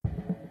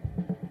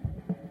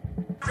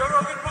Joe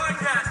Rogan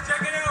Podcast.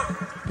 Check it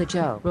out. The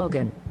Joe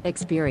Rogan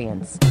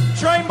Experience.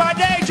 Train by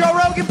day, Joe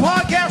Rogan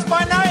Podcast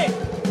by night,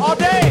 all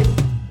day.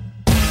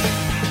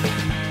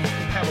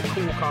 Have a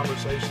cool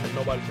conversation and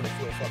nobody's gonna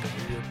feel fucking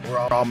weird. We're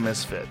all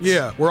misfits.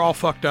 Yeah, we're all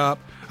fucked up.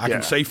 I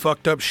can say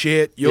fucked up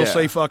shit. You'll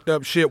say fucked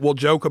up shit. We'll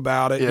joke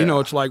about it. Yeah. You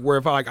know, it's like where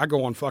if I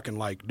go on fucking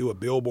like do a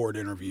Billboard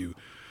interview.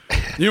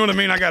 You know what I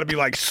mean? I got to be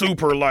like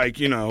super like,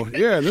 you know,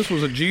 this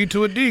was a G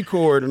to a D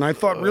chord, and I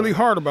thought really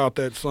hard about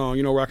that song,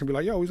 you know, where I can be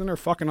like, yo, he's in there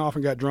fucking off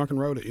and got drunk and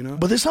wrote it, you know?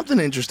 But there's something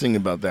interesting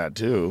about that,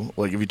 too.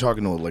 Like, if you're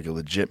talking to, like, a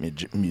legit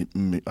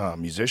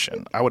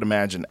musician, I would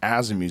imagine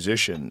as a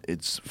musician,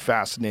 it's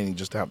fascinating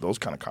just to have those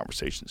kind of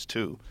conversations,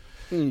 too.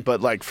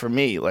 But, like, for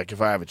me, like,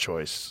 if I have a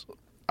choice,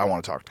 I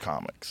want to talk to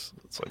comics.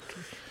 It's like...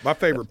 My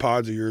favorite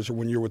pods of yours are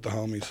when you're with the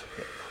homies.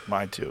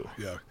 Mine, too.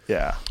 Yeah.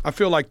 Yeah. I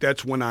feel like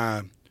that's when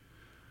I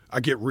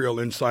get real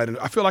insight, and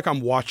I feel like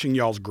I'm watching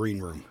y'all's green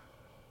room.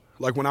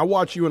 Like when I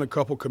watch you and a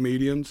couple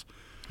comedians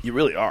You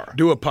really are.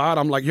 do a pod,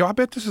 I'm like, yo, I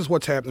bet this is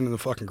what's happening in the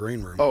fucking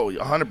green room. Oh,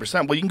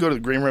 100%. Well, you can go to the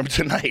green room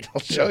tonight.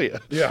 I'll show you.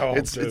 Yeah,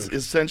 it's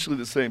essentially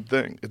the same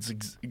thing. It's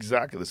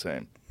exactly the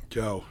same.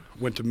 Yo,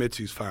 went to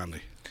Mitzi's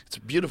finally. It's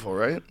beautiful,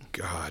 right?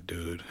 God,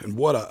 dude. And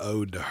what a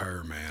ode to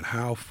her, man.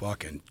 How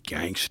fucking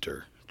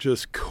gangster.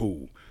 Just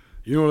cool.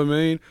 You know what I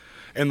mean?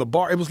 And the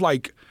bar, it was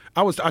like,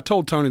 I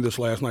told Tony this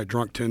last night,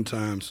 drunk 10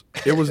 times.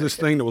 It was this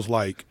thing that was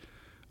like,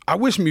 I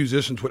wish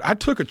musicians would. I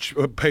took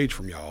a page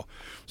from y'all.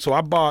 So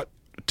I bought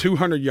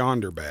 200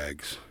 Yonder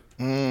bags,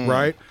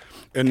 right?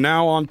 And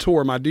now on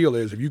tour, my deal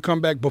is if you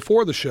come back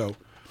before the show,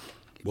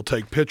 we'll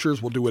take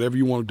pictures, we'll do whatever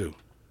you want to do.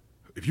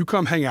 If you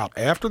come hang out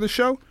after the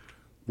show,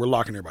 we're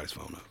locking everybody's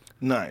phone up.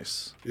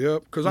 Nice.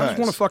 Yep, because I just Nice.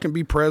 want to fucking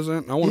be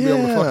present. I want to be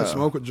able to fucking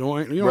smoke a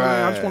joint. You know what I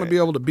mean? I just want to be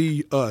able to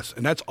be us.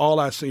 And that's all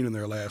I seen in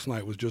there last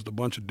night was just a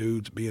bunch of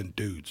dudes being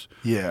dudes.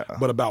 Yeah.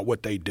 But about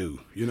what they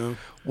do, you know?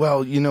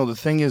 Well, you know, the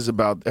thing is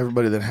about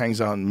everybody that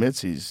hangs out in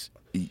Mitzi's,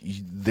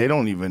 they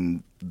don't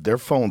even, their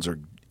phones are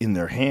in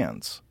their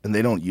hands, and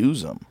they don't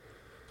use them.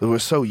 They were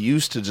so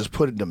used to just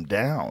putting them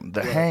down.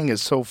 The hang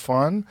is so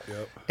fun,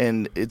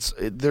 and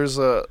there's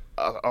a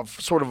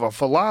sort of a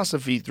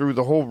philosophy through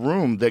the whole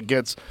room that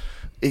gets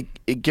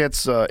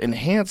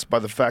enhanced by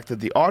the fact that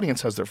the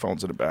audience has their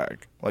phones in a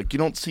bag. Like, you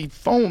don't see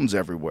phones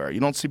everywhere. You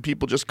don't see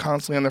people just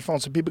constantly on their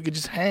phones, so people can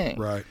just hang.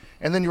 Right.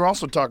 And then you're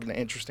also talking to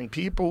interesting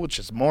people, which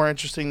is more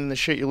interesting than the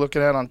shit you're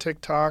looking at on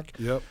TikTok.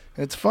 Yep.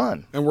 And it's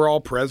fun. And we're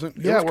all present.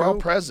 It Yeah, was we're all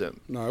cool.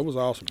 present. No, it was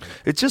awesome.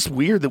 It's just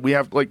weird that we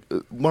have, like,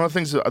 one of the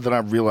things that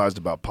I've realized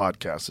about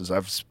podcasts is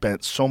I've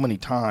spent so many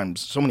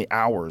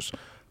hours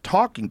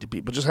talking to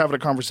people, just having a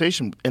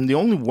conversation. And the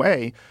only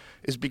way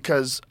is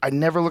because I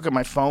never look at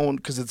my phone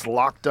because it's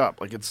locked up.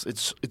 Like, it's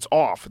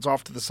off. It's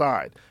off to the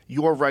side.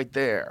 You're right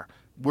there.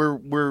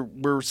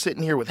 We're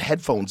sitting here with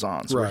headphones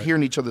on, so we're Right.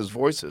 hearing each other's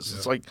voices.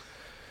 It's like,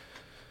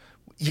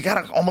 you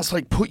got to almost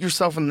like put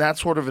yourself in that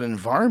sort of an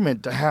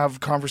environment to have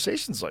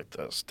conversations like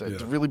this, to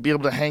really be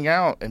able to hang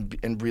out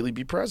and really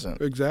be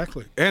present.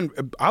 Exactly.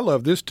 And I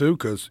love this too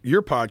because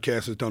your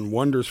podcast has done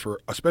wonders for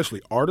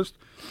especially artists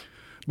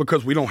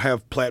because we don't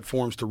have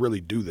platforms to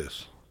really do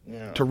this.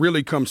 Yeah. To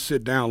really come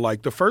sit down.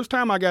 Like the first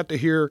time I got to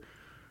hear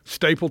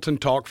Stapleton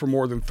talk for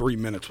more than 3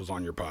 minutes was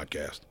on your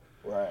podcast.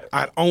 Right.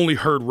 I'd only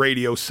heard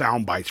radio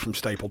sound bites from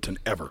Stapleton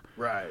ever.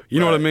 Right. You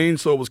know what I mean?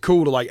 So it was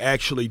cool to like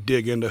actually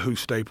dig into who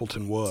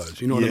Stapleton was.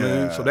 You know what I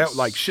mean? So that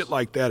like shit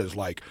like that is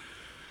like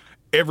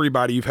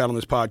everybody you've had on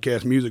this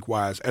podcast music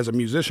wise. As a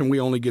musician, we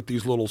only get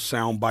these little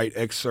sound bite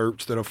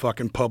excerpts that a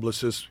fucking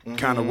publicist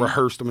kind of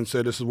rehearsed them and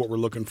said this is what we're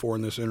looking for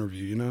in this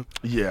interview, you know?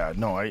 Yeah,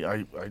 no,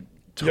 I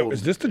Yo, totally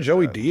is this the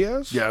Joey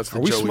Diaz? Yeah, it's the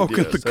Are we Joey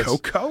smoking Diaz. the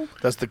cocoa?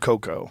 That's the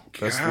cocoa.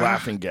 That's God.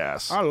 laughing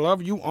gas. I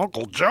love you,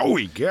 Uncle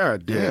Joey.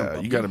 God damn. Yeah,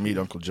 you got to meet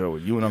Uncle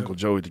Joey. You and Uncle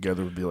Joey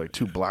together would be like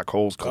two black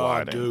holes Oh,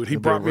 colliding. dude, he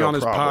It'd be a brought me real on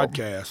his problem.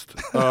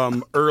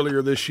 podcast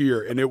earlier this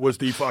year, and it was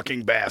the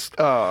fucking best.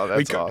 Oh,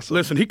 that's awesome.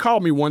 Listen, he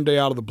called me one day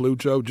out of the blue,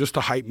 Joe, just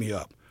to hype me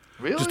up.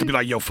 Really? Just to be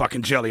like, yo,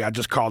 fucking Jelly, I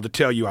just called to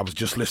tell you I was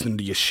just listening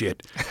to your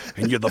shit.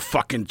 And you're the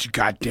fucking,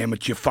 goddamn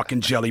it, you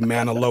fucking Jelly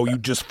Manilow. You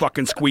just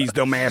fucking squeeze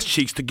them ass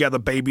cheeks together,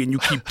 baby, and you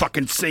keep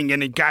fucking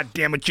singing. And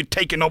goddamn it, you're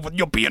taking over.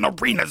 You'll be in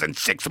arenas in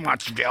 6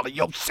 months, Jelly.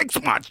 Yo,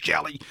 6 months,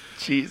 Jelly.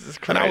 Jesus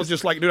Christ. And I was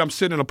just like, dude, I'm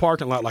sitting in a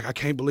parking lot like, I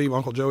can't believe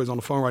Uncle Joey's on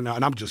the phone right now.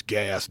 And I'm just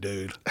gassed,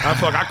 dude.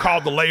 I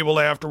called the label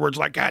afterwards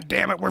like, God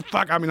damn it,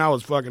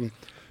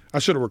 I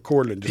should have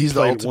recorded it and just He's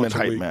the played it ultimate once a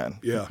hype week. man.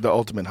 Yeah. The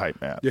ultimate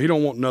hype man. Yeah, he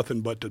don't want nothing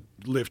but to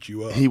lift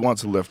you up. He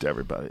wants to lift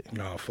everybody.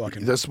 No,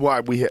 fucking. That's why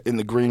in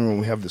the green room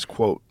we have this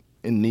quote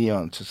in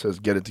neon that says,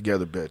 "Get it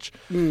together, bitch."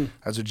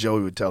 That's what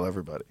Joey would tell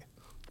everybody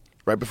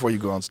right before you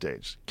go on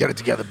stage. Get it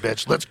together,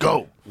 bitch. Let's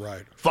go.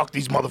 Right. Fuck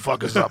these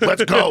motherfuckers up.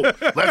 Let's go.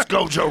 Let's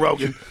go, Joe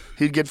Rogan.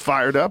 He'd get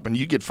fired up, and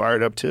you'd get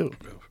fired up too.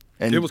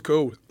 And It was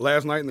cool.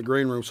 Last night in the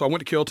green room. So I went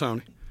to Kill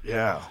Tony.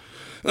 yeah.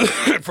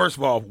 First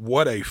of all,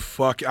 what a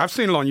fuck. I've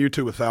seen it on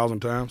YouTube 1,000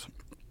 times.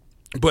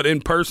 But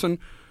in person,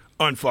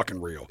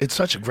 unfucking real. It's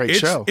such a great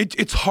show.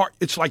 It's hard.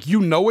 It's like,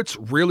 it's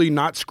really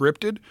not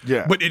scripted.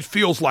 Yeah. But it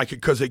feels like it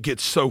because it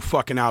gets so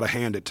fucking out of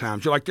hand at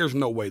times. You're like, there's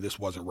no way this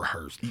wasn't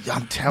rehearsed.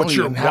 I'm telling but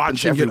you, you're it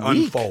happens watching it every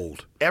week.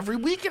 unfold. Every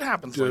week it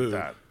happens Dude.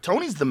 like that.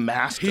 Tony's the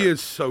master. He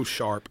is so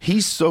sharp.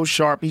 He's so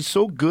sharp. He's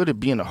so good at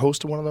being a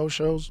host of one of those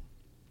shows.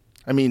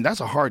 I mean, that's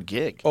a hard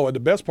gig. Oh, and the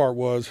best part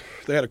was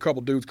they had a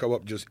couple dudes come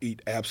up and just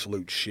eat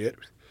absolute shit.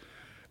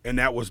 And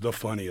that was the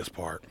funniest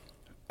part.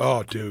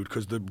 Oh, dude,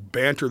 because the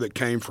banter that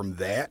came from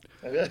that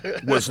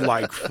was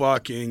like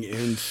fucking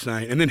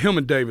insane. And then him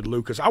and David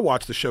Lucas, I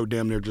watched the show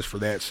damn near just for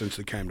that since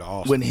it came to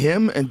Austin. When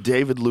him and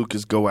David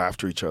Lucas go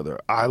after each other,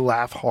 I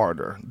laugh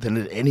harder than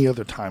at any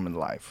other time in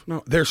life.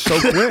 No, they're so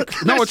quick.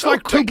 No, it's so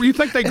like quick. you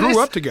think they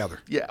grew up together.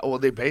 Yeah, well,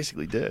 they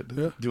basically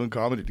did, doing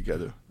comedy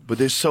together. But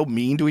they're so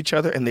mean to each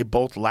other, and they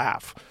both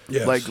laugh.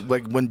 Yes.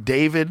 Like when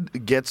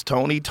David gets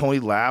Tony, Tony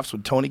laughs.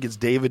 When Tony gets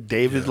David,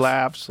 David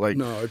laughs. Like,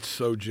 No, it's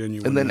so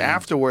genuine. and then man.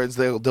 afterwards,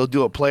 they'll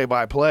do a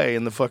play-by-play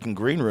in the fucking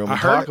green room and I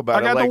heard talk about I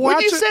it. got Like, to when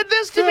watch you it. said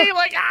this to me, I'm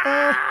like,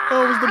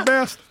 Oh, it was the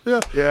best. Yeah.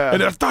 Yeah.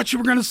 And I thought you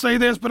were going to say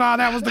this, but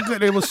that was the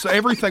good. It was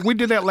everything. We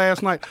did that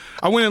last night.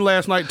 I went in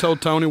last night and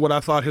told Tony what I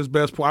thought his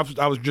best part.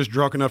 I was just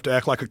drunk enough to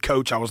act like a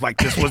coach. I was like,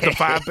 this was the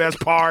 5 best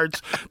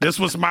parts. This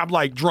was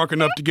my, drunk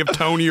enough to give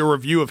Tony a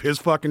review of his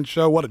fucking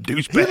show. What a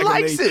douchebag. He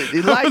likes it.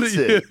 He likes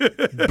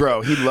it.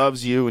 Bro, he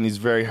loves you, and he's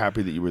very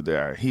happy that you were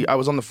there. I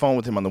was on the phone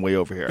with him on the way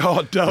over here.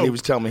 Oh, dope. And he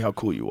was telling me how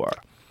cool you are.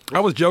 I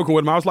was joking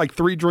with him. I was like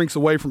 3 drinks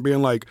away from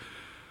being like,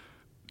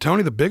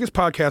 Tony, the biggest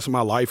podcast of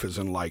my life is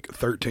in like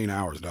 13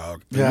 hours,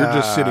 dog. And you're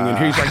just sitting in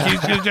here. He's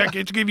like,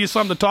 he's give you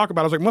something to talk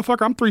about. I was like,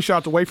 motherfucker, I'm 3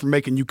 shots away from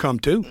making you come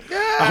too.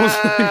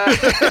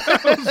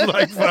 I was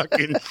like,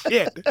 fucking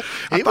shit.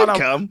 He would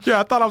come.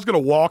 I thought I was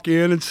going to walk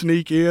in and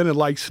sneak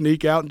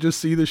out and just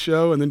see the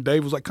show. And then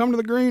Dave was like, come to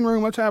the green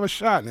room. Let's have a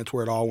shot. And that's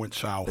where it all went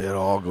south. It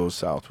all goes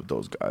south with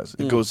those guys.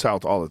 It goes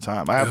south all the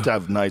time. I have to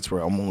have nights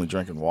where I'm only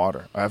drinking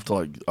water. I have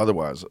to,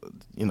 otherwise,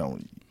 you're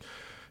going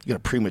to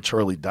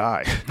prematurely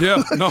die.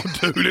 Yeah, no,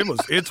 dude,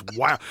 it's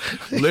wild.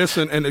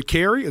 Listen, and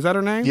Carrie, is that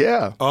her name?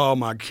 Yeah. Oh,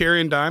 my,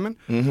 Carrie and Diamond?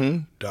 Mm-hmm.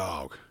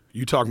 Dog,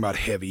 you talking about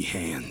heavy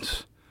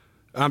hands.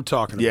 I'm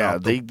talking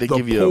about they the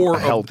give you pour a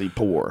healthy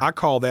pour. I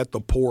call that the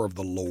pour of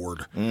the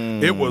Lord.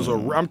 It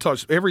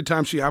was every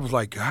time I was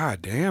like,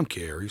 God damn,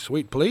 Carrie,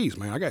 sweet, please,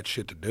 man, I got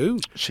shit to do.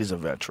 She's a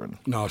veteran.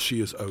 No, she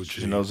is OG.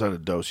 She knows how to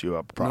dose you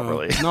up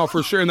properly. No,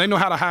 for sure. And they know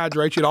how to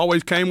hydrate you. It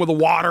always came with a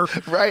water.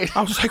 Right.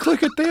 I was like,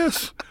 look at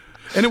this.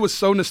 And it was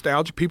so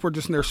nostalgic. People were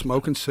just in there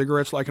smoking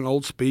cigarettes like an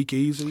old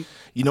speakeasy.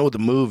 You know what the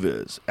move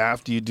is?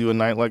 After you do a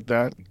night like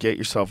that, get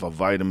yourself a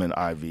vitamin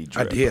IV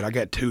drip. I did. I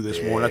got 2 this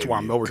morning. That's why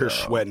I'm over here go.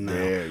 sweating now.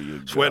 There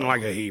you Sweating go.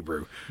 like a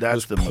Hebrew.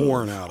 That's just the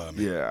pouring move. out of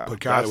me. Yeah, But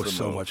God, that's it was the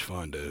so move. much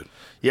fun, dude.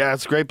 Yeah,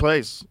 it's a great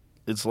place.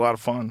 It's a lot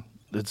of fun.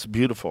 It's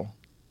beautiful.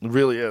 It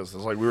really is.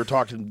 It's like we were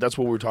talking. That's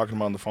what we were talking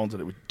about on the phone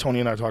today. Tony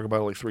and I talk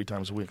about it like 3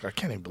 times a week. I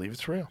can't even believe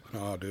it's real.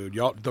 Oh, dude,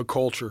 y'all, the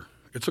culture.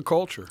 It's a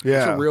culture. It's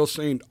Yeah. a real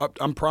scene. I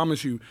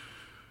promise you.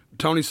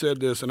 Tony said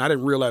this, and I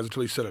didn't realize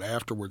until he said it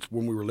afterwards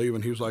when we were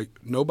leaving. He was like,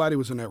 nobody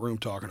was in that room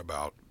talking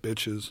about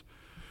bitches.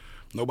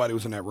 Nobody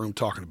was in that room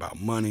talking about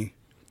money.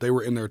 They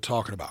were in there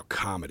talking about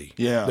comedy.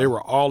 Yeah. They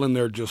were all in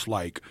there just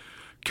like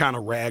kind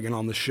of ragging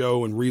on the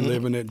show and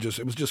reliving it.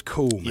 It was just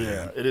cool, man.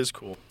 Yeah, it is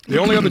cool. The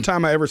only other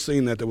time I ever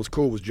seen that was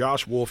cool was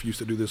Josh Wolf used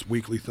to do this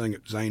weekly thing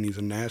at Zany's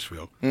in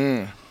Nashville.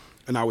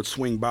 And I would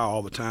swing by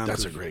all the time.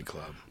 That's a great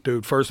club.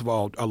 Dude, first of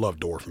all, I love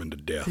Dorfman to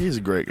death. He's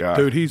a great guy.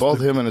 Dude, he's both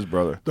the- him and his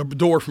brother. The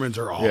Dorfmans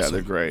are awesome. Yeah,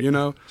 they're great. You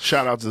know?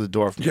 Shout out to the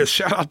Dorfman. Yeah,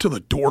 shout out to the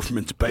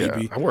Dorfmans,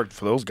 baby. Yeah, I worked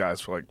for those guys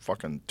for like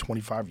fucking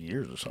 25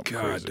 years or something.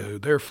 God, crazy.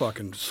 dude, they're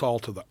fucking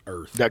salt of the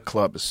earth. That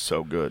club is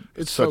so good.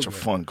 It's It's so such a good.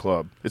 fun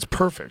club. It's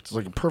perfect. It's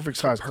like a perfect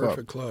size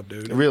Perfect club,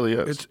 dude. It really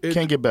is.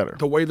 Can't get better.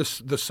 The way the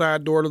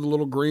side door to the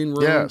little green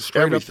room, Yeah,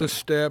 straight everything. up the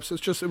steps.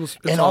 It's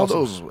And all awesome.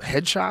 those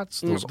headshots,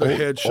 those the old,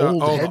 headshot,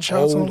 old oh,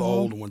 headshots, the on the wall.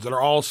 old ones that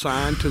are all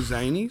signed to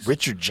Zany's.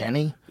 Richard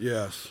Jenny.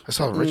 Yes. I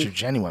saw the Richard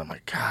Jenny one. I'm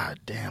like, God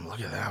damn, look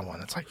at that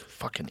one. It's like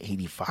fucking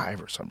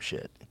 85 or some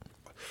shit.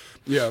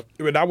 Yeah,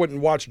 but I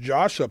wouldn't watch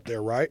Josh up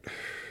there, right?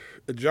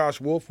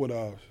 Josh Wolf would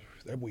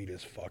that weed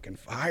is fucking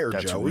fire,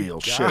 That's Joey. real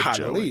shit, Golly.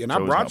 Joey. And I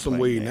Joey's brought not some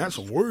playing weed, and games.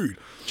 that's some weed.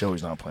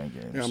 Joey's not playing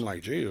games. And I'm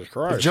like, Jesus If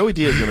Christ. Joey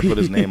D is going to put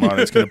his name on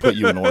it, it's going to put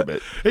you in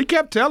orbit. He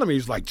kept telling me,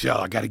 he's like, Joe,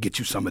 I got to get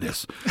you some of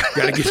this.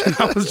 Gotta get you.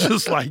 I was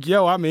just like,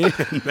 yo, I'm in,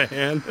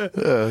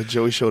 man.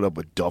 Joey showed up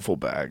with duffel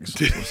bags.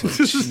 I was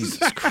like,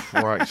 Jesus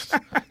Christ.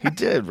 He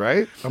did,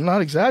 right? I'm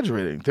not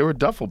exaggerating. They were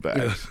duffel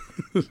bags.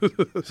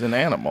 He's an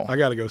animal. I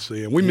got to go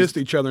see him. We missed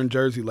each other in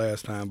Jersey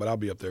last time, but I'll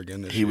be up there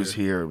again this year. He was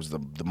here. It was the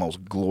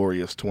most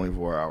glorious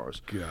 24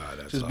 hours. God,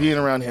 that's Just awesome. being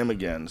around him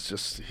again, it's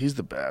just, he's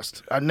the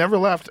best. I never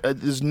laughed.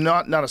 There's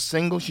not a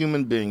single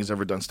human being has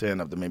ever done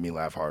stand-up that made me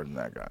laugh harder than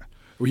that guy.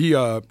 He,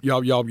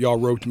 y'all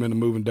roped him into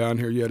moving down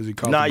here yet? Has he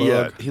caught Not the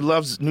bug? yet. He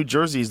loves New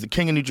Jersey. He's the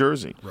king of New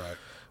Jersey. Right.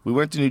 we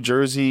went to New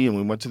Jersey and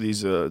we went to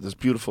this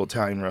beautiful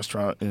Italian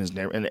restaurant in his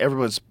neighborhood,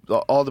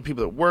 and all the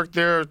people that worked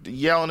there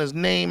yelling his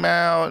name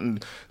out,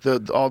 and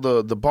all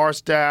the bar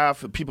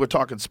staff, people are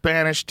talking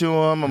Spanish to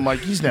him. I'm like,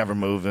 he's never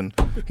moving.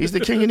 He's the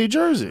king of New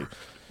Jersey.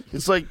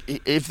 It's like,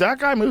 if that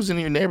guy moves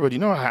into your neighborhood, you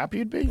know how happy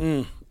you'd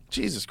be?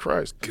 Jesus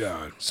Christ.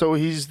 God. So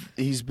he's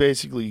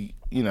basically,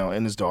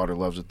 and his daughter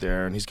loves it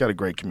there, and he's got a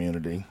great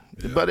community.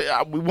 Yeah.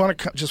 But we want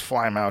to just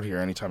fly him out here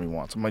anytime he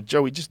wants. I'm like,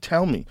 Joey, just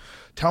tell me.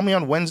 Tell me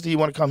on Wednesday you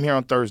want to come here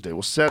on Thursday.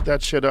 We'll set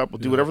that shit up. We'll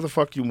do whatever the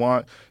fuck you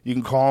want. You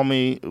can call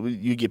me.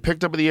 You get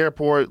picked up at the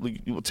airport.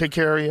 We'll take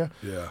care of you.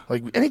 Yeah.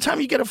 Like, anytime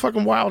you get a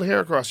fucking wild hair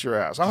across your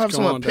ass, I'll have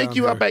someone pick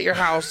you up at your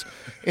house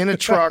in a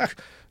truck,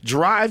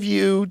 drive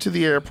you to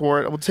the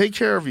airport. I will take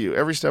care of you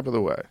every step of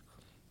the way.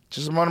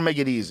 Just want to make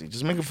it easy.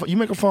 Just you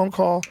make a phone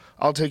call,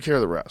 I'll take care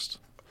of the rest.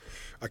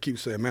 I keep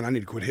saying, man, I need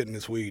to quit hitting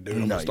this weed, dude.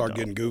 I'm gonna start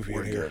getting goofy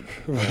in here.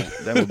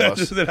 Then we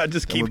bust. I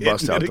just keep hitting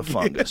bust out it the again.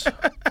 fungus.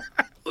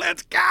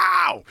 Let's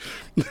go.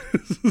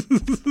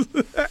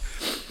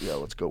 Yeah,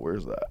 let's go.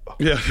 Where's that?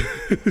 Yeah.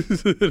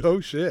 Oh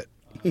shit.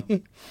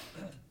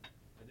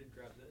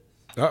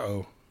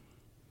 Uh-oh.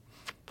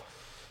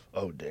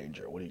 Oh,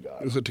 danger. What do you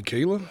got? Is it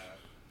tequila?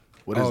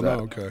 What is that?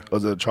 No, okay. Oh,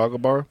 is it a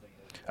chocolate bar?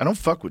 I don't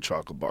fuck with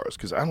chocolate bars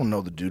because I don't know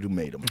the dude who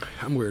made them.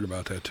 I'm weird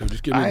about that too.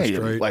 Just give me the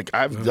straight.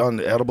 I've done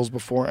edibles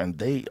before, and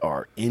they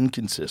are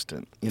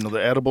inconsistent. The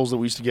edibles that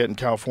we used to get in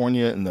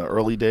California in the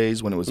early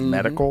days when it was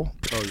medical.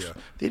 Oh yeah.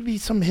 There'd be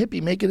some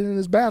hippie making it in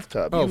his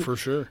bathtub. Oh, for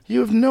sure. You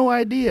have no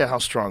idea how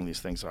strong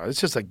these things are.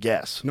 It's just a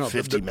guess. No,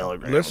 50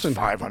 milligrams, listen,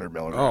 500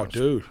 milligrams. Oh,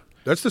 dude.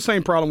 That's the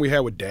same problem we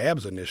had with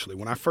dabs initially.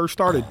 When I first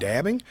started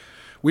dabbing,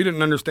 we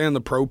didn't understand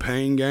the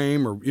propane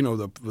game or,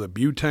 the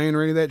butane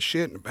or any of that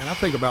shit. And I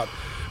think about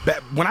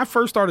when I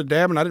first started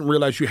dabbing, I didn't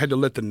realize you had to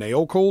let the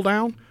nail cool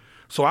down.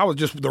 So I was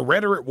just, the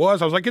redder it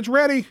was, I was like, it's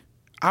ready.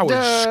 I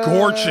was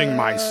scorching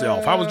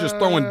myself. I was just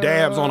throwing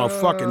dabs on a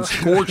fucking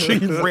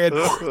scorching red.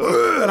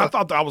 And I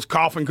thought that I was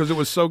coughing because it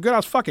was so good. I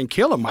was fucking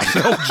killing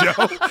myself,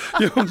 Joe.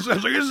 You know what I'm saying? I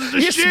was like, this is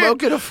the You're shit.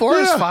 smoking a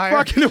forest fire.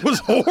 Fucking, it was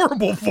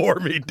horrible for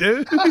me,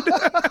 dude.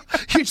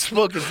 You're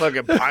smoking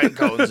fucking pine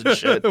cones and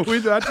shit.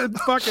 I didn't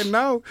fucking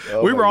know.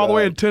 Oh We were my all the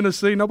way God. in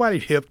Tennessee. Nobody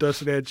hipped us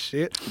to that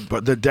shit.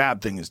 But the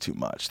dab thing is too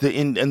much.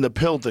 And the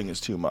pill thing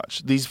is too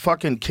much. These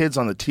fucking kids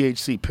on the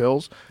THC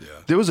pills. Yeah.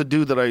 There was a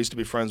dude that I used to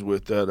be friends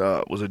with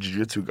that was a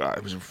jiu-jitsu guy.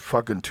 He was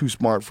fucking too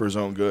smart for his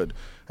own good.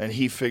 And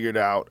he figured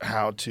out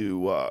how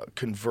to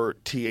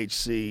convert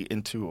THC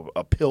into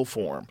a pill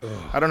form. Ugh.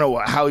 I don't know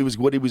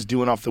what he was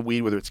doing off the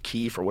weed, whether it's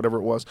keef or whatever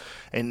it was.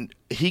 And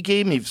he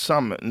gave me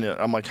some. And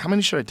I'm like, how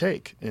many should I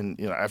take? And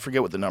I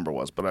forget what the number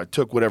was, but I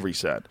took whatever he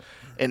said.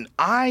 And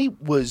I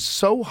was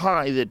so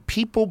high that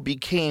people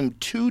became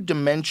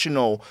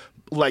two-dimensional.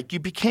 Like, you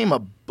became a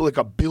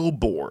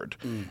billboard,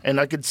 and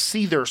I could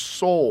see their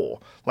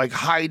soul, like,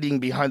 hiding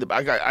behind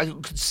I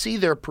could see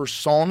their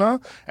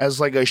persona as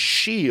like a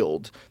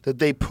shield that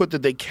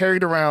they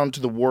carried around to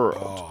the world.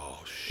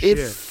 Oh, shit.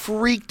 It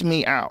freaked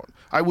me out.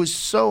 I was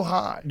so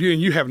high. Dude,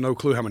 and you have no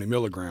clue how many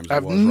milligrams it I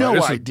have was, no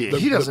right? idea.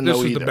 He doesn't know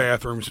This is either. the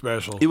bathroom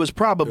special. It was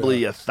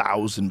probably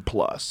 1,000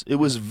 plus. It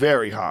was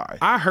very high.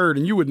 I heard,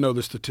 and you would know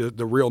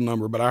the real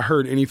number, but I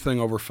heard anything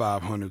over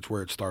 500 is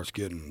where it starts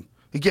getting...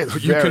 It gets You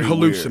can very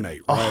hallucinate,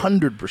 weird. right?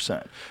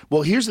 100%.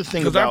 Well, here's the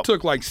thing Because about... I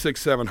took like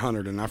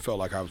 600-700, and I felt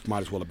like I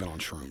might as well have been on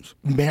shrooms.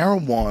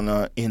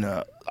 Marijuana in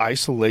an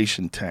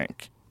isolation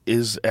tank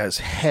is as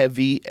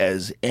heavy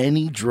as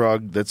any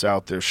drug that's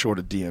out there short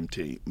of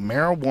DMT.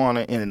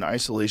 Marijuana in an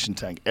isolation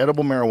tank,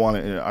 edible marijuana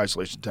in an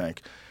isolation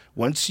tank,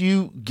 once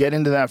you get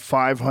into that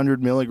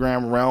 500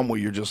 milligram realm where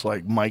you're just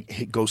like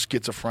might go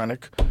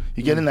schizophrenic,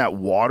 you get in that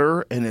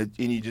water and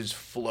you just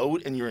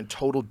float and you're in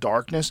total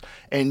darkness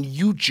and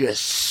you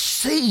just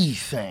see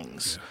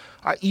things.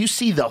 You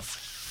see the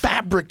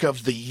fabric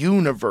of the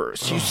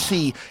universe. You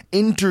see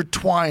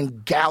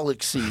intertwined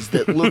galaxies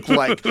that look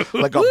like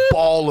a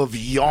ball of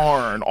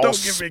yarn all Don't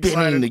get me spinning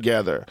excited.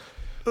 together.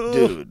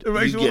 Dude, it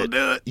makes me wanna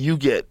do it. you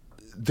get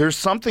there's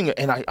something,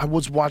 and I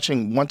was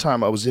watching one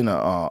time. I was in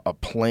a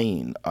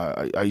plane.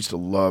 I used to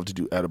love to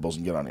do edibles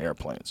and get on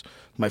airplanes.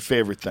 My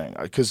favorite thing,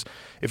 because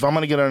if I'm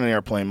gonna get on an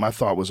airplane, my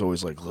thought was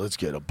always like, let's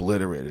get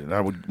obliterated.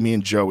 And me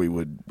and Joey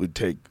would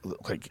take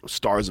like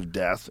stars of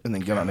death and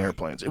then get on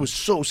airplanes. It was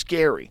so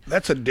scary.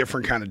 That's a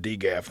different kind of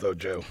degaff, though,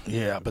 Joe.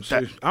 Yeah, but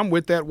See, I'm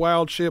with that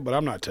wild shit, but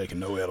I'm not taking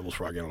no edibles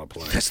before I get on a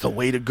plane. that's the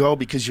way to go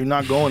because you're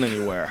not going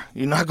anywhere.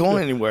 You're not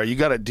going anywhere. You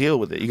got to deal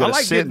with it. You got to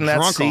like sit getting in that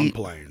drunk on seat.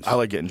 planes. I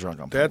like getting drunk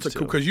on planes. That's too.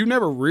 cool because you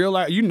never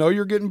realize. You know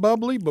you're getting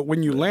bubbly, but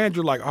when you land,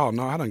 you're like, oh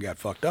no, I done got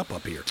fucked up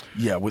here.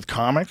 Yeah, with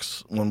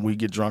comics, when we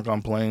get drunk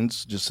on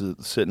planes, just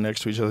sitting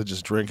next to each other,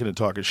 just drinking and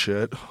talking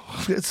shit,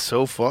 it's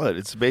so fun.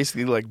 It's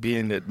basically like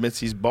being at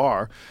Mitzi's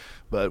bar,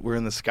 but we're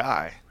in the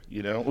sky.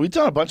 You know, we've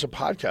done a bunch of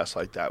podcasts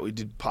like that. We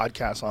did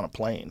podcasts on a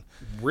plane.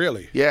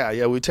 Really?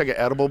 Yeah. We take an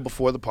edible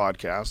before the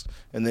podcast,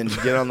 and then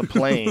get on the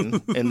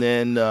plane, and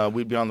then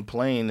we'd be on the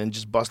plane and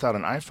just bust out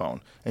an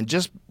iPhone. And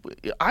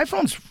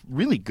iPhone's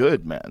really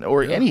good, man,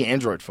 or any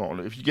Android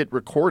phone. If you get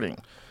recording,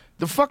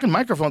 the fucking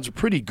microphones are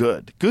pretty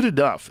good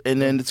enough,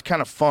 and then it's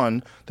kind of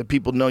fun that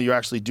people know you're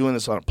actually doing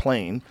this on a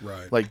plane.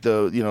 Right. Like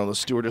the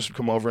stewardess would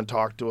come over and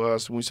talk to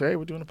us, and we say, "Hey,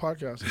 we're doing a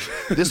podcast."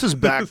 This is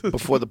back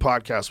before the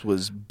podcast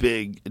was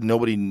big.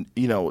 Nobody,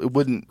 it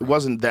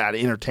wasn't that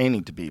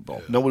entertaining to people.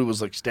 Yeah. Nobody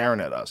was like staring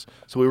at us,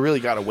 so we really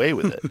got away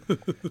with it.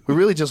 We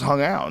really just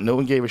hung out. No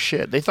one gave a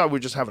shit. They thought we were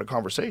just having a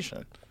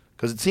conversation.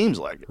 Because it seems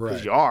like it. Because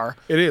Right. you are.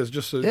 It is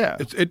just Yeah.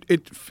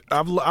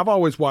 I've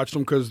always watched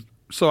them because.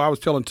 So I was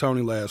telling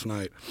Tony last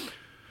night,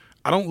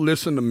 I don't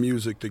listen to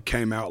music that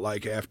came out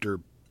like after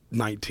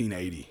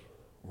 1980.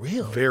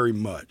 Really? Very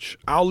much.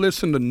 I'll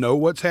listen to know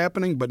what's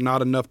happening, but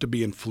not enough to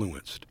be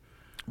influenced.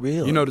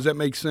 Really? Does that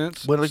make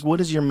sense? What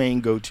is your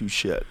main go-to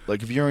shit?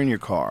 Like if you're in your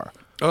car.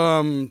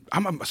 I'm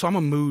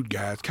a mood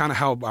guy. It's kind of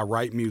how I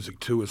write music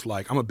too. It's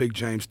like I'm a big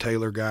James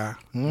Taylor guy,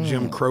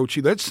 Jim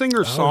Croce, that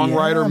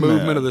singer-songwriter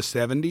movement man. of the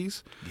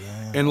 '70s,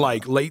 Yeah. and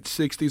like late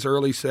 '60s,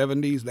 early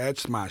 '70s.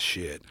 That's my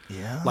shit.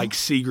 Yeah. Like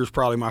Seeger's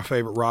probably my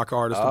favorite rock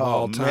artist of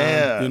all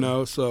time.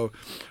 Man. So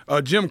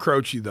Jim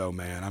Croce though,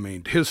 man. I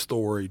mean, his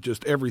story,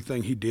 just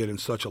everything he did in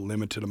such a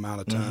limited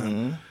amount of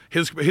time.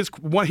 He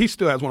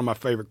still has one of my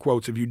favorite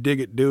quotes. If you dig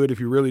it, do it. If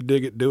you really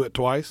dig it, do it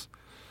twice.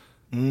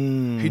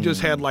 He just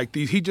had like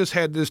these. He just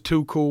had this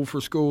too cool for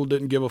school,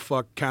 didn't give a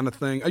fuck kind of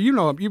thing.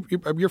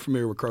 You're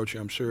familiar with Croce,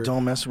 I'm sure.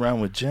 Don't mess around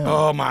with Jim.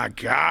 Oh my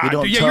God! You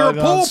don't Dude, you're a tug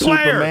on pool player.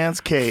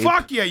 Superman's cape.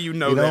 Fuck yeah, you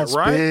know You that, don't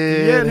right?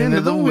 spit into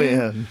the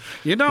wind.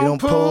 You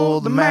don't pull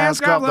the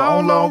mask off the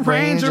old Lone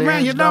Ranger,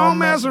 and you don't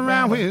mess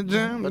around with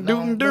Jim. Bro,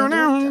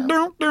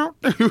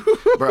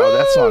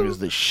 that song is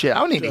the shit.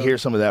 I need to hear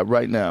some of that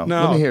right now.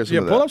 No, Let me hear some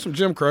of that. pull up some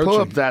Jim Croce. Pull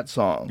up that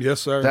song.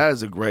 Yes, sir. That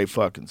is a great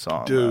fucking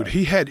song. Dude, man.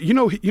 he had. You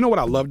know what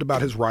I loved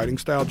about his writing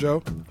style,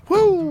 Joe?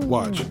 Woo!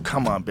 Watch.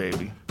 Come on,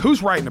 baby.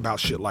 Who's writing about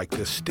shit like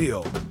this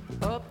still?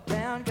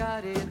 Uptown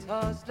got its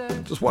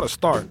hustlers. Just what a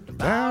start.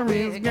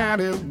 Barry's got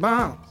his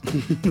bomb.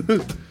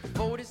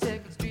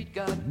 42nd Street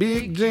got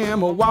Big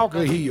Jim a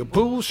Walker, he a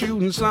pool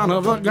shooting son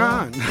of a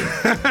gun.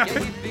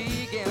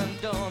 big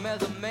and dumb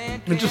as a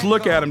man. And just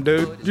look at him,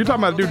 dude. You're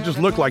talking about a dude who just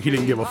looked like he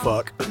didn't give a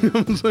fuck. You know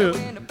what I'm saying?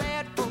 When the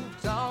bad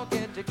folks all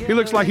get together. He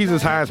looks like he's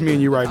as high as me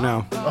and you right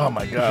now. Oh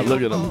my God,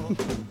 look at him.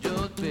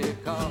 Just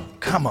because.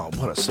 Come on,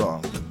 what a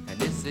song. And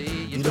they say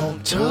You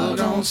don't tug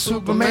on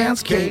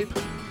Superman's cape.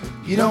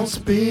 You don't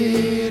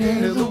spit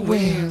into the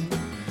wind.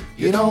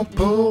 You don't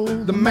pull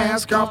the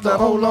mask off the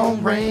old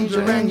Lone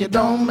Ranger, and you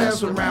don't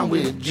mess around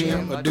with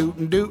Jim. A doot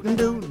and doot and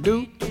doot and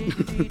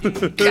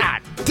doot.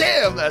 God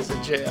damn, that's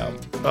a jam.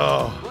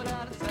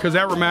 Because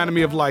that reminded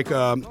me of like,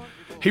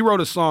 he wrote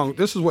a song.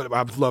 This is what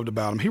I've loved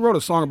about him. He wrote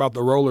a song about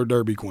the roller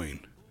derby queen.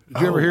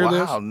 Did you ever hear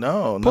this? Wow,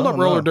 no. Pull up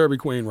Roller no. Derby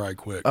Queen right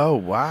quick. Oh,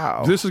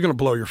 wow. This is going to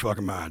blow your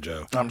fucking mind,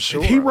 Joe. I'm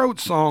sure. He wrote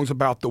songs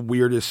about the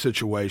weirdest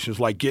situations,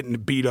 like getting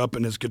beat up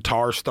and his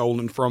guitar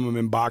stolen from him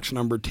in box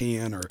number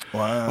 10, or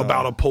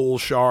about a pool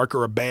shark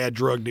or a bad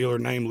drug dealer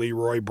named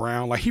Leroy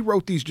Brown. Like, he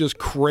wrote these just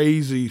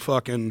crazy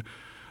fucking,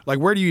 like,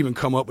 where do you even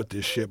come up with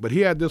this shit? But he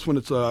had this one,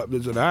 is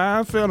it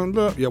I Fell in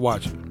Love? Yeah,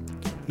 watch it.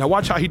 Now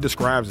watch how he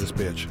describes this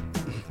bitch.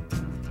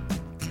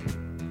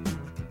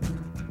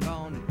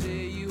 gonna tell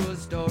you a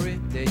story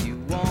that you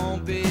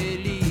won't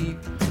believe.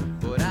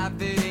 But I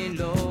fell in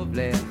love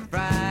last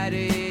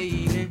Friday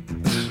evening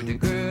with the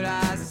girl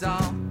I saw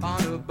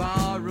on the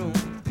barroom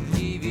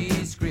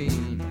TV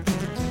screen.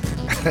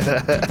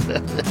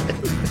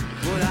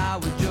 But I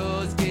was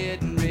just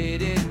getting ready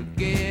to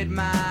get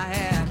my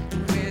hat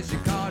when she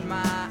caught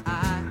my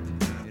eye,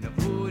 and I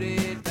put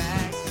it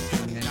back,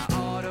 and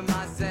I ordered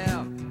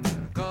myself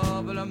a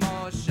couple of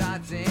more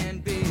shots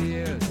and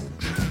beers.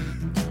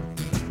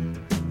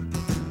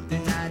 The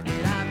night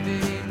that I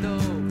fell in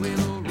love with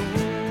a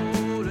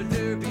roller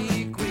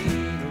derby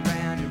queen,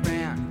 around and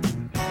round,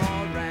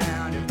 all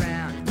round and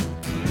round,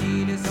 the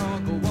neatest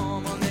Uncle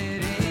Woman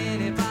that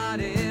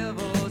anybody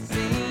ever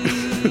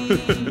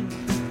seen.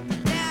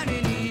 Down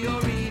in the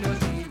arena,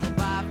 she was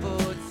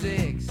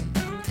 5'6",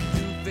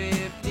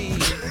 215.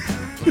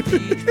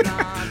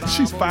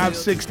 She's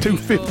 5'6",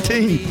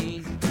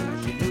 215.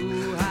 She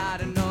knew how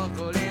to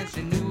knuckle and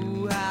she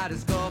knew how to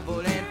scuffle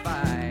and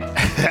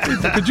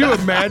fight. Could you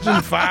imagine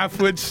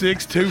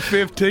 5'6",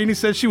 215? He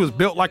said she was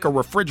built like a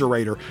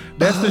refrigerator.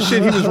 That's the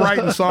shit he was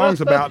writing songs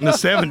about in the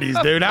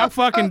 70s, dude. How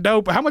fucking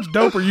dope. How much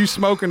dope are you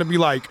smoking to be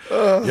like,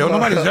 yo,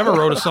 nobody's ever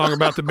wrote a song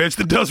about the bitch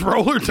that does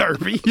roller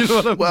derby. You know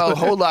what I'm Well,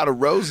 saying? Whole Lot of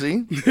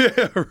Rosie.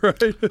 Yeah,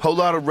 right. Whole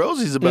Lot of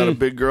Rosie's about a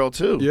big girl,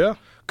 too. Yeah.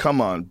 Come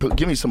on,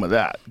 give me some of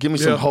that. Give me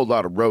some Yeah. Whole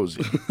Lot of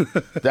Rosie.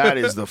 That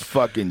is the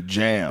fucking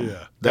jam.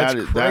 Yeah,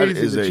 that's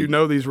crazy that you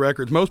know these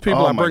records. Most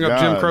people Oh, I bring my up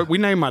Jim God. Croce. We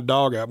named my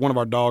dog, one of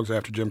our dogs,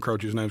 after Jim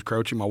Croce. His name's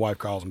Croce. My wife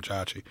calls him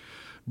Chachi.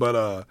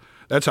 But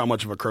that's how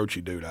much of a Croce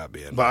dude I've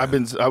been. But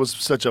I was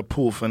such a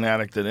Pool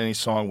fanatic that any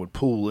song with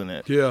Pool in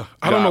it. Yeah,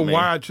 I don't got know me.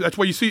 why. That's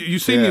why you see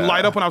me Yeah.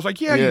 light up when I was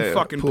like, you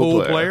fucking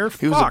pool player.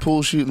 He was a Fuck.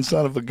 pool shooting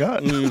son of a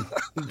gun.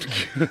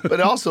 But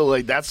also,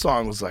 like, that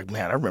song was like,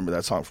 man, I remember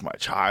that song from my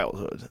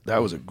childhood.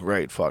 That was a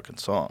great fucking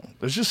song.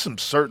 There's just some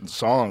certain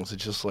songs that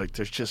just like,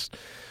 there's just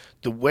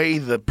the way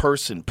the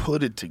person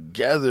put it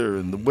together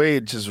and the way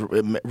it just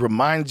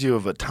reminds you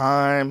of a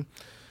time.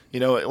 You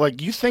know,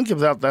 like you think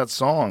about that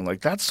song,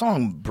 like that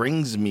song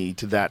brings me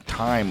to that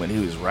time when he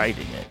was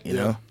writing it, you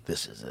know?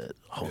 This is it.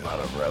 A whole lot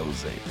of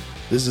rose.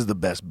 This is the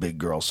best big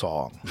girl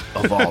song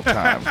of all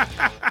time.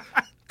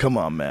 Come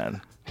on,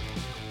 man.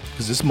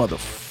 Because this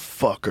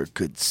motherfucker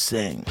could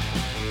sing.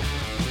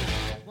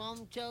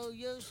 Won't tell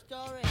you a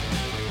story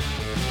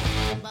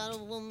about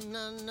a woman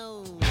I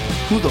know.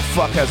 Who the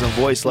fuck has a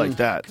voice like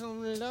that?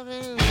 Come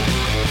loving,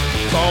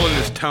 It's all in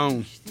his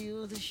tone.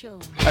 steal the show.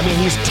 I mean,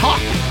 he's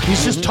talking.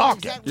 He's just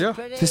talking. Yeah.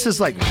 This is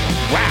like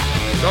rap.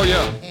 Oh,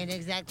 yeah. Ain't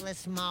exactly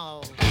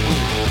small.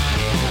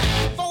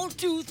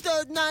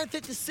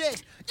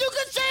 4-2-3-9-56. You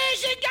can say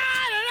she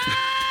got it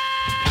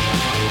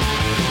all.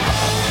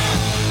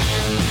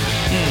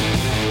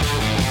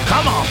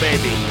 Come on,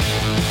 baby.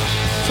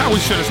 That's how we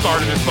should have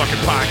started this fucking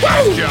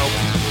podcast, Joe.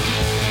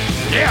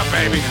 Yeah,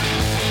 baby.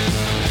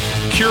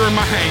 Curing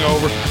my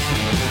hangover.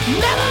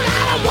 Never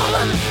had a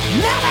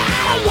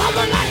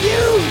woman like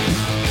you.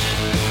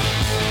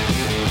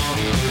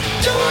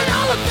 Doing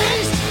all the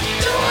things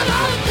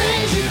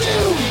you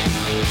do.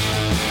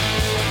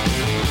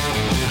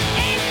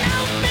 Ain't no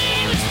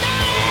mean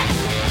story,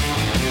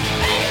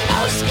 ain't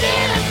no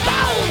skin and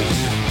bones.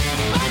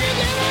 But you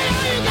give it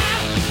all you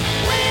got,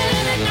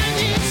 weighing in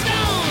 19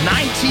 stone.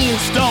 19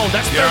 stone.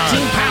 That's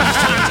 13 pounds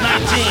times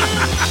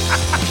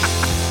 19.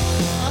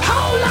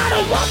 Whole lot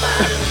of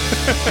woman,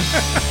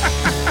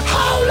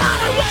 whole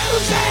lot of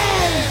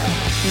roses,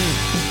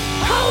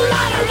 whole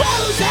lot of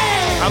roses.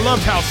 I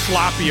loved how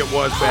sloppy it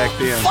was back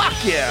then. Fuck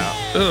yeah.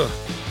 Ugh.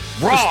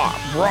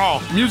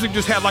 Raw. Music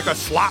just had like a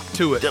slop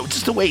to it.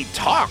 Just the way he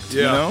talked,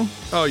 you know?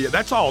 Oh, yeah.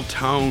 That's all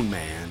tone,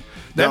 man.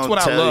 That's Don't what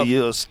I tell love.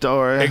 you a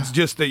story It's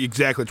just the,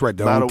 exactly. That's right.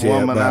 about Don't a tell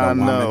woman about I a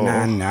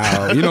woman know.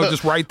 I know. You know,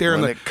 just right there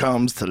in when the. it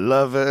comes to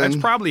loving. That's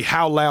probably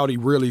how loud he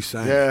really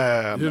sang.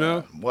 Yeah, You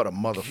know? man. What a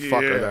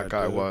motherfucker Yeah, that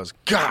guy dude. was.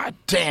 God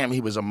damn, he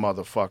was a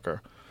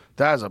motherfucker.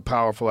 That is a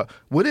powerful.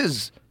 What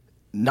is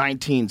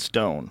 19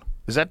 stone?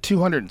 Is that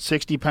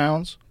 260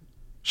 pounds?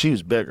 She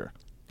was bigger.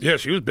 Yeah,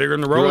 she was bigger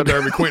than the roller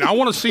derby queen. I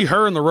want to see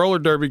her and the roller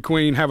derby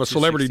queen have a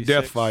celebrity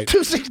death fight.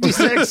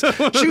 266.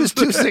 She was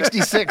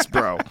 266,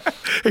 bro.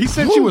 He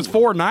said she was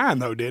 4'9",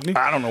 though, didn't he?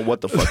 I don't know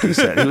what the fuck he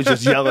said. He was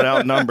just yelling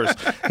out numbers.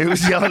 He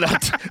was yelling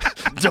out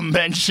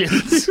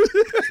dimensions.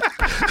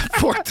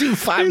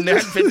 425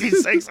 net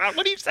 56.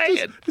 What are you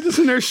saying? He's just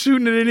in there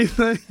shooting at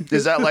anything.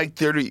 Is that like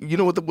 30? You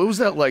know what was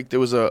that like? There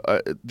was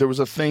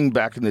a thing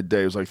back in the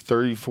day. It was like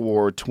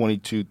 34,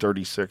 22,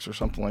 36 or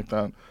something like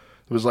that.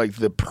 It was like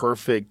the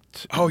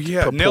perfect. Oh,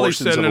 yeah. Nelly proportions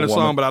said it of in a woman.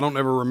 song, but I don't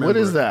ever remember. What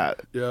is it.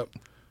 that? Yep.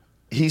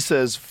 He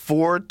says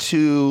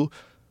 4'2",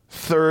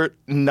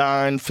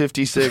 39,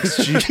 56.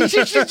 She's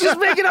just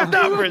making up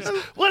numbers.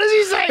 What is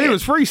he saying? He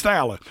was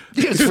freestyling.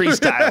 He was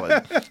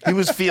freestyling. He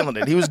was feeling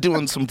it. He was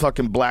doing some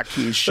fucking Black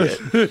Keys shit.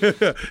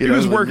 He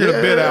was working a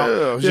bit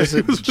out. Yeah, Yeah,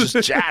 he was just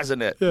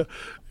jazzing it. Yeah.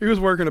 He was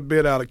working a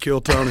bit out at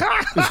Kill Tony.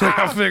 He's like,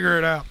 I'll figure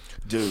it out.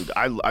 Dude,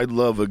 I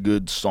love a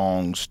good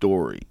song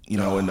story. You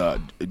know,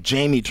 and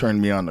Jamie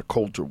turned me on to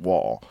Coulter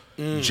Wall.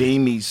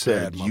 Jamie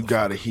said, "You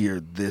got to hear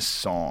this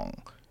song."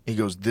 He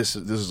goes, "This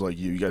is like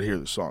you. You got to hear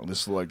this song.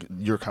 This is like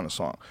your kind of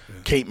song." Yeah.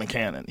 Kate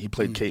McCannon. He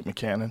played Kate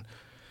McCannon.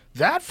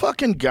 That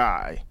fucking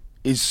guy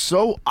is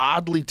so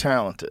oddly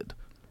talented.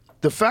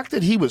 The fact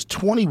that he was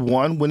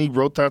 21 when he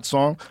wrote that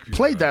song,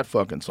 played that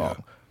fucking song.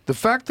 Yeah. The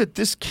fact that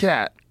this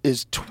cat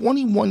is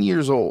 21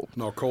 years old.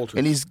 No, Coulter.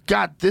 And he's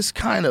got this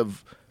kind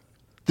of.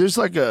 There's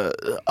like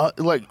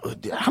like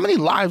how many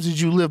lives did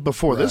you live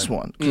before this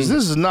one? Because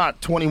this is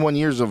not 21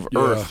 years of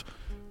Earth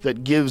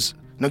that gives.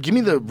 No, give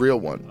me the real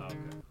one.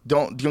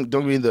 Don't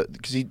give me the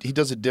because he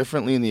does it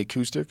differently in the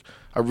acoustic.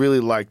 I really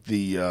like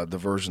the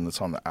version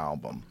that's on the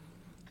album.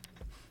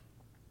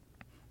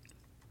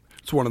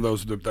 It's one of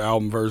those. The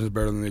album version is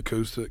better than the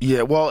acoustic.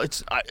 Yeah, well,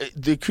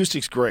 the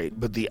acoustic's great,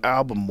 but the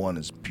album one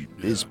is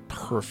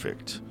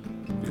perfect.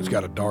 It's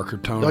got a darker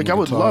tone. Like I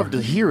would guitar. love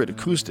to hear it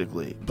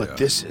acoustically, but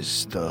this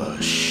is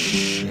the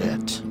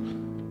shit.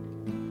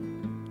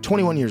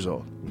 21 years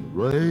old.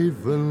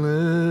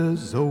 Raven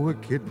is a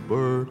wicked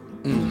bird.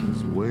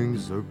 His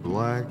wings are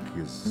black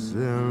as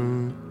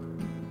sin.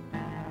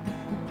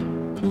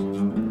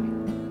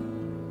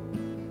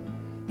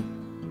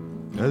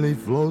 And he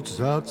floats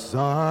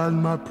outside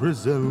my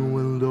prison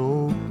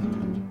window,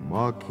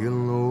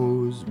 marking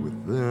those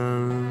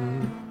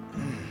within.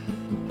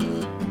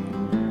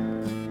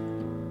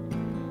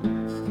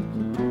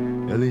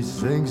 And he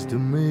sings to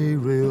me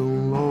real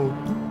low.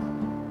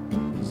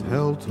 He's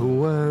hell to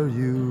where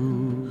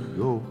you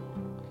go.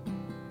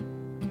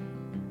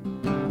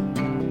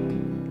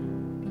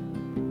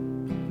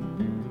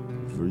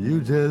 For you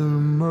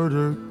didn't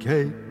murder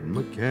Kate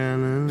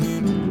McCannon.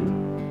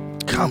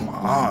 Come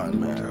on,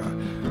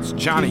 man. It's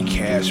Johnny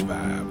Cash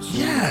vibes.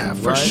 Yeah,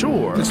 for right?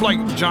 sure. It's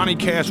like Johnny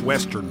Cash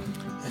Western.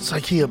 It's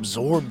like he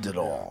absorbed it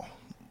all.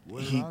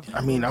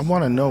 I mean, I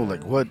want to know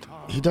like what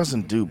he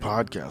doesn't do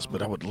podcasts,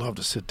 but I would love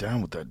to sit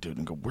down with that dude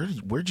and go,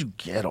 where'd you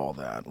get all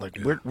that? Like,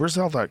 where's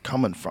all that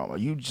coming from? Are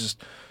you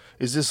just,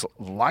 is this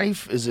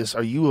life?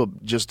 Are you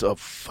just a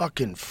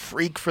fucking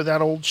freak for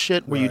that old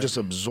shit where you just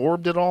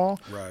absorbed it all?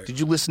 Right. Did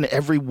you listen to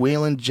every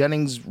Waylon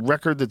Jennings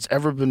record that's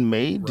ever been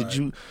made?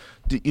 Right.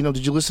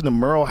 Did you listen to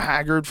Merle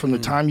Haggard from the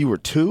time you were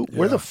 2?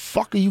 Where the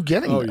fuck are you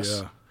getting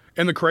this? Oh yeah.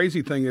 And the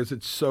crazy thing is,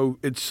 it's so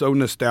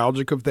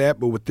nostalgic of that,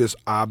 but with this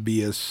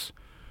obvious,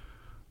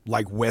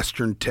 like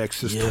Western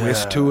Texas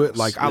twist to it.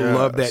 Like I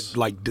love that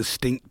like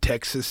distinct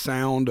Texas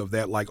sound of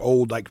that like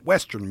old like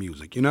Western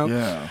music. You know.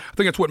 Yeah. I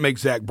think that's what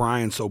makes Zach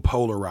Bryan so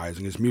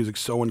polarizing. His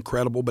music's so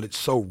incredible, but it's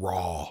so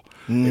raw.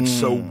 It's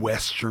so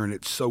Western.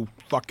 It's so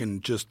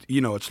fucking just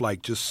it's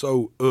like just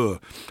so It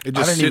just I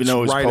didn't sits even know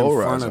it was right in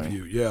front polarizing. of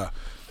you. Yeah.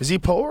 Is he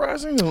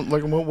polarizing?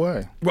 Like in what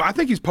way? Well, I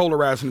think he's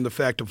polarizing in the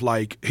fact of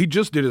like he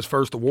just did his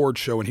first award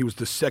show and he was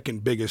the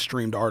second biggest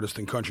streamed artist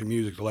in country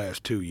music the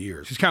last 2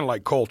 years. He's kind of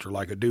like Coulter,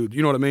 like a dude.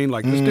 You know what I mean?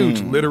 Like this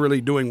dude's literally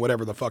doing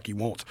whatever the fuck he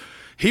wants.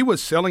 He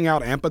was selling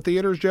out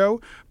amphitheaters,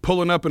 Joe,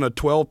 pulling up in a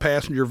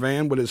 12-passenger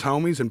van with his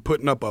homies and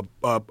putting up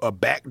a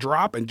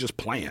backdrop and just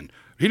playing.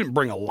 He didn't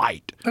bring a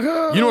light. You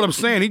know what I'm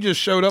saying? He just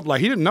showed up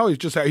like he didn't know. He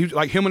was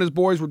like him and his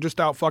boys were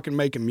just out fucking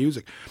making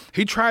music.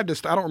 He tried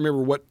to. I don't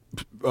remember what.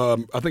 I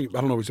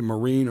don't know. He was a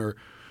Marine or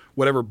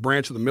whatever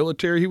branch of the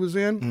military he was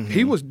in.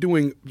 He was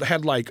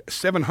had like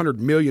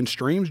 700 million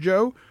streams,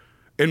 Joe,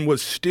 and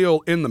was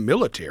still in the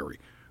military.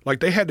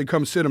 Like they had to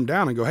come sit him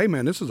down and go, "Hey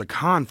man, this is a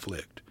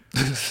conflict."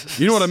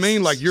 You know what I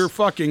mean? Like you're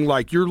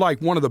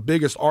like one of the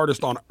biggest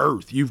artists on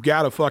earth. You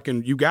got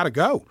to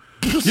go.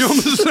 You know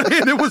what I'm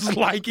saying? It was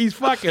like he's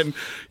fucking,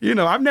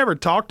 I've never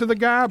talked to the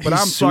guy, but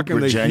I'm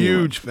fucking a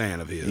huge fan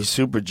of his. He's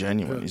super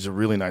genuine. He's a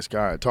really nice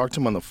guy. I talked to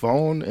him on the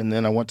phone, and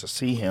then I went to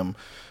see him.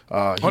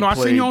 I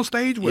seen you on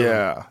stage with him.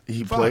 Yeah,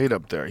 he played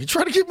up there. He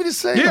tried to get me to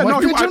sing. Yeah, I'm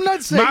like, no, bitch, I'm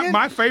not singing.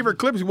 My favorite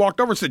clip is he walked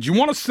over and said, "You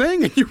want to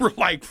sing?" And you were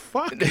like,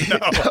 "Fuck no."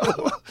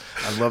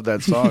 I love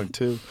that song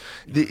too.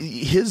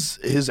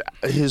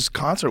 His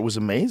concert was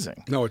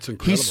amazing. No, it's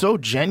incredible. He's so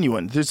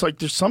genuine. There's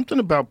something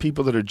about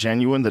people that are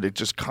genuine that it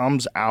just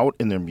comes out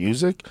in their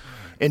music,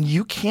 and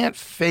you can't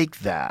fake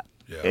that.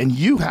 Yeah. And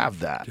you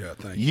have that. Yeah,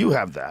 thank you. You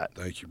have that.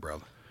 Thank you,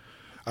 brother.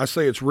 I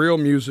say it's real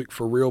music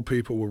for real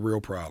people with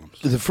real problems.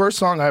 The first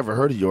song I ever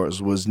heard of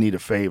yours was "Need a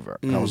Favor,"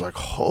 and I was like,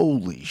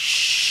 "Holy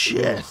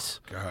shit!"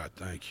 God,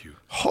 thank you.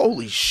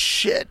 Holy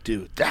shit,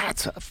 dude!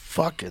 That's a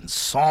fucking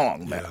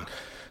song, man. Yeah.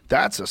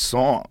 That's a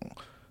song.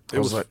 It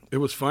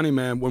was funny,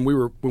 man. When we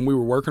were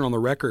working on the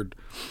record,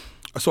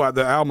 so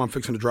the album I'm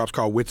fixing to drop is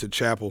called Wits at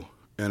Chapel,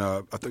 and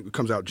I think it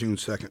comes out June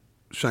 2nd.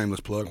 Shameless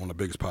plug on the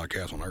biggest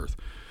podcast on earth.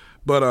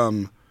 But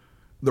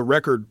the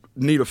record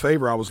 "Need a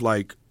Favor," I was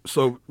like,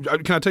 so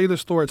can I tell you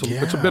this story?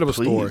 It's a bit of a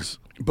story,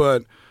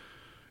 but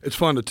it's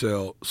fun to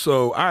tell.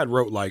 So I had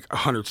wrote like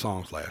 100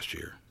 songs last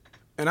year,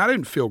 and I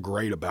didn't feel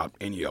great about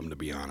any of them, to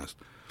be honest.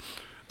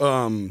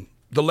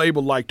 The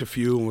label liked a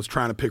few and was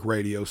trying to pick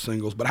radio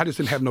singles, but I just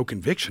didn't have no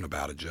conviction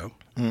about it, Joe.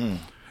 And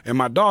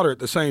my daughter at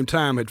the same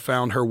time had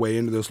found her way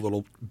into this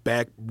little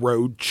back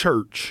road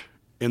church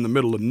in the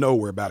middle of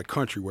nowhere, about a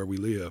country where we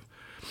live.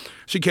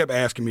 She kept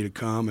asking me to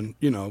come, and,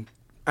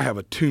 I have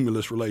a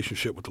tumultuous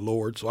relationship with the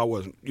Lord, so I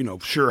wasn't,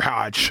 sure how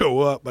I'd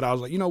show up, but I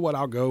was like, you know what,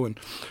 I'll go. And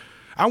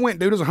I went,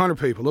 dude, there's 100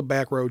 people, a little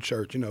back road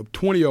church,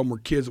 20 of them were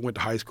kids that went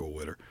to high school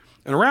with her.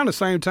 And around the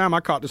same time, I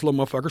caught this little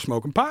motherfucker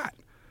smoking pot.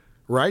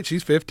 Right?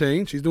 She's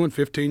 15. She's doing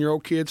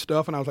 15-year-old kid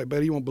stuff. And I was like,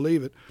 buddy, you won't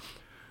believe it.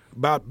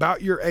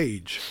 About your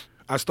age,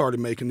 I started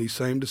making these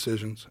same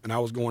decisions. And I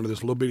was going to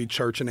this little bitty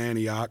church in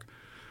Antioch.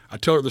 I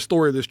tell her the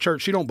story of this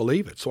church. She don't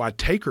believe it. So I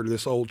take her to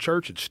this old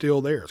church. It's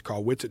still there. It's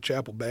called Wits at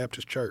Chapel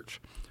Baptist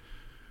Church.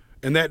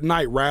 And that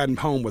night, riding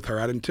home with her,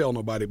 I didn't tell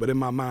nobody, but in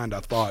my mind,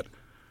 I thought,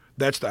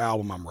 that's the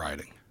album I'm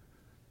writing.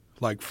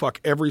 Like, fuck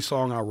every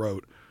song I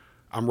wrote,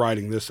 I'm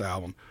writing this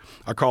album.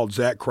 I called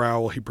Zach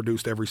Crowell. He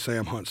produced every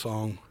Sam Hunt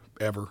song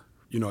ever.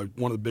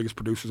 One of the biggest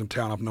producers in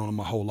town. I've known him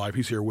my whole life.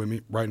 He's here with me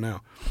right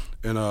now.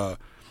 And I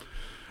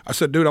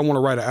said, dude, I want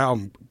to write an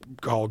album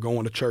called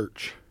Going to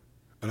Church.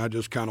 And I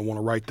just kind of want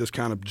to write this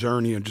kind of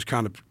journey and just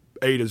kind of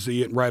A to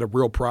Z it and write a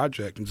real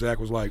project. And Zach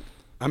was like,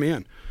 I'm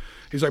in.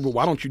 He's like, well,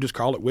 why don't you just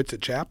call it Wits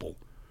at Chapel?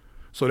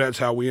 So that's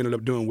how we ended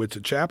up doing Wits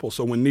at Chapel.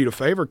 So when Need a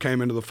Favor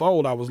came into the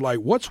fold, I was like,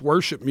 what's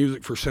worship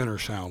music for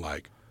sinners sound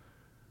like?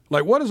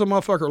 Like, what does a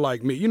motherfucker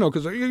like me?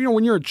 Because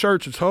when you're in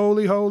church, it's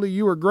holy, holy,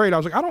 you are great. I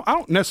was like, I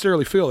don't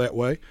necessarily feel that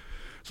way.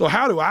 So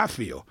how do I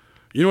feel?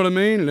 You know what I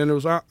mean? And then it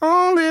was, I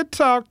only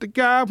talk to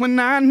God when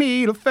I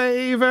need a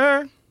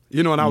favor.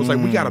 And I was like,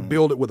 we got to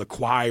build it with a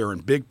choir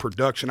and big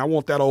production. I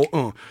want that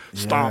old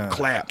stomp,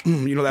 clap,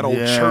 that old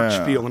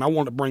church feel. And I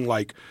want to bring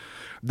like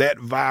that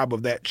vibe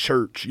of that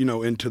church,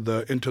 into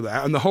the,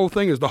 and the whole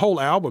thing is, the whole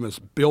album is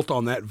built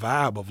on that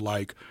vibe of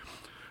like,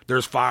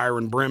 there's fire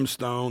and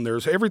brimstone.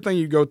 There's everything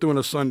you go through in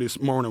a Sunday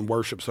morning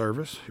worship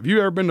service. If you've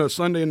ever been to a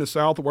Sunday in the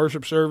South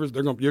worship service,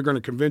 you're going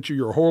to convince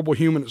you're a horrible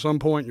human at some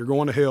point. You're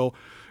going to hell,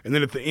 And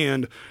then at the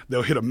end,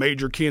 they'll hit a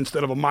major key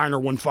instead of a minor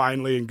one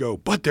finally and go,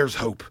 but there's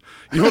hope.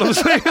 You know what I'm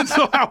saying?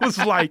 So I was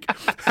like,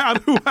 how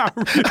do I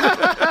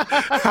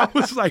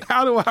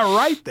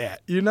write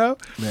that, you know?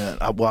 Man,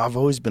 I've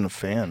always been a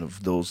fan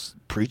of those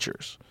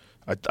preachers.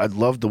 I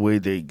love the way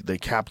they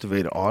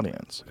captivate an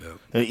audience.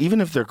 And even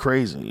if they're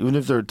crazy, even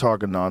if they're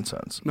talking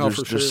nonsense. No,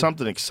 for sure. There's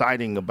something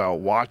exciting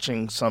about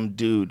watching some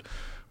dude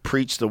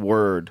preach the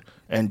word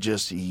and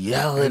just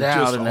yell it And out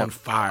just and on then-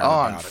 fire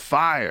on about it.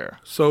 fire.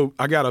 So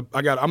I'm going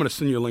to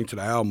send you a link to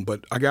the album,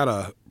 but I got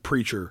a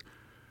preacher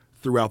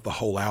throughout the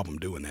whole album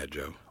doing that,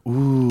 Joe.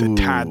 That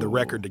tied the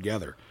record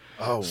together.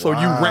 Oh, So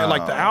you ran,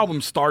 like, the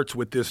album starts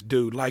with this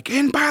dude, like,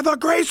 and by the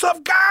grace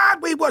of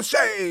God we were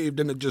saved,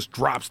 and it just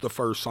drops the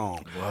first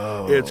song.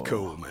 Whoa. It's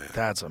cool, man.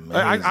 That's amazing.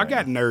 I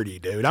got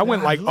nerdy, dude. I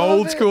went like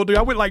old school, dude.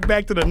 I went like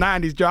back to the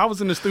 90s, Joe. I was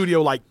in the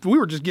studio, like, we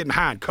were just getting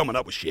high and coming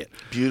up with shit.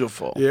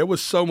 Beautiful. Yeah, it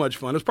was so much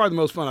fun. It was probably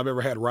the most fun I've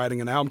ever had writing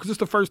an album, because it's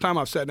the first time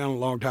I've sat down in a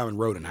long time and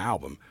wrote an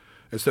album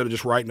instead of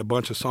just writing a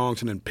bunch of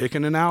songs and then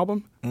picking an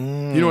album. You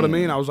know what I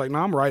mean? I was like, no,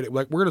 I'm writing.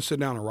 Like, we're going to sit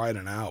down and write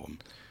an album.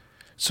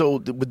 So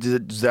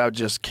that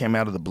just came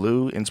out of the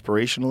blue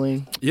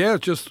inspirationally? Yeah,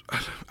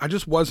 I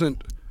just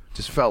wasn't.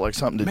 Just felt like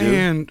something to do?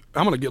 Man,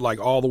 I'm going to get like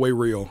all the way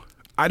real.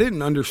 I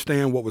didn't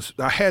understand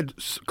I had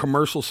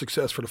commercial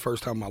success for the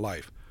first time in my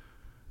life,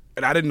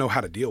 and I didn't know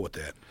how to deal with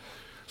that.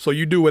 So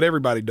you do what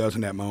everybody does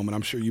in that moment.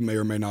 I'm sure you may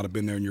or may not have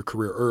been there in your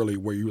career early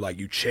where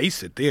you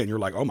chase it then. You're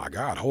like, oh my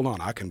God, hold on,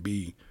 I can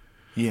be.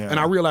 Yeah. And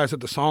I realized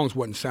that the songs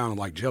wasn't sounding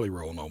like Jelly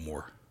Roll no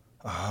more.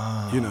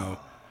 You know?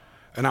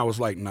 And I was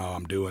like, no,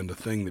 I'm doing the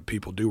thing that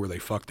people do where they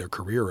fuck their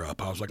career up.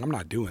 I was like, I'm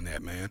not doing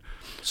that, man.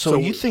 So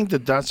you think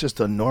that that's just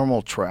a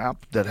normal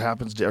trap that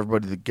happens to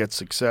everybody that gets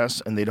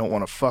success, and they don't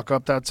want to fuck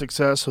up that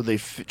success, so they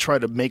try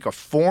to make a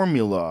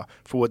formula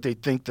for what they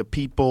think the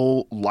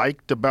people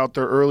liked about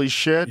their early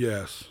shit?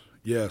 Yes,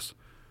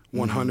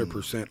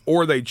 100%.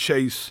 Or they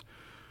chase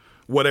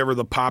whatever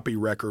the poppy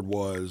record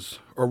was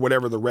or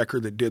whatever the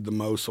record that did the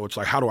most. So it's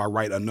like, how do I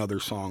write another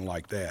song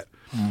like that?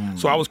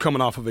 So I was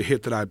coming off of a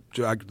hit that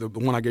the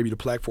one I gave you the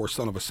plaque for,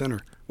 Son of a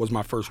Sinner, was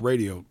my first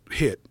radio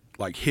hit,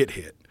 like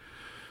hit.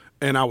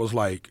 And I was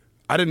like,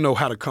 I didn't know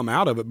how to come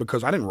out of it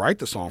because I didn't write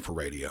the song for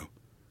radio.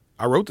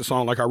 I wrote the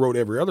song like I wrote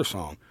every other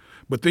song.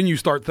 But then you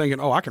start thinking,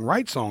 oh, I can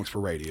write songs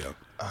for radio.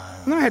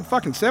 And then I had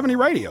fucking 70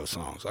 radio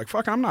songs. Like,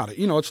 fuck, I'm not,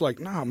 it's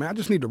like, no, man,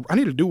 I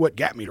need to do what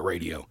got me to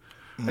radio.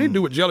 I need to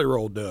do what Jelly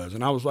Roll does.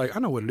 And I was like, I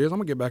know what it is. I'm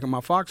going to get back in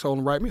my foxhole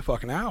and write me a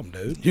fucking album,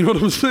 dude. You know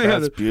what I'm saying?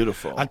 That's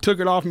beautiful. I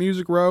took it off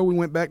Music Row. We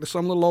went back to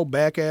some little old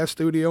back-ass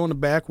studio in the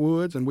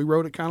backwoods, and we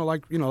wrote it kind of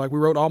like, like we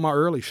wrote all my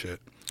early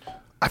shit.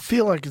 I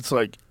feel like it's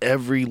like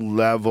every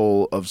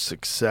level of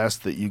success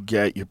that you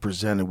get, you're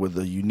presented with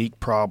a unique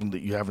problem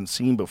that you haven't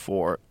seen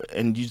before.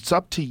 And it's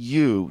up to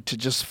you to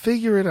just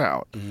figure it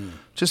out.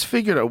 Just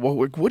figure it out.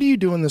 What are you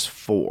doing this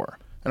for?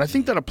 And I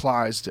think that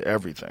applies to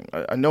everything.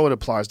 I know it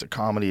applies to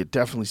comedy. It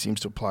definitely seems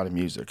to apply to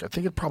music. I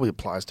think it probably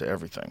applies to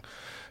everything.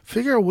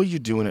 Figure out what you're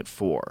doing it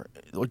for.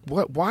 Like,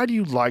 why do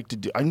you like to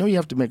do? I know you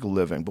have to make a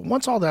living, but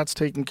once all that's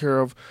taken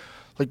care of,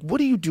 like, what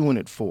are you doing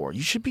it for?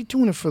 You should be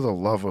doing it for the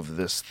love of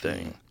this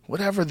thing.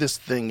 Whatever this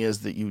thing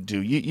is that you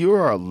do, you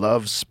are a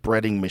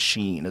love-spreading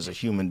machine as a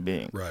human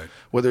being. Right.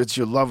 Whether it's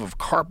your love of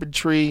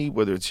carpentry,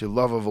 whether it's your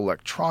love of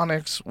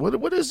electronics,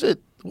 what is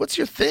it? What's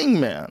your thing,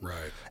 man?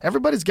 Right.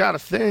 Everybody's got a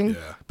thing,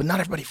 Yeah. but not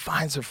everybody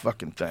finds their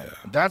fucking thing.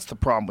 That's the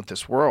problem with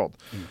this world.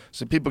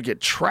 So people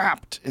get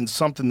trapped in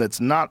something that's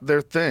not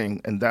their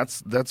thing, and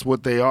that's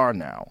what they are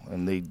now.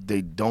 And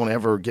they don't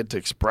ever get to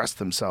express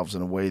themselves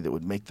in a way that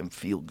would make them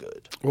feel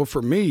good. Well,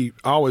 for me,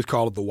 I always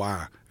call it the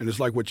why. And it's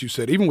like what you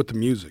said, even with the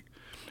music.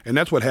 And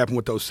that's what happened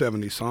with those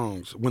 70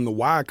 songs. When the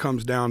why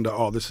comes down to,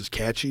 oh, this is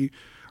catchy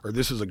or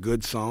this is a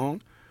good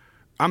song,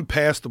 I'm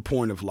past the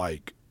point of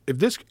like,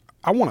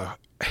 I want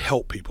to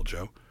help people,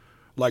 Joe.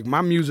 Like,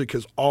 my music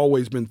has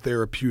always been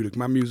therapeutic.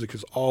 My music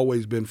has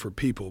always been for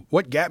people.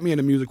 What got me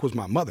into music was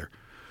my mother.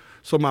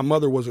 So my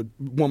mother was a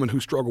woman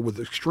who struggled with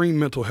extreme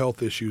mental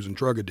health issues and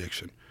drug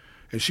addiction.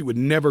 And she would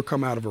never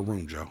come out of her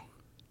room, Joe.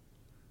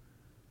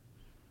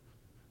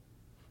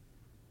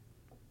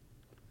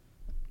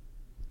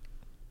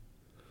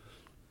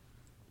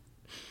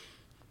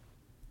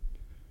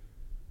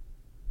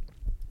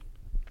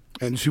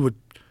 And she would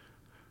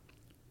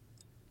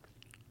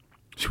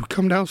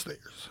come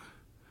downstairs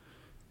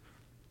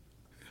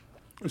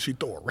and she'd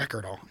throw a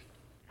record on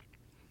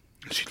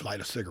and she'd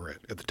light a cigarette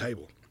at the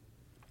table.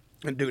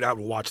 And dude, I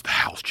would watch the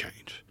house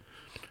change.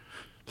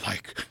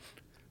 Like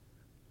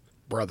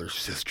brothers,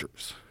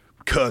 sisters,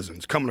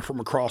 cousins coming from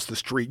across the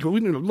street.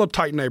 We live in a little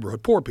tight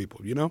neighborhood, poor people,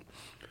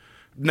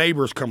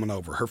 Neighbors coming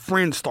over. Her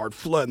friends start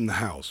flooding the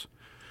house.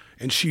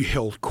 And she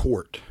held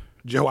court.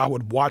 Joe, I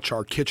would watch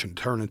our kitchen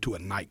turn into a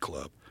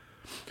nightclub.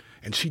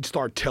 And she'd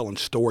start telling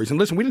stories. And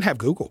listen, we didn't have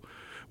Google.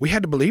 we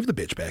had to believe the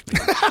bitch back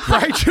then,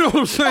 right? You know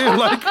what I'm saying?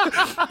 Like,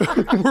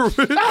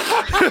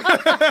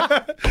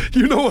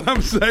 you know what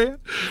I'm saying?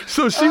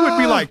 So she would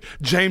be like,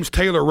 James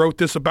Taylor wrote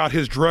this about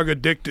his drug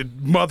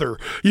addicted mother.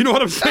 You know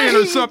what I'm saying?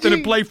 Or something,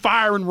 and play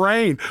Fire and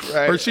Rain.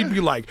 Right. Or she'd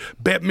be like,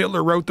 Bette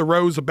Midler wrote The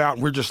Rose about,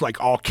 and we're just like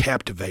all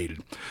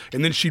captivated.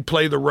 And then she'd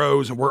play The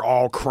Rose, and we're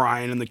all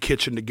crying in the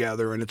kitchen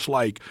together. And it's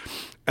like,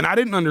 and I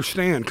didn't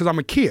understand because I'm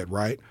a kid,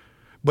 right?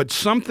 But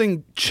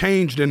something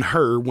changed in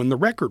her when the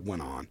record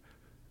went on,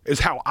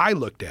 is how I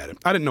looked at it.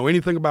 I didn't know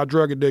anything about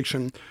drug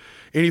addiction,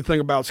 anything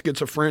about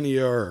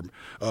schizophrenia or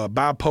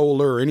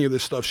bipolar or any of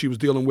this stuff she was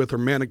dealing with, or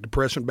manic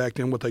depression back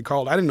then, what they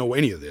called. I didn't know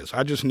any of this.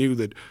 I just knew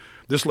that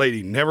this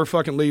lady never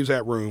fucking leaves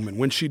that room, and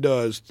when she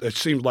does, it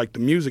seems like the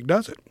music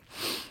does it.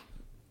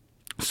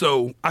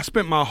 So I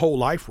spent my whole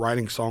life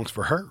writing songs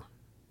for her,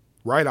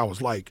 right? I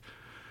was like,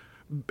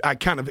 I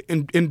kind of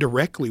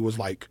indirectly was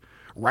like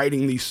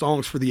writing these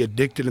songs for the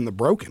addicted and the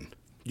broken.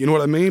 You know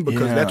what I mean?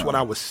 Because that's what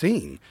I was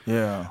seeing.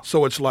 Yeah.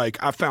 So it's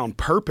like I found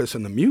purpose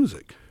in the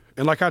music.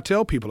 And like I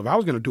tell people, if I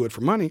was going to do it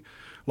for money,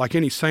 like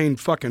any sane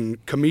fucking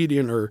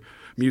comedian or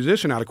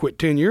musician, I'd have quit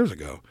 10 years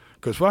ago.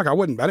 Because fuck, I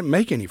didn't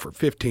make any for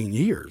 15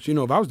 years. You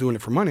know, if I was doing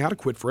it for money, I'd have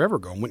quit forever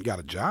ago and went and got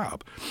a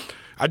job.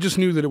 I just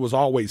knew that it was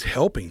always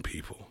helping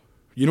people.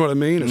 You know what I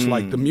mean? It's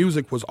like the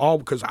music was all,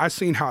 because I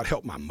seen how it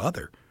helped my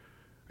mother.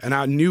 And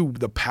I knew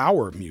the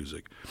power of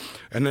music.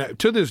 And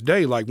to this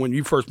day, like when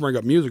you first bring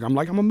up music, I'm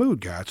like, I'm a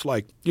mood guy. It's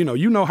like, you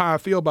know how I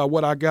feel about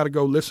what I got to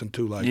go listen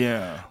to. Like,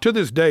 to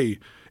this day,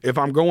 if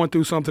I'm going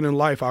through something in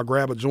life, I'll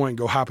grab a joint,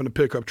 go hop in the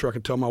pickup truck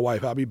and tell my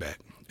wife I'll be back.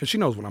 And she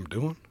knows what I'm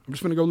doing. I'm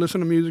just going to go listen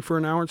to music for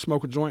an hour and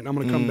smoke a joint, and I'm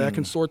going to come back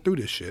and sort through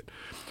this shit.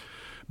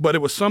 But it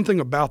was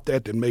something about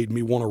that made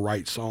me want to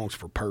write songs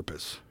for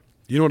purpose.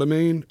 You know what I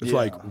mean? It's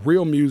like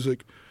real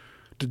music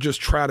to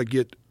just try to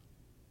get,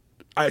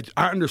 I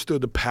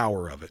understood the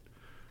power of it.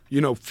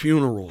 You know,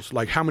 funerals,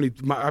 like how many,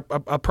 I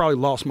probably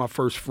lost my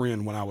first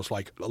friend when I was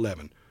like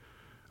 11.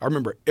 I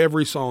remember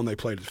every song they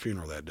played at the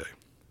funeral that day.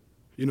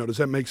 You know, does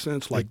that make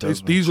sense? Like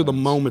these are the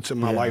moments in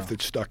my life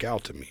that stuck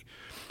out to me,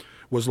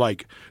 was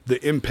like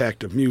the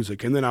impact of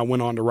music. And then I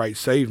went on to write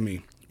Save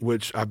Me,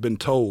 which I've been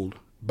told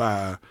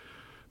by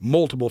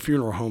multiple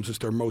funeral homes is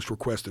their most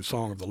requested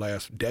song of the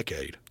last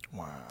decade.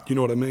 Wow. You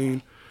know what I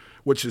mean?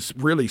 Which is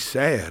really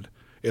sad.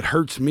 It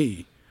hurts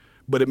me.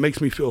 But it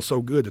makes me feel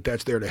so good that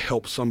that's there to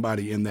help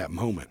somebody in that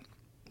moment.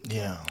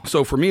 Yeah.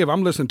 So for me, if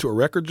I'm listening to a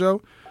record,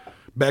 Joe,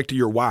 back to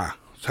your why.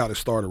 It's how this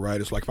started,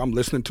 right? It's like if I'm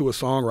listening to a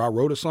song or I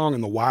wrote a song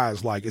and the why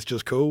is like, it's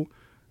just cool,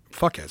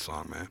 fuck that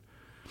song, man.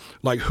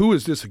 Like, who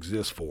does this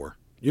exist for?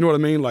 You know what I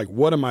mean? Like,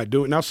 what am I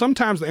doing? Now,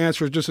 sometimes the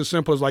answer is just as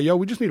simple as like, yo,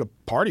 we just need a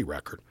party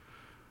record.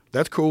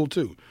 That's cool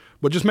too.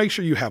 But just make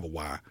sure you have a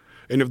why.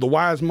 And if the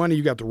why is money,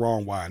 you got the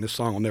wrong why. And this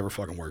song will never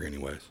fucking work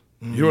anyways.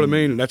 You know what I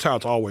mean? And that's how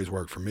it's always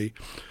worked for me,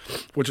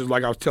 which is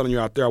like I was telling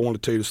you out there, I want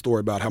to tell you the story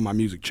about how my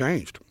music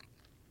changed.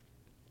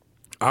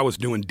 I was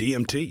doing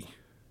DMT.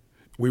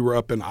 We were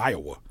up in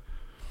Iowa.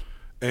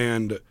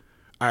 And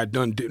I had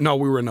done,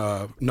 we were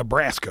in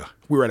Nebraska.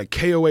 We were at a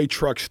KOA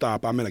truck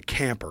stop. I'm in a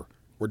camper.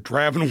 We're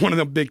driving one of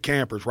them big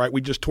campers, right?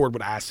 We just toured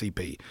with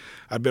ICP.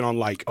 I've been on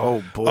like,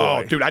 oh boy,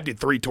 oh dude, I did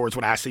 3 tours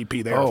with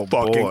ICP. They were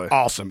fucking boy.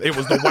 awesome. It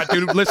was the white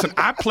dude. Listen,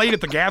 I played at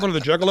the Gathering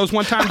of the Juggalos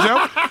one time,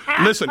 Joe.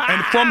 Listen,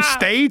 and from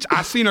stage,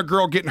 I seen a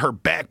girl getting her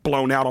back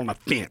blown out on a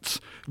fence,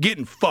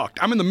 getting fucked.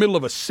 I'm in the middle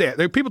of a set.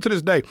 There are people to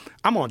this day.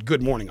 I'm on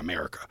Good Morning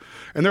America,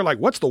 and they're like,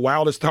 "What's the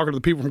wildest?" Talking to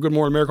the people from Good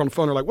Morning America on the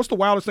phone, they're like, "What's the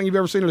wildest thing you've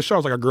ever seen in the show?" I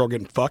was like, "A girl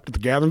getting fucked at the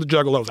Gathering of the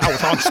Juggalos." I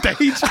was on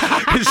stage,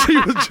 and she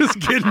was just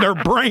getting her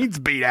brains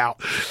beat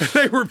out. And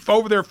they were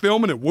over there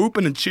filming and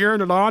whooping and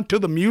cheering it on to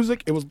the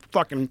music. It was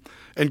fucking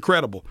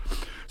incredible.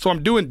 So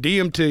I'm doing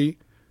DMT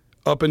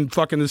up in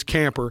fucking this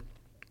camper,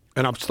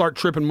 and I start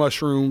tripping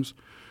mushrooms,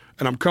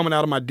 and I'm coming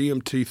out of my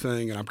DMT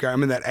thing, and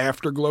I'm in that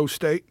afterglow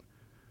state.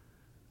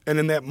 And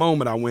in that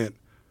moment, I went,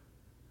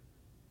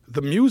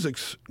 the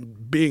music's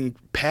being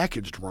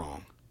packaged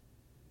wrong.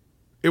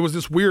 It was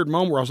this weird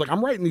moment where I was like,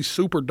 I'm writing these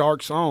super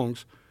dark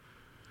songs,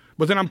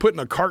 but then I'm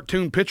putting a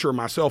cartoon picture of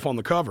myself on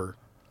the cover,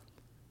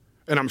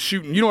 and I'm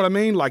shooting. You know what I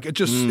mean? Like it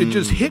just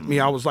hit me.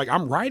 I was like,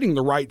 I'm writing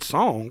the right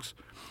songs.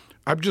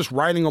 I'm just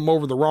writing them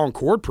over the wrong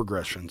chord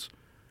progressions,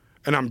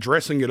 and I'm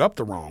dressing it up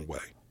the wrong way.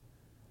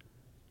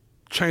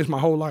 Changed my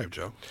whole life,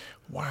 Joe.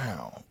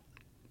 Wow.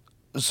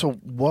 So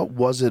what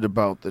was it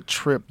about the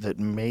trip that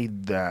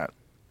made that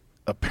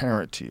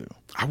apparent to you?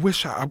 I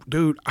wish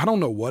dude, I don't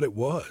know what it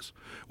was.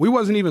 We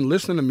wasn't even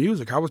listening to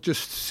music. I was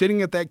just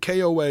sitting at that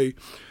KOA,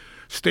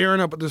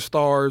 staring up at the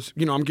stars.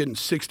 You know, I'm getting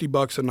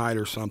 $60 a night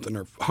or something,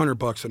 or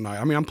 $100 a night.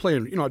 I mean, I'm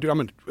playing, you know,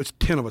 dude, it's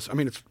 10 of us. I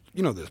mean, it's,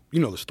 you know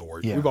the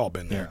story. Yeah. We've all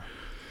been there.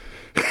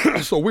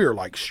 Yeah. So we were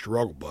like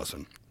struggle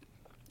bussing.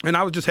 And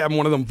I was just having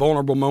one of them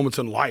vulnerable moments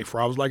in life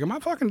where I was like, am I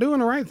fucking doing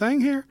the right thing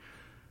here?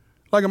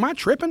 Like, am I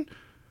tripping?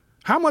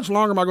 How much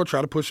longer am I going to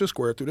try to push this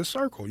square through this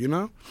circle, you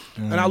know?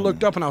 And I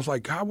looked up and I was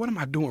like, God, what am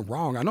I doing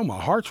wrong? I know my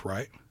heart's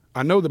right.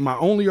 I know that my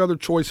only other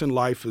choice in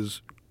life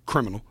is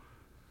criminal.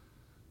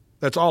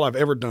 That's all I've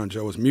ever done,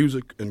 Joe, is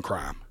music and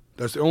crime.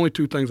 That's the only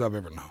 2 things I've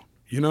ever known.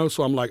 you know?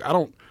 So I'm like, I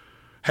don't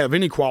have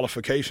any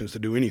qualifications to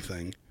do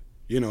anything.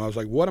 You know, I was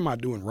like, what am I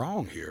doing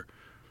wrong here?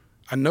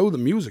 I know the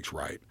music's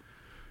right.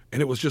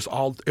 And it was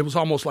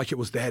almost like it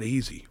was that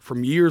easy.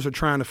 From years of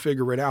trying to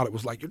figure it out, it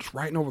was like you're just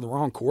writing over the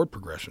wrong chord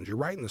progressions. You're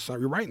writing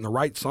the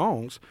right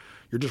songs.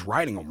 You're just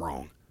writing them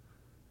wrong.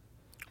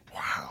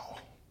 Wow.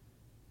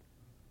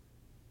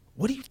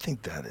 What do you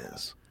think that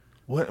is?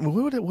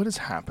 What is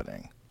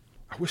happening?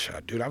 I wish I,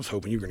 dude. I was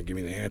hoping you were going to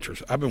give me the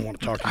answers. I've been wanting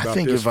to talk to you I about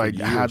think this if for I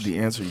years. had the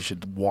answer, you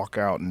should walk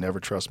out and never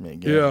trust me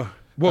again. Yeah.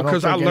 Well, I don't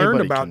because I think learned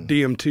anybody about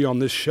can- DMT on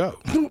this show.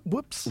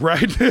 Whoops.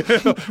 Right?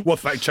 Well,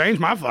 changed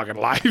my fucking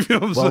life. You know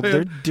what I'm Well,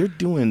 saying? they're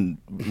doing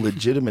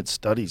legitimate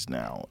studies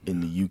now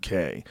in the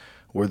UK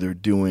where they're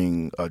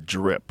doing a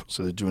drip.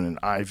 So they're doing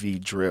an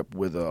IV drip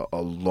with a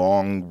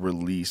long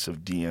release of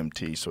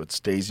DMT, so it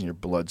stays in your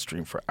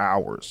bloodstream for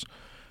hours.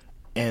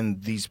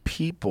 And these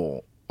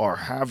people are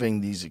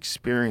having these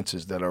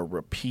experiences that are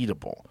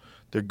repeatable.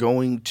 They're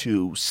going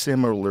to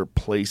similar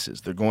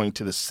places. They're going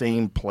to the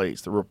same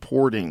place. They're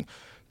reporting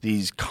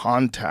these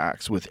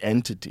contacts with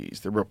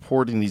entities. They're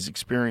reporting these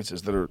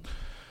experiences that are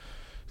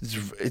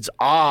it's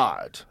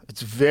odd.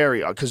 It's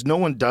very odd because no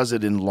one does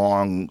it in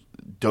long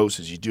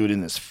doses. You do it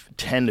in this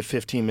 10 to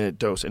 15 minute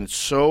dose, and it's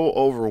so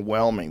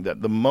overwhelming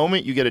that the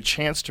moment you get a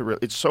chance to,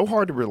 it's so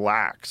hard to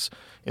relax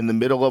in the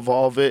middle of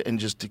all of it and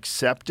just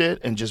accept it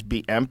and just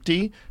be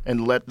empty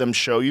and let them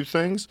show you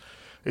things.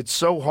 It's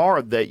so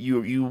hard that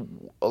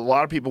a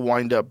lot of people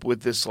wind up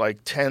with this like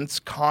tense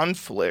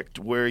conflict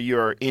where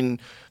you're in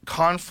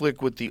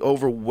conflict with the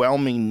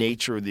overwhelming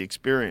nature of the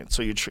experience.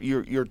 So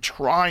you're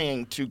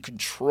trying to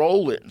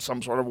control it in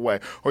some sort of way,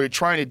 or you're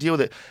trying to deal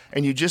with it,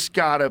 and you just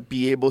gotta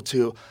be able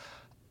to.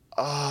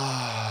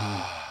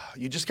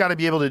 You just got to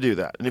be able to do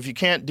that. And if you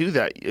can't do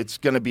that, it's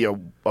going to be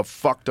a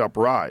fucked up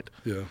ride.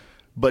 Yeah.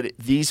 But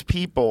these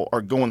people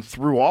are going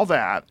through all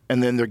that,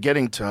 and then they're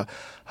getting to,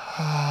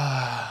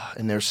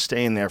 and they're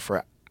staying there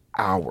for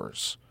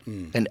hours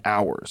and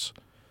hours.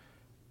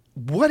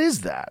 What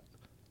is that?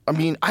 I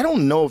mean, I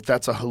don't know if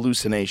that's a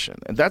hallucination.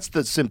 And that's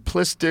the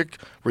simplistic,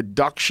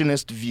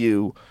 reductionist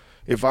view.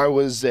 If I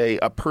was a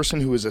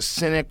person who is a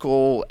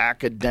cynical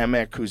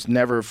academic who's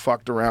never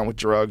fucked around with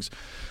drugs,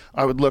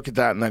 I would look at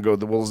that and I go,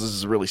 well, this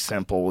is really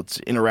simple. It's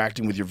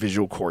interacting with your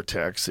visual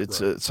cortex.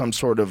 It's some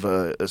sort of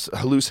a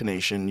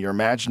hallucination. Your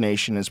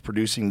imagination is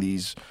producing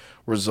these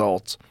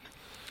results.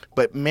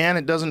 But man,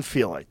 it doesn't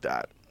feel like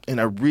that. And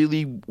I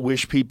really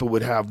wish people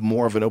would have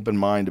more of an open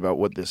mind about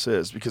what this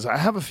is, because I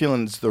have a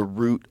feeling it's the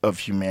root of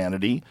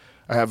humanity.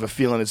 I have a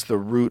feeling it's the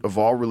root of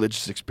all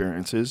religious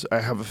experiences. I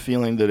have a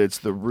feeling that it's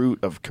the root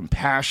of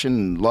compassion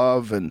and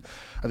love, and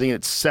I think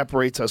it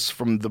separates us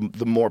from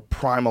the more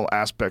primal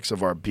aspects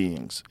of our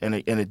beings, and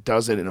it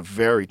does it in a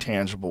very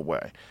tangible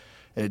way.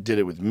 And it did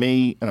it with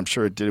me, and I'm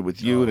sure it did it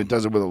with you, and it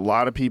does it with a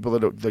lot of people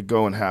that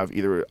go and have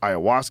either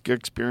ayahuasca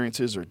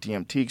experiences or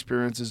DMT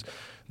experiences.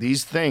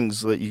 These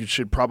things that you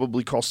should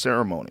probably call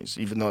ceremonies,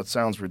 even though it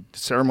sounds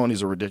ceremony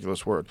is a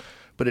ridiculous word.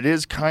 But it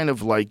is kind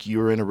of like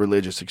you're in a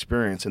religious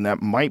experience, and that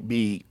might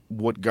be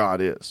what God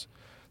is.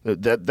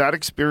 That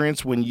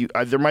experience, when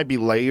there might be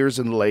layers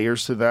and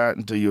layers to that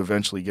until you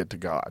eventually get to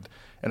God.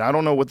 And I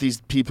don't know what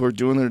these people are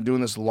doing. They're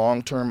doing this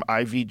long-term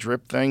IV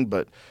drip thing,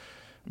 but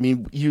I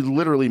mean, you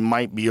literally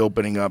might be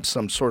opening up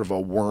some sort of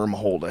a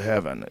wormhole to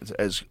heaven,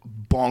 as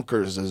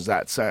bonkers as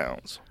that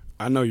sounds.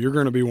 I know you're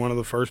going to be one of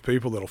the first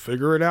people that'll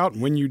figure it out.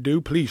 And when you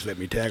do, please let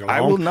me tag along.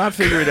 I will not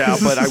figure it out,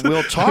 but I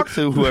will talk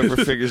to whoever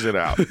figures it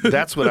out.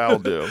 That's what I'll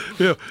do.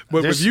 Yeah,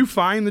 but There's- if you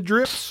find the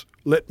drips,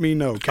 let me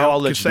know.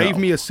 I'll let you Save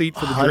know. me a seat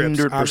for the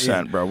drips. I'm 100%,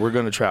 in. bro. We're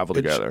going to travel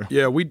together.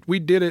 Yeah, we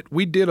did it.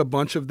 We did a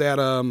bunch of that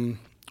on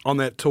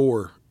that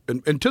tour.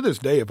 And to this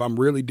day, if I'm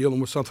really dealing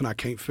with something I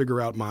can't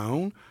figure out my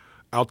own,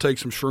 I'll take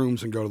some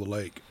shrooms and go to the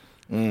lake.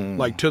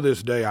 Like to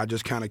this day, I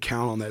just kind of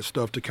count on that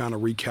stuff to kind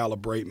of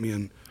recalibrate me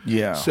and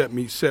set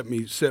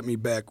me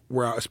back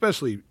where,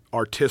 especially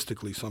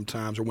artistically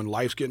sometimes, or when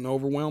life's getting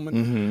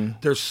overwhelming.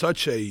 There's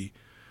such a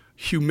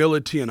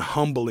humility and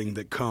humbling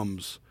that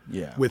comes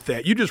with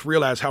that. You just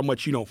realize how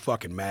much you don't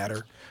fucking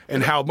matter,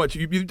 and how much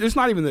it's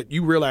not even that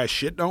you realize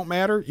shit don't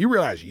matter. You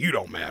realize you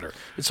don't matter.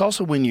 It's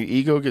also when your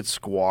ego gets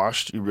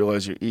squashed, you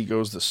realize your ego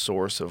is the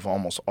source of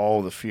almost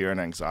all the fear and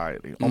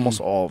anxiety, almost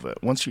all of it.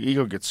 Once your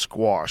ego gets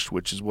squashed,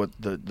 which is what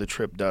the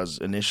trip does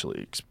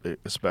initially,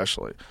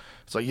 especially,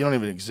 it's like you don't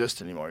even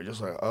exist anymore. You're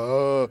just like,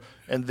 oh,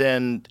 and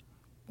then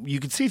you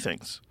can see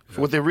things for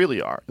what they really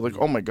are. You're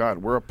like, oh my God,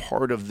 we're a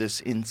part of this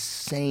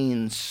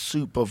insane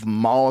soup of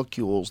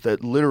molecules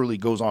that literally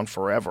goes on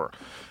forever.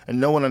 And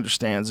no one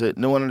understands it.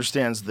 No one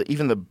understands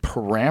even the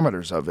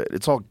parameters of it.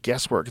 It's all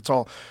guesswork. It's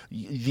all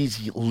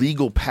these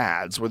legal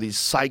pads where these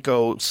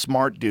psycho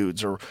smart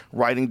dudes are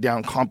writing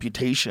down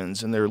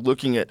computations, and they're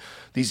looking at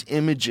these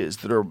images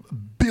that are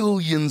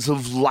billions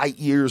of light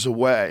years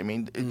away. I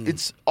mean,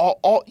 it's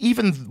all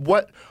even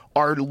what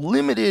our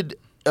limited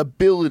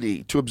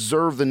ability to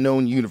observe the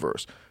known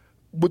universe,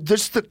 with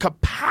just the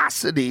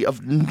capacity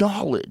of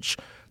knowledge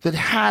that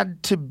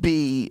had to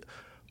be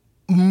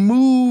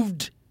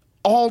moved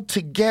all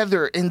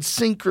together in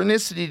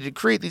synchronicity to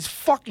create these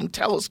fucking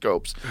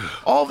telescopes.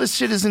 All this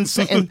shit is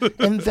insane,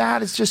 and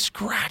that is just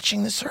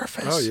scratching the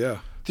surface. Oh yeah.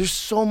 There's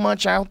so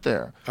much out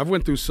there. I've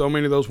went through so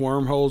many of those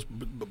wormholes.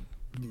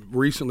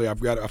 Recently, I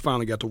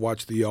finally got to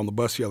watch on the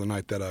bus the other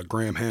night that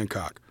Graham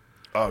Hancock.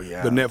 Oh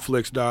yeah, The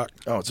Netflix doc.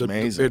 Oh, it's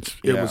amazing. It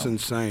Yeah. was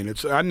insane.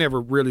 I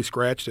never really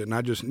scratched it, and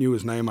I just knew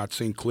his name. I'd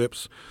seen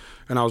clips,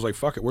 and I was like,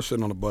 "Fuck it, we're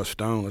sitting on the bus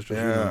stone. Let's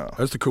just,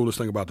 that's the coolest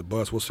thing about the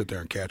bus. We'll sit there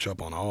and catch up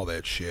on all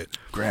that shit."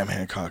 Graham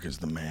Hancock is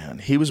the man.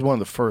 He was one of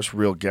the first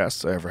real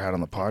guests I ever had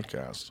on the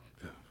podcast.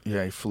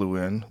 Yeah, he flew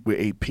in. We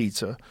ate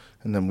pizza,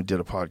 and then we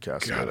did a podcast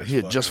together. He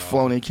had just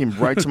flown in. He came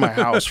right to my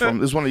house.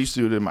 This is when I used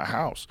to do it in my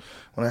house.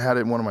 When I had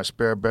it in one of my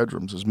spare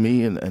bedrooms, it was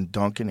me and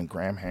Duncan and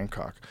Graham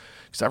Hancock.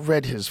 Because I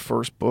read his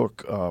first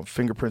book,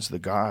 Fingerprints of the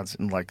Gods,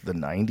 in like the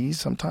 90s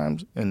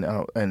sometimes. And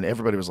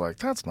everybody was like,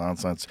 that's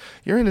nonsense.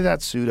 You're into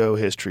that pseudo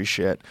history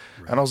shit.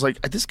 Right. And I was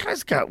like, this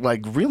guy's got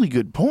like really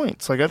good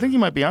points. Like, I think he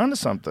might be onto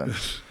something.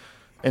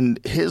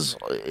 And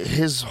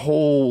his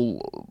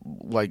whole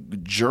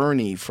like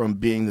journey from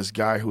being this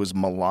guy who was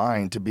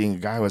maligned to being a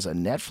guy who has a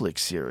Netflix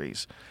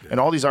series, and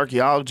all these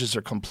archaeologists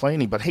are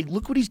complaining, but hey,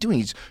 look what he's doing.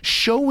 He's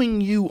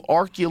showing you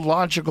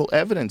archaeological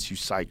evidence, you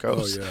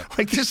psychos. Oh, yeah.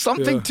 Like there's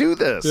something to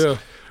this. Yeah.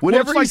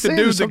 Whatever well, it's like he's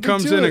the dude saying, that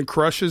comes to in it. and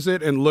crushes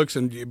it and looks,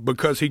 and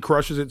because he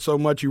crushes it so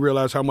much, you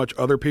realize how much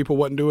other people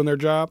wasn't doing their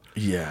job.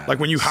 Yeah. Like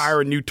when you hire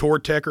a new tour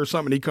tech or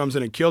something, he comes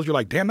in and kills you.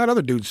 Like, damn, that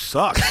other dude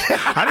sucks.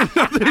 I didn't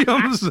know that. You know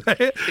what I'm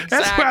saying?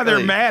 That's why they're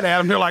mad at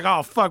him. They're like,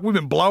 oh fuck, we've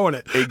been blowing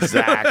it.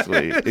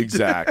 Exactly.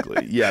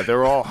 Yeah,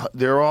 they're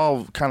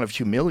all kind of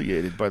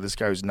humiliated by this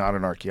guy who's not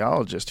an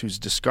archaeologist, who's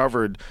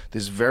discovered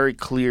this very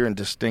clear and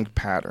distinct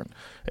pattern.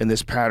 And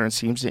this pattern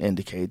seems to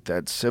indicate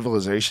that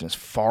civilization is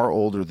far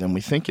older than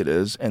we think it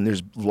is, and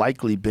there's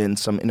likely been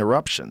some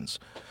interruptions.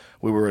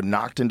 We were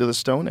knocked into the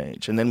Stone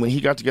Age. And then when he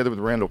got together with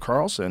Randall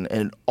Carlson,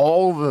 and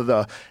all of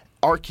the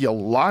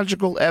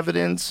archaeological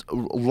evidence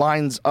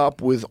lines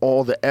up with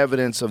all the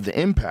evidence of the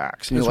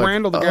impacts. And Is you're like,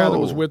 Randall the guy that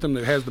was with him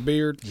that has the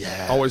beard?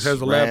 Yes, Always has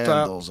the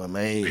laptop? Randall's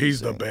amazing.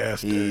 He's the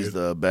best, He's dude.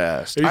 the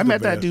best. He's I the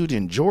met that best. dude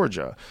in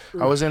Georgia.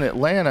 I was in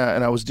Atlanta,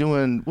 and I was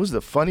doing, what was it,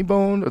 the Funny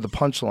Bone or the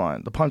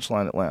Punchline? The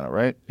Punchline Atlanta,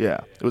 right? Yeah,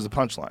 it was the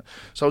Punchline.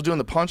 So I was doing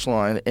the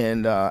Punchline,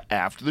 and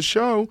after the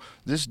show,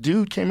 this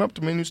dude came up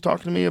to me and he was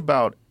talking to me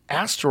about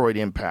asteroid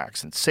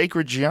impacts and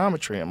sacred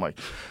geometry. I'm like,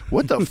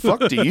 what the fuck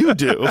do you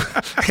do?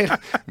 And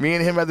me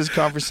and him had this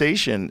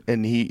conversation,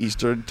 and he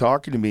started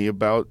talking to me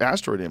about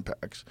asteroid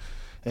impacts.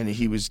 And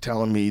he was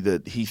telling me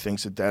that he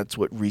thinks that that's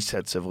what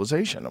reset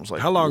civilization. I was like,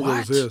 How long ago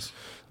what? was this?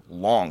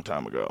 Long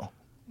time ago.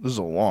 This is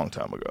a long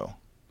time ago.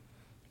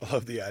 I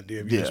love the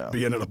idea of you Yeah. just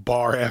being at a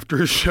bar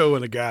after a show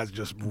and a guy's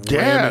just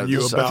Yeah, ramming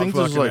you I about think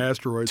this was fucking like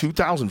asteroids.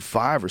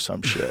 2005 or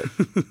some shit.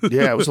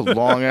 Yeah, it was a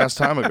long ass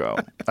time ago.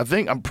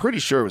 I'm pretty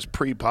sure it was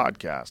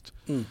pre-podcast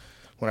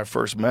when I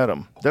first met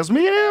him. That's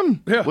me and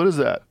him. Yeah. What is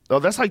that? Oh,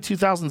 that's like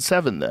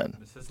 2007 then.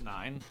 This is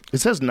 9. It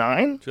says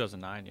 9?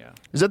 2009, yeah.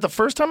 Is that the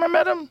first time I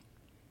met him?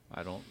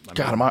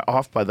 God, am I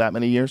off by that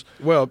many years?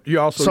 Well, you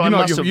also So I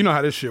must have- you know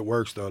how this shit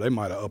works though. They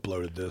might have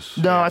uploaded this.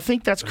 No, I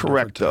think that's a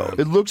correct though. different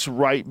time. It looks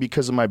right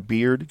because of my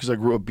beard, because I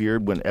grew a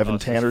beard when Evan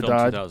Tanner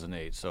died.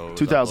 2008, so it was uploaded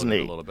 2008.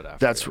 a little bit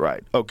after. That's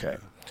right. Okay.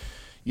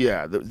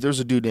 Yeah,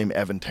 there's a dude named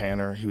Evan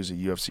Tanner. He was a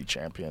UFC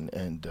champion,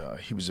 and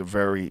he was a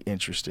very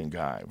interesting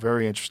guy.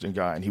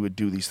 And he would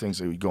do these things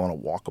that he would go on a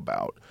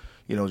walkabout,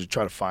 to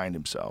try to find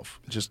himself,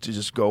 to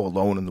just go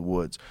alone in the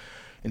woods.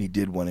 And he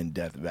did one in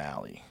Death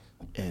Valley.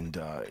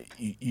 And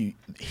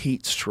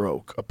heat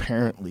stroke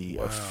apparently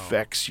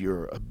affects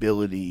your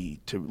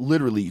ability to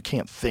literally, you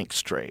can't think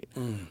straight.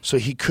 So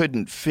he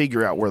couldn't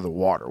figure out where the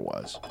water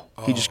was.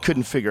 He just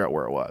couldn't figure out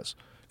where it was.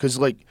 Because,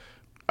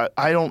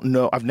 I don't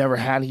know. I've never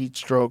had heat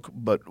stroke,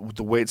 but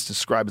the way it's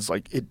described, it's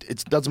like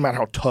it doesn't matter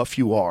how tough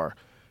you are.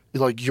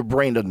 Like, your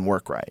brain doesn't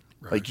work right.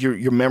 Like,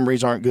 your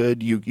memories aren't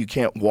good. You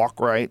can't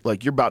walk right.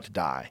 Like, you're about to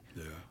die.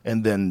 Yeah.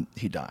 And then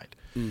he died.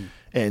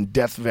 And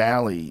Death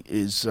Valley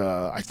is,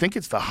 I think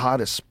it's the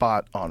hottest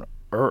spot on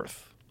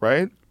Earth,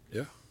 right?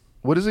 Yeah.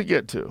 What does it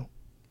get to?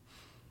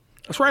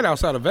 It's right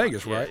outside of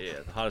Vegas, right?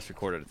 Yeah, the hottest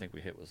recorded I think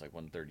we hit was like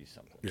 130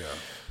 something. Yeah.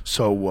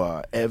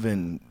 So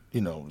Evan,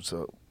 was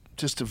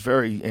just a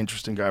very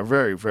interesting guy,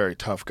 very, very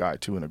tough guy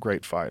too, and a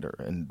great fighter,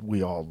 and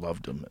we all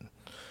loved him. And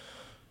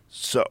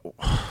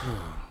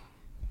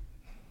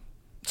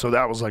so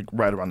that was like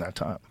right around that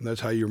time. And that's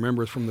how you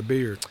remember us from the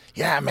beard.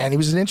 Yeah, man, he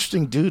was an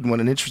interesting dude. When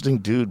an interesting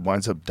dude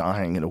winds up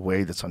dying in a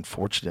way that's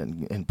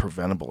unfortunate and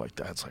preventable like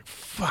that, it's like,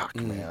 fuck,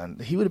 man.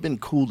 He would have been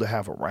cool to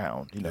have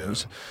around.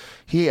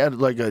 He had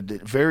like a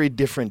very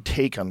different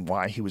take on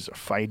why he was a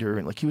fighter,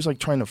 and like he was like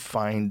trying to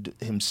find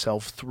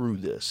himself through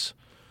this.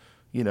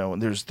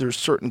 And there's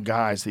certain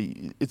guys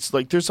that it's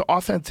like there's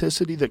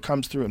authenticity that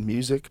comes through in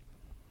music.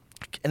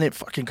 And it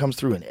fucking comes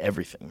through in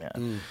everything,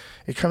 man.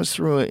 It comes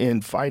through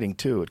in fighting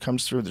too. It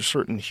comes through. There's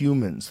certain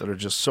humans that are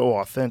just so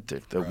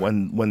authentic that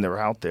when they're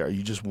out there,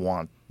 you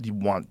want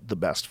the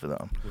best for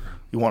them. Right.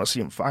 You want to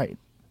see them fight,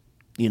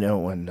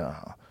 And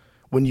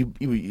when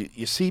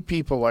you see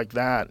people like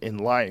that in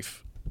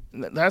life,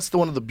 That's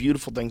one of the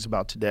beautiful things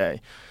about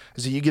today,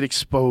 is that you get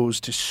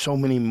exposed to so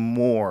many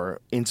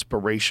more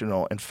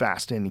inspirational and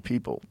fascinating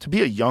people. To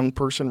be a young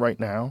person right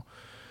now,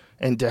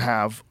 and to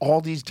have all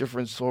these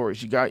different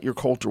stories. You got your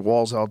Coulter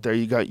Walls out there.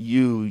 You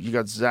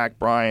got Zach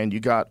Bryan.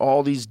 You got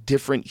all these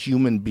different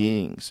human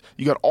beings.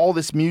 You got all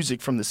this music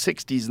from the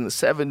 60s and the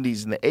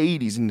 70s and the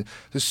 80s. And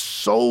there's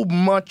so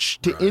much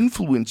to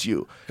influence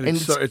you. And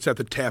it's at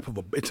the tap of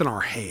it's in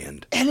our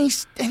hand.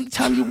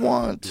 Anytime you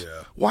want.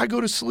 Yeah. Why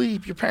go to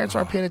sleep? Your parents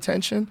aren't paying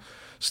attention.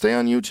 Stay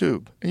on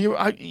YouTube. And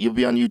you'll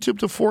be on YouTube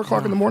till 4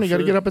 o'clock in the morning. You got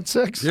to get up at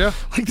 6. Yeah.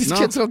 Like these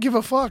kids don't give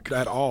a fuck.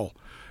 At all.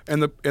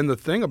 And the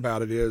thing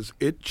about it is,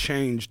 it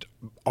changed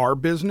our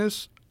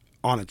business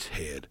on its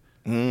head,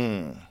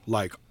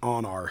 like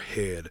on our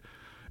head,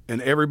 and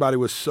everybody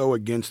was so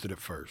against it at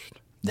first.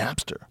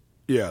 Napster.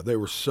 Yeah, they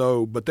were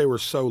so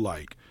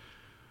like.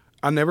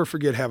 I never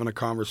forget having a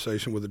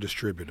conversation with a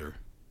distributor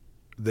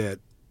that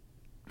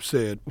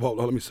said, "Well,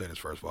 let me say this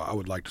first of all. I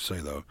would like to say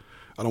though,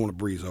 I don't want to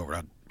breeze over.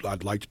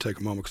 I'd like to take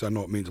a moment because I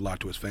know it means a lot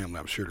to his family.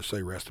 I'm sure to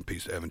say rest in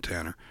peace to Evan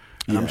Tanner,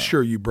 and I'm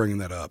sure you bringing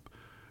that up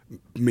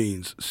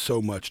means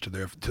so much to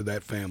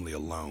that family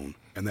alone,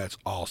 and that's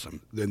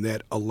awesome. Then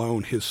that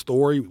alone, his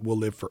story will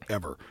live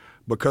forever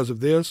because of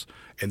this,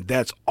 and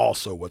that's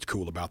also what's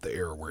cool about the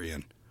era we're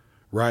in,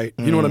 right?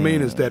 You know what I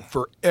mean? Is that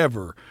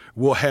forever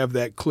we'll have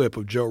that clip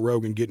of Joe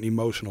Rogan getting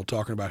emotional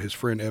talking about his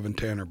friend Evan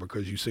Tanner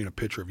because you've seen a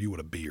picture of you with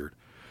a beard.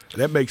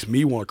 That makes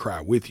me want to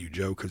cry with you,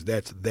 Joe, because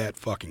that's that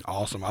fucking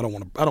awesome. I don't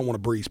want to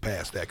breeze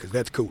past that because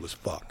that's cool as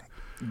fuck.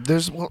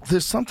 There's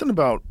something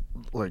about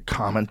like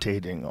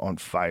commentating on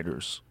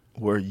fighters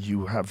where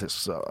you have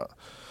this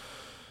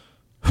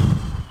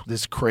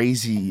this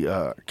crazy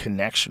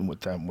connection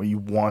with them, where you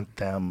want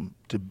them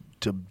to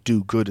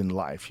do good in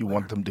life. You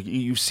want them to.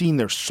 You've seen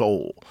their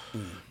soul.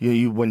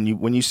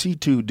 When you see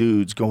two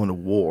dudes going to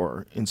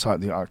war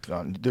inside the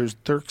octagon,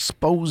 they're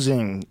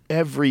exposing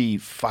every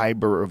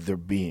fiber of their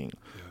being,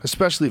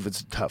 especially if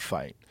it's a tough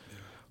fight.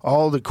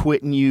 All the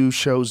quitting you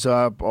shows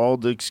up. All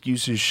the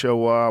excuses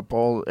show up.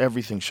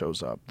 Everything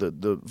shows up.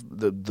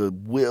 The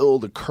will,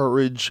 the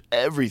courage,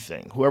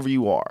 everything. Whoever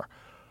you are,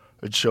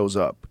 it shows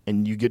up,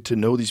 and you get to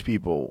know these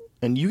people,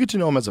 and you get to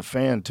know them as a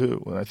fan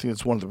too. And I think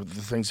it's one of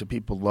the things that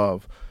people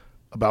love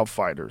about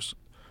fighters.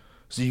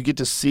 So you get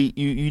to see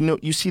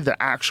you see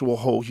the actual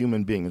whole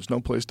human being. There's no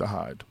place to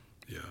hide.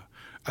 Yeah,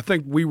 I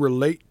think we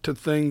relate to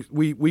things.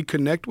 We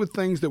connect with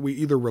things that we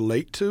either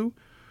relate to,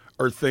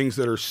 or things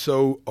that are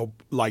so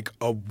like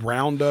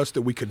around us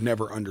that we could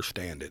never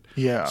understand it.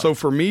 Yeah. So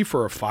for me,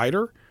 for a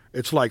fighter,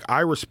 it's like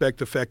I respect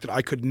the fact that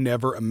I could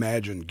never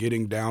imagine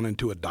getting down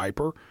into a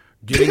diaper,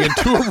 getting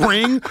into a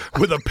ring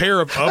with a pair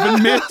of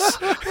oven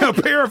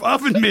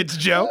mitts,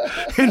 Joe,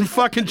 and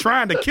fucking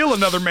trying to kill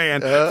another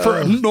man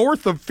for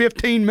north of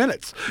 15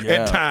 minutes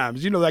at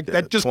times. You know, like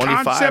that just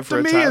 25 concept for to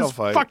a me title is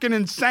fight. fucking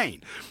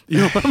insane. You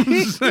know what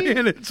I'm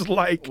saying? It's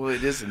like, Well,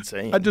 it is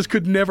insane. I just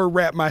could never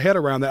wrap my head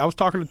around that. I was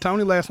talking to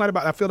Tony last night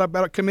I feel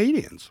about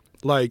comedians.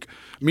 Like,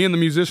 me and the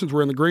musicians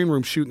were in the green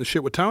room shooting the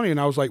shit with Tony, and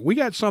I was like, we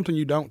got something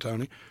you don't,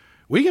 Tony.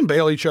 We can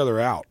bail each other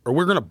out, or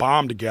we're going to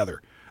bomb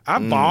together.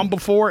 I've bombed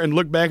before and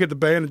looked back at the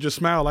band and just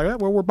smiled like,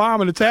 well, we're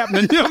bombing, it's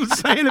happening. You know what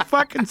I'm saying? It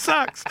fucking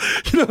sucks.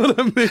 You know what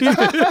I mean?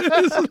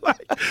 It's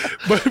like,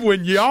 but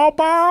when y'all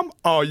bomb,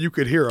 oh, you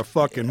could hear a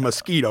fucking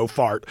mosquito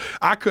fart.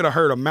 I could have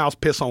heard a mouse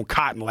piss on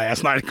cotton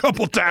last night a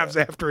couple times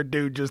after a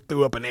dude just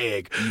threw up an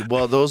egg.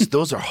 Well,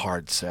 those are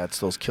hard sets,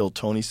 those Kill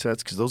Tony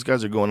sets, because those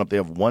guys are going up. They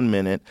have 1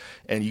 minute,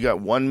 and you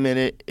got 1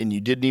 minute, and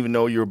you didn't even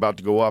know you were about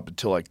to go up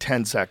until like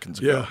 10 seconds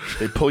ago. Yeah.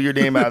 They pull your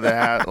name out of the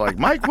hat, like,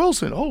 Mike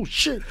Wilson. Oh,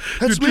 shit.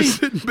 That's You're me. just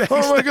sitting backstage.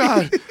 Oh, my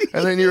God.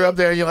 And then you're up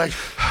there, and you're like,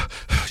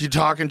 you're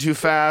talking too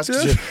fast,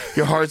 'cause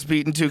your heart's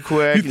beating too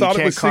quick. You and thought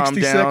you it was can't calm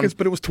 60 down. seconds,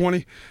 but it was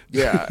 20.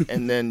 Yeah,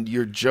 and then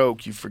your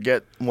joke, you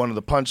forget one of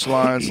the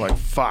punchlines, like,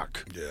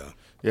 fuck. Yeah.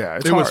 Yeah,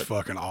 it's It hard. was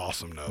fucking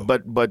awesome, though.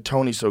 But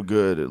Tony's so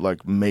good at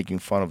like making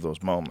fun of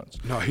those moments.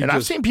 No, and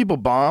I've seen people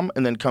bomb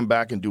and then come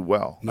back and do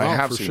well. No, I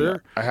have for seen sure.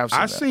 that. I have seen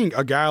I that. seen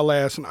a guy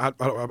last night.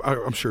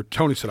 I'm sure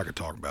Tony said I could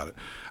talk about it.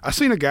 I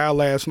seen a guy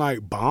last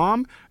night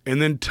bomb,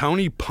 and then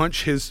Tony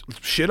punch his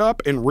shit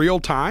up in real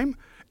time.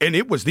 And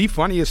it was the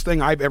funniest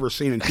thing I've ever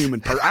seen in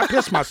human person. I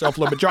pissed myself a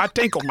little bit, Joe. I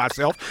tinkled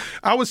myself.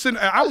 I was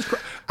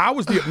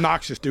the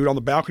obnoxious dude on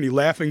the balcony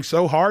laughing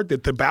so hard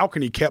that the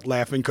balcony kept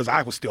laughing because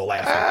I was still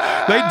laughing.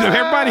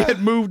 Everybody had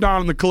moved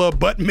on in the club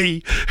but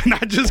me, and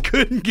I just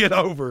couldn't get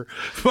over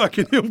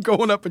fucking him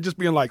going up and just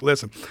being like,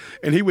 listen.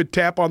 And he would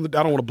tap on the,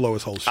 I don't want to blow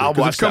his whole shit. I'll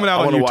 'cause watch it's coming that.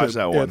 out I on wanna YouTube. watch that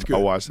Yeah, one. it's good.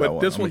 I'll watch that but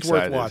one. this I'm one's worth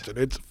excited. watching.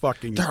 It's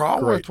fucking They're all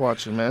great. worth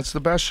watching, man. It's the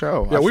best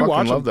show. Yeah, I we fucking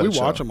watch love them. that We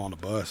show. watch them on the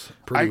bus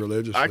pretty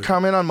religiously. I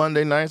come in on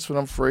Monday nights when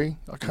I'm free.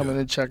 I come in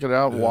and check it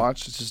out,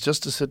 watch. It's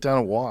just to sit down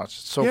and watch.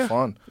 It's so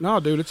fun.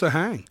 No, dude, it's a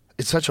hang.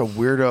 It's such a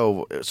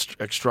weirdo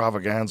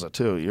extravaganza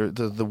too. You're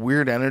the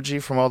weird energy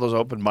from all those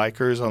open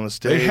micers on the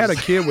stage. They had a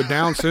kid with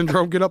Down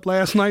syndrome get up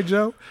last night,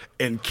 Joe,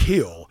 and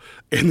kill.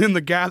 And then the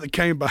guy that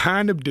came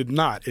behind him did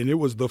not. And it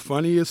was the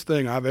funniest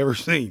thing I've ever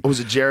seen. Was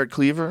it Jared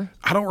Cleaver?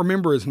 I don't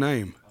remember his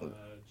name.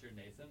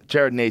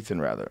 Jared Nathan,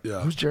 rather.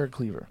 Yeah. Who's Jared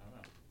Cleaver?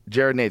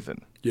 Jared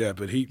Nathan. Yeah,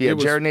 but he. Yeah, it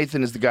was, Jared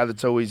Nathan is the guy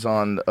that's always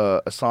on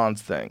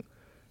Hassan's thing.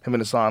 Him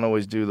and Hassan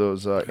always do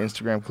those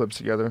Instagram clips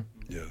together.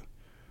 Yeah.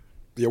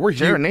 Yeah, we're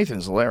Jared huge.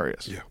 Nathan's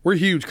hilarious. Yeah, we're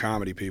huge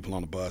comedy people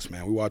on the bus,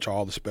 man. We watch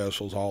all the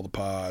specials, all the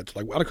pods,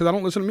 like because I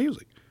don't listen to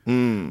music.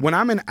 When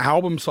I'm in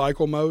album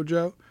cycle mode,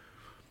 Joe,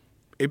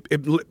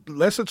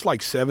 unless it's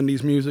like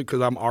 70s music,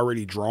 because I'm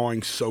already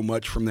drawing so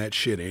much from that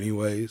shit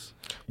anyways.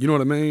 You know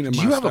what I mean?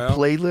 Do you have a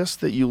playlist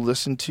that you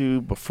listen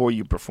to before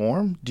you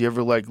perform? Do you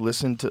ever like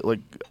listen to like?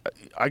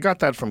 I got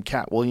that from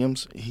Cat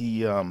Williams.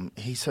 He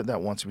said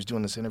that once. He was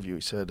doing this interview.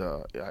 He said,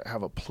 "I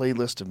have a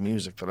playlist of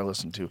music that I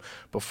listen to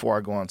before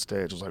I go on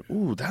stage." I was like,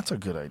 "Ooh, that's a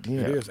good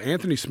idea." It is.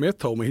 Anthony Smith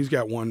told me he's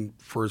got one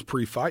for his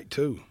pre-fight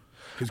too.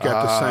 He's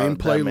got the same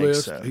that makes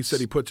playlist. sense. He said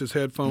he puts his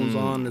headphones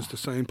on. It's the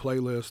same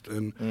playlist,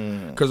 and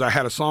because I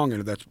had a song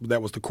in it,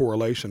 that was the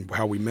correlation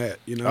how we met.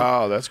 You know.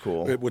 Oh, that's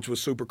cool. Which was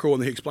super cool.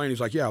 And he explained,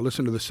 he's like, yeah, I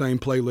listen to the same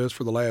playlist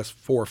for the last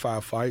 4 or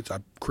 5 fights. I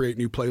create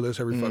new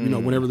playlists every fight. You know,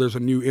 whenever there's a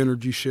new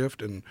energy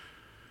shift, and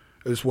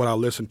it's what I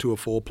listen to, a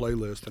full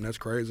playlist, and that's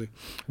crazy.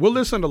 We'll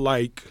listen to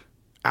like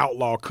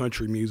outlaw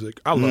country music.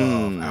 I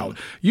love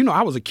You know,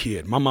 I was a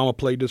kid. My mama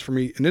played this for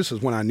me, and this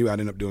is when I knew I'd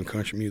end up doing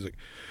country music.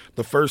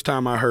 The first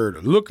time I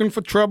heard "Looking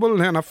for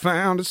Trouble and I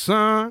Found a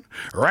Son,"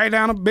 right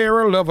down a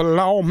barrel of a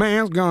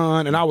lawman's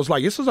gun, and I was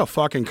like, "This is a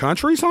fucking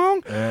country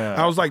song." Yeah.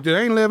 I was like, "They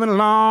ain't living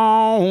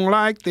long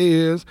like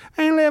this,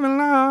 ain't living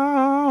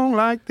long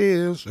like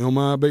this, oh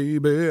my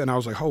baby," and I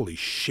was like, "Holy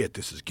shit,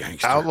 this is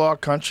gangster." Outlaw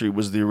country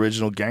was the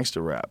original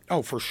gangster rap.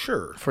 Oh, for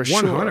sure, For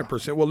sure.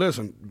 100%. Well,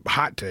 listen,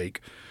 hot take,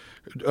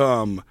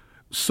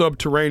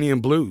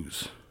 "Subterranean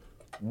Blues"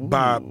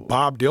 by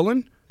Bob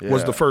Dylan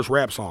was Yeah. the first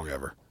rap song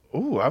ever.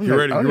 Ooh, I'm You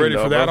ready? You ready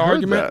for that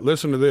argument? That.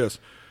 Listen to this.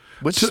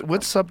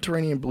 What's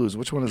Subterranean Blues?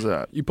 Which one is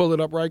that? You pull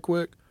it up right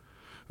quick.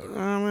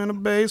 I'm in the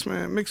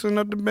basement, mixing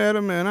up the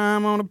betterment.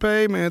 I'm on the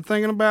pavement,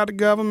 thinking about the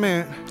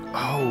government.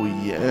 Oh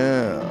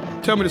yeah.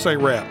 Tell me this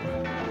ain't rap.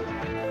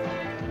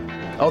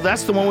 Oh,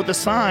 that's the one with the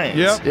signs.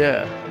 Yep.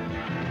 Yeah.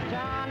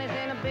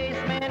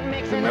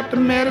 Mixing up the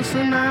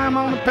medicine, I'm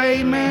on the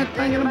pavement,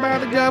 thinking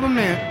about the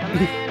government.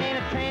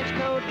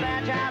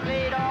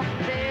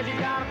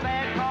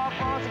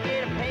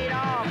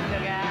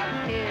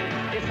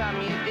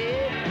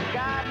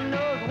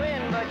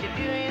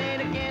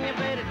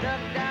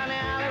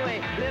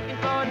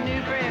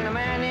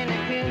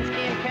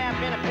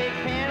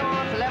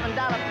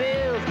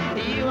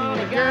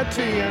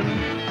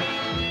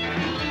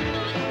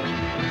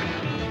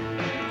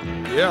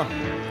 Yeah.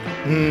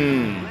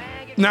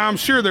 Now, I'm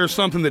sure there's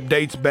something that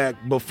dates back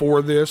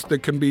before this that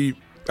can be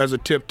as a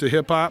tip to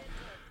hip hop,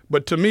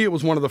 but to me, it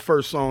was one of the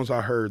first songs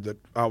I heard that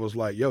I was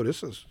like, "Yo,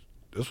 this was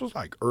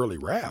like early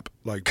rap,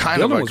 like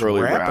Kind Dylan of like was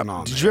early rapping rap.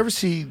 on Did there. you ever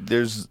see?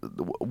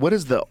 What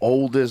is the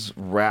oldest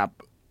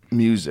rap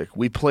music?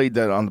 We played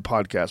that on the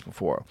podcast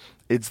before.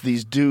 It's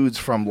these dudes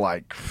from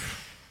like,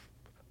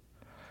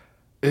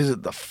 is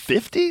it the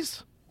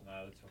 50s? No,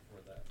 it's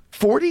before that.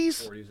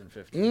 40s? 40s and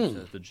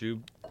 50s. The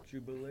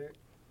Jubilaires?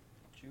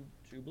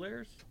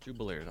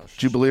 Jubilaires. Oh,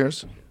 Jubileers?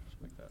 something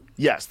like that.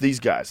 Yes, these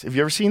guys. Have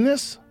you ever seen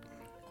this?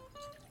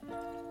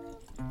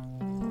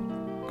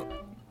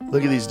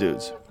 Look at these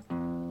dudes.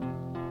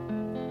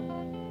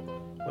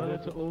 But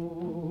it's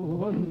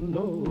over and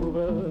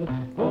over.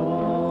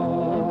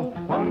 Oh,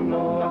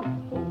 no.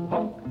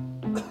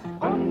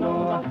 Oh,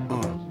 no.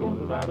 It's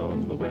going right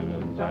on the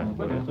winning time,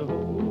 but it's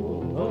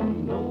over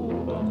and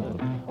over.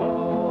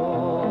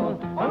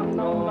 Oh,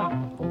 no.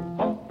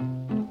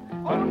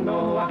 Oh,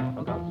 no. I'm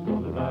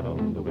going right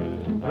on the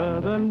winning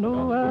time. Brother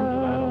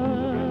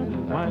Noah,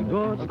 my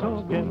God's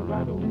talking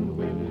right on the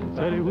winning.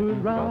 Said he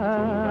would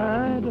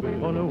ride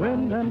on the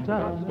wind and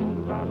tide.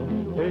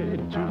 Hey,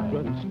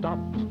 children, stop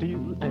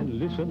still and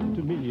listen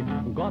to me.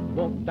 God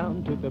walked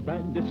down to the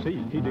brandy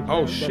sea. He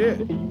declared shit.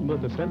 that he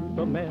must have sent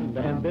a man,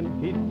 and then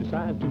he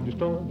decided to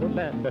destroy the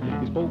land.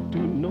 He spoke to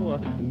Noah.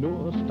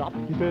 Noah stopped.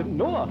 He said,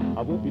 Noah,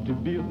 I want you to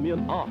build me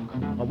an ark.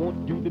 I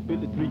want you to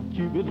build it 3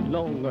 cubits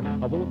long.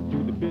 I want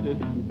you to build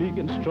it big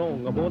and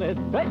strong. I want it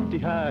 50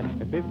 high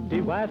and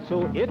 50 wide,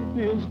 so it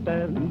will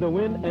stand the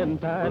wind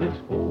and tide. It's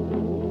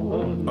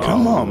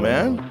Come on,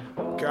 man.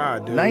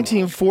 God, dude.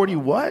 1940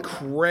 what?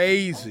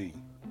 Crazy.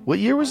 What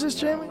year was this,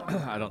 Jamie?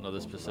 I don't know the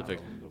specific.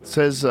 It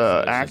says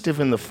active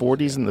in the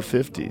 40s and the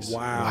 50s.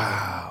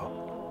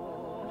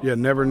 Wow. Yeah,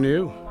 never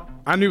knew.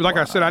 I knew, like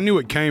I said, I knew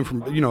it came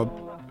from, you know,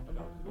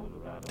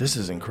 This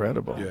is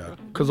incredible. yeah,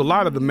 because a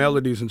lot of the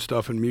melodies and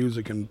stuff in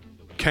music and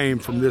came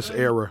from this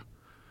era.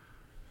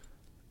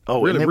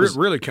 Oh, Really, and it was,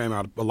 really came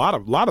out. A lot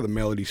of the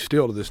melodies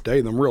still to this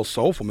day, them real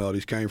soulful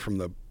melodies came from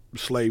the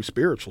slave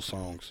spiritual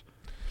songs.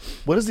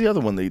 what is the other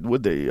one?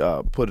 Would they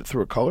put it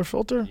through a color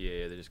filter?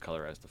 Yeah, they just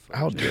colorized the footage.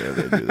 How dare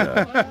they do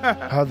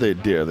that? How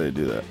dare they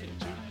do that?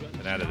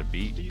 And added a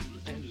beat.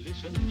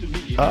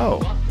 Oh.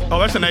 Oh,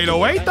 that's an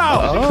 808 though.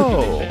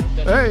 Oh.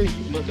 Hey.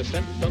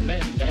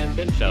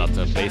 Shout out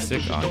to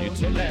Basic on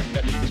YouTube.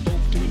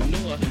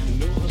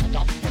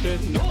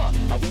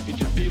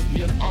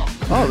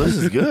 Oh, this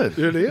is good.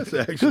 It is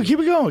actually. Good, keep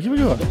it going, keep it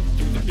going.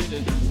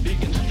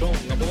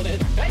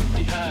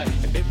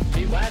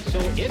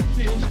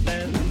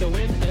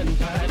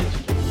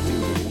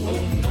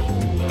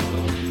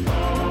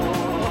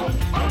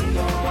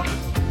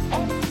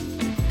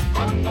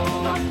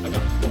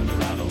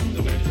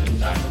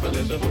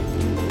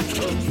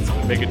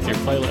 Make it to your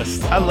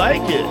playlist. I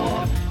like it.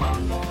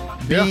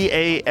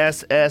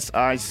 BASSIC,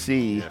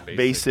 Basic.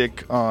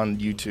 basic on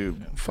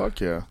YouTube. Fuck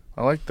yeah,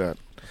 I like that.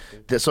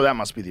 So that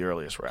must be the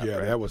earliest rap. Yeah,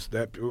 right? that was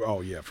that.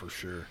 Oh yeah, for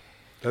sure.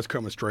 That's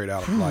coming straight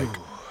out of like.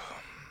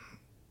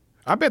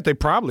 I bet they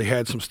probably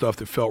had some stuff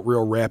that felt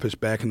real rapish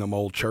back in them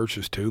old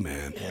churches too,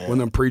 man. When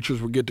them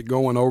preachers would get to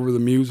going over the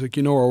music,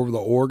 you know, or over the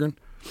organ.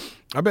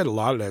 I bet a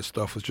lot of that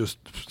stuff was just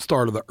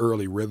start of the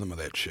early rhythm of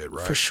that shit,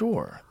 right? For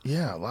sure.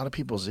 Yeah, a lot of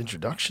people's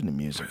introduction to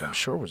music, I'm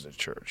sure, was the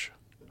church.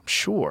 I'm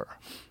sure.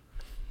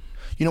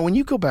 You know, when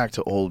you go back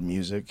to old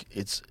music,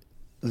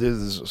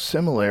 there's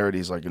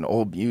similarities like in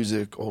old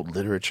music, old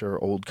literature,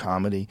 old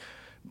comedy,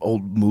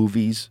 old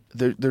movies.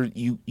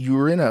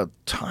 You're in a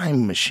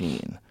time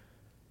machine.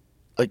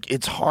 Like,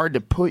 it's hard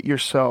to put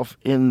yourself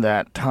in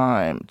that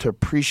time to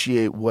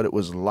appreciate what it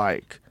was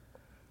like.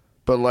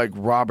 But like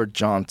Robert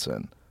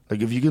Johnson,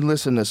 like if you can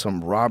listen to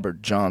some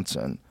Robert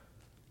Johnson,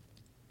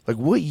 like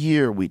what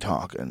year are we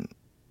talking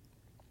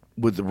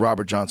with the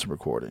Robert Johnson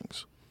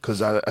recordings?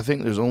 Because I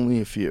think there's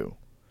only a few.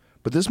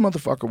 But this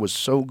motherfucker was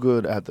so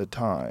good at the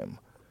time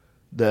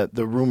that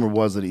the rumor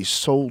was that he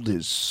sold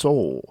his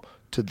soul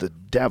to the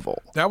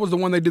devil. That was the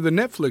one they did the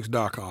Netflix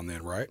doc on,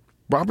 then, right?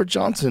 Robert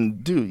Johnson,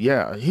 dude,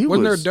 yeah, he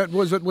Wasn't was. there?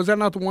 Was that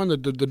not the one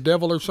that the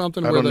devil or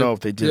something? I where don't know if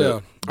they did.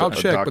 Yeah, I'll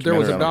check, but there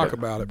was a doc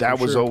about it. That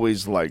for was sure.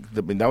 always like,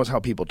 I mean, that was how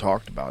people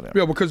talked about him.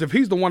 Yeah, because if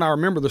he's the one I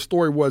remember, the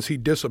story was he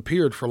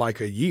disappeared for like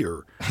a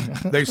year.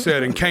 They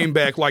said and came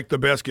back like the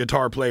best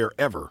guitar player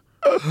ever.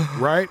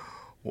 Right?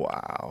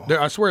 Wow.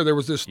 I swear there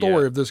was this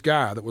story Yeah. of this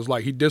guy that was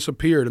like he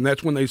disappeared, and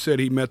that's when they said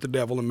he met the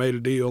devil and made a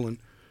deal. And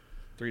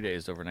 3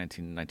 days over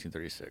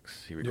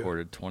 1936. He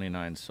recorded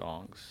 29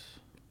 songs.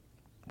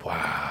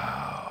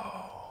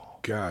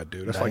 God,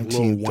 dude, that's like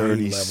Lil Wayne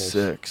levels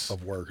 1936.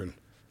 of working.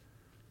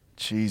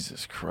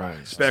 Jesus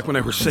Christ. Back when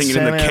they were singing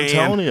San in the can.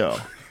 Antonio.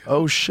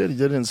 Oh shit, he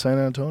did it in San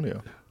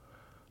Antonio.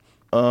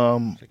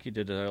 I think he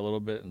did it a little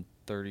bit in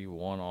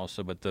 31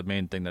 also, but the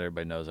main thing that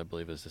everybody knows, I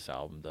believe, is this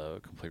album, the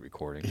complete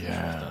recording. which was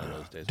done in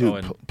those days. Dude,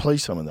 and play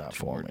some of that 2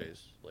 for more me.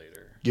 days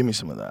later. Give me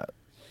some of that.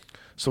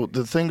 So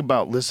the thing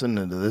about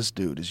listening to this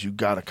dude is you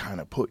got to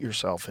kind of put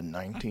yourself in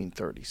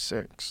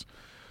 1936.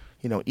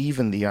 You know,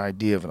 even the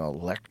idea of an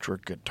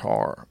electric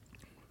guitar,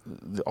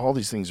 all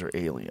these things are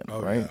alien,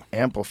 right? yeah.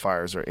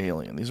 Amplifiers are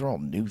alien. These are all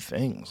new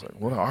things. Like,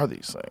 what are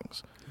these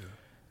things?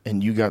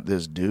 And you got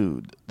this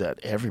dude that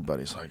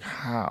everybody's like,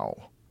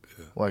 how?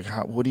 Like,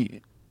 how? What do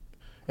you?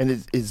 And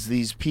it's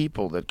these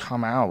people that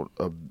come out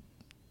of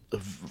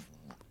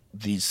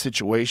these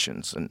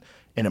situations and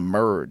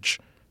emerge,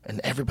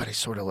 and everybody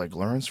sort of like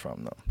learns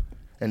from them.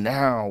 And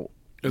now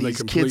And they these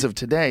complete- kids of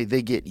today,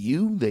 they get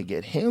you, they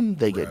get him,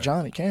 they get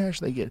Johnny Cash,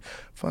 they get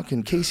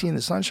fucking Casey and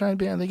the Sunshine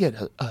Band, they get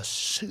a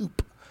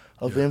soup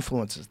of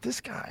influences.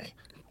 This guy,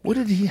 what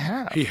did he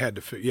have? He had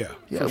to fit, yeah.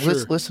 Yeah, for let's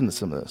sure. listen to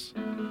some of this.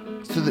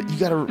 So that you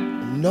got to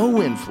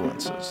no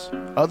influences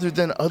other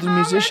than other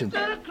musicians.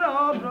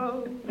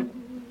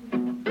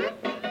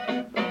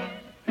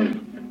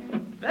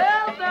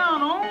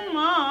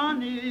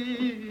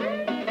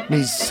 And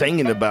he's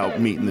singing about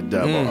meeting the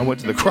devil. I went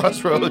to the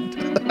crossroad.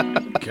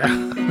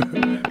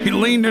 He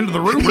leaned into the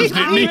rumors,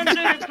 didn't he?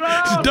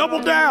 Just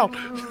doubled down.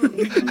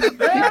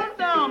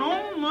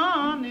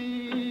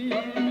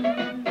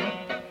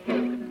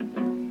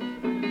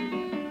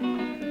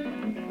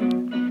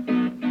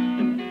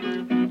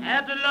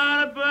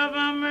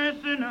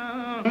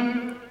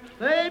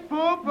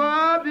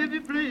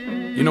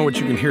 You know what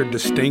you can hear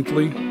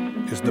distinctly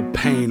is the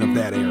pain of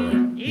that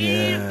era.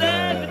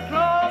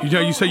 Yeah. You know,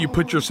 you say you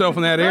put yourself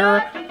in that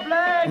era.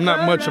 I'm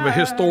not much of a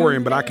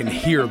historian, but I can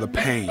hear the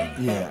pain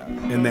Yeah.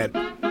 in that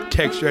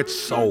texture, that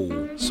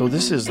soul. So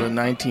this is the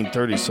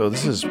 1930s. So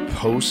this is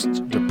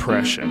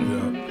post-Depression.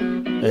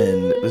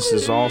 And this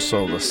is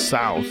also the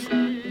South.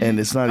 And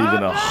it's not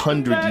even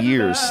 100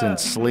 years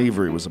since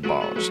slavery was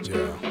abolished.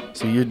 Yeah.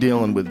 So you're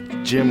dealing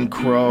with Jim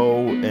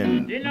Crow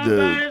and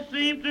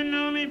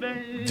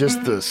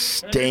just the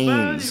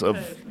stains of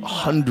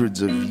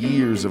hundreds of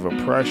years of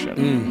oppression.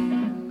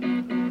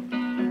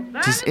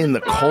 Just in the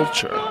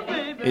culture,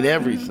 in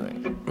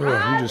everything.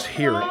 Oh, you just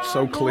hear it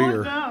so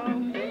clear.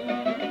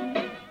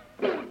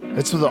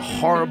 That's the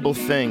horrible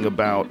thing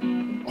about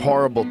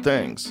horrible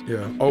things.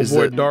 Yeah. Oh Is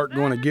boy, that- dark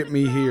gonna get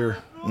me here.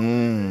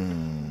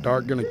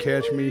 Dark gonna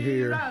catch me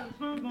here.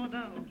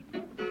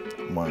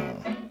 Wow.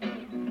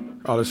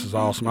 Oh, this is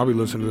awesome. I'll be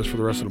listening to this for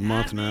the rest of the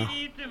month now.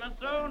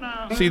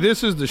 See,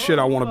 this is the shit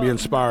I want to be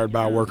inspired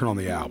by working on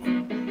the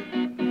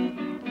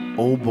album.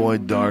 Oh boy,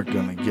 dark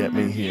gonna get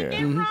me here.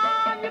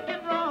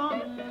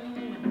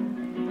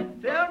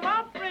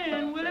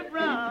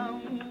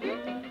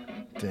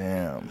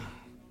 Damn.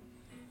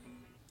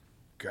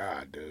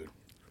 God, dude.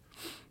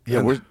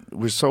 Yeah,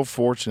 we're so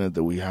fortunate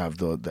that we have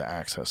the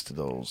access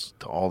to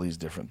all these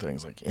different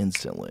things like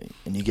instantly,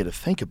 and you get to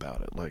think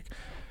about it. Like,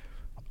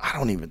 I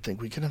don't even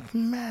think we can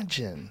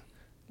imagine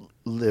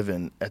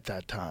living at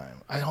that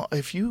time.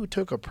 If you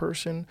took a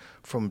person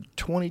from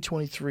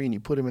 2023 and you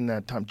put him in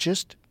that time,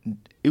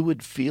 it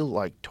would feel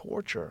like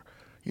torture.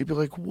 You'd be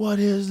like, "What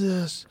is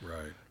this?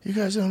 Right. You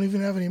guys don't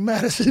even have any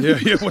medicine.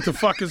 Yeah, what the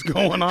fuck is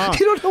going on?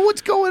 You don't know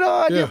what's going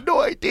on. Yeah. You have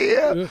no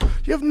idea. Yeah.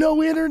 You have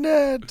no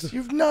internet.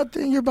 You have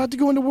nothing. You're about to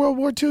go into World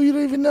War II. You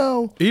don't even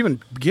know."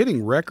 Even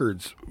getting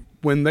records,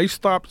 when they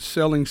stopped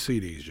selling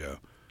CDs, Joe,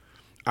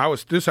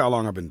 this is how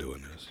long I've been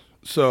doing this.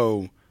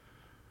 So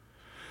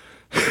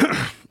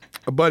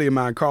a buddy of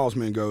mine calls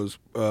me and goes,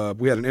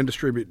 we had an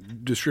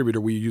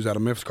distributor we use out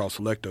of Memphis called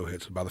Selecto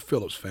Hits by the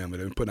Phillips family.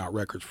 They've been putting out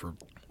records for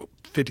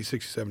 50,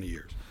 60, 70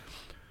 years.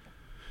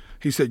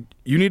 He said,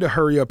 you need to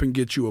hurry up and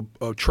get you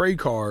a trade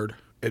card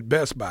at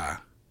Best Buy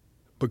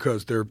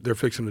because they're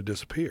fixing to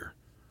disappear.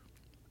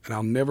 And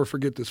I'll never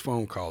forget this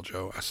phone call,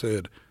 Joe. I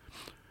said,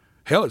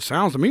 hell, it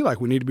sounds to me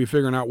like we need to be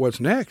figuring out what's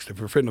next if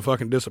we're fitting to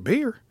fucking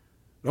disappear.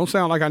 Don't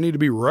sound like I need to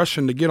be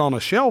rushing to get on a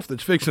shelf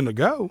that's fixing to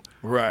go.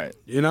 Right.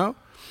 You know?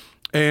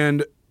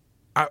 And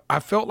I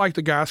felt like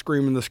the guy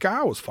screaming the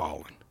sky was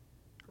falling.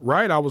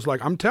 Right? I was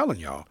like, I'm telling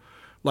y'all.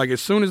 Like,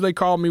 as soon as they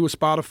called me with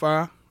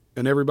Spotify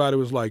and everybody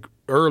was like,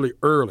 early,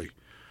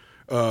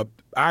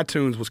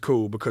 iTunes was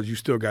cool because you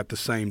still got the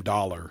same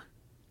dollar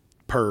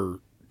per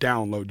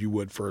download you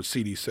would for a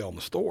CD sale in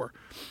the store.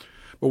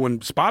 But when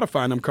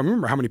Spotify and them come,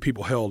 remember how many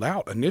people held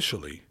out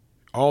initially?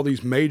 All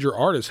these major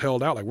artists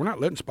held out. Like, we're not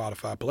letting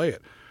Spotify play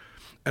it.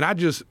 And I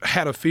just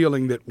had a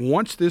feeling that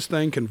once this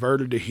thing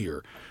converted to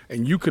here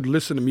and you could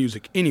listen to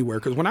music anywhere,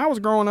 because when I was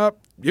growing up,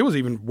 it was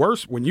even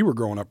worse when you were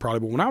growing up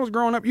probably, but when I was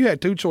growing up, you had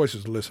two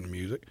choices to listen to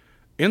music,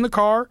 in the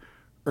car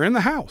or in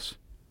the house.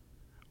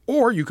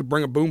 Or you could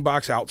bring a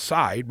boombox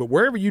outside, but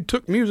wherever you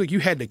took music, you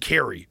had to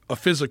carry a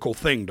physical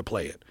thing to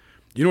play it.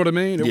 You know what I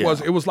mean? It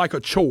was like a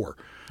chore.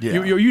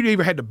 Yeah. You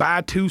either had to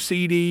buy 2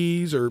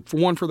 CDs or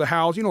one for the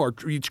house, or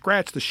you'd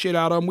scratch the shit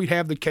out of them. We'd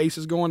have the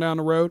cases going down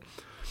the road.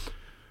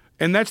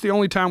 And that's the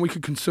only time we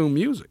could consume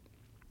music.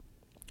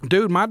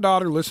 Dude, my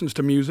daughter listens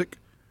to music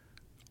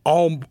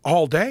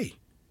all day.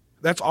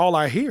 That's all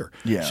I hear.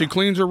 Yeah. She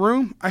cleans her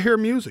room, I hear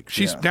music.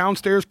 She's Yeah.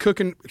 downstairs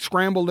cooking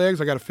scrambled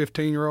eggs. I got a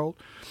 15-year-old.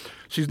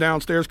 She's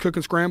downstairs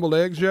cooking scrambled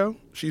eggs, Joe.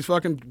 She's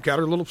fucking got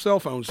her little cell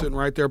phone sitting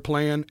right there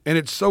playing. And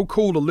it's so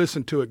cool to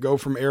listen to it go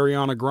from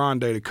Ariana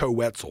Grande to Co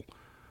Wetzel.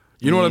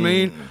 You know what I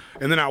mean?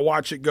 And then I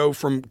watch it go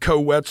from Co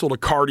Wetzel to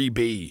Cardi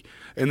B.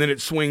 And then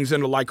it swings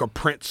into like a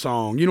Prince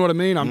song. You know what I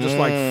mean? I'm just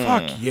like,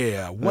 fuck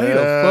yeah, way to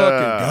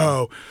fucking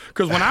go.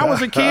 Because when I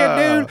was a kid,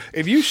 dude,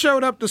 if you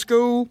showed up to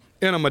school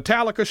in a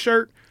Metallica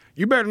shirt,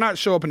 you better not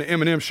show up in an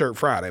Eminem shirt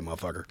Friday,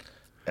 motherfucker.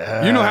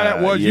 You know how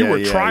that was? You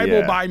were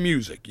tribal by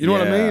music. You know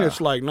what I mean? It's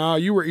like, nah,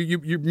 your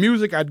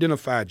music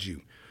identified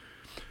you.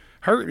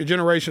 Her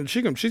generation,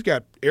 she's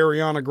got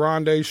Ariana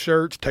Grande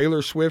shirts,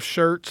 Taylor Swift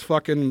shirts,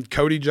 fucking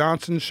Cody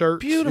Johnson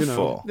shirts.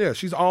 Beautiful. Yeah,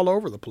 she's all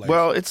over the place.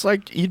 Well, it's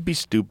like you'd be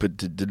stupid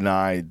to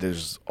deny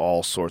there's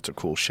all sorts of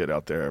cool shit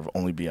out there.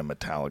 Only be a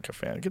Metallica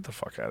fan. Get the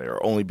fuck out of here.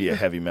 Or only be a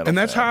heavy metal and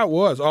that's fan. how it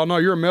was. Oh, no,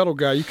 you're a metal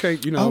guy. You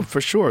can't, Oh,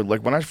 for sure.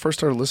 Like, when I first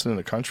started listening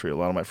to country, a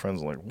lot of my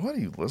friends were like, what are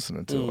you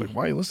listening to? Like,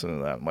 why are you listening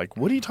to that? I'm like,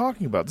 what are you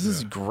talking about? This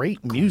is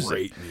great music.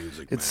 Great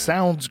music, It man.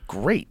 sounds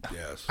great.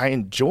 Yes. I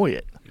enjoy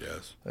it.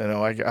 Yes.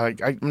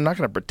 I'm not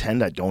going to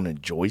pretend I don't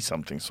enjoy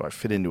something so I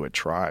fit into a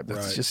tribe. That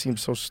Right. just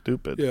seems so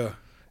stupid. Yeah.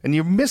 And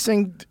you're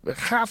missing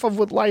half of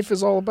what life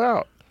is all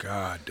about.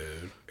 God,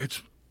 dude.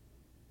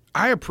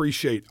 I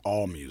appreciate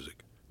all music.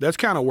 That's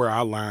kind of where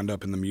I lined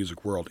up in the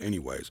music world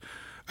anyways.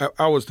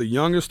 I was the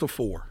youngest of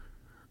 4,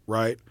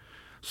 right?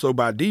 So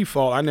by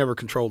default, I never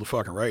controlled the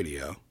fucking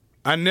radio.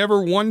 I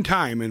never one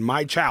time in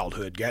my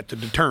childhood got to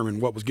determine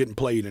what was getting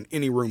played in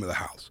any room of the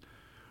house.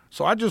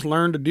 So I just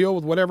learned to deal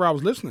with whatever I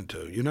was listening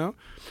to,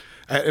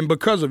 And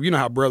because of,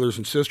 how brothers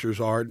and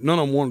sisters are, none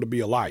of them wanted to be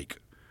alike.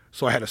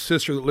 So I had a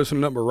sister that listened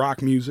to nothing but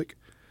rock music.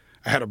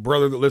 I had a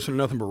brother that listened to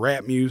nothing but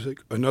rap music.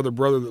 Another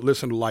brother that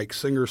listened to like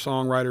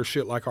singer-songwriter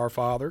shit like our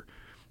father.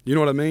 You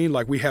know what I mean?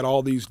 Like we had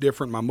all these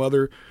different, my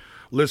mother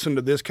listened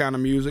to this kind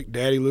of music.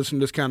 Daddy listened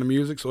to this kind of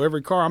music. So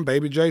every car, I'm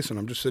Baby Jason.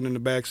 I'm just sitting in the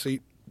back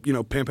seat,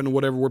 pimping to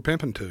whatever we're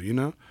pimping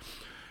to,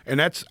 And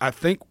that's, I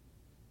think,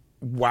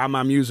 why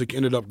my music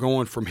ended up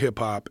going from hip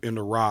hop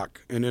into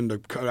rock and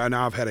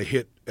now I've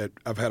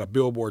had a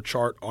Billboard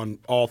chart on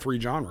all 3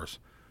 genres,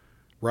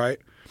 right?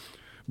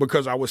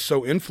 Because I was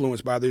so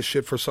influenced by this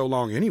shit for so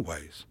long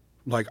anyways.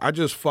 Like I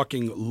just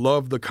fucking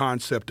love the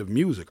concept of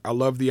music. I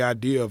love the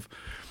idea of,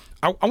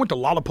 I went to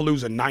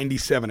Lollapalooza in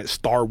 97 at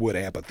Starwood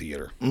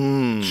Amphitheater.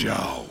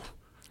 Joe.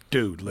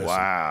 Dude, listen.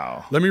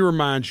 Wow. Let me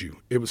remind you,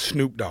 it was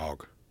Snoop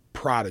Dogg,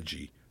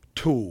 Prodigy,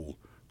 Tool,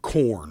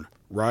 Korn,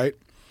 right?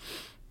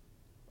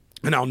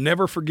 And I'll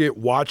never forget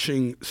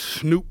watching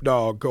Snoop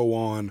Dogg go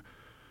on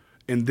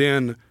and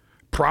then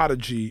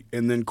Prodigy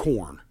and then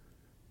Korn.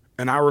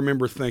 And I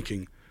remember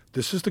thinking,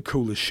 this is the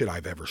coolest shit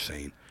I've ever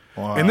seen.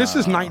 Wow. And this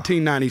is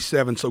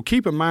 1997. So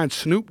keep in mind,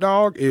 Snoop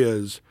Dogg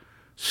is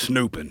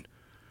snooping.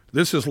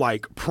 This is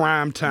like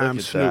prime time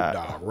Look at Snoop that.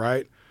 Dogg,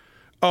 right?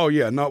 Oh,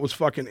 yeah. No, it was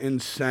fucking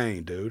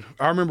insane, dude.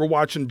 I remember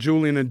watching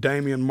Julian and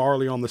Damian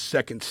Marley on the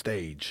second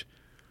stage,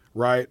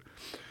 right?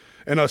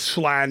 And us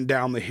sliding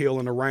down the hill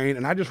in the rain.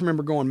 And I just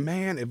remember going,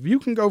 man, if you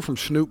can go from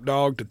Snoop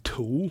Dogg to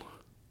Tool,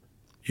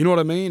 you know what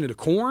I mean, and to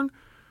Korn,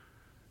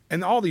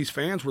 and all these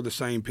fans were the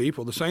same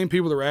people. The same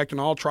people that were acting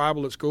all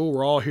tribal at school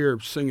were all here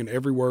singing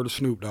every word of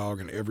Snoop Dogg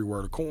and every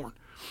word of Korn.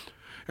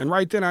 And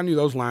right then I knew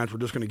those lines were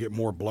just going to get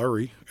more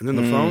blurry. And then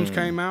the phones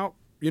came out.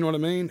 You know what I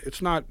mean?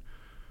 It's not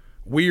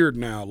weird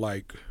now.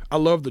 Like, I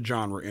love the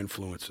genre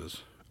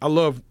influences. I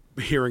love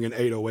hearing an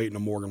 808 and a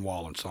Morgan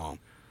Wallen song.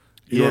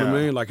 You know what I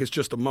Yeah. mean? Like, it's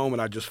just a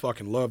moment I just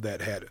fucking love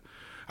that had.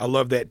 I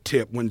love that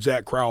tip when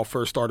Zach Crowell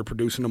first started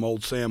producing them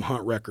old Sam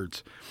Hunt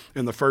records.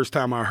 And the first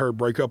time I heard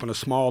Break Up in a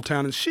Small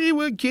Town and She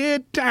Would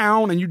Get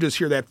Down, and you just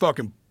hear that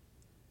fucking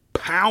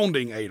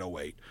pounding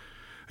 808.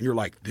 And you're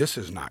like, this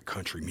is not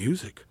country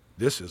music.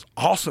 This is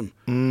awesome.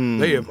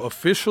 They have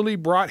officially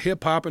brought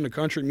hip-hop into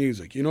country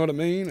music. You know what I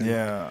mean? And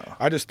Yeah.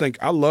 I just think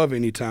I love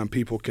anytime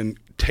people can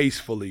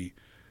tastefully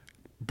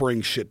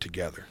bring shit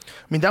together.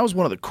 I mean, that was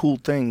one of the cool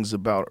things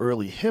about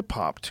early hip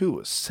hop too,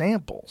 is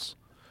samples.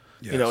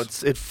 You know,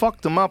 Yes. it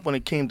fucked them up when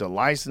it came to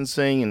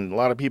licensing, and a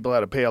lot of people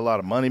had to pay a lot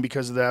of money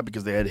because of that,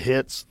 because they had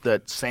hits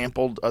that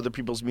sampled other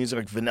people's music,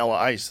 like Vanilla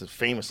Ice,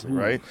 famously,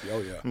 right?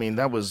 Oh, yeah. I mean,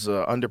 that was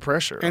under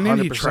pressure. And then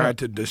he 100%. tried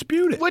to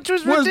dispute it. Which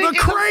was the ridiculous.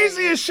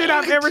 craziest shit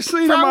I've ever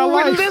seen in my We're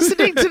life.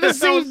 listening to the That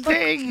same was like,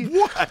 thing.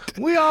 What?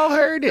 We all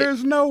heard it.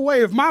 There's no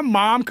way. If my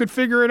mom could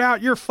figure it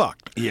out, you're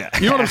fucked. Yeah.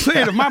 You know what I'm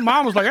saying? If my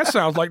mom was like, that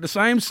sounds like the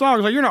same song, I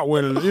was like, you're not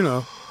winning, you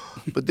know.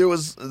 But there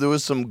was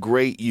some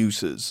great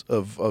uses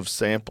of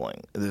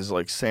sampling. There's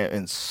like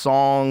and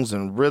songs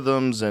and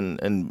rhythms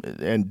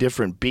and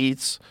different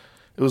beats.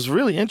 It was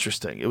really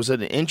interesting. It was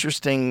an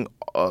interesting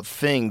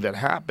thing that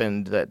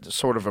happened that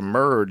sort of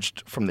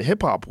emerged from the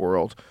hip hop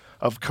world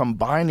of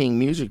combining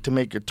music to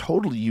make a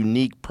totally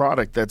unique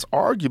product that's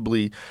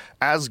arguably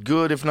as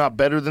good, if not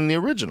better, than the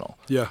original.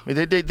 Yeah. I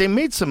mean, they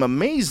made some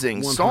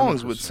amazing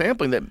songs with 100%.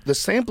 sampling. That the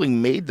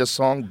sampling made the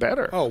song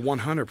better. Oh,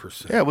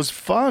 100%. Yeah, it was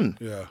fun.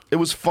 Yeah. It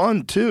was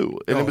fun too.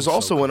 And Oh, it was so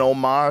also cool. an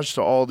homage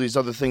to all these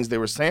other things they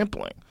were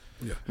sampling.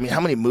 Yeah. I mean,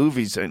 how many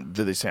movies did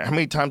they say? How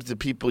many times did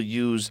people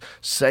use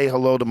 "Say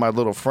Hello to My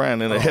Little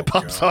Friend" in a hip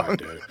hop God, song?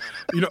 dude.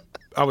 You know,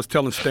 I was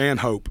telling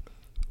Stanhope,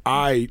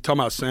 talking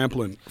about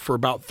sampling, for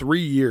about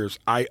 3 years,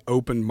 I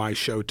opened my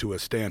show to a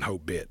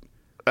Stanhope bit.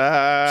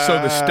 So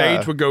the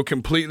stage would go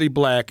completely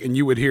black, and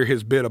you would hear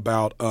his bit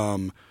about,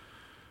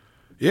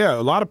 yeah,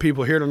 a lot of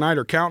people here tonight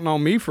are counting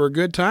on me for a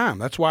good time.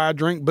 That's why I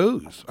drink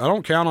booze. I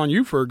don't count on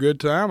you for a good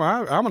time.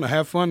 I'm going to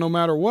have fun no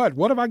matter what.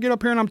 What if I get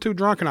up here and I'm too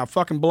drunk and I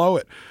fucking blow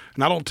it?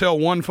 And I don't tell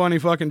one funny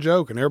fucking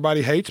joke and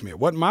everybody hates me. It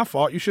wasn't my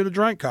fault. You should have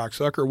drank,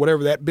 cocksucker, or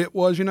whatever that bit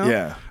was, you know?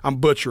 Yeah. I'm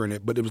butchering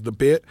it, but it was the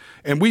bit.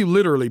 And we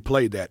literally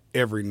played that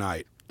every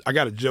night. I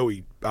got a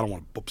Joey, I don't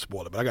want to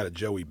spoil it, but I got a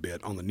Joey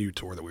bit on the new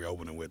tour that we're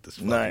opening with. This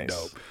fucking Nice.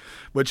 dope.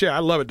 But yeah, I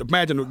love it.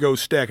 Imagine it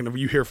goes stacking if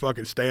you hear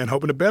fucking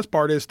Stanhope. And the best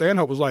part is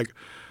Stanhope was like,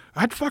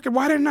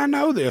 why didn't I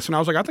know this? And I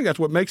was like, I think that's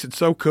what makes it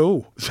so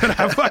cool. So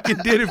I fucking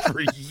did it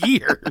for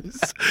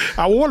years.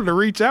 I wanted to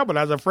reach out, but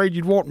I was afraid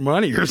you'd want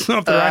money or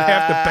something. Or I'd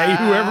have to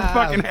pay whoever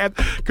fucking had,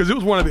 because it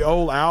was one of the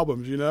old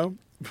albums, you know?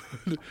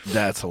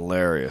 That's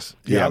hilarious.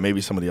 Yeah, Yeah.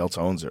 maybe somebody else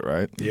owns it,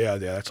 right? Yeah,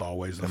 that's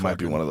always the It might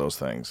be fucking- one of those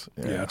things.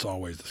 Yeah, that's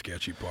always the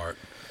sketchy part.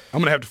 I'm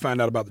gonna have to find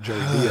out about the Joey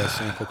Diaz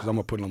sample because I'm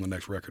gonna put it on the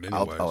next record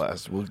anyway. I'll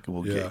ask.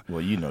 We'll Yeah. get. Well,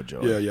 you know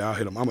Joey. Yeah, I'll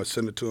hit him. I'm gonna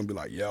send it to him. And be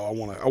like, yo, I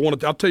want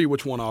to. I'll tell you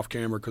which one off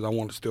camera because I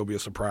want it to still be a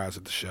surprise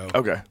at the show.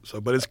 Okay.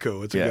 So, but it's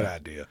cool. It's a Yeah. good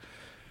idea.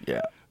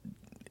 Yeah,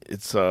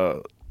 it's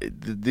the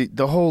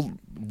whole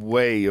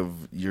way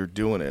of you're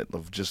doing it,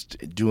 of just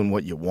doing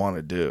what you want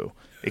to do,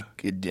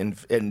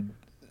 and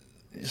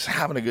just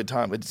having a good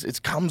time.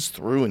 It comes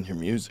through in your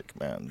music,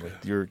 man.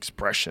 Like your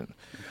expression,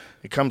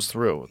 it comes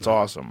through. It's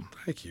awesome.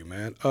 Thank you,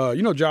 man.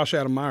 You know Josh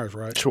Adam Myers,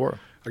 right? Sure.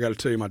 I got to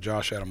tell you my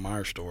Josh Adam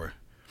Myers story.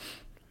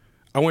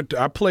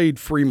 I played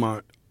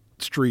Fremont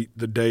Street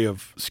the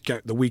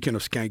weekend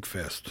of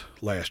Skankfest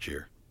last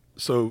year.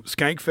 So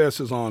Skankfest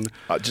is on.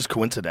 Just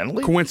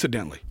coincidentally.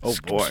 Coincidentally. Oh,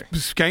 boy.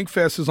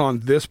 Skankfest is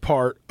on this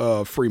part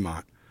of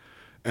Fremont,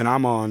 and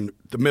I'm on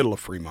the middle of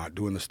Fremont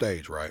doing the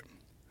stage, right?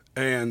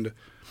 And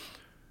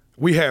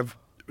we have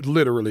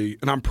literally,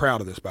 and I'm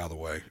proud of this, by the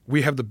way,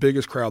 we have the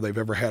biggest crowd they've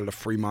ever had at a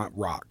Fremont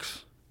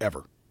Rocks,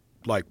 ever.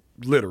 Like,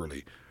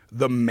 literally.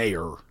 The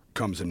mayor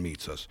comes and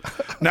meets us.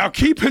 Now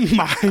keep in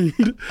mind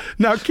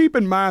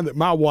that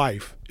my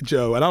wife,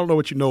 Joe, and I don't know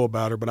what you know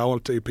about her, but I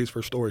want to tell you a piece of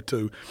her story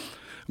too.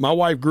 My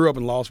wife grew up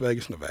in Las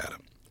Vegas, Nevada.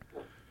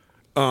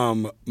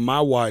 My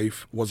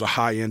wife was a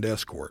high-end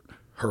escort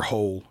her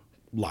whole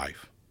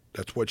life.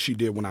 That's what she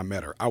did when I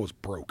met her. I was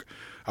broke.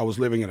 I was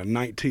living in a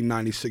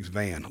 1996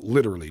 van,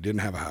 literally,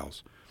 didn't have a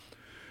house.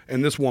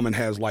 And this woman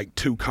has like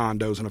 2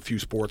 condos and a few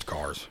sports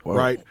cars,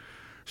 right?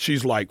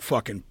 She's like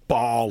fucking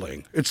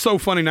bawling. It's so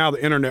funny now,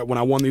 the internet, when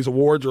I won these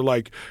awards, are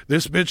like,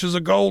 this bitch is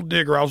a gold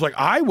digger. I was like,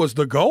 I was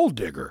the gold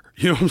digger.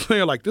 You know what I'm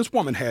saying? Like, this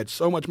woman had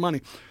so much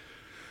money.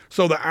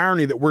 So the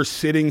irony that we're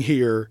sitting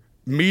here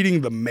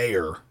meeting the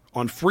mayor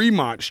on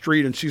Fremont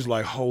Street, and she's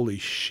like, holy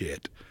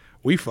shit,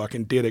 we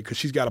fucking did it, because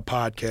she's got a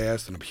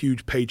podcast and a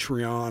huge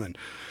Patreon, and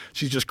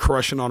she's just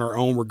crushing on her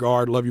own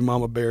regard. Love you,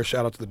 Mama Bear.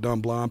 Shout out to the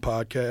Dumb Blonde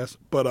podcast.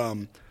 But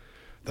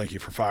thank you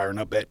for firing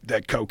up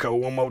that Coco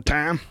one more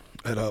time,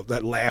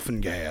 that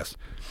laughing gas.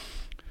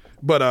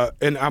 But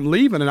and I'm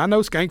leaving, and I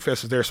know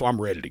Skankfest is there, so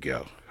I'm ready to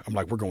go. I'm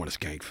like, we're going to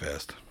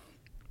Skankfest.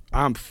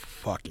 I'm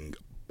fucking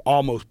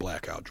almost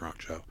blackout drunk,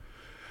 Joe.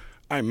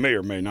 I may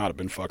or may not have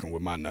been fucking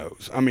with my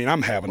nose. I mean,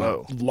 I'm having a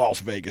Las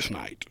Vegas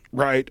night,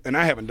 right? And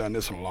I haven't done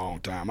this in a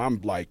long time.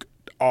 I'm like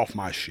off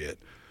my shit.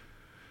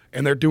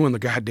 And they're doing the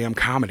goddamn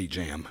comedy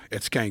jam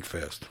at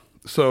Skankfest.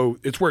 So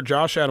it's where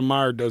Josh Adam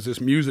Meyer does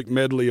this music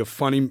medley of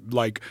funny,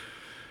 like,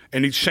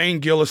 and Shane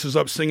Gillis is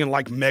up singing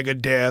like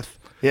Megadeth.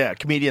 Yeah,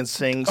 comedians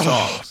sing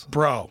songs.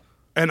 Bro.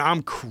 And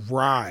I'm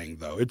crying,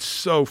 though. It's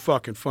so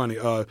fucking funny.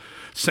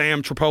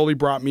 Sam Tripoli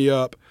brought me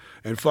up,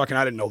 and fucking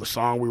I didn't know the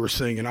song we were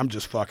singing. I'm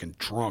just fucking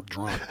drunk.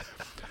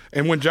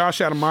 And when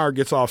Josh Adam Meyer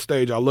gets off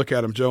stage, I look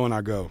at him, Joe, and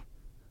I go,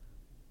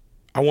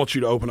 I want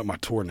you to open up my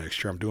tour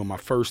next year. I'm doing my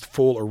first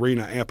full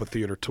arena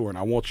amphitheater tour, and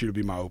I want you to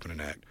be my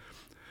opening act.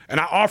 And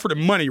I offered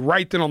him money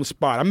right then on the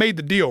spot. I made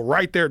the deal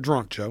right there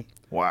drunk, Joe.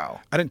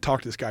 Wow. I didn't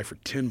talk to this guy for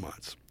 10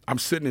 months. I'm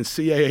sitting in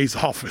CAA's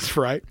office,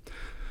 right?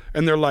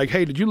 And they're like,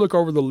 hey, did you look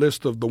over the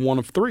list of the one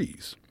of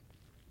threes?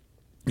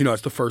 You know,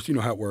 it's the first, you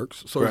know how it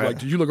works. So it's like,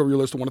 did you look over your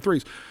list of one of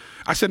threes?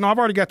 I said, no, I've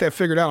already got that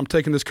figured out. I'm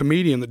taking this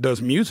comedian that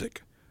does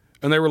music.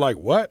 And they were like,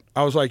 what?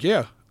 I was like,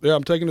 yeah,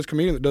 I'm taking this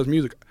comedian that does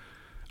music.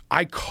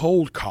 I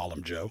cold call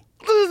him, Joe.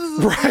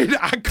 Right?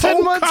 I cold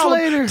 10 months call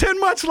him. later. 10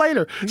 months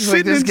later. He's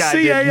Sitting like, this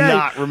in guy CAA. did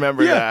not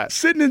remember that.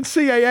 Sitting in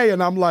CAA,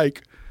 and I'm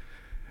like,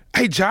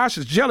 hey, Josh,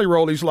 it's Jelly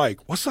Roll. He's like,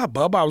 what's up,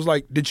 bub? I was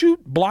like, did you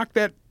block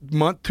that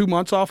 2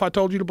 months off I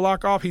told you to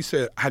block off? He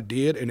said, I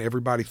did, and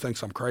everybody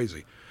thinks I'm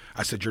crazy.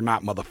 I said, you're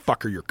not,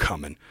 motherfucker, you're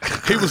coming.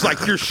 He was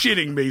like, you're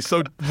shitting me.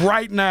 So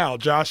right now,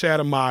 Josh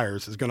Adam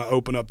Myers is going to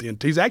open up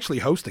he's actually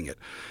hosting it.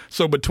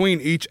 So between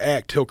each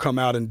act, he'll come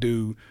out and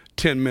do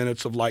 10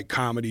 minutes of like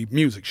comedy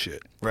music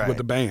shit with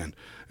the band.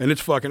 And it's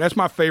fucking, that's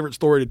my favorite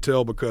story to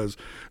tell, because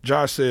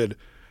Josh said,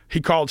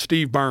 he called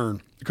Steve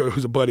Byrne,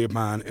 who's a buddy of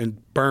mine,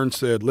 and Byrne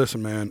said,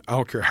 listen, man, I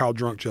don't care how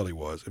drunk Jelly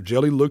was. If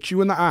Jelly looked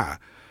you in the eye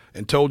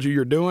and told you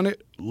you're doing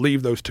it,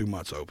 leave those 2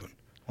 months open.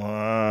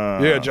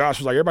 Wow. Yeah, Josh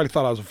was like, everybody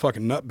thought I was a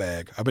fucking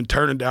nutbag. I've been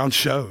turning down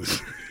shows.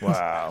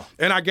 Wow.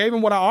 And I gave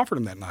him what I offered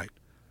him that night.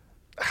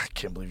 I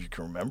can't believe you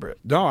can remember it.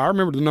 No, I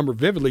remember the number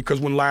vividly, because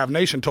when Live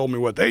Nation told me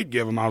what they'd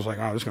give him, I was like,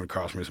 oh, this is going to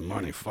cost me some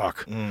money.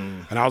 Fuck.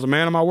 And I was a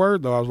man of my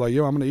word, though. I was like,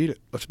 yo, I'm going to eat it.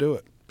 Let's do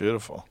it.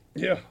 Beautiful.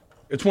 Yeah.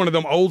 It's one of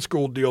them old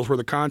school deals where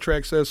the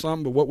contract says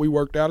something, but what we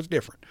worked out is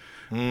different.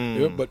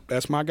 Yeah, but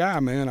that's my guy,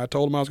 man. I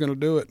told him I was going to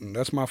do it, and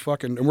that's my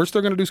fucking... And we're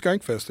still going to do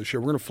Skankfest this year.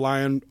 We're going to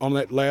fly in on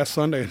that last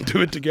Sunday and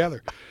do it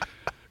together.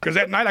 Because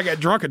that night I got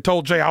drunk and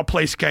told Jay I'll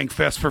play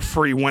Skankfest for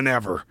free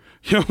whenever.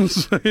 You know what I'm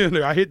saying?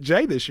 I hit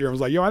Jay this year. I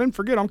was like, yo, I didn't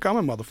forget I'm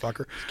coming,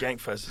 motherfucker.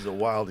 Skankfest is a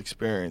wild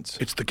experience.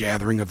 It's the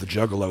gathering of the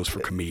juggalos for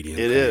comedians.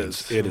 It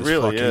is. It is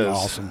really fucking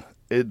awesome.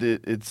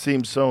 It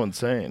seems so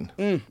insane.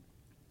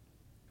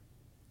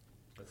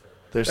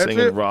 They're That's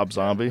singing it. Rob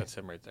Zombie. That's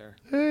him right there.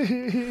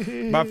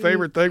 My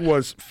favorite thing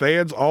was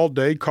fans all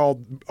day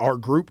called our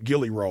group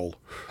Gilly Roll.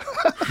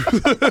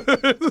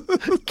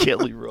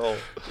 Gilly Roll.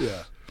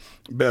 Yeah.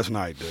 Best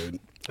night,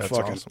 dude. That's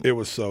Fucking, awesome.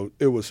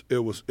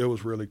 It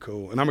was really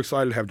cool. And I'm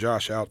excited to have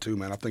Josh out too,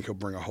 man. I think he'll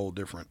bring a whole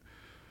different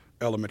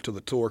element to the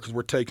tour, because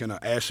we're taking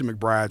Ashley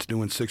McBride's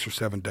doing 6 or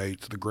 7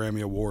 dates, the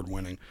Grammy Award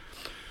winning.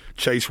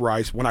 Chase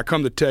Rice. When I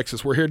come to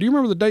Texas, we're here. Do you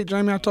remember the date,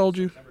 Jamie, I told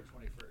you?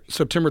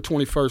 September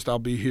 21st, I'll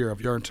be here.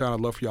 If you're in town, I'd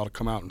love for y'all to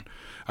come out. And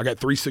I got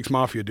 3 6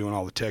 Mafia doing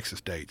all the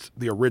Texas dates,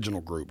 the original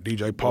group,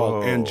 DJ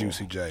Paul and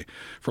Juicy J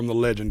from the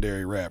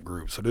legendary rap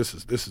group. So this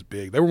is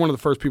big. They were one of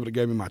the first people that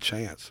gave me my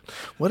chance.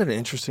 What an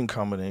interesting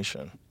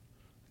combination.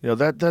 You know,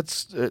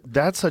 that's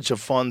such a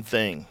fun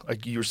thing.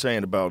 Like you were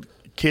saying about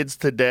kids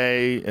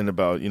today and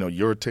about, you know,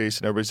 your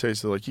taste and everybody's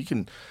taste. So like you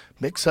can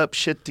mix up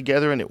shit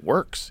together and it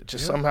works. It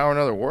just somehow or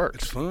another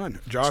works. It's fun.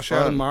 Josh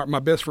Adam Myers, my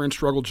best friend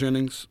Struggle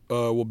Jennings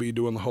will be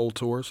doing the whole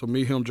tour. So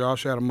me, him,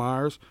 Josh Adam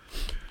Myers.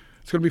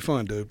 It's gonna be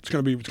fun, dude. It's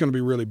gonna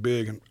be really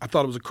big. And I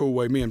thought it was a cool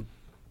way. Me and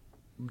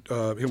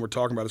him were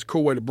talking about it. It's a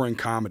cool way to bring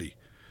comedy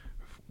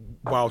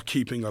while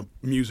keeping a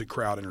music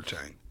crowd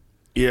entertained.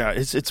 Yeah,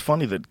 it's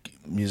funny that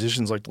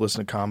musicians like to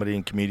listen to comedy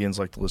and comedians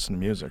like to listen to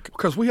music.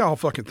 Because we all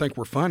fucking think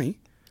we're funny.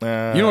 You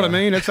know what I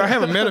mean? I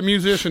haven't met a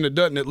musician that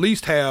doesn't at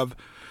least have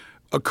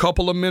a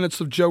couple of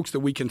minutes of jokes that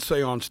we can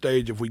say on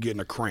stage if we get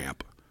in a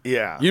cramp.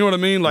 Yeah. You know what I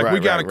mean? Like, Right, we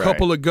got right, a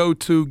couple right. of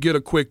go-to, get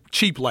a quick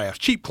cheap laughs,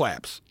 cheap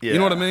claps. You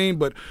know what I Yeah. mean?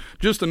 But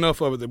just enough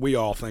of it that we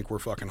all think we're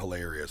fucking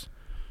hilarious.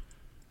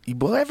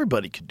 Well,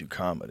 everybody could do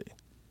comedy.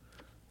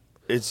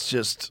 It's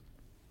just,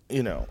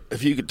 you know,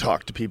 if you could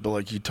talk to people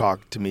like you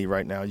talk to me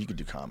right now, you could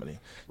do comedy.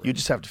 Right. You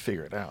just have to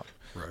figure it out.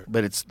 Right.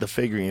 But it's the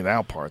figuring it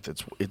out part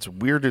it's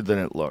weirder than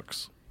it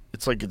looks.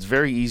 It's like it's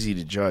very easy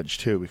to judge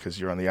too because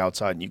you're on the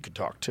outside and you could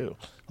talk too.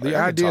 The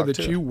idea that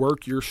you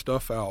work your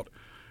stuff out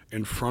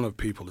in front of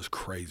people is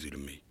crazy to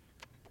me.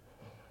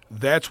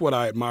 That's what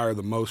I admire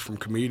the most from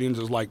comedians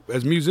is like,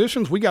 as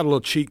musicians, we got a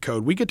little cheat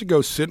code. We get to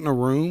go sit in a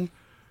room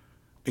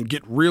and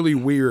get really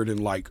weird and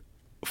like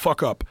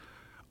fuck up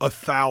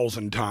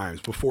 1,000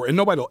 times before, and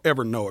nobody will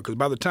ever know it because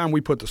by the time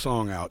we put the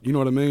song out, you know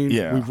what I mean?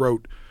 Yeah. We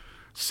wrote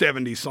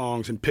 70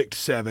 songs and picked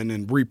 7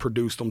 and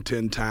reproduced them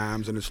 10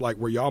 times, and it's like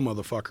where y'all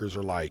motherfuckers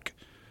are like,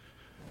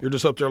 you're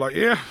just up there like,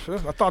 yeah,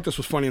 I thought this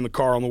was funny in the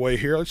car on the way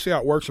here. Let's see how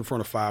it works in front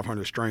of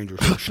 500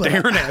 strangers who are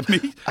staring at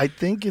me. I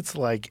think it's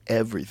like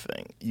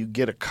everything. You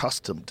get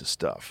accustomed to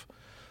stuff.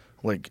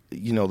 Like,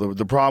 you know,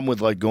 the problem with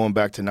like going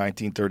back to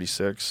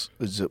 1936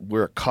 is that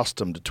we're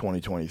accustomed to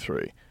 2023.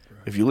 Right.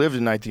 If you lived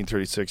in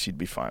 1936, you'd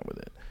be fine with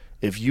it.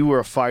 If you were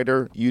a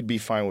fighter, you'd be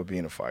fine with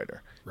being a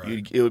fighter.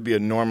 Right. It would be a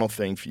normal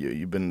thing for you.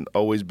 You've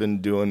always been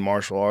doing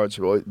martial arts.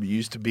 You're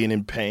used to being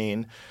in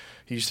pain.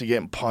 You used to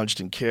getting punched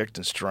and kicked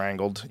and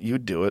strangled.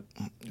 You'd do it.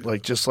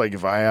 Like just like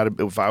if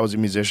I was a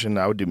musician,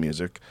 I would do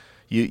music.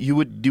 You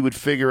would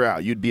figure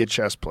out. You'd be a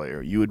chess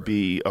player. You would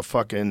be a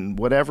fucking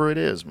whatever it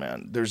is,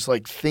 man. There's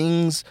like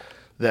things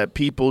that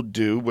people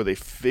do where they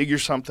figure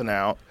something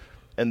out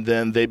and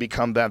then they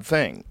become that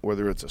thing,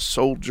 whether it's a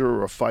soldier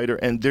or a fighter.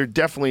 And there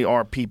definitely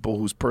are people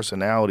whose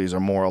personalities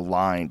are more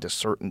aligned to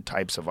certain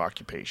types of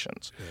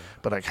occupations. Yeah.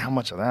 But like how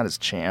much of that is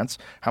chance?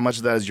 How much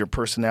of that is your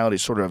personality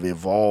sort of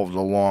evolved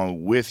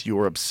along with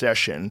your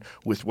obsession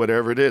with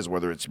whatever it is,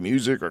 whether it's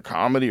music or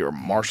comedy or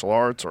martial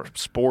arts or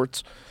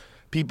sports?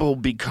 People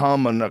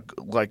become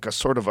a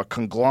sort of a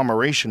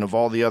conglomeration of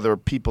all the other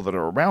people that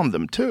are around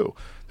them too.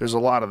 There's a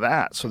lot of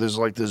that. So there's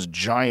like this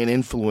giant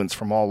influence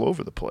from all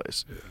over the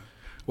place. Yeah.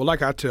 Well,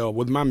 like I tell,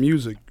 with my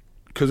music,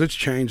 because it's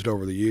changed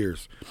over the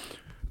years,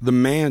 the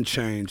man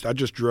changed. I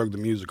just drug the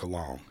music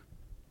along,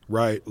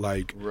 right?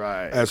 Like,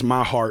 as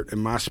my heart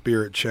and my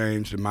spirit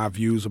changed and my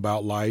views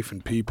about life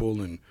and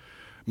people and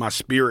my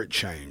spirit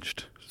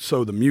changed,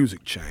 so the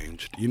music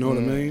changed. You know what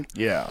I mean?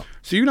 Yeah.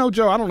 So, you know,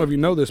 Joe, I don't know if you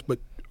know this, but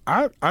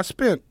I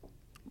spent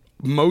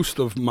most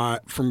of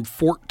from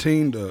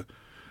 14 to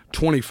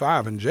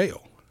 25 in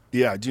jail.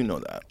 Yeah, I do know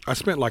that. I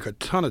spent like a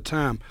ton of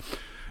time.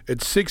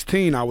 At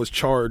 16, I was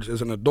charged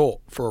as an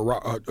adult for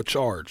a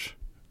charge,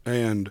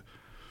 and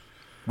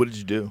what did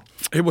you do?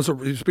 It was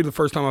the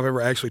first time I've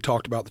ever actually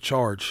talked about the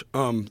charge.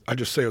 I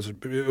just say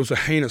it was a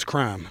heinous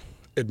crime.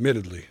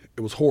 Admittedly,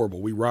 it was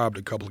horrible. We robbed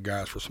a couple of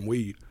guys for some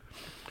weed,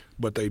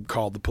 but they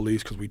called the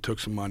police because we took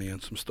some money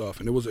and some stuff,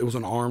 and it was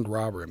an armed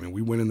robbery. I mean,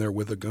 we went in there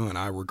with a gun.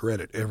 I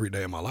regret it every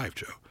day of my life,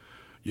 Joe.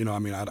 You know, I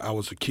mean, I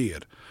was a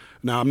kid.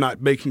 Now, I'm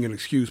not making an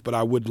excuse, but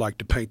I would like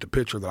to paint the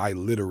picture that I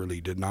literally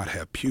did not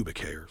have pubic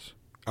hairs.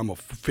 I'm a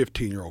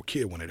 15-year-old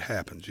kid when it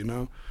happens, you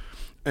know?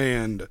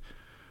 And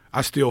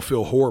I still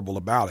feel horrible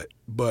about it.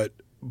 But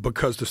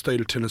because the state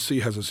of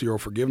Tennessee has a zero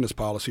forgiveness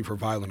policy for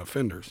violent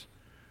offenders,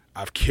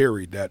 I've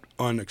carried that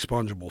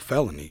unexpungible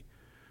felony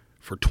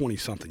for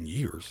 20-something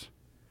years.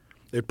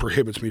 It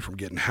prohibits me from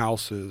getting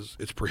houses.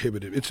 It's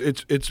prohibited.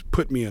 It's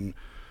put me in,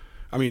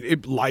 I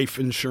mean, life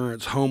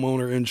insurance,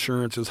 homeowner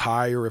insurance is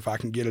higher if I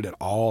can get it at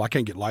all. I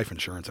can't get life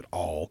insurance at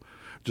all.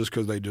 Just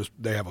because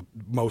they have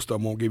most of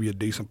them won't give you a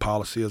decent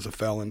policy as a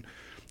felon.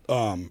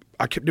 I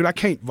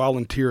can't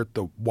volunteer at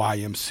the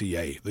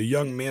YMCA, the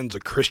Young Men's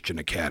Christian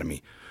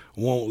Academy.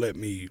 Won't let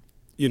me,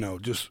 you know,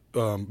 just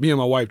me and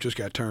my wife just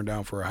got turned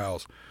down for a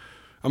house.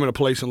 I'm in a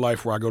place in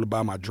life where I go to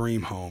buy my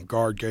dream home,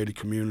 guard gated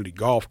community,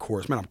 golf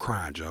course. Man, I'm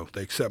crying, Joe.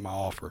 They accept my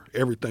offer.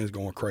 Everything's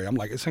going crazy. I'm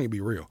like, this ain't be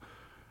real.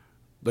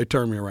 They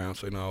turn me around and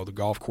say, no, the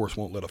golf course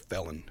won't let a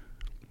felon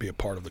be a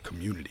part of the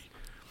community.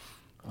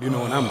 You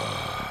know, and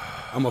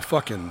I'm a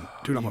fucking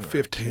dude. I'm a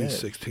 15,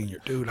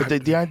 16-year dude.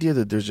 But the idea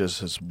that there's just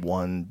this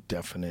one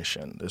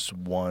definition, this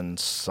one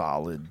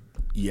solid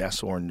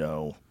yes or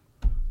no,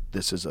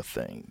 this is a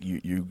thing.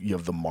 You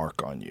have the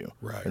mark on you,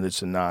 right? And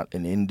it's not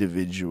an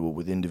individual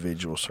with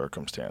individual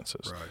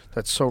circumstances. Right.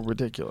 That's so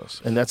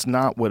ridiculous, and that's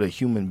not what a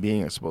human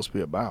being is supposed to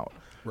be about.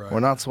 Right. We're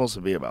not supposed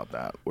to be about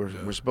that.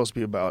 We're supposed to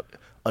be about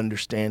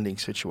understanding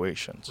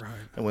situations. Right.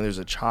 And when there's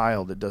a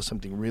child that does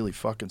something really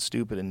fucking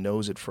stupid and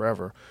knows it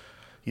forever.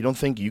 You don't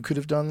think you could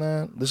have done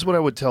that? This is what I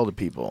would tell to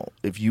people.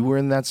 If you were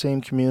in that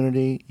same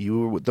community, you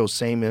were with those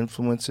same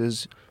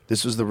influences,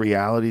 this was the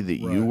reality that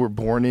you were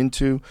born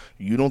into,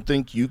 you don't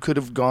think you could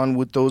have gone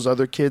with those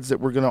other kids that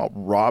were going to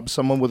rob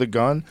someone with a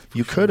gun?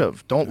 You could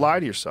have. Don't lie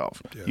to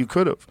yourself. Yeah. You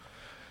could have.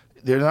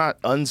 They're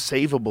not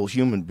unsavable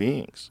human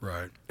beings.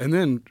 Right. And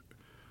then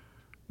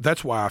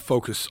that's why I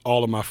focus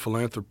all of my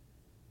philanthropic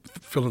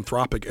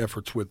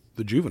efforts with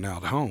the juvenile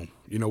at home.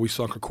 You know, we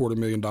sunk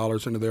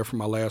 $250,000 into there for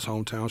my last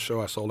hometown show.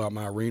 I sold out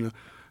my arena.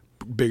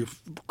 Big,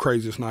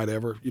 craziest night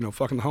ever. You know,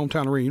 fucking the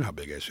hometown arena. You know how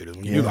big that shit is.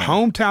 When you do the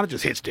hometown, it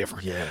just hits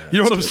different. Yeah. You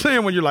know what I'm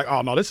saying? When you're like,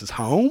 oh, no, this is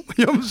home.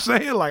 You know what I'm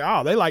saying? Like,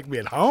 oh, they like me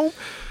at home.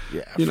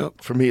 Yeah. You know,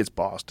 for me, it's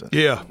Boston.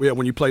 Yeah. Yeah.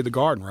 When you played the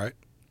Garden, right?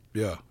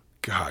 Yeah.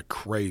 God,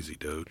 crazy,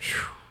 dude.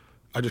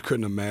 I just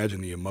couldn't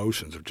imagine the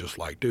emotions of just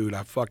like, dude,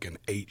 I fucking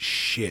ate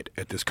shit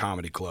at this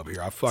comedy club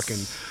here. I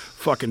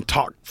fucking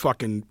talk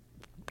fucking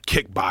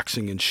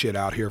kickboxing and shit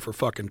out here for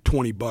fucking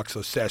 $20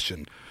 a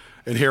session.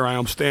 And here I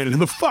am standing in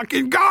the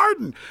fucking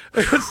garden.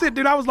 That's it,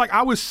 dude.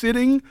 I was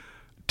sitting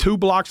 2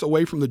 blocks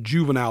away from the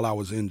juvenile I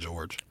was in,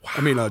 George. Wow.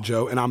 I mean,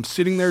 Joe. And I'm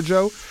sitting there,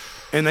 Joe.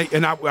 And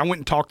I went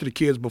and talked to the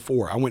kids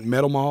before. I went and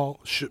met them all,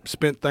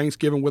 spent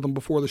Thanksgiving with them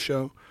before the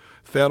show,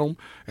 fed them,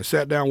 and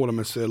sat down with them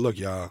and said, look,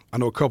 y'all, I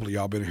know a couple of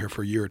y'all been in here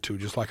for a year or two,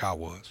 just like I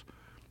was.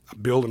 I'm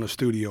building a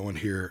studio in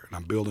here, and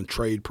I'm building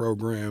trade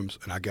programs,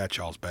 and I got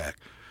y'all's back.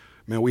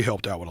 Man, we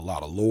helped out with a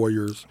lot of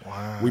lawyers.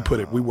 Wow.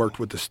 We worked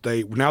with the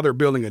state. Now they're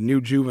building a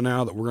new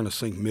juvenile that we're going to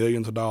sink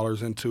millions of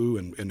dollars into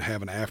and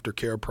have an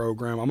aftercare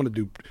program. I'm going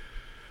to do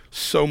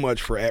so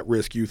much for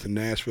at-risk youth in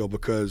Nashville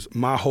because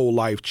my whole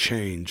life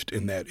changed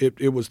in that.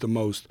 It was the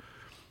most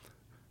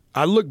 –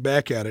 I look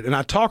back at it, and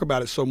I talk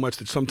about it so much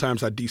that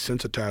sometimes I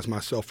desensitize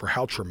myself for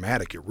how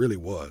traumatic it really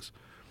was.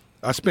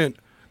 I spent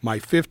my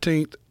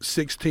 15th,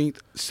 16th,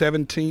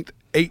 17th,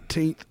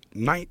 18th,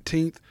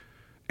 19th,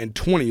 and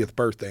 20th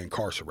birthday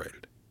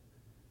incarcerated.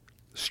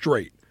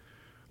 Straight.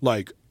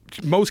 Like,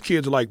 most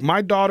kids are like,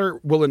 my daughter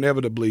will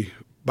inevitably,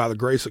 by the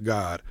grace of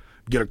God,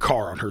 get a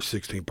car on her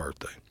 16th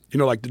birthday. You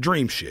know, like the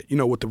dream shit, you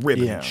know, with the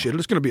ribbon and shit.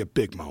 It's going to be a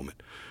big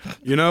moment.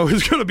 You know,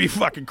 it's going to be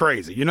fucking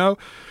crazy, you know?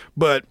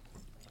 But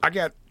I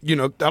got, you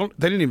know, they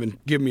didn't even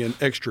give me an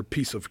extra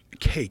piece of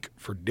cake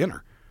for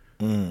dinner.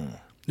 You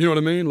know what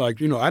I mean?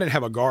 Like, you know, I didn't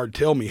have a guard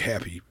tell me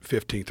happy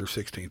 15th or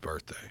 16th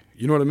birthday.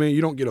 You know what I mean?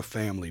 You don't get a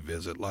family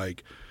visit.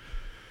 Like,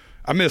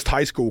 I missed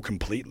high school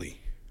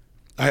completely.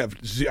 I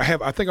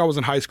think I was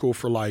in high school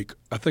for like,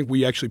 I think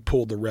we actually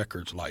pulled the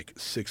records like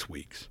 6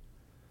 weeks.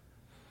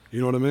 You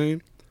know what I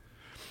mean?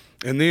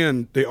 And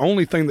then the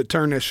only thing that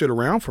turned that shit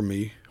around for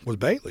me was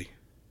Bailey.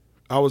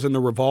 I was in the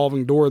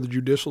revolving door of the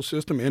judicial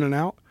system, in and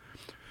out.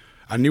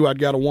 I knew I'd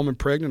got a woman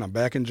pregnant. I'm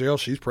back in jail.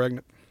 She's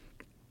pregnant.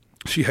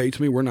 She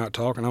hates me. We're not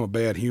talking. I'm a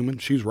bad human.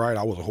 She's right.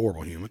 I was a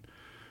horrible human.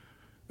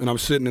 And I'm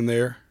sitting in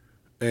there,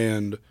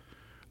 and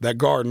that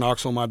guard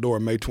knocks on my door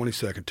May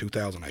 22nd,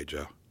 2008,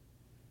 Joe.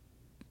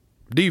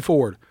 D.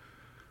 Ford,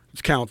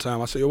 it's count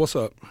time. I say, yo, what's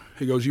up?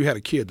 He goes, you had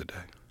a kid today.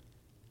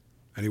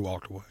 And he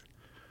walked away.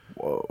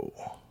 Whoa.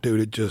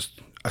 Dude,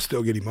 I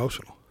still get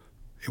emotional.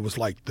 It was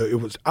like,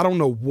 I don't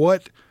know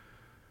what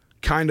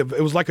kind of,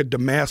 it was like a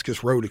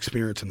Damascus Road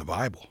experience in the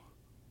Bible.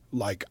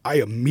 Like, I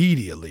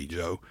immediately,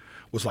 Joe,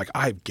 was like,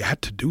 I've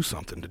got to do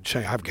something to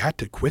change. I've got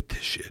to quit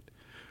this shit.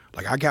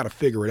 Like, I got to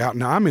figure it out.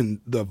 Now, I'm in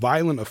the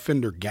violent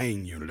offender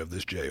gang unit of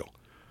this jail.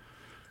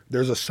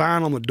 There's a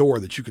sign on the door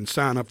that you can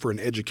sign up for an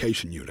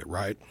education unit,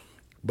 right?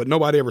 But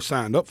nobody ever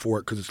signed up for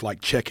it because it's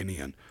like checking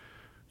in.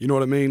 You know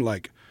what I mean?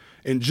 Like,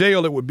 in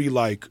jail, it would be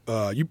like,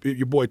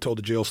 your boy told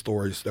the jail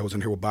stories that was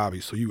in here with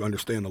Bobby, so you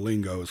understand the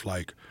lingo. It's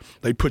like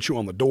they'd put you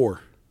on the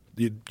door.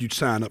 You'd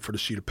sign up for the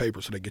sheet of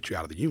paper so they get you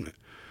out of the unit.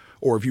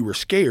 Or if you were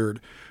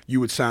scared, you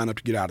would sign up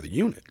to get out of the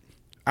unit.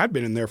 I'd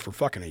been in there for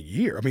fucking a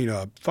year. I mean,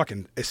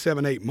 fucking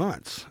 7, 8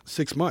 months,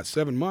 6 months,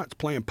 7 months,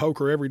 playing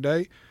poker every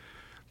day,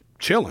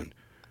 chilling.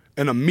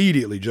 And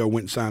immediately, Joe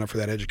went and signed up for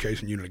that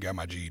education unit and got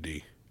my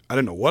GED. I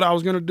didn't know what I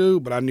was going to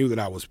do, but I knew that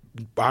I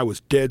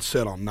was dead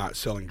set on not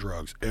selling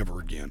drugs ever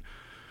again.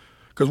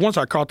 Because once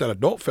I caught that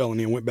adult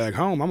felony and went back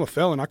home, I'm a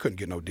felon. I couldn't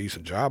get no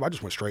decent job. I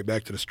just went straight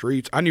back to the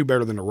streets. I knew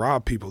better than to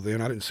rob people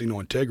then. I didn't see no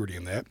integrity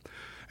in that.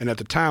 And at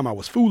the time, I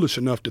was foolish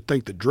enough to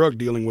think that drug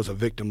dealing was a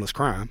victimless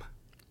crime,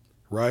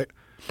 right?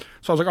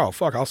 So I was like, oh,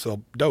 fuck, I'll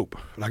sell dope.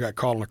 And I got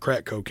caught on a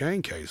crack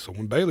cocaine case. So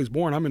when Bailey's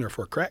born, I'm in there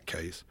for a crack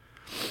case.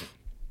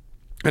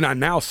 And I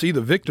now see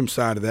the victim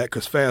side of that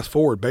because fast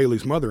forward,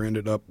 Bailey's mother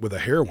ended up with a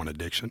heroin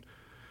addiction.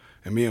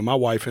 And me and my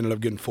wife ended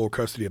up getting full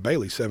custody of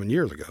Bailey 7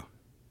 years ago,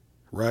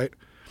 right?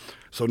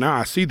 So now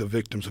I see the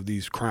victims of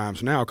these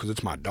crimes now because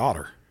it's my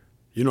daughter.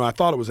 You know, I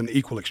thought it was an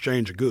equal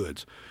exchange of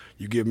goods.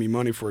 You give me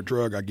money for a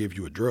drug, I give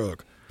you a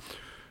drug.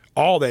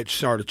 All that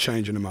started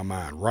changing in my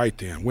mind right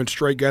then. Went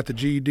straight, got the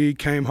GED,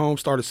 came home,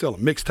 started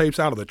selling mixtapes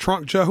out of the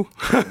trunk, Joe.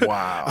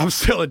 Wow. I'm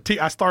selling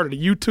I started a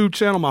YouTube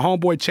channel. My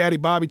homeboy Chatty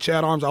Bobby,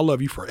 Chad Arms, I love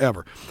you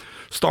forever.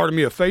 Started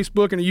me a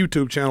Facebook and a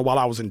YouTube channel while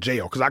I was in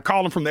jail because I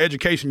called him from the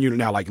education unit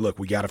now like, look,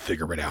 we got to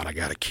figure it out. I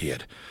got a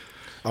kid.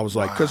 I was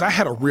like, because I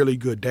had a really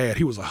good dad.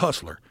 He was a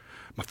hustler.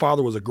 My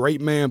father was a great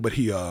man, but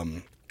he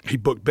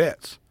booked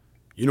bets.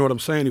 You know what I'm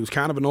saying? He was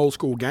kind of an old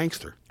school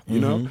gangster,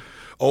 you know?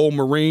 Old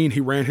Marine, he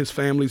ran his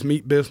family's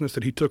meat business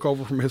that he took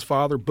over from his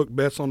father, booked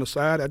bets on the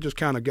side. I just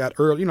kind of got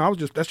early, you know,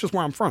 that's just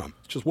where I'm from.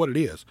 It's just what it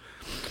is.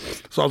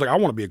 So I was like, I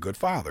want to be a good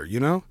father, you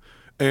know?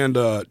 And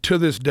to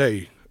this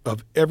day,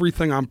 of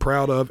everything I'm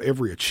proud of,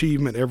 every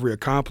achievement, every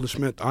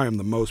accomplishment, I am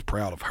the most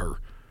proud of her.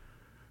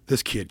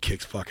 This kid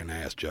kicks fucking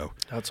ass, Joe.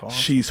 That's awesome.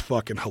 She's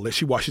fucking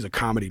hilarious. She's a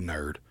comedy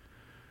nerd.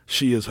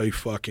 She is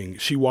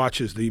she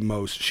watches the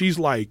most, she's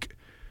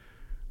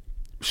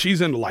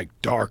into like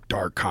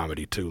dark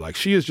comedy too. Like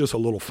she is just a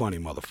little funny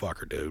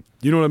motherfucker, dude.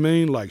 You know what I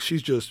mean? Like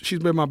she's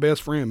been my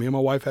best friend. Me and my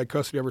wife had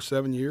custody of her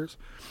 7 years.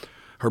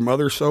 Her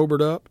mother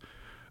sobered up.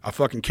 I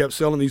fucking kept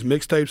selling these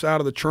mixtapes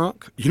out of the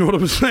trunk. You know what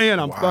I'm saying?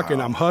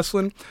 I'm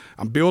hustling.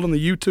 I'm building the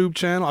YouTube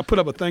channel. I put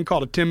up a thing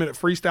called a 10-minute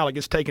freestyle. It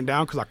gets taken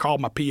down because I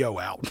called my PO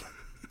out.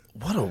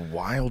 What a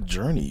wild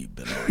journey you've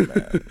been on,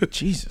 man.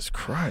 Jesus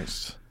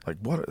Christ. Like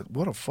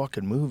what a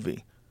fucking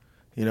movie.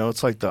 You know,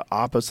 it's like the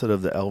opposite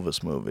of the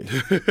Elvis movie.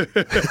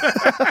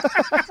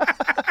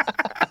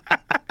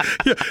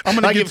 I'm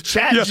gonna Like get if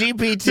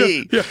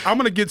ChatGPT. Yeah, I'm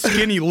gonna get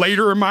skinny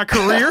later in my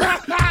career,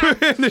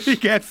 and then you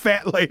get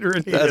fat later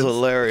in his. That's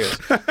hilarious.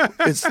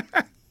 It's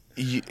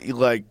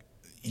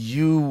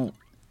you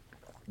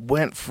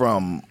went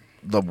from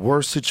the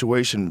worst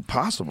situation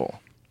possible,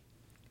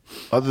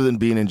 other than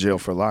being in jail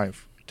for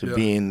life, to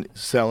being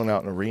selling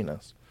out in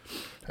arenas.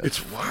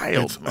 It's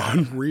wild. It's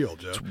unreal,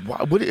 Joe.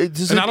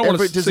 Does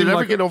it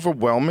ever get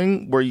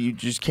overwhelming where you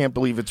just can't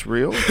believe it's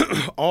real?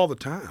 All the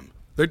time.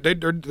 They're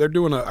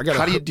doing a.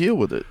 How do you deal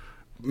with it?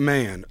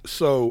 Man,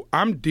 so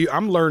I'm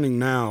learning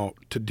now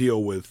to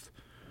deal with.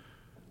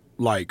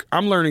 Like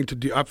I've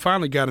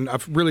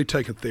really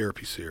taken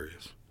therapy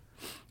serious,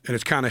 and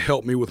it's kind of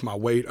helped me with my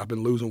weight. I've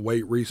been losing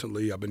weight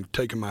recently. I've been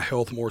taking my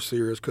health more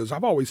serious because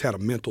I've always had a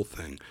mental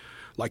thing,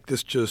 like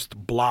this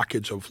just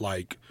blockage of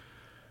like.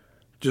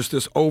 Just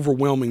this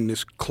overwhelming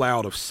this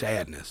cloud of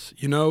sadness,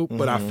 you know?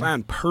 But I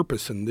find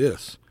purpose in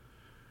this.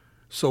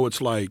 So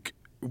it's like,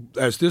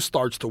 as this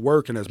starts to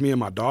work and as me and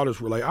my daughters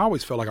were like, I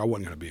always felt like I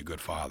wasn't going to be a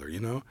good father, you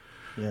know?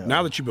 Yeah.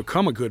 Now that you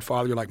become a good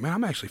father, you're like, man,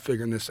 I'm actually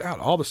figuring this out.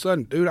 All of a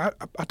sudden, dude, I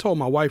told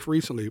my wife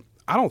recently,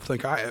 I don't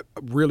think I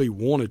really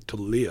wanted to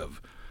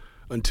live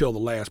until the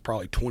last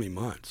probably 20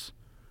 months.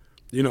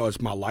 You know, as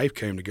my life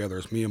came together,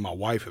 as me and my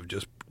wife have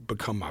just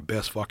become my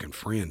best fucking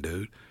friend,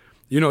 dude.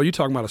 You know, you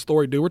talking about a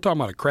story, dude. We're talking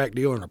about a crack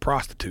dealer and a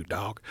prostitute,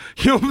 dog.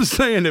 You know what I'm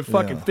saying? That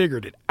fucking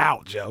figured it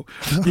out, Joe.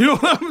 You know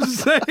what I'm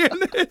saying?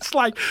 It's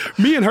like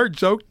me and her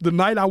joked the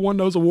night I won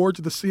those awards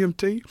at the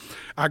CMT.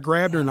 I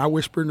grabbed her and I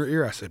whispered in her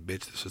ear. I said,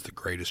 "Bitch, this is the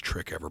greatest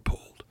trick ever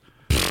pulled.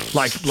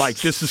 Like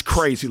this is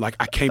crazy. Like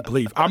I can't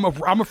believe. I'm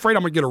afraid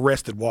I'm gonna get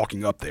arrested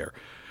walking up there."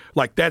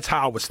 Like, that's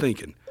how I was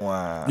thinking.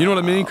 Wow. You know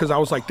what I mean? Because I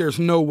was like, there's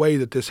no way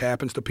that this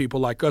happens to people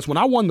like us. When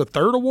I won the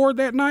third award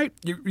that night,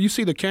 you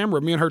see the camera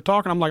of me and her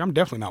talking, I'm like, I'm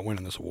definitely not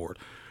winning this award.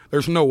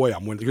 There's no way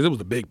I'm winning, because it was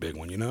the big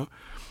one, you know?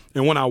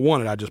 And when I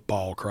won it, I just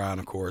bawled crying,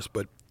 of course.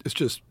 But it's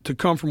just to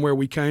come from where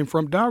we came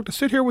from, dog, to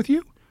sit here with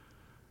you.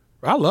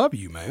 I love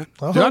you, man.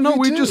 I know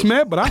we just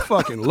met, but I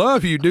fucking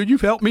love you, dude. You've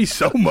helped me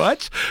so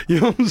much. You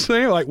know what I'm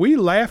saying? Like, we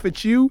laugh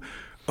at you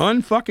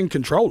unfucking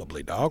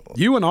controllably, dog.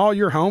 You and all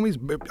your homies.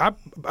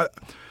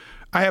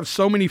 I have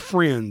so many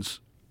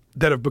friends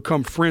that have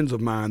become friends of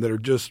mine that are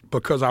just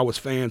because I was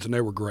fans and they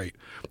were great,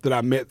 that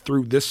I met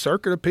through this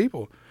circuit of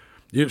people.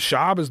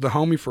 Shab is the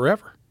homie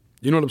forever.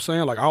 You know what I'm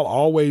saying? Like, I'll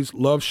always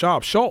love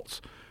Shab.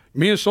 Schultz.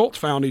 Me and Schultz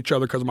found each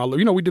other because of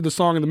we did the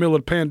song in the middle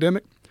of the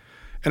pandemic.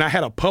 And I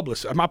had a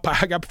publicist.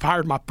 I got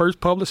fired my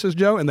first publicist,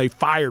 Joe, and they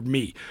fired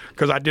me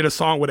because I did a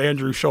song with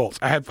Andrew Schultz.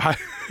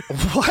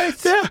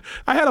 What? Yeah.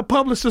 I had a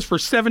publicist for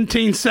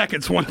 17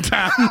 seconds one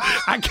time.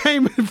 I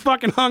came and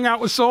fucking hung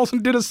out with Schultz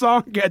and did a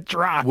song, got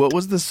dropped. What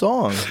was the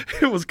song?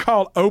 It was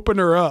called Open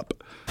Her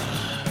Up.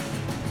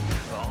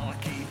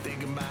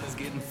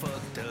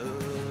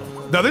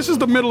 Now, this is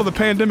the middle of the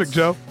pandemic,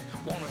 Joe.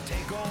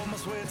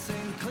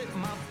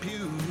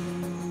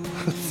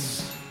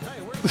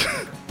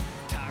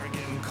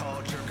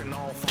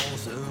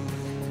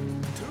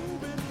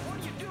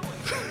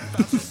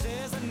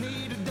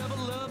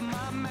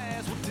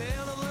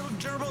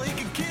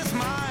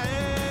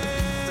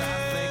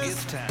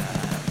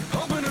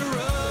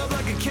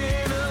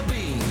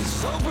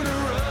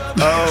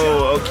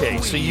 Oh, okay.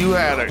 So you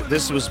had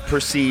this was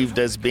perceived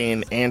as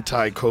being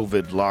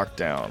anti-COVID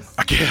lockdown.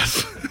 I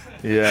guess.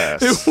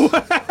 Yes.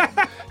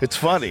 It's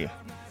funny.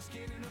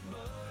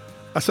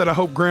 I said, I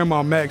hope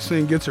Grandma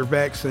Maxine gets her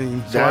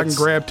vaccine so I can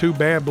grab two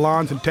bad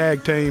blondes and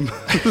tag team.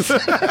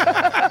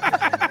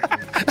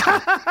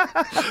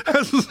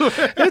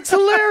 It's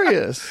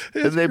hilarious.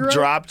 And they've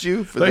dropped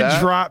you for that? They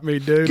dropped me,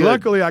 dude. Good.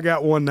 Luckily, I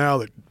got one now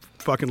that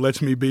fucking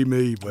lets me be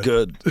me. But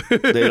good.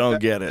 They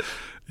don't get it.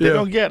 They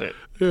don't get it.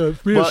 Yeah,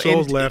 me and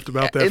Souls laughed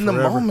about that in forever.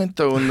 the moment,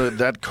 though, in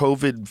that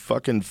COVID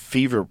fucking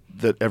fever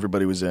that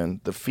everybody was in,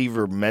 the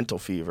fever, mental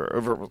fever,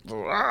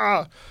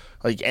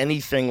 like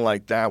anything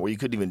like that where you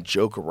couldn't even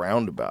joke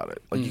around about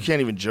it. Like, you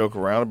can't even joke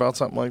around about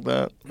something like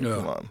that? No.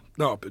 Come on.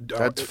 No,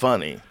 that's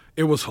funny.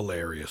 It was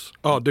hilarious.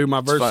 Oh, dude,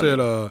 my verse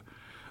said,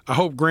 I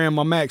hope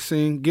Grandma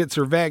Maxine gets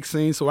her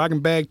vaccine so I can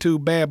bag two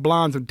bad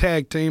blondes and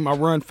tag team. I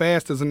run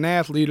fast as an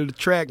athlete at a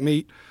track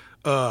meet.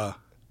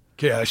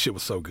 Yeah, that shit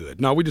was so good.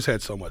 No, we just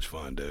had so much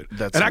fun, dude.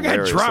 That's I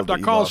got dropped.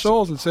 I called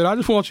Scholes and said, I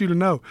just want you to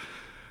know.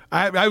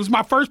 I was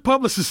my first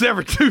publicist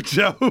ever, too,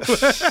 Joe.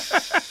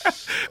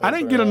 I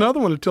didn't get another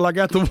one until I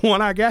got the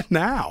one I got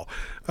now.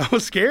 I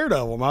was scared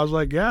of them. I was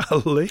like,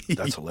 golly.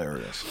 That's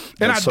hilarious.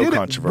 And That's I did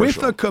it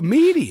with a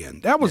comedian.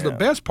 That was the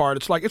best part.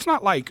 It's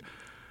not like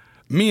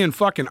me and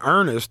fucking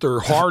Ernest or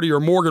Hardy or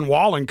Morgan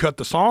Wallen cut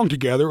the song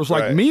together. It was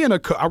like me and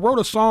I wrote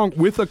a song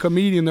with a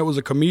comedian that was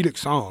a comedic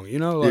song, you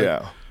know? Like,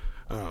 yeah.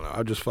 I don't know.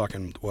 I just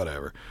fucking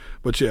whatever.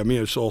 But yeah, me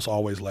and Schultz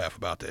always laugh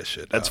about that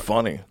shit. That's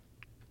funny.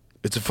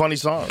 It's a funny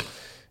song.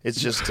 It's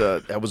just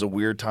that was a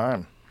weird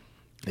time.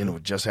 And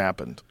it just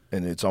happened,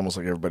 and it's almost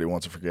like everybody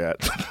wants to forget.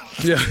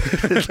 Yeah.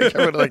 It's like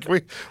everybody, like,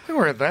 we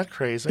weren't that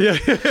crazy. Yeah.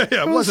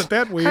 It wasn't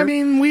that weird. I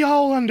mean, we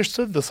all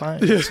understood the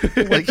science.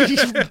 Like,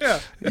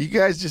 you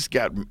guys just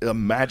got a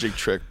magic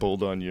trick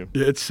pulled on you.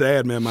 Yeah, it's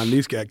sad, man. My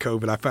niece got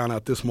COVID. I found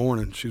out this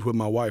morning. She's with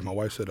my wife. My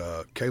wife said,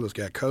 Kayla's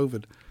got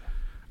COVID.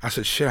 I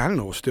said, shit, I didn't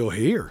know it was still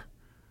here.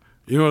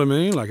 You know what I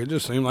mean? Like, it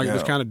just seemed like it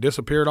just kind of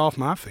disappeared off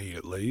my feed,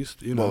 at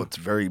least. You know? Well, it's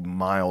very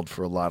mild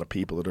for a lot of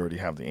people that already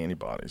have the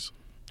antibodies.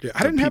 Yeah,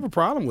 I didn't have a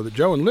problem with it,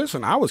 Joe. And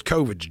listen, I was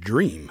COVID's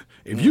dream.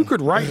 If you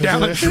could write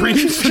down a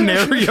dream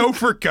scenario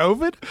for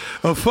COVID,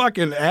 a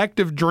fucking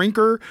active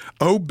drinker,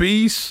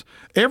 obese,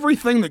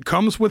 everything that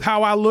comes with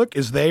how I look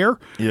is there.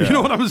 Yeah. You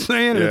know what I'm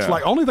saying? And it's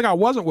like, only thing I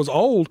wasn't was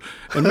old.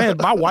 And man,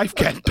 my wife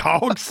got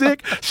dog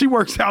sick. She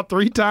works out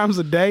 3 times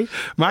a day.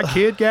 My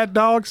kid got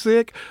dog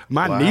sick.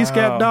 My niece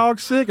got dog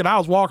sick. And I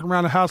was walking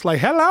around the house like,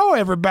 hello,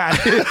 everybody.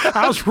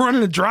 I was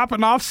running and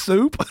dropping off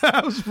soup.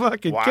 I was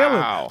fucking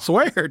killing.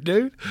 Swear,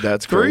 dude.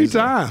 That's 3 crazy.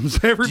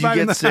 times. Everybody Do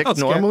you in the get sick house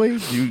normally?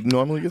 Do you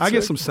normally get sick? I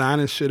get some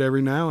sinus shit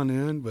every now and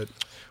then, but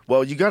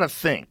Well, you got to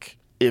think.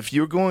 If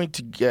you're going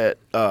to get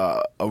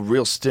a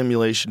real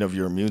stimulation of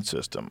your immune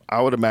system,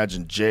 I would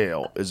imagine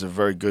jail is a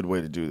very good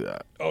way to do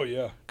that. oh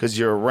yeah, Because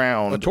you're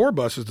around. a tour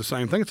bus is the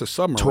same thing. It's a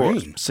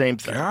submarine. Same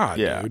thing. God,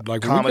 yeah. dude.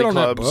 Like when we Comedy get on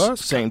that clubs,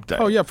 bus, same thing.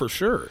 Oh yeah, for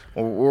sure.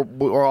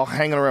 We're all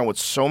hanging around with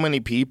so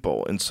many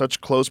people in such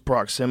close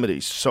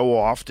proximity so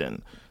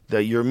often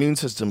that your immune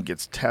system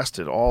gets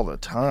tested all the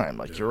time.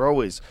 Like you're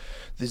always,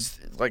 these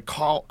like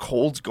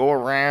colds go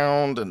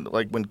around, and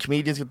like when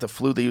comedians get the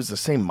flu, they use the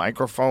same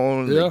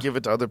microphone and Yeah. they give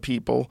it to other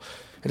people.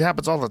 It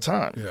happens all the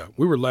time. Yeah,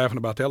 we were laughing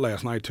about that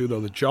last night too,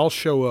 though. That y'all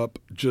show up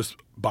just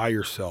by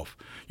yourself.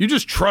 You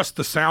just trust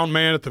the sound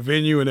man at the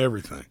venue and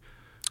everything.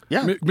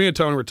 Yeah. Me and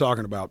Tony were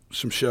talking about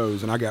some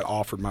shows, and I got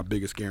offered my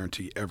biggest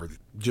guarantee ever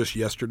just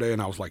yesterday,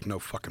 and I was like, no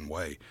fucking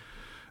way.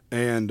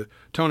 And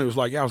Tony was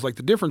like, yeah, I was like,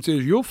 the difference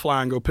is you'll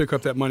fly and go pick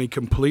up that money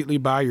completely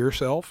by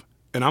yourself,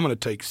 and I'm going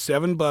to take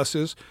 7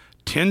 buses,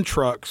 10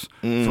 trucks,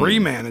 3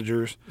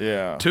 managers,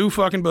 Yeah. 2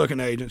 fucking booking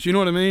agents. You know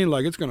what I mean?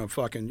 Like, it's going to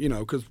fucking, you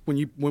know, because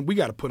when we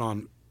got to put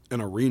on an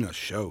arena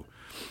show.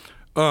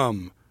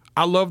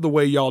 I love the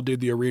way y'all did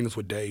the arenas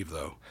with Dave,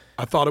 though.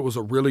 I thought it was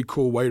a really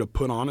cool way to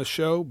put on a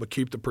show, but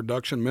keep the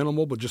production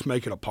minimal, but just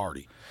make it a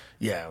party.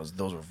 Yeah,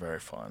 those were very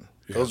fun.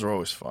 Those are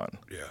always fun.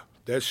 Yeah,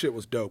 that shit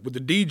was dope. But the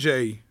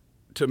DJ,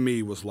 to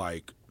me, was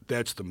like,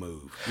 that's the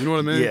move. You know what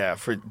I mean? Yeah,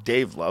 for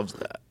Dave loves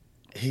that.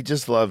 He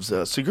just loves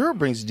Segura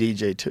brings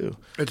DJ too.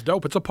 It's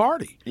dope. It's a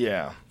party.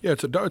 Yeah. Yeah,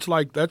 it's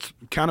like, that's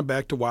kind of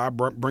back to why I'm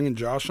bringing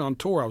Josh on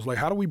tour. I was like,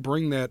 how do we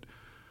bring that?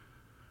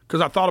 Because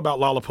I thought about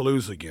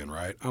Lollapalooza again,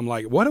 right? I'm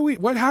like,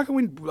 how can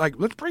we, like,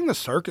 let's bring the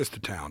circus to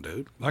town,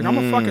 dude. Like,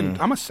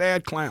 I'm a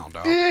sad clown,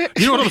 dog.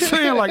 You know what I'm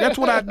saying? Like, that's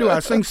what I do.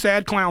 I sing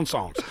sad clown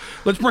songs.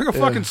 Let's bring a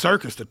fucking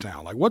circus to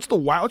town. Like, let's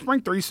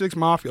bring 3 6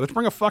 Mafia. Let's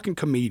bring a fucking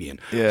comedian.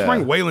 Yeah. Let's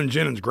bring Waylon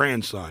Jennings'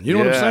 grandson. You know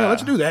what I'm saying?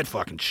 Let's do that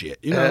fucking shit.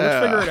 You know,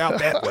 let's figure it out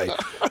that way.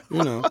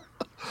 You know?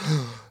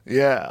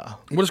 Yeah.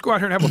 We'll just go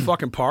out here and have a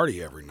fucking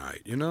party every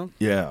night, you know?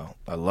 Yeah.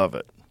 I love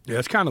it. Yeah,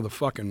 it's kind of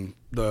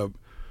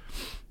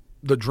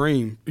the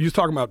dream. You was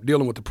talking about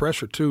dealing with the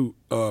pressure too,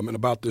 and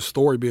about this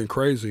story being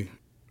crazy.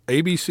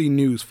 ABC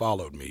News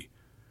followed me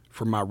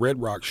from my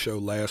Red Rock show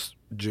last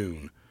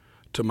June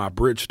to my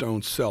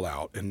Bridgestone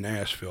sellout in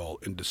Nashville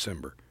in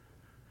December.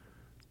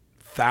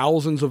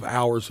 Thousands of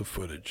hours of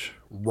footage,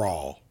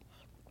 raw,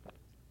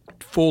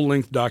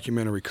 full-length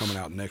documentary coming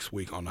out next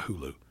week on the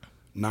Hulu,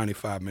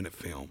 95-minute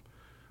film.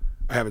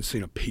 I haven't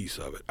seen a piece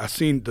of it. I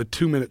seen the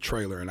 2-minute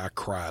trailer and I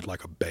cried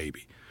like a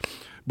baby.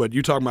 But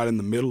you talking about in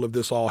the middle of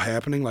this all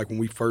happening, like when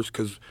we first,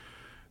 because,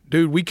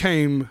 dude, we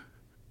came,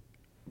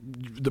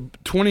 the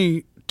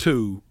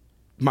 22,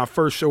 my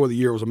first show of the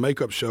year was a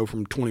makeup show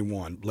from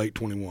 21, late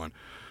 21.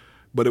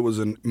 But it was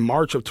in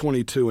March of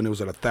 22, and it was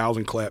at a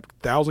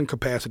 1,000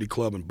 capacity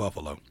club in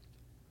Buffalo.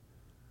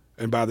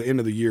 And by the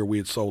end of the year, we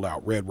had sold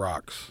out Red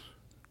Rocks,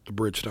 the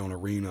Bridgestone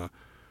Arena,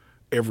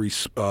 every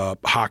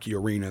hockey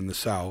arena in the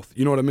South.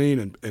 You know what I mean?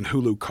 And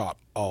Hulu caught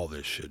all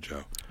this shit,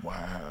 Joe.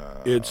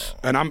 Wow.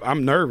 And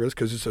I'm nervous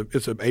because it's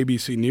a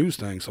ABC News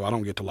thing, so I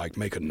don't get to like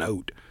make a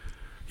note.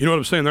 You know what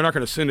I'm saying? They're not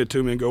going to send it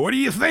to me and go, "What do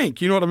you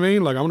think?" You know what I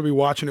mean? Like I'm going to be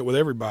watching it with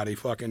everybody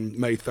fucking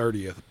May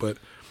 30th. But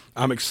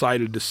I'm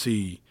excited to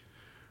see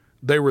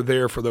they were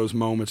there for those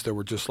moments that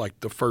were just like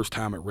the first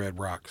time at Red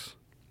Rocks.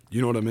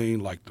 You know what I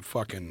mean? Like the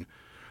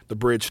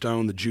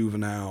Bridgestone, the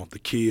Juvenile, the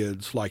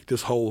kids, like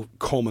this whole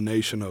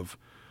culmination of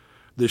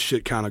this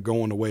shit kind of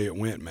going the way it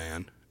went,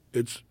 man.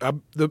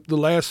 The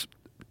last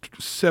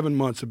 7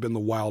 months have been the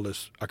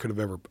wildest I could have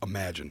ever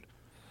imagined.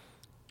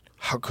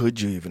 How could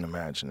you even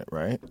imagine it,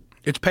 right?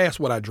 It's past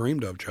what I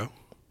dreamed of, Joe.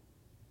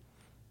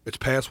 It's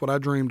past what I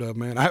dreamed of,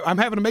 man. I'm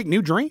having to make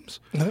new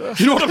dreams. You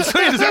know what I'm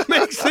saying? Does that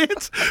make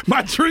sense?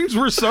 My dreams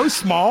were so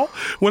small.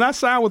 When I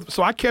signed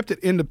so I kept it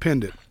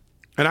independent.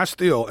 And I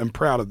still am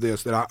proud of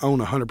this, that I own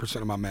 100%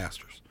 of my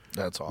masters.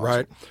 That's awesome.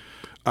 Right?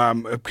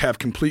 I have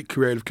complete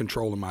creative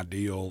control of my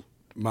deal.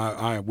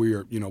 I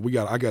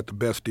got the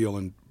best deal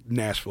in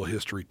Nashville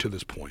history to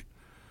this point.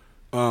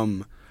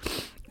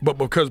 But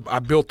because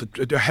I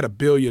had 1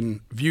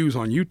 billion views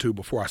on YouTube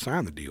before I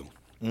signed the deal.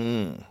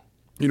 You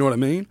know what I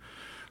mean?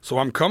 So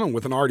I'm coming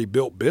with an already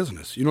built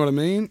business. You know what I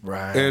mean?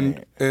 Right.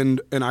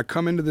 And I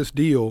come into this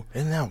deal.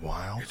 Isn't that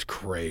wild? It's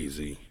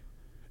crazy.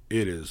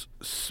 It is.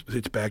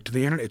 It's back to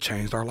the internet. It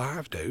changed our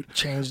lives, dude.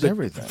 Changed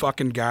everything.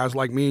 Fucking guys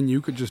like me and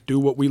you could just do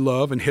what we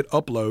love and hit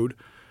upload,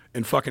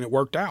 and fucking it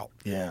worked out.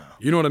 Yeah.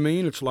 You know what I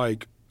mean? It's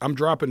like I'm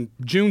dropping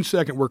June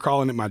 2nd. We're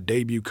calling it my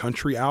debut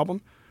country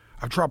album.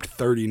 I've dropped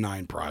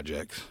 39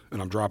 projects,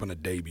 and I'm dropping a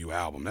debut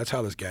album. That's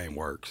how this game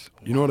works.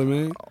 You know what I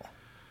mean?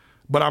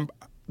 But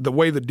the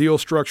way the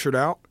deal's structured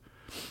out,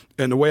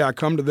 and the way I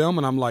come to them,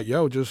 and I'm like,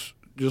 yo, just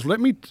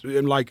let me,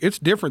 and like, it's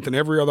different than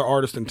every other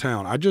artist in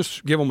town. I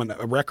just give them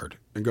a record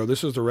and go,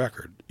 this is the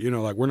record. You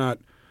know, like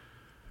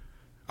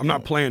I'm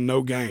not playing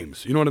no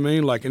games. You know what I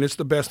mean? Like, and it's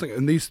the best thing.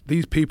 And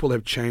these people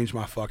have changed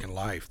my fucking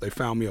life. They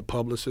found me a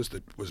publicist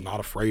that was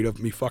not afraid of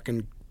me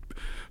fucking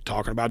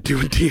talking about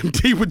doing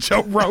DMT with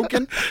Joe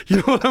Rogan. You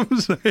know what I'm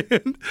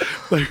saying?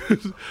 Like,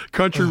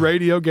 country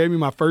radio gave me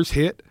my first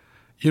hit.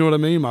 You know what I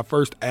mean? My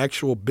first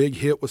actual big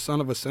hit was Son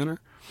of a Sinner.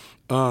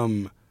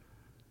 And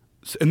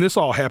this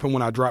all happened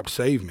when I dropped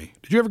Save Me.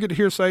 Did you ever get to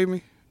hear Save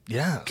Me?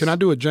 Yes. Can I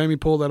do a Jamie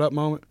Pull That Up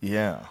moment?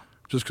 Yeah.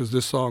 Just because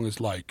this song is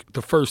like,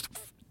 the first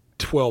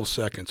 12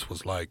 seconds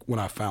was like when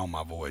I found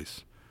my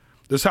voice.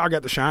 This is how I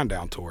got the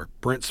Shinedown tour.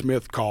 Brent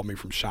Smith called me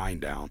from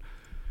Shinedown.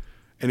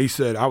 And he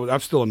said, I'm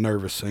still a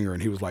nervous singer.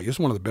 And he was like, it's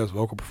one of the best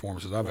vocal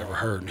performances I've ever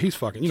heard. And he's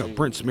fucking, you know,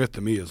 Brent Smith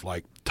to me is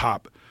like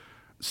top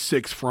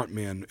 6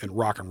 frontmen in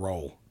rock and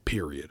roll,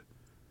 period.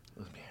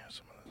 Let me hear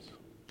some of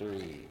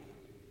this.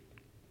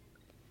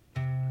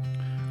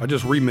 I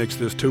just remixed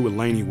this too with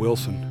Lainey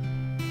Wilson.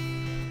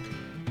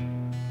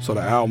 So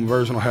the album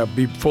version will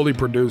be fully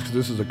produced because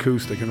this is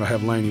acoustic and it'll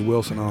have Lainey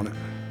Wilson on it.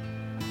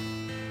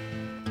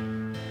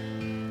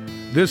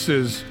 This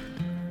is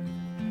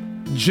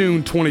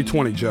June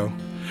 2020, Joe.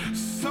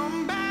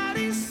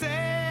 Somebody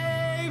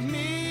save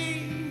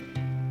me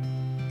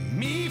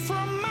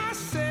from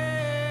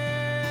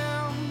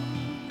myself.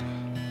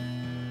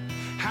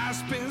 I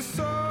spent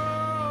so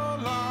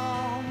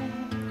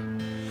long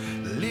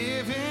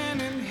living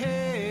in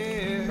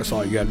hell. That's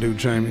all you got to do,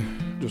 Jamie.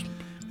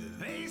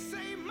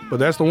 But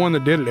that's the one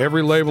that did it.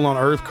 Every label on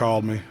earth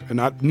called me, and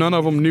none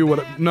of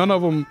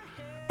them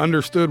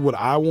understood what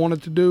I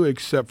wanted to do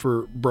except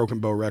for Broken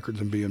Bow Records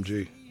and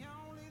BMG.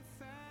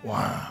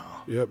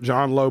 Wow. Yep,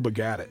 John Loba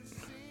got it.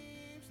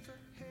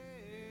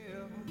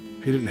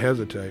 He didn't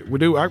hesitate.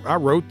 I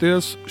wrote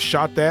this,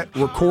 shot that,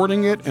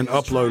 recording it, and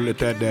uploaded it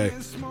that day.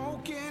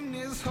 Smoking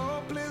is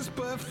hopeless,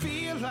 but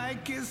feel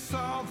like it's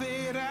all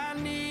that I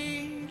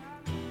need.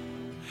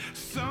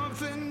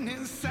 Something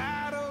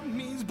inside of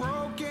me's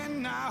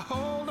broken. I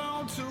hold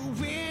on to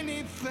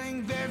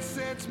anything that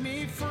sets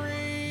me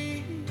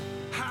free.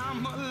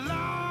 I'm a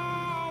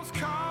lost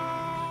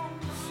cause.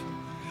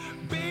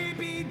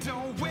 Baby,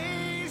 don't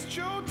waste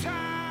your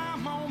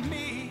time on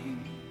me.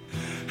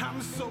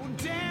 I'm so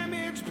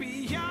damaged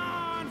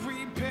beyond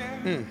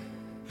repair.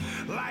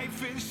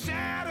 Life has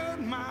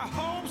shattered my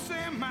hopes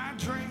and my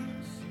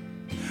dreams.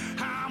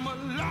 I'm a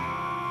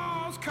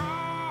lost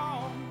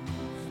cause.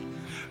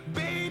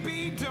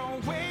 Baby,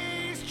 don't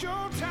waste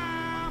your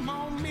time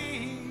on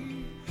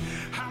me.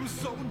 I'm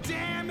so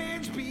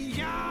damaged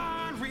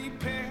beyond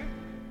repair.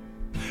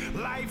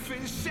 Life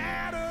has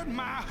shattered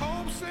my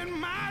hopes and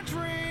my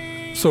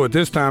dreams. So at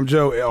this time,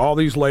 Joe, all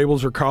these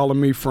labels are calling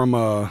me from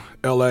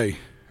L.A.,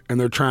 and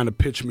they're trying to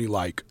pitch me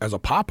like as a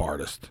pop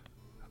artist.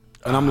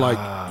 And I'm like,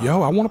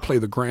 yo, I want to play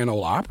the Grand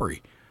Ole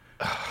Opry.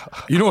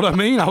 You know what I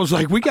mean? I was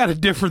like, we got a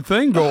different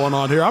thing going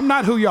on here. I'm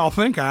not who y'all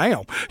think I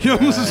am. You know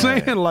what I'm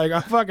saying? Like,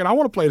 I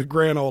want to play the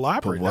Grand Ole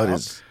Opry. But what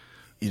is,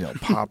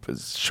 pop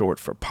is short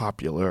for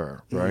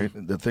popular, right?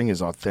 The thing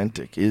is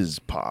authentic is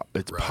pop.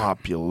 It's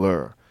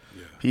popular.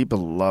 Yeah. People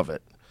love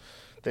it.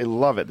 They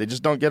love it. They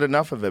just don't get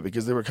enough of it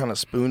because they were kind of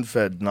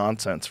spoon-fed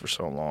nonsense for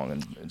so long,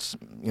 and it's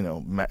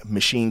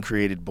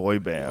machine-created boy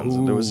bands.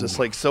 And there was just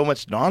like so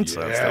much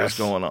nonsense that was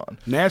going on.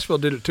 Nashville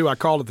did it too. I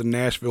called it the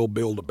Nashville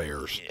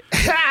Build-A-Bears.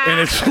 And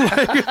it's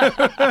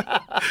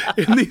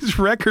like, and these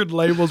record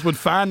labels would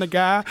find the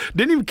guy,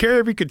 didn't even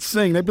care if he could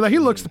sing. They'd be like, he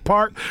looks the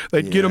part.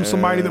 They'd get him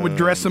somebody that would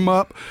dress him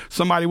up.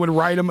 Somebody would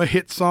write him a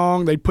hit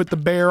song. They'd put the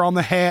bear on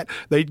the hat.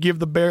 They'd give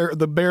the bear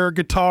a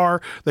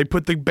guitar. They'd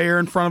put the bear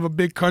in front of a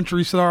big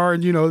country star,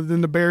 and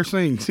then the bear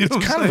sings. You know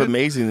it's kind of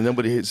amazing that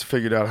nobody has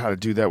figured out how to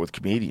do that with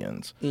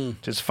comedians.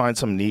 Just find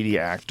some needy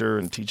actor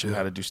and teach him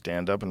how to do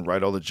stand-up and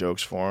write all the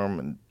jokes for him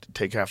and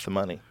take half the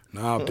money.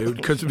 No, dude,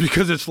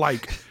 because it's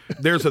like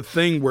there's a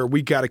thing where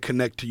we got to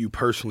connect to you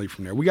personally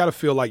from there. We got to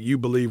feel like you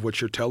believe what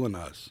you're telling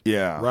us.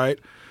 Yeah. Right?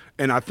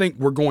 And I think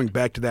we're going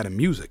back to that in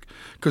music.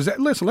 Because,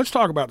 listen, let's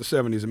talk about the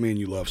 70s and me and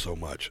you love so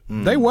much.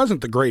 They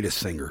wasn't the greatest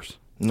singers.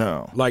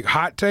 No. Like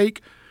Hot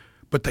Take,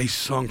 but they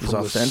sung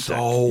from the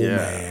soul,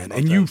 man. And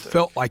Authentic. you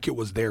felt like it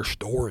was their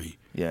story.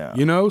 Yeah.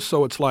 You know,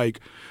 so it's like,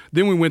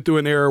 then we went through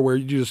an era where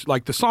you just,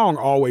 like, the song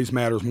always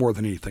matters more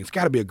than anything. It's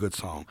got to be a good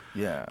song.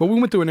 Yeah. But we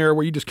went through an era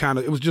where you just kind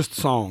of, it was just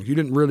songs. You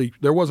didn't really,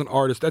 there wasn't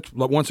artists. That's,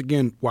 like, once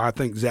again, why I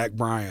think Zach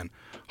Bryan,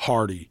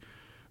 Hardy,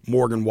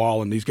 Morgan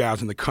Wallen, these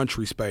guys in the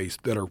country space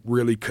that are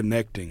really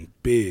connecting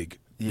big.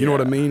 You know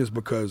what I mean? Is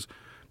because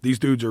these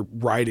dudes are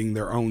writing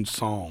their own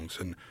songs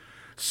and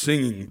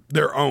singing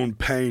their own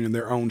pain and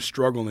their own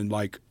struggle. And,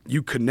 like,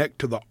 you connect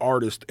to the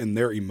artist and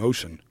their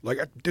emotion. Like,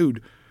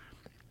 dude,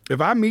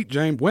 when I meet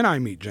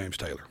James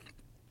Taylor,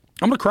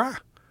 I'm going to cry.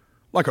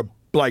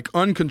 Like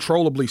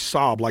uncontrollably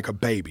sob like a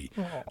baby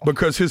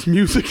because his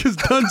music has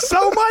done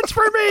so much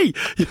for me.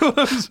 You know what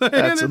I'm saying?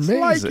 That's it's amazing.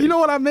 like, you know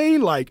what I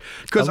mean? Like,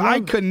 because I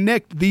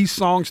connect these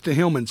songs to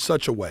him in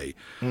such a way,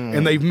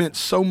 and they've meant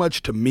so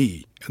much to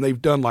me. And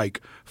they've done,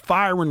 like,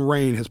 Fire and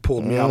Rain has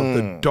pulled me out of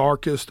the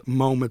darkest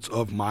moments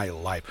of my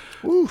life.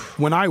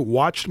 When I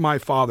watched my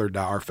father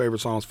die, our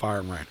favorite song is Fire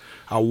and Rain.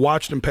 I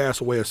watched him pass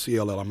away at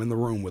CLL. I'm in the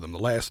room with him the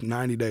last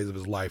 90 days of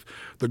his life.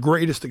 The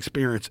greatest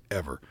experience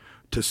ever.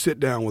 To sit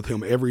down with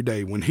him every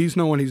day. When he's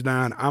knowing he's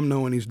dying, I'm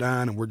knowing he's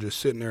dying, and we're just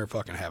sitting there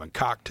fucking having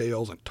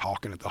cocktails and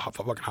talking at the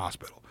fucking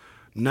hospital.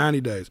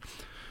 90 days.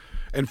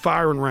 And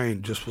Fire and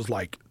Rain just was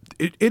like,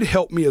 it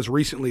helped me as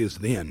recently as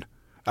then.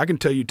 I can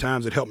tell you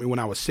times it helped me when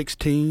I was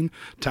 16,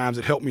 times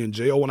it helped me in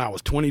jail when I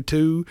was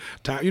 22.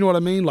 You know what I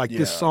mean? Like,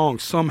 this song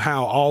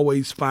somehow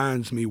always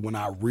finds me when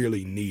I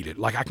really need it.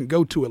 Like, I can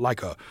go to it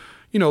like a,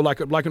 you know, like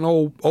an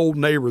old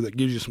neighbor that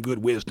gives you some good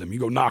wisdom. You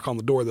go knock on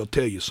the door, they'll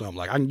tell you something.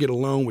 Like, I can get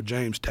alone with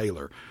James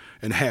Taylor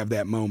and have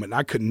that moment. And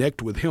I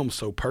connect with him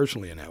so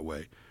personally in that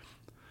way.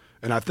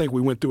 And I think we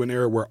went through an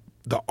era where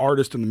the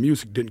artist and the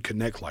music didn't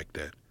connect like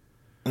that.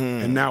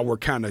 And now we're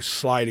kind of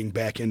sliding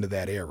back into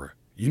that era.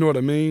 You know what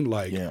I mean?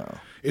 Like,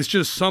 it's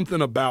just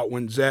something about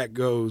when Zach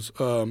goes,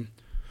 to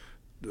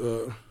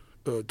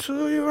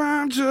you,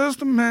 I'm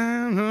just a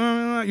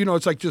man. You know,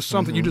 it's like just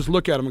something you just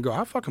look at him and go,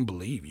 I fucking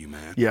believe you,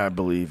 man. Yeah, I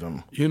believe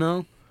him. You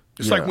know?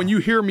 It's like when you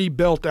hear me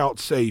belt out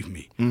Save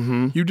Me,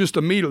 you just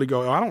immediately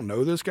go, I don't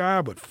know this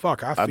guy, but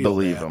fuck, I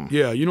believe that. him.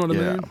 Yeah, you know what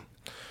I mean?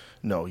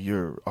 No,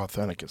 you're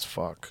authentic as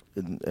fuck,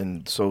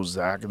 and so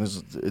Zach, and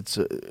it's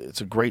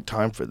a great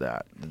time for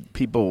that.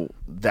 People,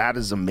 that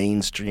is a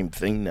mainstream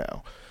thing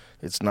now.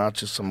 It's not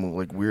just some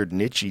like weird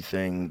niche-y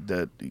thing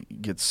that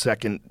gets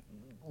second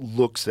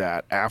looks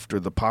at after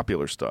the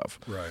popular stuff.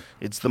 Right.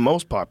 It's the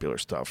most popular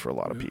stuff for a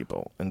lot of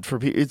people, and for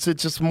it's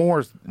just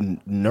more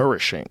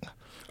nourishing.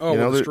 Oh, you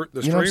know, well,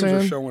 the streams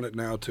are showing it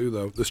now too,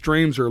 though. The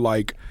streams are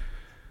like,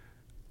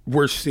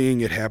 we're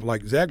seeing it happen.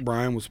 Like, Zach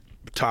Bryan was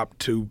top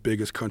 2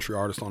 biggest country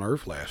artist on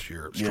earth last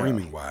year,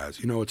 streaming wise.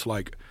 You know, it's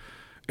like,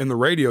 and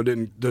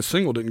the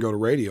single didn't go to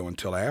radio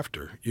until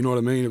after. You know what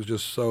I mean? It was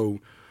just so.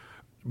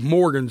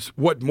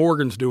 What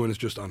Morgan's doing is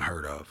just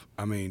unheard of.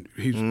 I mean,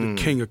 he's the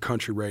king of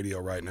country radio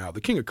right now, the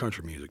king of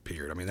country music,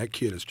 period. I mean, that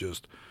kid is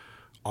just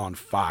on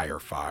fire.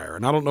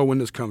 And I don't know when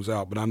this comes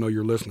out, but I know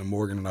you're listening,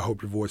 Morgan, and I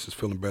hope your voice is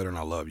feeling better, and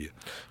I love you.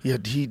 Yeah,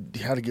 he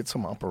had to get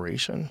some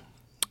operation.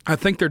 I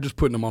think they're just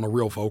putting him on a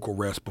real vocal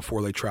rest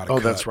before they try to cut. Oh,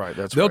 that's right.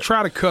 They'll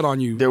try to cut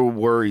on you. They were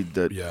worried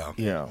that.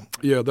 Yeah,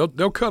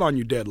 they'll cut on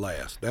you dead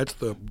last. That's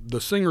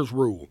the singer's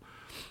rule.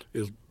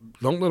 Is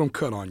don't let them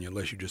cut on you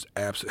unless you just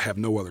have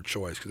no other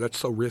choice, because that's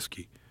so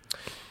risky.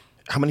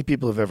 How many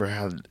people have ever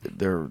had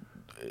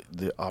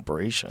the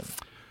operation?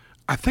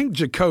 I think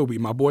Jacoby,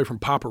 my boy from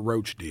Papa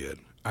Roach, did.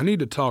 I need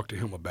to talk to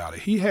him about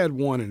it. He had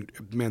one,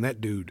 and man, that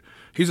dude,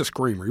 he's a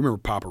screamer. You remember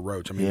Papa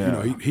Roach? I mean, you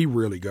know, he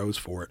really goes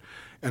for it.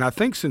 And I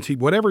think since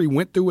whatever he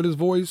went through with his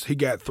voice, he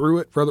got through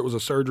it, whether it was a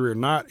surgery or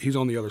not. He's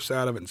on the other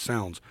side of it and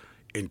sounds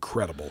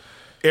incredible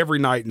every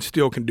night, and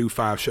still can do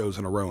 5 shows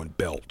in a row and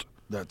belt.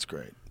 That's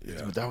great.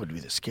 Yeah. That would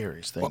be the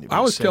scariest thing. Well, I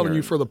was telling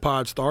you before the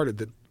pod started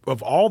that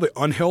of all the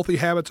unhealthy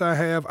habits I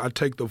have, I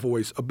take the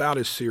voice about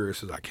as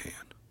serious as I can.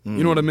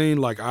 You know what I mean?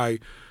 Like, I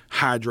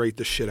hydrate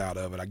the shit out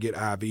of it. I get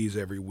IVs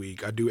every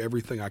week. I do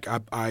everything.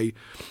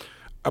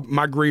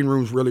 My green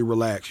room's really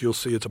relaxed. You'll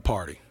see it's a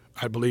party.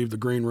 I believe the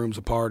green room's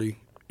a party.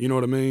 You know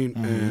what I mean?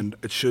 And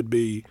it should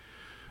be.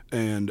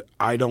 And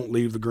I don't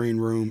leave the green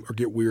room or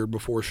get weird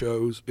before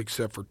shows,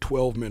 except for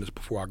 12 minutes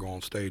before I go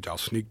on stage. I'll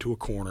sneak to a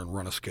corner and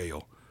run a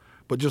scale.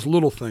 But just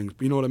little things,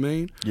 you know what I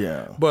mean?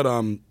 Yeah. But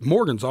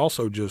Morgan's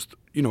also just,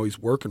 you know, he's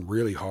working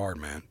really hard,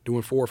 man.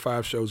 Doing 4 or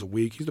 5 shows a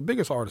week. He's the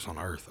biggest artist on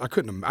earth.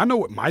 I know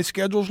what my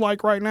schedule's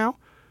like right now,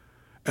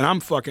 and I'm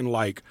fucking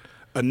like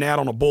a gnat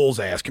on a bull's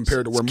ass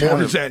compared to where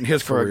Morgan's at in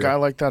his career. For a guy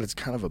like that, it's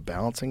kind of a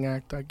balancing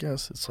act, I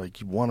guess. It's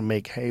like you want to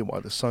make hay while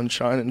the sun's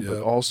shining,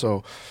 but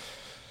also,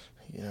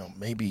 you know,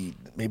 maybe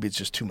it's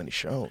just too many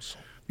shows.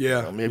 Yeah,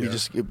 You know,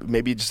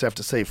 maybe you just have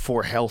to say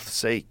for health's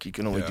sake, you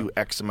can only do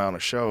X amount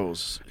of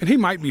shows. And he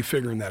might be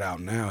figuring that out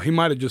now. He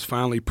might have just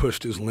finally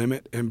pushed his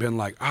limit and been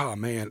like, oh,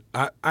 man,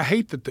 I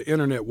hate that the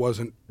internet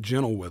wasn't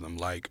gentle with him.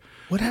 Like,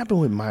 What happened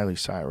with Miley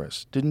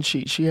Cyrus? Didn't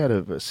she had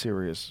a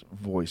serious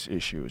voice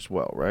issue as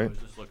well, I right? was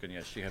just looking.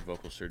 Yeah, she had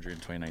vocal surgery in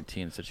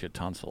 2019. Said she had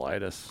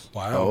tonsillitis.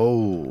 wow.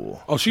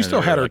 Oh, she And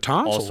still they had were, her like,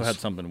 tonsils. Also had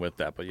something with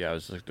that, but yeah, it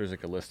was like, there's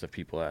like a list of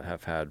people that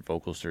have had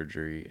vocal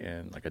surgery,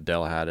 and like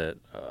Adele had it.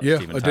 Yeah,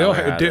 Steven Adele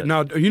Tyler had did. it.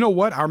 Now, you know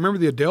what? I remember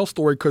the Adele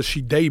story because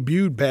she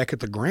debuted back at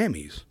the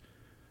Grammys.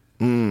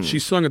 She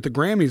sung at the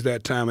Grammys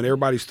that time, and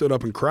everybody stood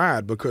up and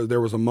cried because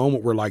there was a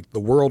moment where, like, the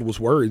world was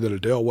worried that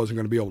Adele wasn't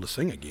going to be able to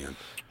sing again.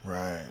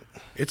 Right.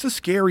 It's a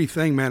scary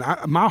thing, man.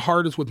 My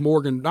heart is with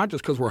Morgan, not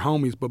just because we're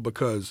homies, but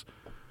because,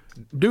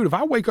 dude, if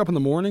I wake up in the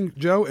morning,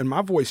 Joe, and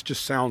my voice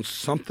just sounds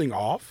something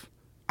off,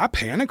 I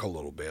panic a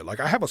little bit. Like,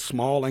 I have a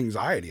small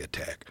anxiety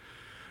attack.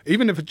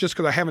 Even if it's just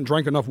because I haven't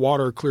drank enough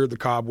water or cleared the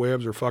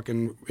cobwebs or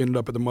fucking ended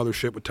up at the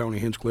mothership with Tony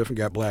Hinchcliffe and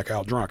got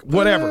blackout drunk.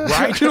 Whatever,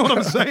 right? You know what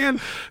I'm saying?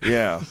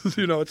 Yeah.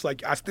 You know, it's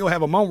like I still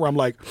have a moment where I'm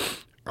like,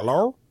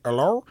 hello?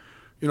 Hello?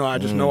 You know, I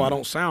just know I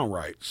don't sound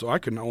right. So I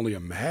can only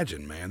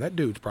imagine, man. That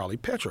dude's probably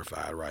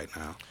petrified right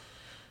now.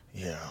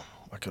 Yeah,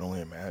 I can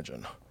only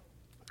imagine.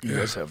 You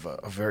guys have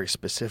a very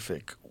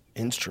specific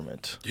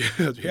instrument.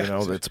 Yeah. You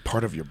know, that's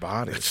part of your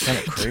body. It's kind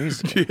of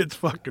crazy. It's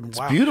fucking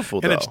wild. beautiful,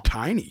 And it's though.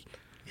 tiny.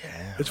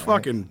 Yeah. It's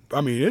fucking,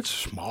 I mean, it's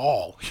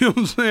small. You know what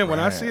I'm saying? When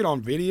I Right. see it on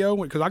video,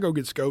 because I go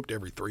get scoped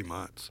every 3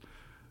 months.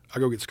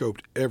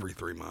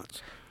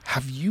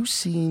 Have you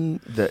seen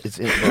the?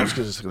 I was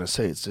just going to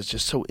say it's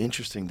just so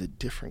interesting the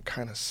different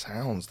kind of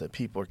sounds that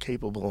people are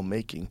capable of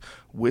making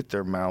with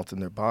their mouth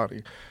and their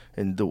body,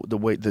 and the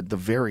way the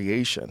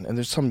variation. And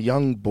there's some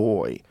young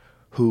boy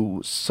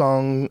who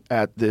sung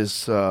at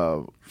this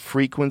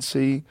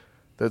frequency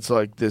that's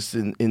like this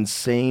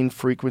insane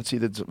frequency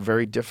that's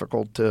very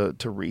difficult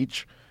to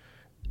reach.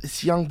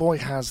 This young boy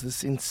has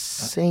this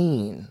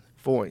insane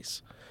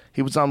voice.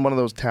 He was on one of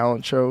those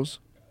talent shows.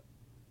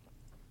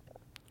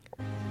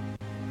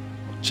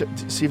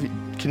 See if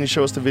can you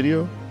show us the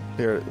video?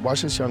 Here,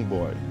 watch this young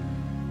boy.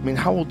 I mean,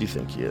 how old do you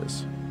think he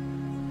is?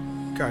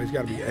 God, he's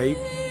got to be 8.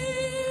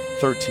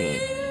 13.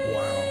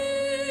 Wow.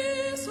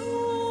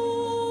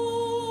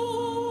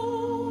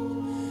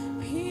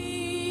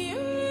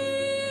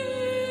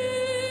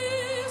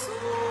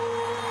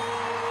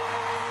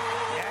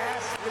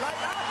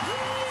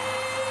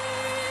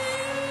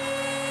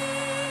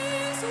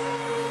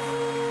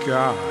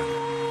 God.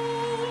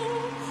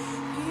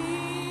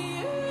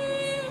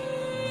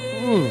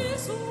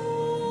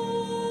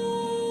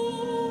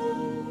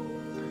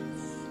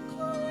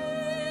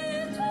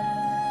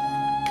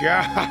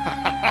 God.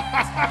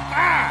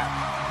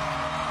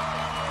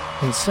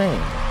 Insane.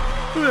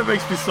 That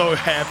makes me so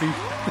happy.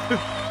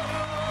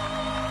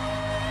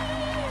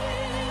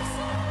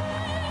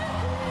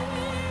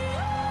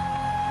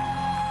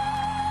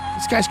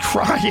 This guy's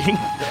crying.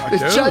 The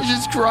dude. judge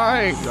is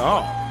crying.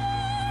 Oh.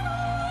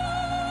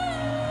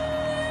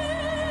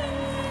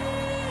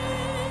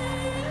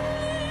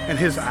 And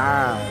his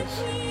eyes.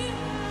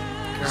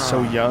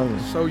 So young.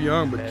 So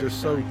young, but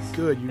just so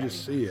good. You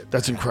just see it.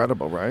 That's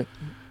incredible, right?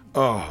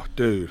 Oh,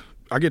 dude.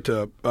 I get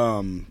to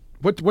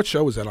what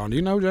show is that on? Do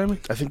you know, Jamie?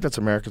 I think that's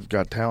America's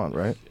Got Talent,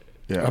 right?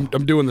 Yeah.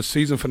 I'm doing the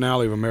season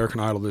finale of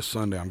American Idol this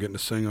Sunday. I'm getting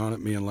to sing on it,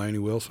 me and Lainey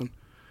Wilson.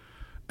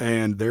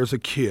 And there's a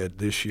kid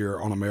this year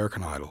on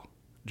American Idol,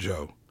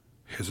 Joe.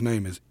 His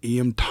name is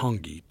Ian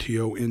Tongi,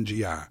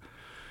 Tongi.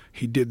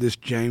 He did this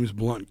James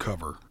Blunt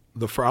cover.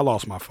 I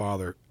lost my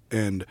father,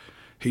 and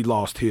he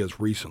lost his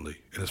recently.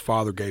 And his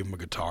father gave him a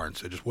guitar and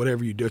said, just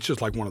whatever you do. It's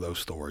just like one of those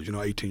stories,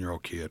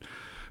 18-year-old kid.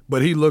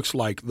 But he looks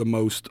like the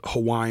most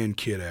Hawaiian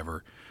kid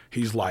ever.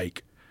 He's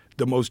like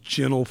the most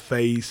gentle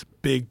face,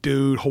 big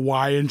dude,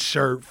 Hawaiian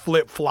shirt,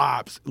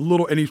 flip-flops,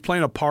 and he's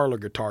playing a parlor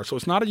guitar. So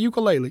it's not a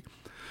ukulele,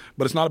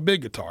 but it's not a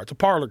big guitar. It's a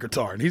parlor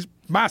guitar, and he's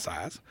my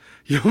size.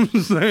 You know what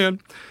I'm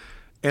saying?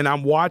 And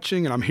I'm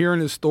watching, and I'm hearing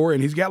his story,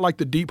 and he's got like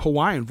the deep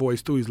Hawaiian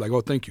voice too. He's like,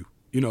 "Oh, thank you."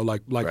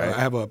 Like Right. I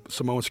have a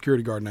Samoan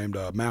security guard named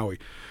Maui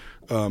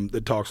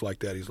that talks like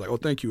that. He's like, "Oh,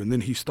 thank you," and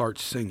then he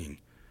starts singing,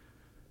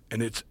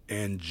 and it's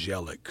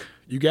angelic.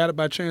 You got it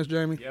by chance,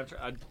 Jamie? Yeah,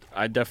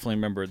 I definitely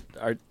remember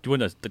doing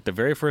the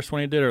very first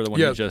one he did, or the one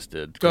he just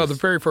did. The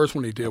very first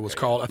one he did was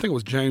called, I think it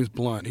was James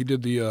Blunt. He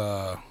did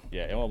the.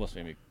 Yeah, it almost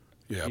made me.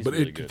 Yeah, he's but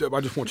really good. I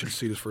just want you to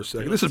see this for a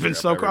second. He'll This has been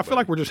cheer so up cool. I feel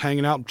like we're just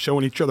hanging out and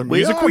showing each other We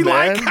music are, we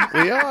man. like.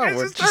 We are.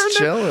 We're This is just turned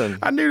chilling.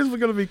 I knew this was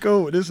going to be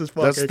cool. This is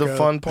fucking That's the cool.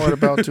 fun part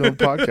about doing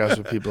podcasts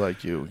with people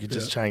like you. You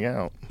just hang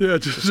out. Yeah,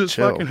 just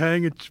chill. fucking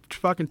hang and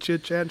fucking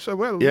chit chat and so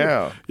well.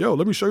 Yeah. Yo,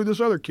 let me show you this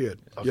other kid.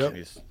 Okay.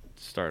 He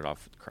started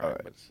off with crying,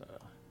 but it's,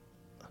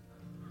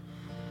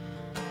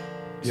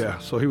 Yeah,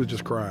 so he was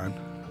just crying.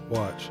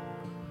 Watch.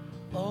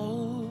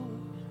 Oh,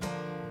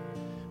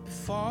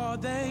 before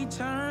they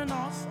turn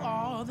off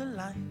all the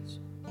lights,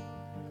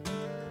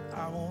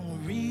 I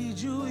won't read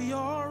you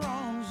your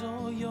wrongs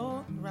or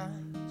your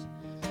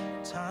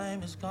rights.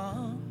 Time is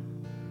gone.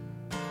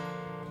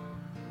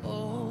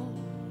 Oh,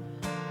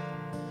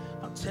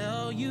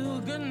 tell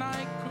you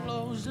goodnight,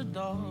 close the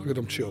door. Look at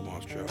them chill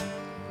bumps, Joe.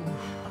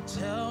 I'll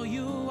tell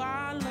you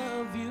I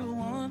love you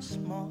once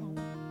more.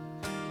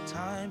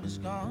 Time is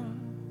gone,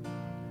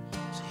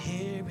 so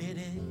here it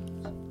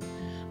is.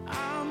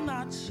 I'm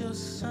not your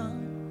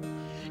son,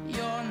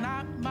 you're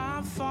not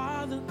my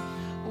father.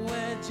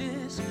 We're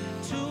just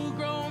two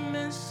grown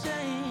men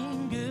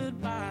saying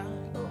goodbye.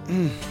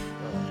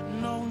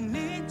 No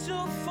need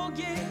to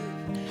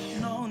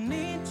forgive, no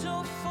need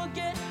to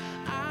forget.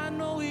 I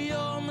know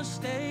your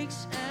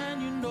mistakes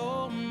and you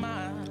know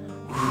mine.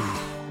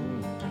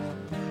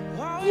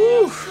 While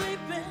you're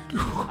sleeping,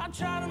 I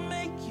try to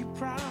make you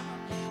proud.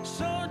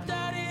 So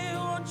daddy,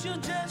 won't you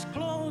just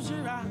close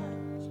your eyes?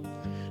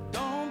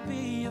 Don't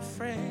be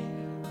afraid,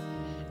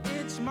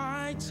 it's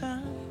my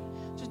turn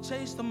to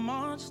chase the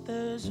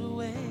monsters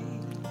away.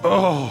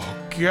 Oh,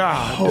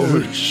 God.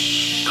 Holy dude.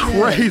 shit.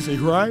 Crazy,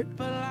 right?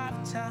 A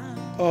lifetime,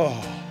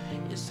 Oh.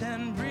 yes,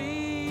 and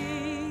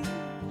breathe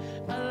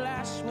a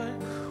last word.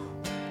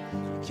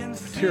 Can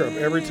Tear up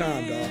every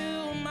time, dog.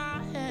 feel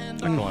my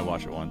hand I can only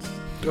watch it once.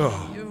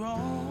 Oh. your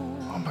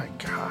own. Oh my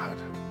God.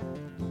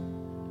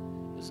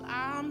 'Cause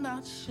I'm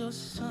not your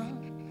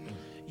son,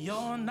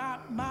 you're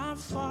not my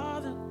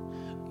father.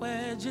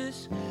 We're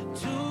just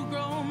two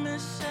grown men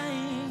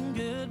saying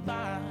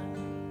goodbye.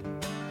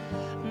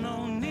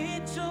 No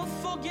need to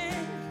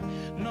forgive,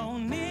 no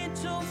need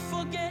to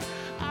forget.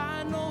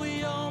 I know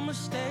your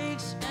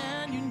mistakes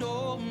and you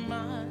know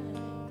mine.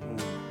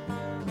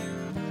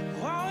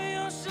 While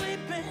you're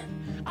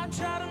sleeping, I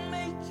try to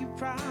make you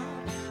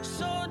proud.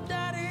 So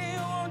daddy,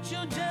 won't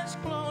you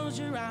just close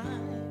your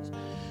eyes?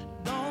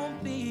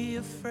 Don't be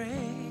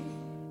afraid,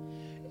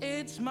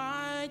 it's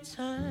my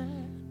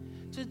turn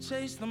to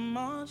chase the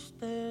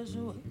monsters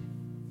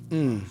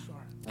away.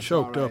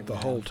 Choked up the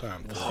whole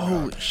time.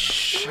 Holy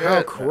shit.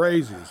 How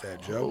crazy is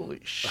that, Joe?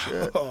 Holy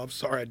shit. Oh, I'm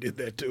sorry I did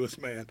that to us,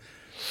 man.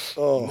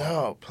 Oh,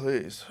 No,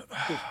 please.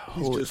 he's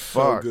Holy just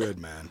fuck. so good,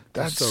 man.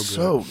 That's He's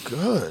so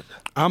good.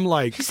 I'm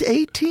like, He's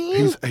 18?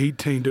 he's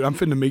 18, dude. I'm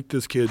finna meet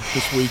this kid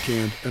this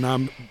weekend, and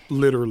I'm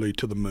literally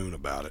to the moon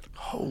about it.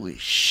 Holy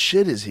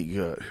shit, is he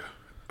good?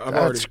 I've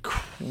That's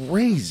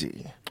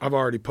crazy.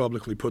 already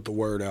publicly put the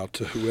word out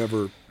to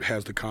whoever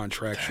has the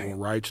contractual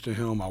rights to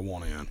him. I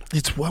want in.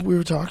 It's what we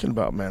were talking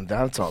about, man.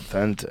 That's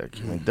authentic.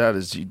 I mean, that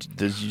is, you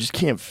just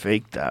can't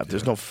fake that.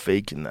 There's no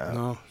faking that.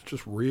 No, it's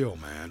just real,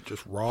 man.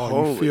 Just raw.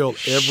 Holy You feel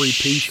every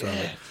piece of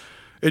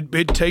it.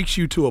 It takes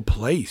you to a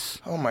place.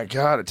 Oh my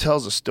God, it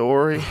tells a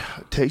story.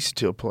 It takes you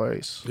to a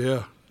place.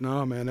 Yeah.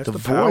 No, man. That's The the,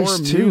 power voice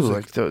of too,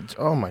 music. like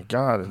oh my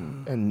God,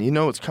 and you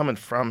know it's coming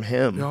from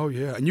him. Oh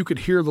yeah, and you could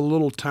hear the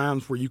little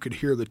times where you could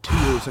hear the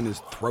tears in his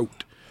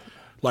throat,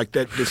 like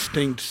that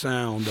distinct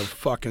sound of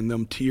fucking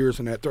them tears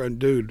in that throat. And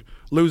dude,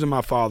 losing my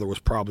father was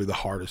probably the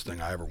hardest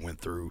thing I ever went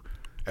through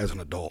as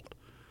an adult.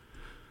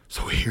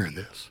 So hearing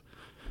this,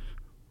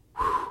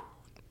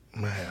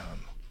 Man,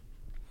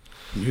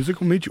 music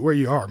will meet you where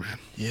you are, man.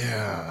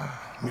 yeah.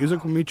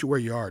 Music will meet you where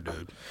you are,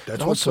 dude.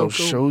 That's It what's also so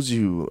cool. shows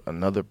you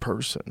another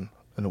person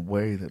in a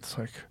way that's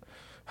like,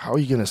 how are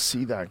you gonna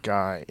see that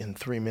guy in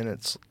 3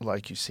 minutes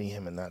like you see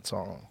him in that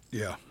song?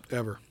 Yeah,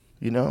 ever.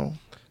 You know,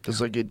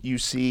 it's like you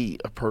see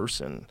a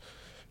person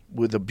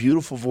with a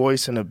beautiful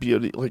voice and a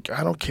beauty. Like,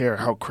 I don't care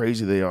how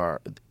crazy they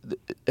are.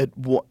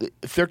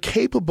 If they're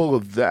capable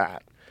of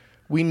that,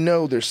 we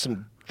know there's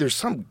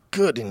some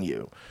good in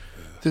you.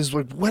 There's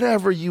like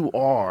whatever you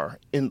are,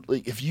 and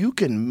like if you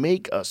can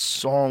make a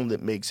song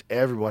that makes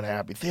everyone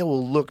happy, they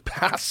will look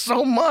past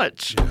so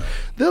much.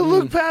 They'll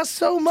look past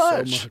so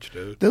much. much,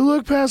 dude. They'll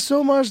look past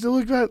so much. They'll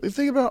look past.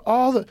 Think about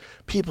all the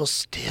people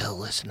still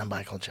listen to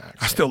Michael Jackson.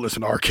 I still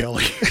listen to R.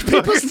 Kelly.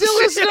 People still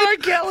listen to R.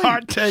 Kelly.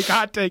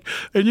 Hot take.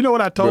 And you know what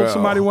I told Bro.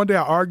 somebody one day?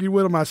 I argued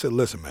with him. I said,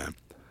 listen, man.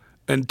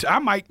 And I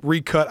might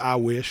recut I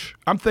Wish.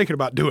 I'm thinking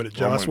about doing it,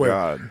 Joe. Oh I my swear.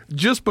 God.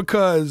 Just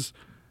because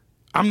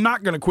I'm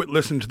not going to quit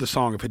listening to the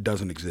song if it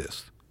doesn't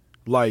exist.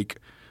 Like,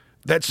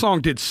 that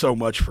song did so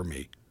much for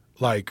me.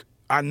 Like,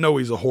 I know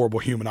he's a horrible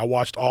human. I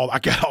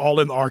got all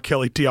in the R.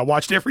 Kelly tea. I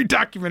watched every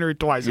documentary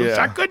twice. Yeah.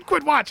 I couldn't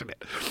quit watching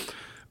it.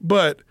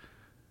 But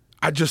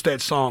that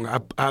song,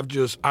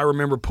 I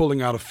remember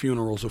pulling out of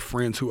funerals of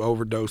friends who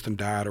overdosed and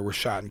died or were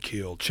shot and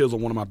killed. Chisel,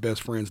 one of my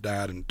best friends,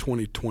 died in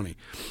 2020,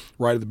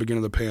 right at the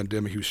beginning of the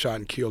pandemic. He was shot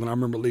and killed. And I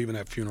remember leaving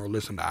that funeral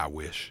listening to I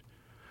Wish.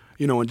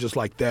 You know, and just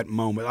like that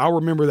moment. I'll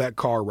remember that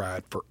car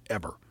ride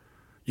forever.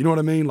 You know what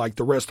I mean? Like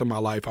the rest of my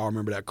life, I'll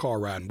remember that car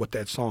ride and what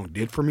that song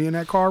did for me in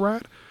that car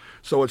ride.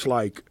 So it's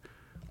like,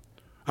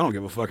 I don't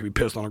give a fuck if he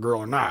pissed on a girl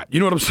or not. You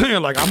know what I'm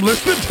saying? Like, I'm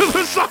listening to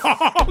the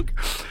song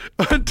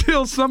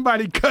until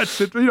somebody cuts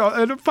it. You know,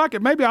 and fuck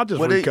it, maybe I'll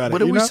just recut it.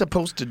 What are you we know?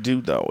 supposed to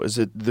do though? Is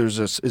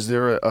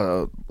there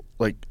a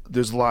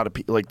there's a lot of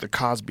people like the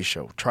Cosby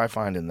Show. Try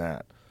finding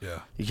that. Yeah.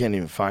 You can't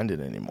even find it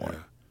anymore. Yeah.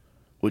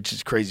 Which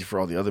is crazy for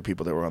all the other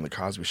people that were on the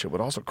Cosby Show,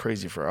 but also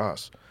crazy for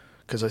us.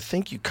 Because I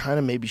think you kind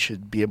of maybe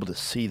should be able to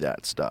see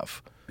that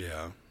stuff.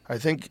 Yeah. I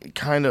think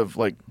kind of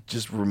like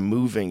just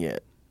removing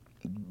it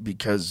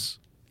because,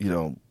 you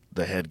know,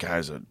 the head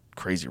guy's a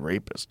crazy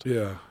rapist.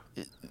 Yeah.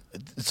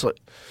 It's like,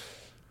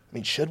 I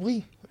mean, should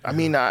we? I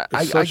mean, I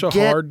such a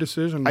get, hard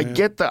decision, I man.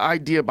 get the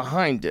idea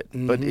behind it,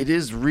 but it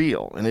is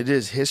real and it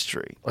is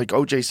history. Like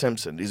O.J.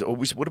 Simpson.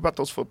 What about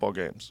those football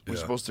games? We're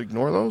supposed to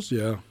ignore those?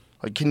 Yeah.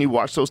 Like, can you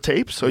watch those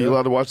tapes? Are you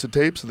allowed to watch the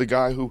tapes of the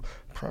guy who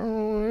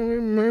probably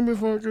maybe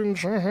fucking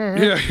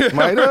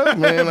might have,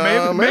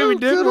 maybe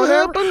did could've whatever.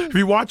 happened. If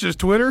you watch his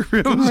Twitter,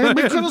 you know what I'm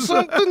Maybe saying? could have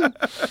something.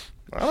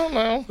 I don't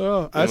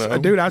know.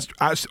 Dude,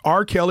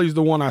 R. Kelly's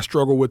the one I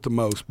struggle with the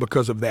most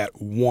because of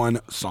that one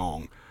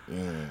song.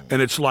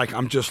 And it's like,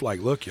 I'm just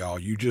like, look, y'all,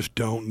 you just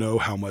don't know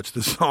how much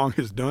the song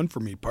has done for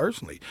me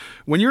personally.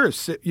 When you're a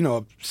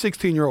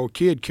 16-year-old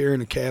kid carrying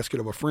a casket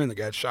of a friend that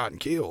got shot and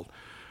killed,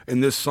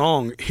 and this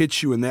song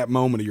hits you in that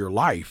moment of your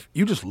life,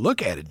 you just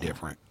look at it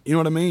different. You know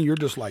what I mean? You're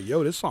just like,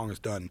 yo, this song has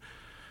done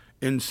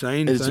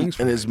insane things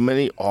for and me. as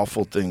many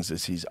awful things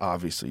as he's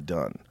obviously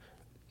done,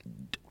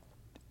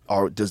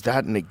 does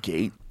that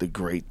negate the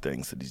great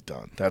things that he's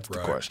done? That's the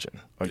Right. question.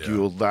 Like, Yeah.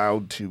 you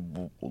allowed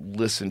to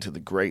listen to the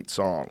great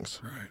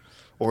songs, Right.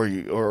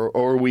 or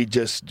are we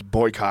just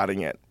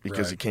boycotting it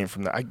because Right. it came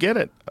from that? I get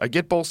it. I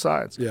get both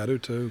sides. Yeah, I do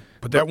too.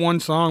 But that one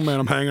song, man,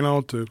 I'm hanging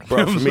on to. Bro,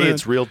 You know for what me, I'm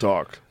it's Real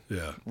Talk.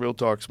 Yeah. Real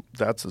Talk's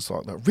that's the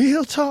song.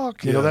 Real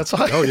Talk. You know that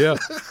song? Oh yeah.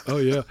 Oh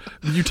yeah.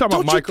 You talk about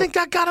Don't you Michael. think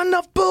I got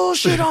enough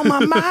bullshit on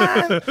my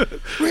mind?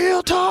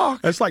 Real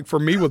Talk. That's like for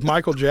me with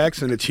Michael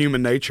Jackson, it's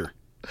Human Nature.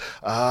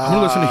 I'm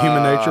gonna listen to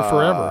Human Nature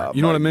forever.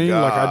 You know what I mean?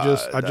 Like I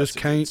just that's a good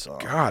can't. song.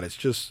 God, it's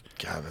just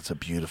God, that's a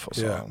beautiful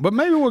song. yeah. But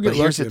maybe we'll get. But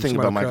here's lucky the if thing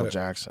about somebody Michael cut it.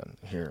 Jackson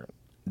here.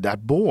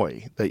 That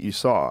boy that you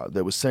saw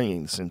that was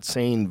singing this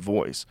insane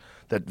voice,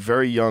 that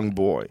very young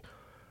boy,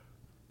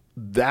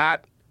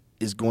 that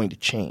is going to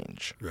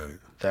change. Right.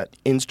 That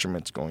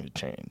instrument's going to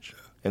change.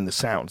 And the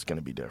sound's going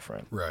to be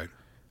different. Right.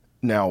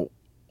 Now,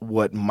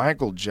 what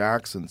Michael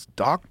Jackson's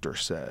doctor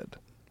said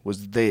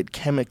was they had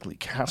chemically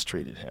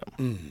castrated him.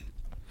 Mm.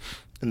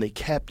 And they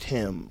kept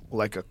him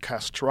like a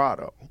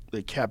castrato.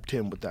 They kept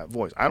him with that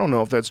voice. I don't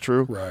know if that's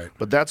true. Right.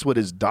 But that's what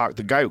his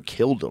the guy who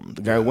killed him,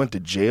 the guy who went to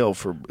jail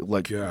for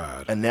like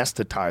God.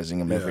 anesthetizing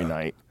him every Yeah.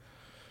 night.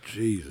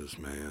 Jesus,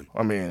 man.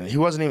 I mean, he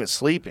wasn't even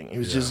sleeping. He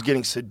was just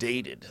getting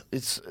sedated.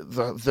 It's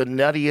the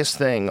nuttiest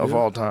thing of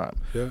all time.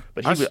 Yeah.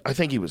 But I I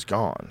think he was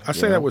gone. I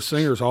say that with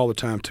singers all the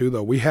time too,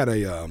 though. We had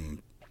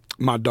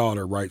my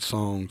daughter writes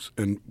songs,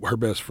 and her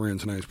best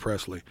friend's name is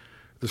Presley.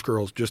 This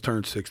girl's just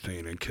turned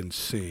 16 and can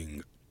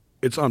sing.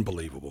 It's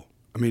unbelievable.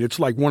 I mean, it's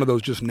like one of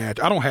those just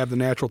natural. I don't have the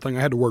natural thing.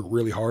 I had to work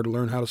really hard to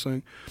learn how to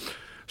sing.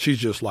 She's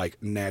just like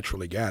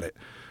naturally got it.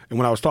 And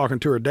when I was talking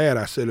to her dad,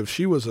 I said if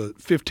she was a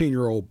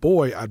 15-year-old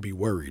boy, I'd be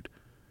worried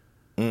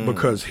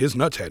because his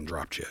nuts hadn't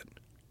dropped yet.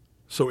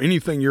 So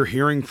anything you're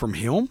hearing from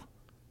him,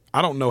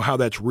 I don't know how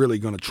that's really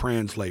going to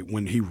translate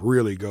when he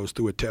really goes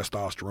through a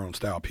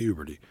testosterone-style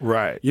puberty.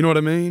 Right. You know what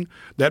I mean?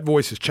 That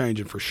voice is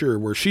changing for sure,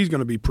 where she's going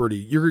to be pretty.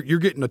 You're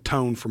getting a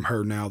tone from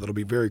her now that'll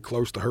be very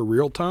close to her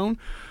real tone,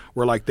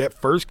 where like that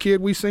first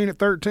kid we seen at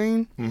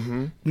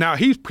 13, now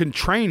he can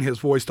train his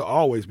voice to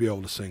always be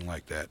able to sing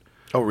like that.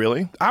 Oh,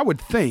 really? I would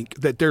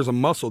think that there's a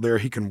muscle there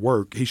he can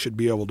work. He should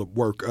be able to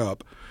work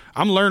up.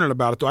 I'm learning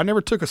about it, though. I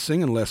never took a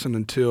singing lesson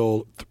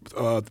until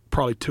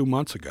probably 2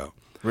 months ago.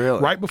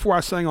 Really? Right before I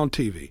sang on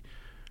TV.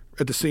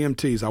 At the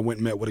CMTs, I went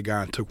and met with a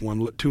guy and took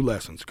 2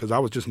 lessons because I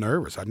was just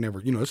nervous. I'd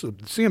never,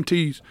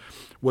 CMTs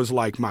was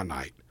like my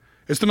night.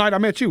 It's the night I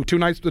met you, 2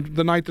 nights,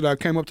 the night that I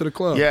came up to the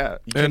club. Yeah.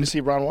 You came to see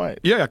Ron White.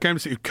 Yeah, I came to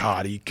see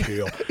God, he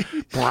killed.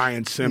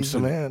 Brian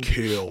Simpson man.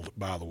 killed,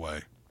 by the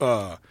way.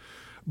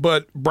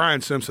 But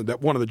Brian Simpson,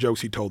 that one of the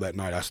jokes he told that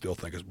night, I still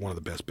think is one of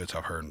the best bits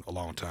I've heard in a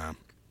long time.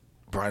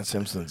 Brian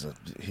Simpson's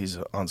he's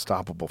an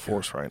unstoppable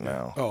force right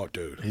now. Oh,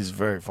 dude. He's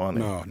very funny.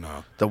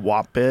 No. The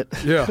WAP bit.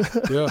 Yeah.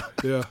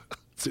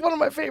 It's one of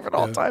my favorite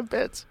all-time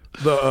bits.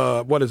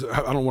 The what is it?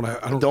 I don't want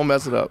to. Don't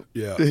mess it up.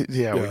 Yeah.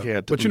 Yeah, we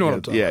can't. But you know what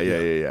I'm talking yeah,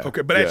 about. Yeah.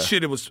 Okay, but that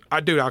shit, it was.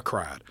 I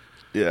cried.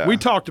 Yeah. We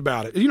talked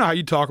about it. You know how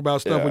you talk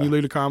about stuff when Yeah. you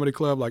leave the comedy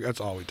club? Like, that's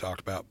all we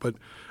talked about. But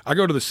I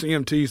go to the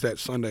CMTs that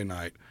Sunday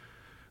night,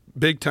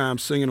 big time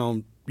singing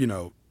on,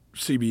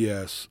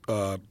 CBS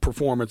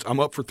performance. I'm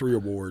up for 3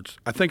 awards.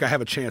 I think I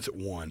have a chance at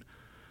 1.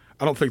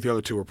 I don't think the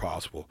other 2 are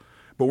possible.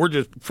 But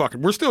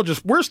we're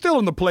still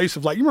in the place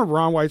of like, you remember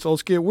Ron White's old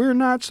skit, we're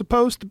not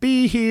supposed to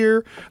be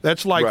here.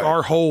 That's like Right.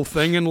 our whole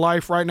thing in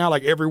life right now.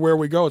 Like everywhere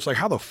we go, it's like,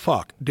 how the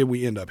fuck did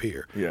we end up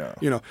here? Yeah.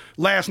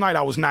 Last night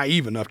I was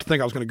naive enough to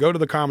think I was going to go to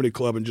the comedy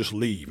club and just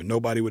leave and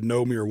nobody would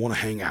know me or want to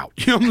hang out.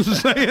 You know what I'm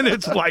saying?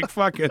 It's like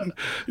fucking,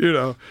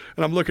 and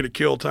I'm looking at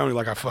Kill Tony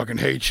like I fucking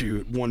hate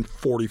you at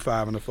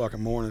 1:45 in the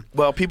fucking morning.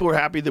 Well, people were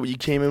happy that you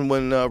came in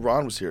when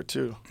Ron was here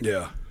too.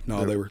 Yeah.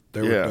 No, they were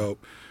yeah.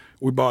 dope.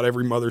 We bought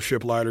every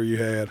mothership lighter you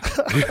had.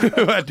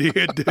 I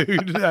did,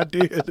 dude. I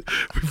did.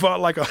 We bought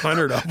like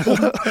 100 of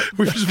them.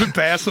 We've just been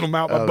passing them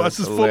out. My bus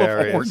is that's full of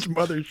hilarious. orange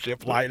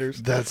mothership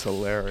lighters. That's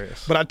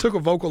hilarious. But I took a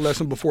vocal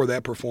lesson before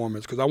that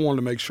performance because I wanted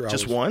to make sure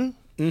Just I was... one?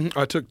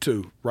 I took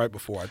 2 right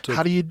before. I took.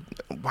 How do you?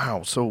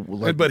 Wow. So,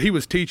 like, But he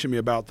was teaching me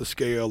about the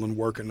scale and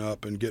working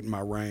up and getting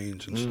my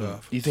range and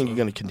stuff. you think you're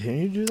going to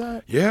continue to do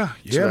that? Yeah,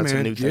 So that's a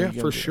man. new thing Yeah, you're for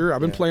gonna do. sure. I've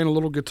been Yeah. playing a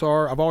little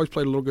guitar. I've always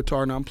played a little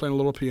guitar. Now I'm playing a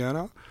little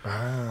piano.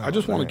 I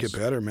just want to nice. get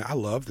better, man. I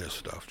love this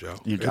stuff, Joe.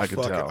 I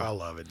can tell. I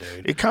love it,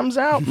 dude. It comes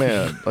out,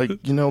 man.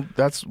 Like, you know,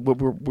 that's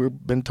what we've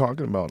been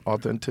talking about.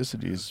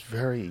 Authenticity is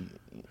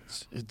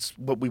it's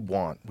what we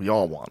want. We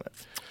all want it.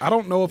 I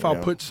don't know if I'll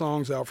know? put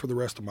songs out for the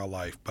rest of my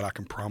life, but I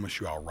can promise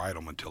you I'll write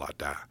them until I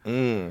die.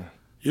 Mm.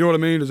 You know what I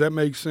mean? Does that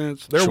make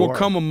sense? There will Sure.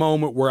 come a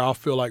moment where I'll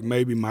feel like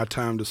maybe my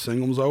time to sing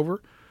them's over,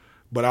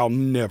 but I'll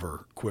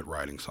never quit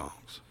writing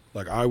songs.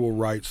 Like, I will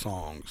write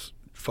songs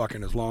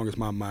fucking as long as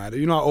my mind.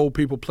 You know how old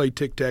people play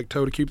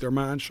tic-tac-toe to keep their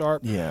mind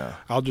sharp? Yeah.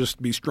 I'll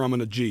just be strumming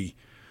a G,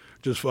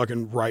 just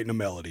fucking writing a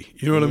melody.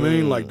 You know what I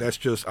mean? Like, that's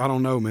just, I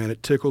don't know, man.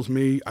 It tickles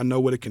me. I know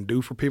what it can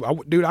do for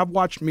people. Dude, I've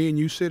watched me and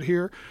you sit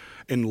here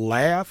and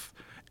laugh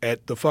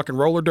at the fucking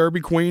roller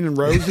derby queen and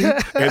Rosie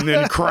and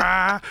then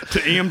cry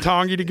to M.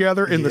 Tongi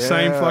together in the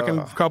same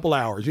fucking couple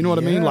hours. You know what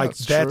I mean? Yeah, Like,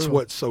 it's that's true.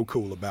 what's so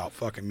cool about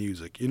fucking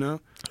music, you know?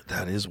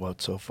 That is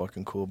what's so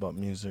fucking cool about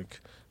music.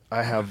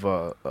 I have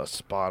a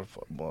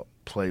Spotify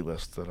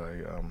playlist that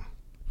I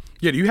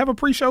Yeah, do you have a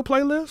pre-show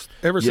playlist?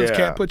 Ever since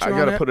Cat put you I on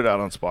gotta that? put it out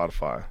on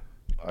Spotify.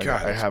 God,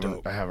 I that's haven't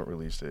dope. I haven't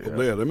released it yet.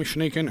 Yeah, let me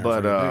sneak in there.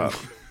 But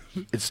for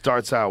you, it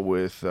starts out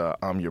with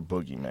 "I'm Your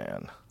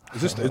Boogeyman."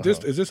 dude.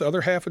 is this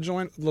other half a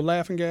joint, the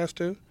laughing gas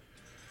too?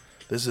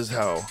 This is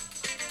how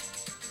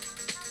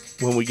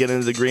when we get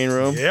into the green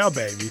room. Yeah,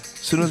 baby. As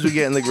soon as we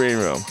get in the green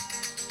room,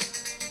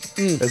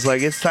 it's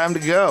like it's time to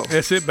go.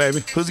 That's it,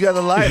 baby. Who's got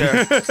the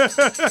lighter?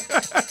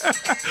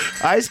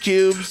 Ice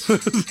cubes.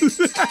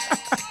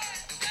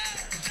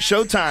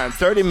 Showtime,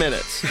 30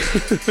 minutes.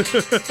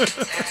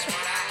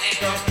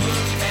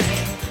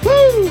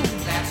 Woo!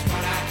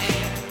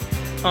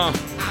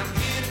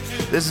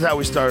 This is how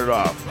we started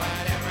off.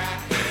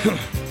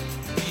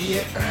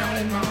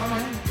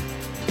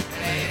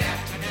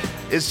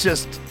 It's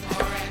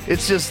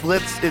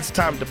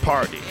time to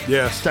party.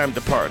 Yes. It's time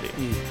to party.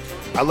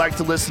 I like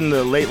to listen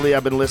to, lately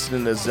I've been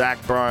listening to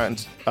Zach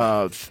Bryan's, which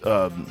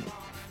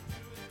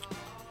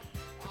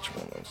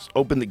one was?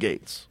 Open the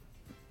Gates.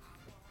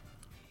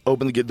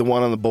 Open the Gate, the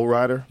one on the Bull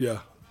Rider? Yeah.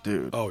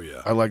 Dude. Oh,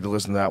 yeah. I like to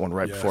listen to that one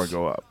right Yes. before I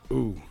go up.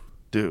 Ooh.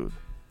 Dude.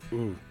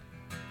 Ooh.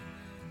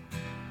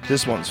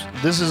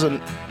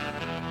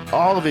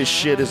 All of his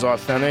shit is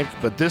authentic,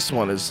 but this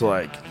one is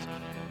like,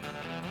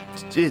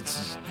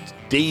 it's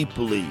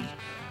deeply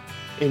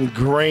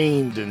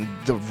ingrained in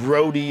the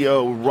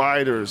rodeo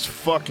riders,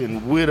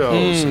 fucking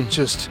widows, and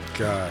just,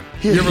 God.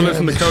 Yeah, You ever yeah,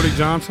 listen to man. Cody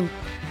Johnson?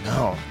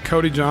 no.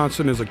 Cody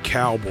Johnson is a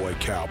cowboy.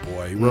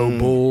 He rode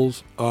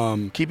bulls.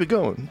 Keep it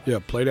going. Yeah,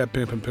 play that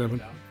pimpin'.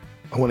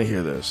 I want to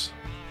hear this.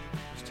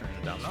 Just turn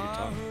it down so you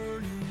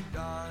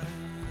talk.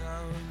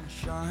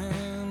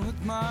 Shine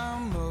with my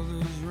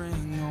mother's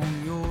ring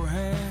on your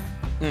hand.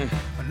 A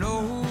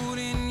note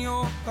in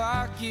your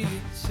pocket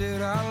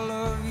said I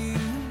love you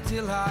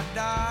till I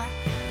die.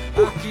 I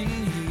can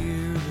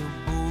hear the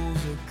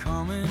bulls are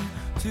coming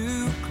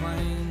to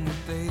claim that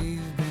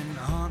they've been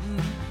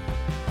hunting.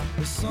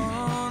 The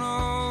son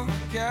of a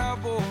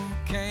cowboy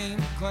came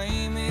to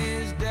claim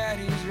his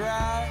daddy's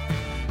right.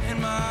 And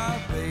my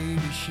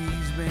baby,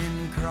 she's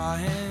been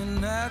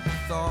crying at the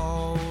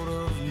thought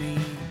of me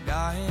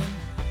dying.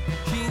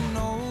 She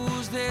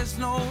knows there's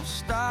no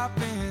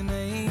stopping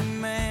a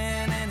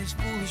man and his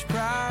foolish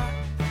pride.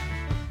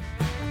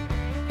 So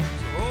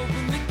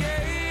open the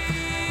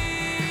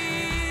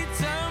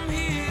gates, I'm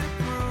here to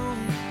prove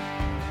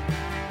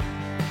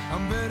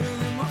I'm better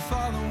than my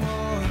father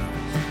was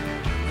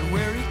and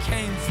where he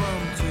came from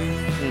too.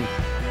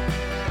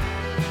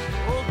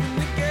 Open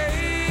the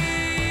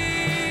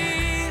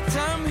gates,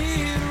 I'm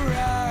here to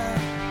ride.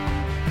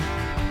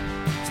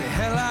 To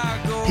hell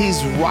I go.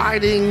 He's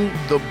riding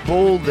the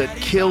bull that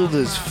killed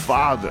his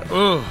father.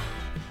 Ugh.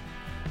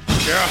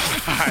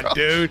 God,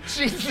 dude.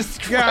 Jesus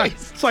God,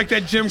 it's like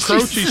that Jim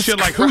Croce Jesus shit.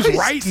 Like, Christ. who's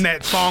writing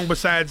that song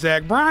besides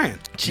Zach Bryan?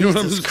 You know what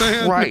I'm Jesus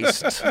saying?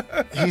 Christ.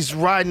 He's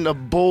riding a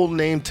bull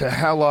named To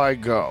Hell I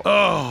Go.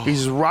 Oh,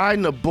 He's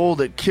riding a bull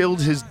that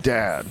killed his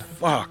dad.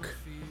 fuck.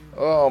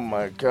 Oh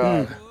my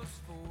God.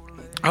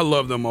 I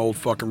love them old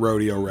fucking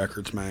rodeo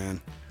records,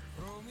 man.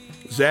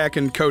 Zach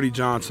and Cody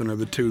Johnson are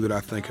the two that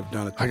I think have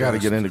done it the I got to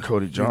best. get into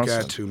Cody Johnson.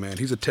 You got to, man.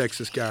 He's a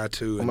Texas guy,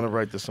 too. I'm and going to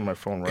write this on my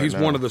phone right he's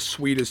now. one of the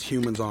sweetest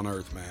humans on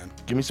earth, man.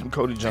 Give me some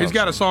Cody Johnson. He's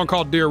got a song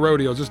called Dear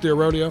Rodeo. Is this Dear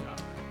Rodeo?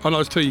 Oh, no,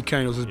 it's Till You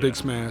Can't. It was his big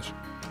smash.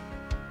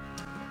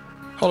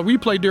 Hold on, will you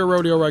play Dear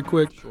Rodeo right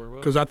quick?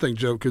 Because I think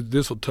Joe, because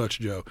this will touch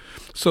Joe.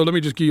 So let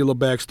me just give you a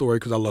little backstory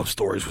because I love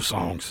stories with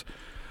songs.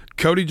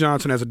 Cody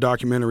Johnson has a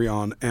documentary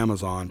on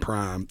Amazon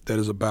Prime that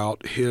is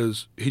about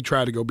he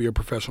tried to go be a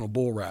professional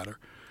bull rider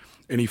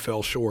and he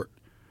fell short,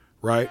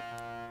 right?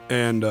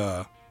 And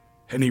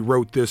he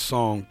wrote this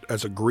song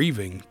as a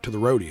grieving to the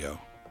rodeo.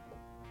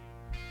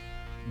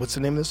 What's the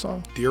name of this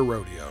song? Dear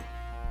Rodeo.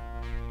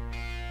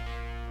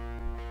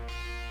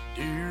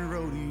 Dear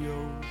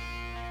rodeo,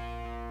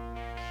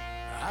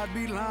 I I'd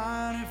be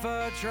lying if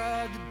I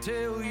tried to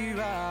tell you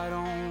I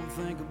don't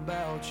think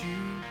about you.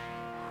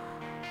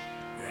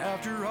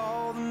 After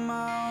all the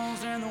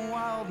miles and the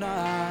wild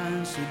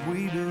nights that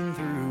we've been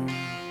through,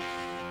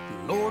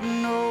 Lord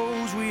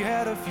knows we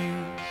had a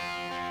few.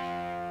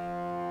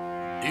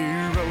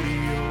 Dear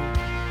rodeo,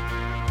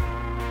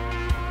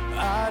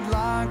 I'd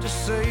like to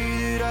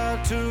say that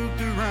I took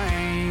the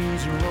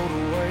reins and rode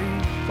away.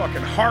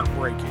 Fucking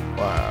heartbreaking.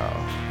 Wow.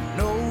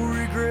 No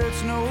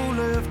regrets, no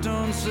left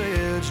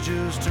unsaid,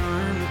 just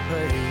turn the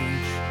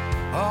page.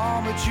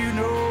 Oh, but you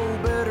know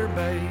better,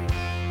 babe.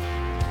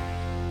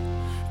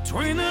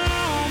 Between the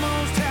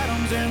almost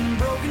atoms and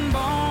broken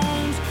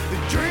bones, the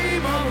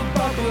dream of a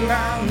buckle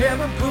I'll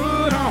never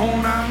put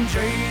on. I'm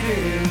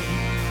jaded.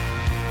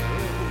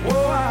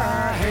 Whoa,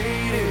 I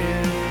hate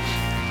it.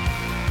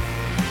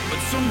 But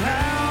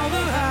somehow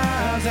the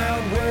highs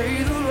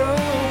outweigh the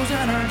lows,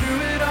 and I do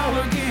it all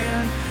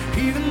again,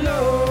 even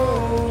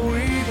though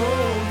we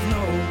both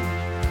know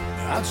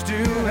I'd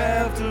still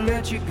have to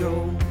let you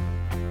go.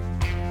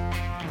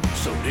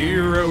 So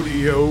dear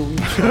rodeo.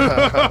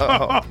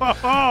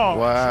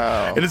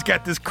 Wow. And it's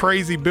got this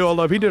crazy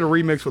build up. He did a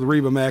remix with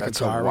Reba McEntire.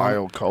 That's a on it.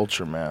 wild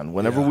culture, man.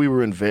 Whenever we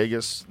were in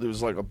Vegas, there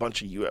was like a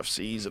bunch of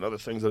UFCs and other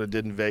things that I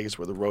did in Vegas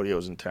where the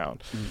rodeo's in town.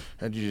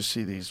 And you just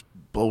see these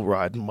bull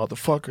riding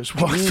motherfuckers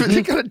walk through.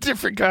 They got a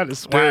different kind of They're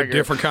swag. a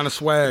different kind of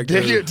swag.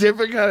 They dude. got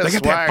different kind of They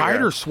swag. got that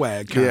fighter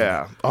swag. Kinda.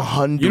 Yeah,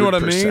 100%. You know what I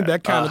mean?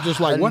 That kind of just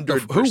like what the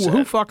who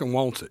 100%. fucking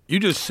wants it? You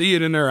just see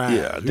it in their eyes.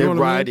 Yeah, You they're know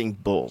what I mean? riding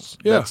bulls.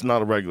 Yeah. That's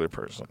not a regular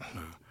person.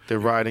 They're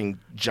riding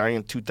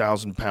giant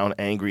 2,000-pound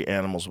angry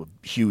animals with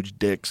huge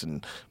dicks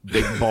and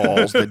big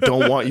balls that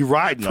don't want you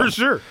riding them. For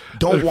sure.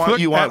 Don't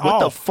want you on. At What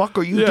the all. fuck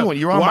are you Yeah. doing?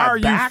 You're on Why my are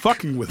back. you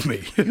fucking with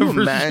me? You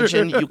For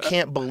imagine sure. you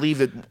can't believe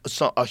that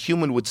a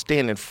human would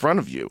stand in front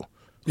of you.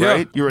 Yeah.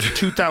 Right? You're a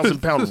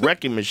 2,000-pound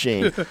wrecking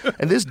machine.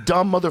 And this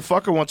dumb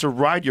motherfucker wants to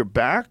ride your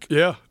back?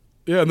 Yeah.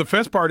 Yeah, and the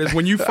best part is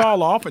when you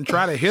fall off and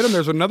try to hit him,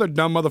 there's another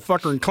dumb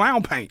motherfucker in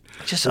clown paint.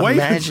 Just waiting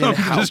for imagine something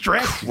to how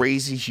distract you.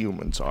 crazy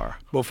humans are.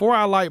 Before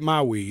I light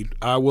my weed,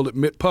 I will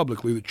admit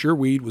publicly that your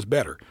weed was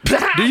better. Do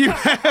you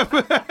have? We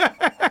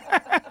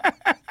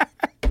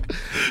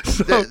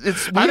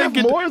have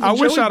more than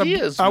Joey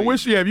Diaz I weed.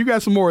 wish, yeah, if you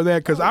got some more of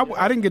that, because I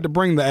didn't get to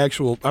bring the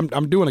actual.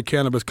 I'm doing a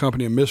cannabis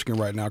company in Michigan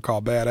right now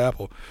called Bad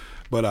Apple,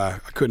 but I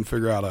couldn't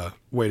figure out a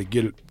way to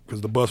get it because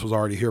the bus was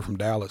already here from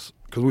Dallas.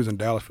 Because we was in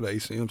Dallas for the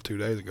ACMs 2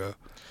 days ago.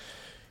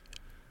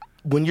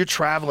 When you're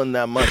traveling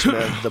that much,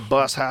 man, the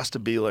bus has to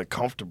be like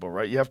comfortable,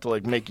 right? You have to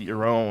like make it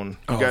your own.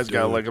 You guys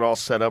got dude. like it all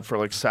set up for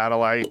like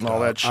satellite and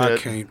all that shit. I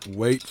can't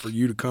wait for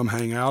you to come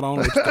hang out on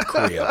it. It's the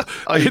crib.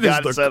 Oh, you It is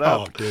got it set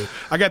up? Oh, dude.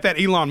 I got that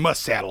Elon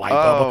Musk satellite, Oh,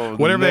 Bubba.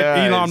 Whatever that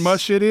nice. Elon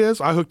Musk shit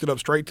is, I hooked it up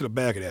straight to the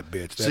back of that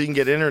bitch. So you can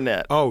get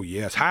internet. Oh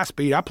yes, high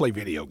speed. I play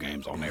video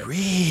games on there.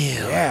 Really?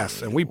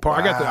 Yes, and I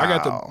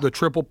got the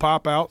triple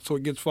pop out, so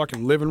it gets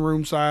fucking living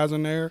room size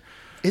in there.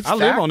 It's I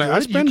live on that. I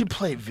good? spend You can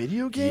play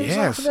video games yes,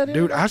 off of that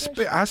dude.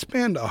 internet? I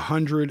spend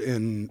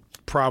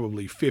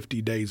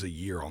 150 days a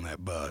year on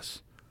that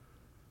bus.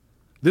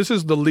 This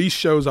is the least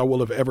shows I will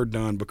have ever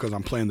done because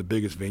I'm playing the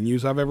biggest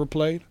venues I've ever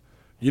played.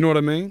 You know what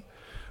I mean?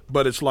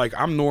 But it's like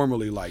I'm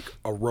normally like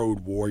a road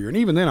warrior, and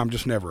even then I'm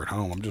just never at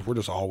home. We're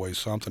just always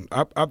something.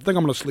 I think I'm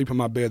gonna sleep in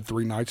my bed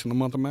 3 nights in the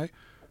month of May.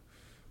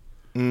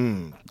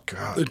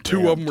 God, And 2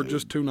 damn, of them were dude.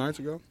 just 2 nights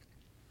ago.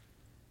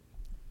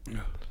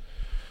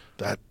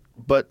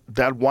 But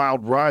that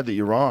wild ride that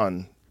you're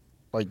on,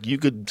 like you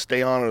could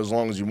stay on it as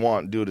long as you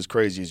want and do it as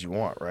crazy as you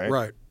want, right?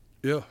 Right.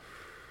 Yeah.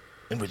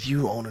 And with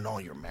you owning all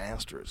your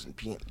masters and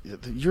being,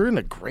 you're in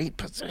a great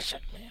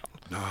position, man.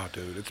 Nah,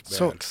 dude, it's bad.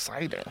 So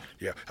exciting.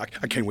 Yeah,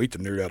 I can't wait to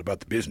nerd out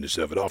about the business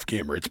of it off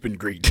camera. It's been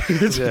great.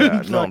 It's Yeah,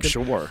 been no, I'm fucking-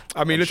 sure.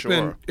 I mean,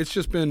 I'm it's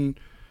just been,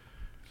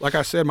 like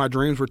I said, my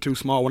dreams were too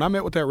small. When I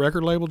met with that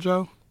record label,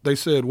 Joe, they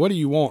said, "What do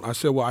you want?" I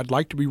said, "Well, I'd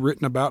like to be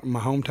written about in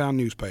my hometown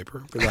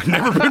newspaper because I've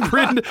never been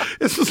written."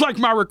 This is like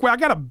my request. I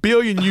got 1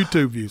 billion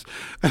YouTube views,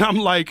 and I'm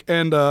like,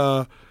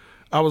 I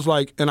was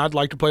like, and I'd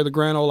like to play the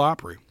Grand Ole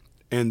Opry.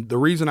 And the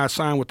reason I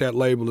signed with that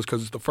label is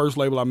because it's the first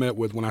label I met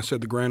with. When I said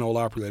the Grand Ole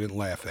Opry, they didn't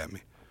laugh at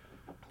me.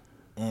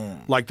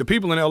 Like the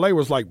people in LA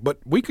was like, but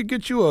we could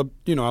get you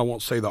I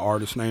won't say the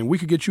artist name. We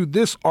could get you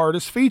this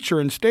artist feature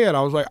instead.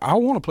 I was like, I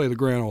want to play the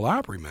Grand Ole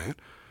Opry, man.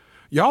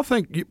 Y'all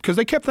think, because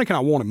they kept thinking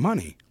I wanted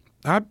money.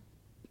 I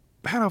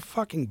had a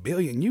fucking 1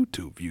 billion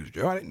YouTube views,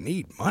 Joe. I didn't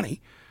need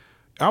money.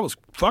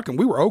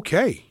 We were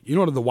okay. You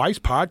know, the Weiss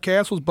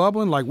podcast was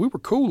bubbling. Like, we were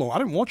cool. I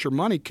didn't want your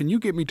money. Can you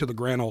get me to the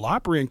Grand Ole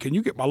Opry, and can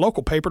you get my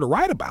local paper to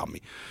write about me?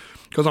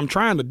 Because I'm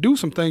trying to do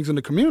some things in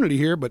the community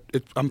here, but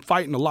I'm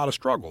fighting a lot of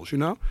struggles, you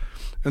know?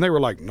 And they were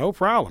like, no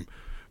problem.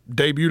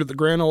 Debuted at the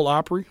Grand Ole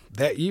Opry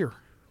that year.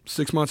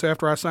 6 months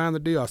after I signed the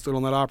deal, I stood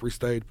on that Opry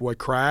stage. Boy,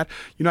 cried.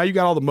 You know how you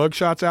got all the mug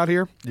shots out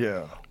here?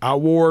 Yeah. I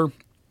wore,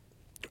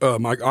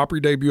 my Opry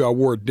debut, I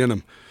wore a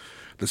denim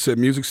that said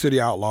Music City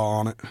Outlaw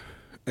on it.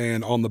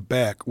 And on the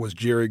back was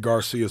Jerry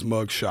Garcia's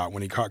mugshot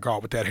when he got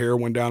caught with that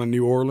heroin down in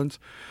New Orleans.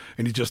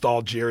 And he just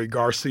all Jerry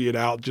Garcia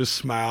out, just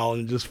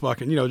smiling, just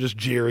fucking, just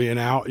Jerrying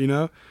out,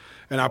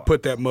 And I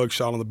put that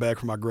mugshot on the back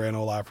for my Grand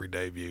Ole Opry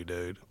debut,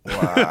 dude.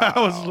 Wow. I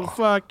was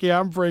fuck yeah, I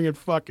am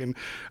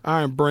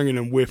bringing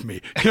them with me.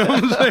 You know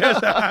what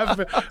I'm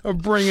saying? I'm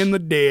bringing the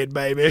dead,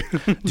 baby.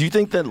 Do you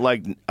think that,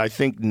 like, I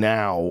think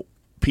now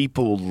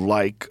people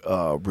like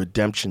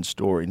redemption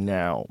story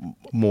now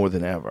more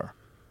than ever?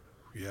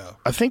 Yeah.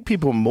 I think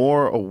people are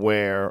more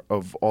aware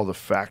of all the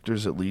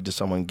factors that lead to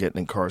someone getting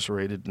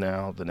incarcerated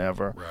now than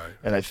ever. Right.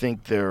 And I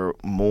think they're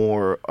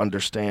more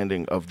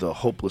understanding of the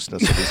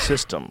hopelessness of the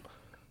system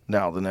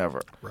now than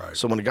ever. Right.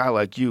 So when a guy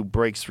like you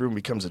breaks through and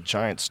becomes a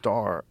giant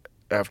star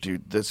after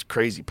this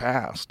crazy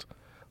past,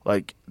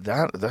 like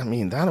that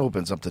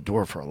opens up the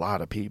door for a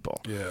lot of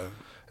people. Yeah.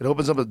 It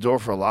opens up the door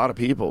for a lot of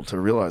people to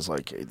realize,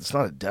 like, it's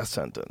not a death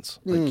sentence.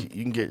 Like,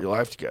 you can get your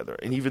life together.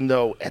 And even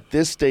though at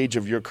this stage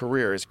of your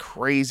career, as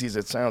crazy as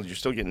it sounds, you're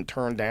still getting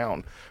turned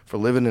down for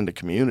living in the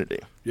community.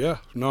 Yeah.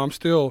 No,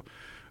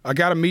 I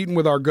got a meeting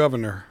with our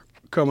governor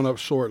coming up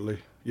shortly.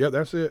 Yeah,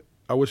 that's it.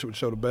 I wish it would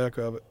show the back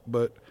of it.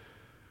 But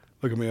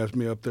look at me, that's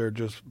me up there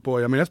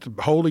boy, I mean, that's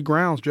the holy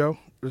grounds, Joe.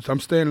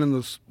 I'm standing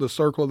in the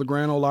circle of the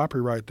Grand Ole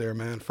Opry right there,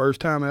 man. First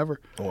time ever.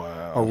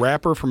 Wow. A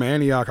rapper from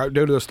Antioch.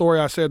 Dude, the story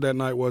I said that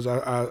night was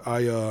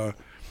I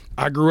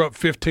grew up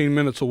 15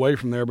 minutes away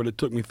from there, but it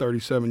took me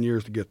 37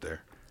 years to get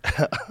there.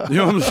 You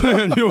know what I'm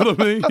saying? You know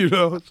what I mean? You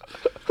know.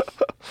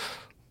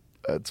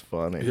 That's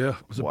funny. Yeah.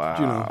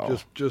 Wow.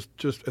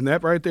 Just and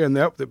that right there, and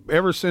that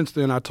ever since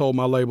then, I told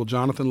my label,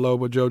 Jonathan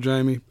Loba, Joe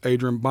Jamie,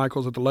 Adrian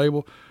Michaels at the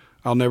label,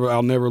 I'll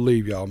never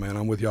leave y'all, man.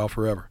 I'm with y'all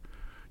forever.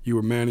 You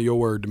were man of your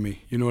word to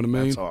me. You know what I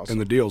mean? That's awesome. And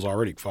the deal's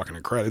already fucking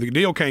incredible. The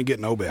deal can't get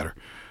no better.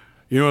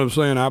 You know what I'm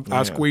saying?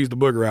 I squeezed the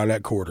booger out of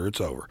that quarter. It's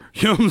over.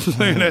 You know what I'm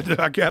saying?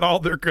 I got all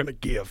they're going to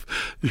give.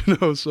 You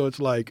know, so it's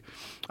like,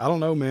 I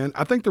don't know, man.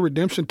 I think the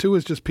redemption, too,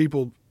 is just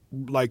people,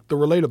 like, the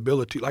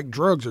relatability. Like,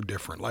 drugs are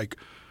different. Like,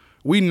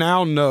 we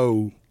now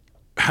know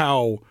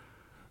how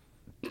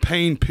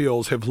pain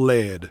pills have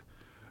led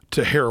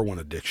to heroin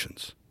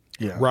addictions.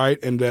 Yeah.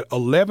 Right? And that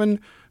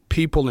 11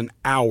 people an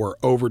hour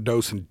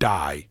overdose and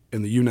die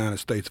in the United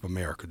States of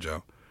America,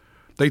 Joe.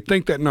 They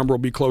think that number will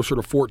be closer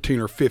to 14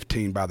 or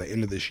 15 by the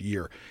end of this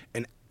year.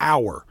 An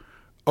hour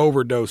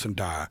overdose and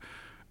die.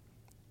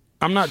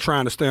 I'm not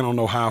trying to stand on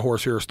no high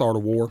horse here or start a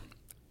war,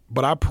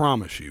 but I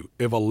promise you,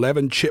 if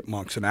 11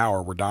 chipmunks an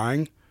hour were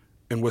dying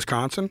in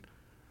Wisconsin,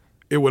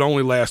 it would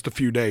only last a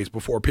few days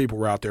before people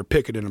were out there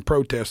picketing and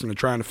protesting and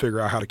trying to figure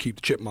out how to keep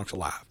the chipmunks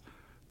alive.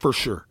 For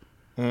sure.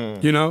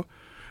 You know?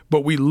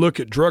 But we look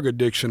at drug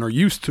addiction, or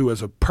used to,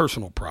 as a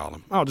personal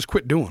problem. I'll just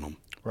quit doing them.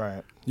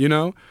 Right. You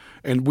know?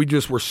 And we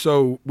just were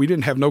we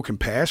didn't have no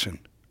compassion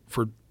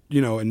for,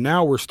 you know, and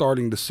now we're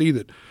starting to see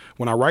that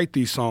when I write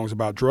these songs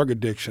about drug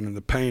addiction and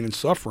the pain and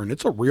suffering,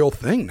 it's a real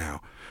thing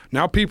now.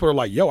 Now people are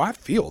like, yo, I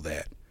feel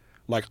that.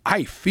 Like,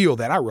 I feel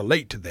that. I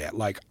relate to that.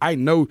 Like, I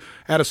know,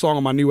 I had a song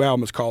on my new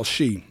album, it's called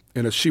She,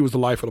 and She Was the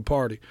Life of the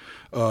Party.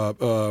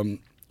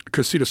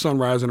 Could see the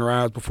sunrise in her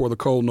eyes before the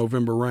cold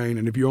November rain,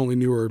 and if you only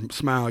knew her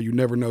smile, you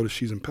never notice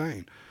she's in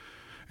pain.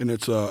 And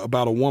it's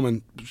about a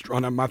woman.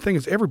 My thing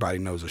is, everybody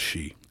knows a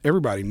she.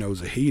 Everybody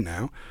knows a he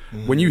now.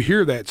 Mm-hmm. When you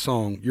hear that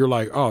song, you're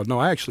like, oh, no,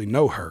 I actually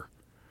know her.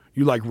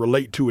 You, like,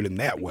 relate to it in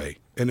that way.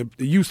 And it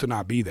used to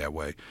not be that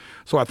way.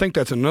 So I think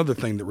that's another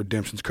thing that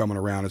redemption's coming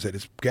around, is that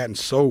it's gotten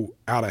so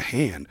out of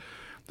hand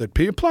that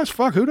people, plus,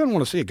 fuck, who doesn't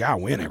want to see a guy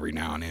win every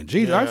now and then?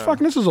 Jesus,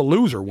 this is a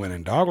loser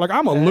winning, dog. Like,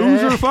 I'm a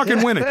loser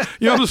fucking winning.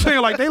 You know what I'm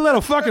saying? Like, they let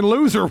a fucking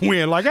loser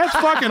win. Like, that's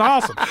fucking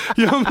awesome.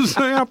 You know what I'm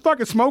saying? I'm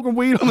fucking smoking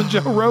weed on the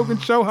Joe Rogan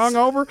show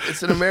hungover.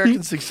 It's an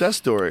American success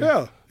story.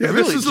 Yeah. It This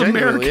really is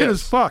American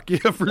as fuck.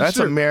 Yeah, for That's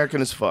sure.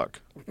 American as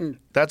fuck.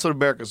 That's what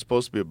America's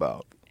supposed to be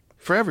about.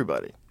 For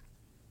everybody.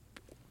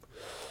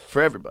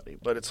 For everybody.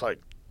 But it's like,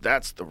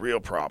 that's the real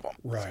problem.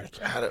 Right. Like,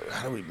 how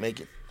do we make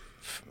it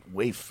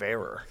way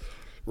fairer?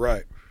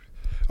 Right.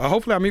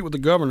 Hopefully I meet with the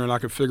governor and I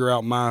can figure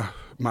out my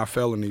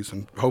felonies,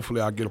 and hopefully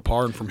I'll get a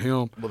pardon from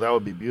him. Well, that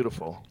would be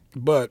beautiful.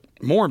 But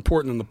more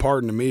important than the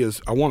pardon to me is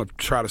I want to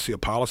try to see a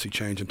policy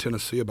change in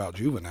Tennessee about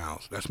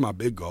juveniles. That's my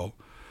big goal,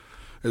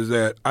 is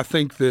that I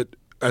think that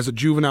as a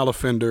juvenile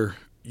offender,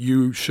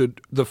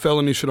 the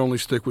felony should only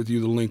stick with you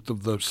the length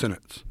of the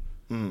sentence.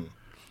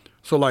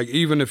 So, like,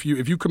 even if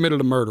you committed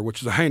a murder,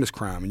 which is a heinous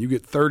crime, and you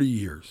get 30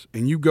 years,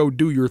 and you go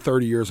do your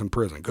 30 years in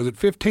prison, because at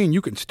 15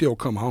 you can still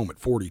come home at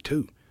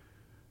 42.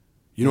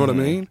 You know what I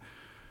mean?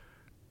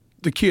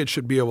 The kid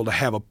should be able to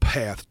have a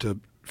path to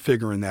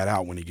figuring that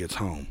out when he gets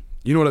home.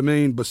 You know what I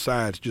mean?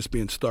 Besides just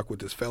being stuck with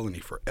this felony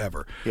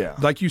forever. Yeah.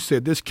 Like you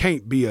said, this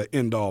can't be an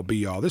end-all,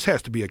 be-all. This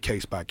has to be a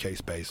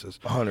case-by-case basis.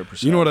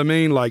 100%. You know what I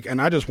mean? Like,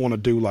 and I just want to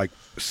do, like,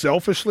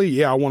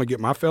 selfishly, I want to get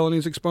my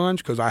felonies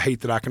expunged because I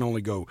hate that I can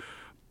only go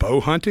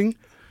bow hunting.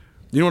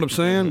 You know what I'm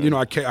saying? You know,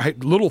 I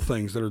hate little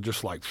things that are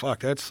just like, fuck,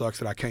 that sucks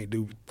that I can't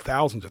do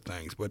thousands of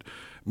things. But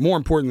more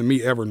important than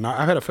me ever not,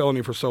 I've had a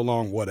felony for so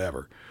long,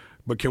 whatever.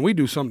 But can we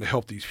do something to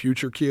help these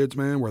future kids,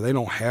 man, where they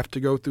don't have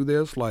to go through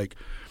this? Like,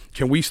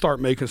 can we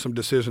start making some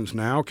decisions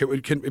now?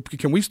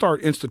 Can we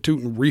start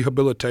instituting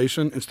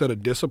rehabilitation instead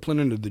of discipline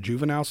into the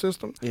juvenile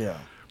system? Yeah.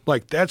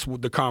 Like, that's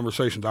what the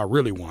conversations I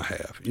really want to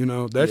have. You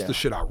know, that's the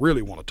shit I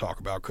really want to talk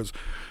about. Because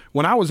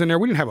when I was in there,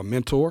 we didn't have a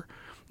mentor.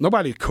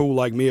 Nobody cool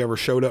like me ever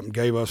showed up and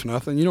gave us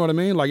nothing. You know what I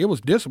mean? Like, it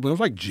was discipline. It was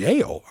like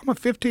jail. I'm a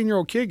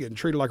 15-year-old kid getting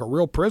treated like a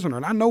real prisoner,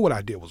 and I know what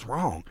I did was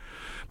wrong.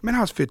 Man,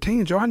 I was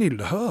 15, Joe. I needed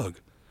a hug.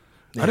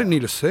 I didn't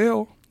need a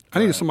cell. I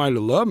needed somebody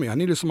to love me. I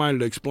needed somebody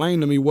to explain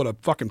to me what a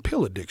fucking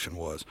pill addiction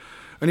was.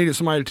 I needed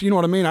somebody to, you know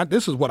what I mean?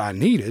 This is what I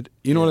needed.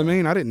 You know what I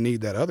mean? I didn't need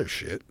that other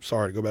shit.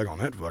 Sorry to go back on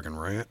that fucking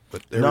rant,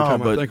 but every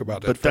time I think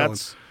about that But feeling.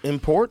 that's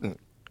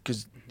important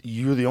because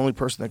you're the only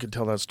person that can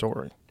tell that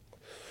story.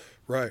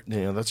 Right.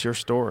 You know, that's your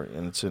story,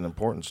 and it's an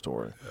important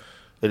story.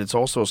 And it's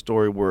also a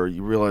story where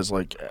you realize,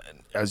 like,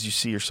 as you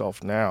see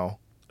yourself now,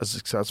 a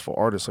successful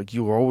artist, like,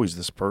 you were always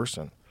this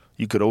person.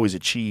 You could always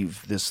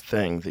achieve this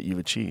thing that you've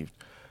achieved.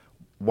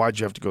 Why'd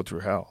you have to go through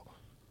hell?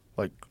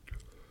 Like,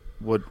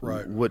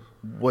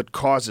 what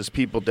causes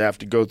people to have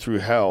to go through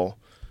hell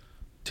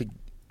to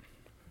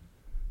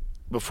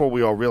before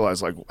we all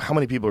realize, like, how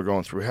many people are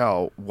going through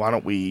hell? Why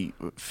don't we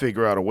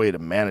figure out a way to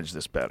manage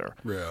this better?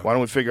 Yeah. Why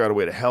don't we figure out a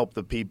way to help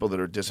the people that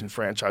are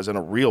disenfranchised in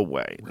a real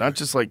way, not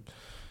just like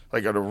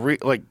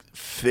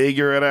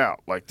figure it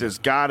out. Like, there's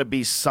got to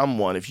be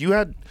someone. If you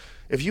had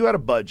a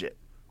budget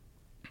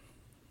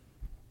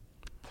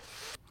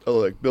of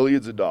like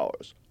billions of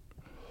dollars,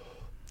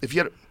 if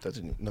you had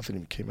nothing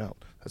even came out.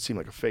 That seemed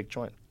like a fake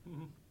joint.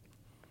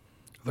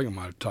 I think I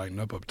might have tightened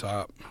up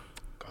top.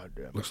 God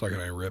damn it. Looks like it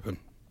ain't ripping.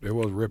 It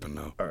was ripping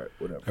though. All right,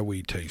 whatever. That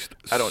weed taste.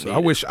 I don't need I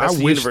wish it. That's the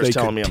they universe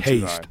telling me could I'm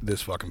too taste high.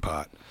 this fucking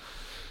pot.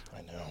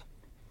 I know.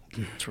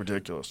 It's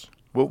ridiculous.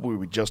 What were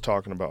we just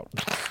talking about?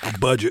 A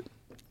budget.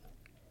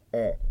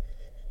 I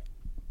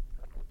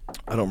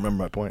don't remember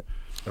my point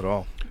at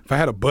all. If I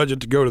had a budget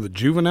to go to the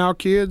juvenile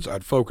kids,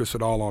 I'd focus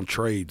it all on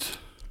trades.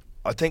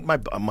 I think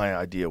my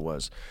idea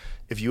was,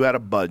 if you had a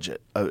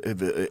budget,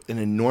 an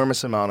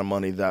enormous amount of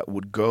money that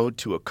would go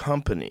to a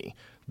company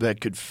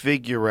that could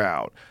figure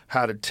out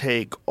how to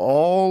take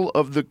all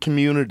of the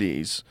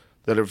communities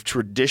that have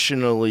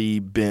traditionally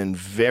been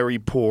very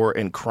poor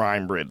and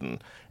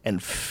crime-ridden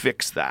and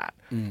fix that,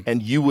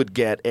 and you would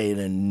get an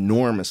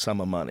enormous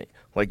sum of money,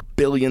 like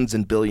billions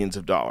and billions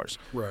of dollars,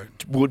 Right.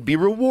 would be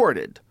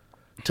rewarded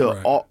to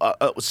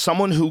Right.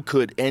 someone who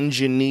could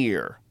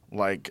engineer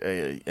like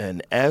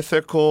an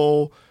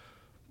ethical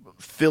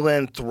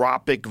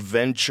philanthropic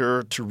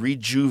venture to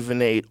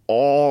rejuvenate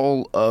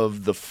all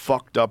of the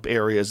fucked up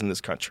areas in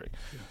this country.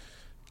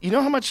 You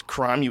know how much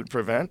crime you would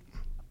prevent?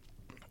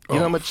 You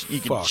know how much you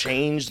could fuck.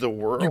 change the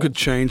world? You could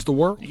change the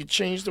world. You could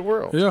change the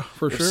world. Yeah,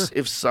 for sure.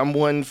 If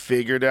someone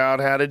figured out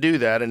how to do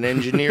that and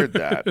engineered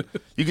that,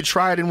 you could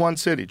try it in one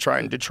city. Try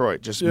it in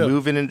Detroit. Just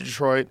move it in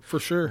Detroit. For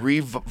sure.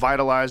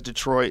 Revitalize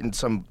Detroit in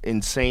some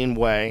insane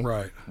way.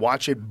 Right.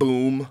 Watch it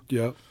boom.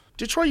 Yeah.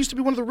 Detroit used to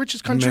be one of the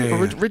richest Man.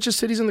 richest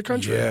cities in the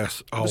country.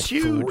 Yes. It was Oh,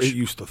 huge. it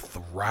used to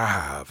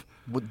thrive.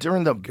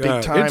 During the God.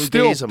 big time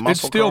days of muscle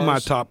It's still my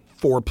cars. top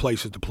 4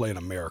 places to play in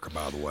America,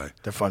 by the way.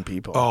 They're fun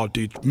people. Oh,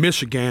 dude,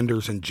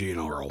 Michiganders in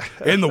general.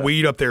 And the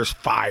weed up there is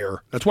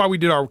fire. That's why we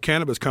did our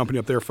cannabis company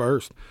up there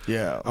first.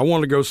 Yeah. I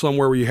wanted to go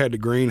somewhere where you had the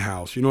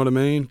greenhouse. You know what I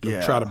mean? To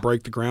Yeah. try to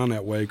break the ground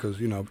that way because,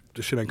 you know,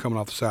 the shit ain't coming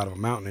off the side of a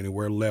mountain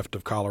anywhere left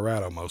of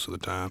Colorado most of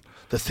the time.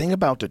 The thing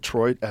about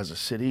Detroit as a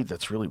city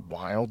that's really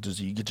wild is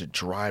you get to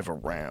drive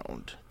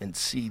around and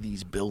see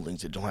these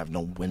buildings that don't have no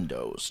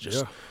windows,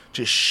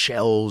 just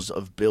shells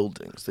of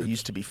buildings that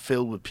used to be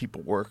filled with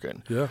people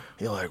working. Yeah.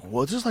 You're like,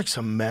 well, this is like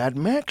some Mad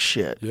Max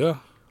shit. Yeah.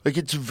 Like,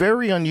 it's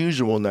very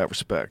unusual in that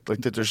respect.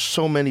 Like, that there's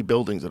so many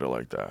buildings that are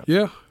like that.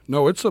 Yeah.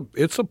 No, it's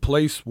a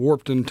place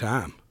warped in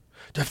time.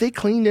 Have they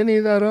cleaned any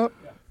of that up?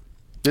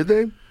 Did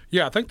they?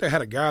 Yeah, I think they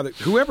had a guy that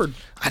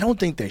I don't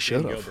think they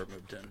should Dan have. Gilbert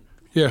moved in.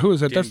 Yeah, who is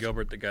that? Dan That's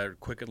Gilbert, the guy at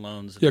Quicken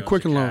Loans. Yeah, owns the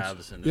Quicken Loans.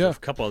 Cavs, and Yeah. there's a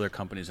couple other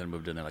companies that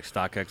moved in there, like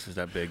StockX is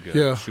that big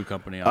Yeah. shoe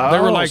company. They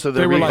Oh, were like so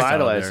they they're were like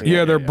revitalizing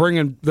yeah, it. they're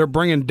bringing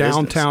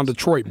downtown Businesses.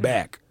 Detroit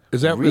back.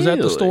 Is that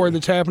the story Really?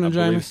 that's happening, I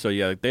Jamie? believe so.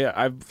 Yeah,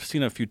 I've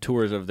seen a few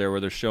tours of there where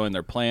they're showing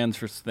their plans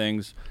for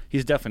things.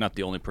 He's definitely not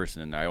the only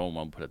person in there. I don't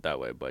want to put it that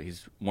way, but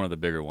he's one of the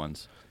bigger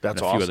ones. That's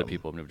and a few other awesome.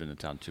 people have moved into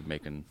town too,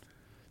 making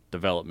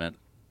development.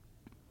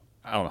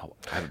 I don't know.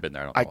 I haven't been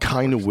there. I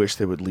kind of wish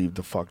they would leave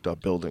the fucked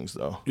up buildings,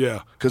 though.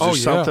 Yeah. Because Oh, there's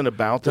yeah. something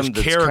about them There's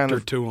that's character kind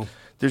of, to them.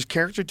 There's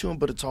character to them,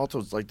 but it's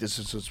also like this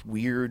is this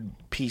weird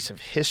piece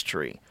of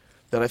history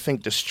that I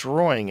think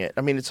destroying it.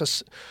 I mean,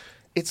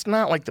 it's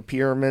not like the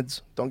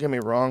pyramids. Don't get me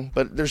wrong,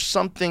 but there's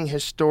something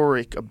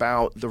historic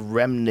about the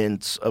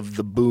remnants of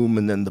the boom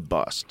and then the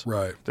bust.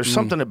 Right. There's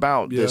something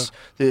about Yeah.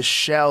 this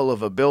shell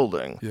of a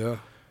building. Yeah.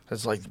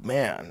 It's like,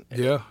 man,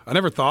 Yeah. I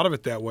never thought of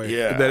it that way.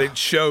 Yeah. That it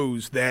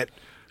shows that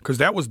because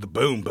that was the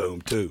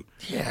boom too.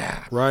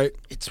 yeah, Right.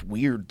 it's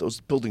weird. Those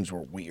buildings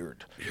were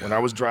weird. When I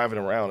was driving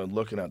around and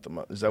looking at them,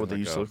 is that what they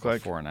used to look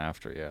like? Before and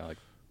after, yeah. Like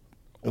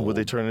And what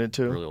they turn it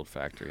into? really old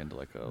factory into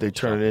like a. They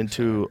turn it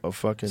into a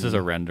fucking. This is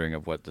a rendering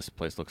of what this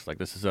place looks like.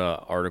 This is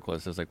a article that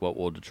says like what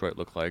will Detroit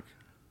look like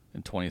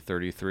in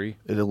 2033.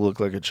 It'll look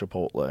like a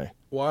Chipotle.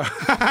 Why?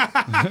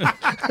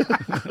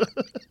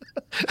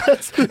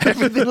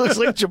 Everything looks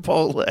like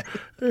Chipotle.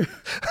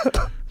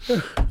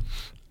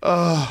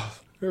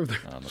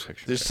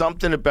 There's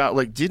something about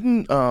like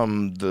didn't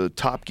the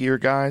Top Gear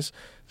guys?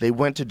 They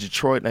went to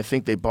Detroit and I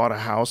think they bought a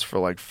house for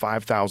like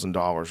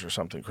 $5,000 or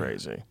something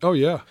crazy. Oh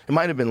yeah, It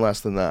might have been less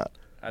than that.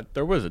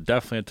 There was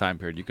definitely a time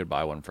period you could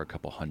buy one for a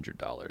couple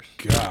 $100.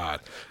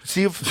 God.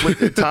 See if with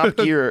the Top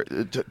Gear,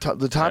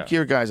 the Top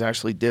Gear guys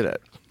actually did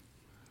it.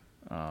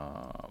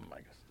 I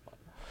guess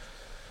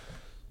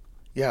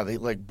Yeah, they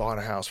like bought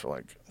a house for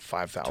like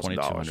 $5,000 or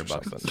 $2,200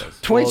 something. it says.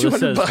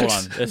 $2,200 Hold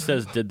on. It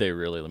says, did they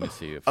really? Let me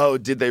see. If Oh,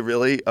 did they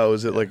really? Oh,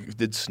 is it like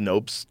did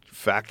Snopes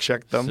fact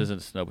check them? This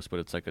isn't Snopes, but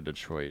it's like a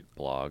Detroit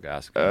blog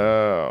asking.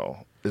 Oh,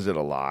 is it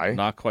a lie?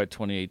 Not quite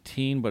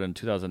 2018, but in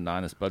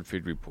 2009, this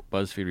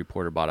BuzzFeed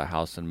reporter bought a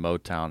house in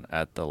Motown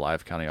at the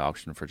Live County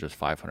auction for just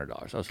 $500.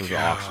 Oh, so it was an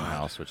auction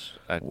house, which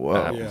that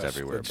happens Yes,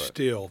 everywhere. it's But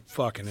still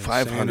fucking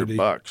insanity.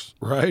 $500,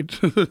 right?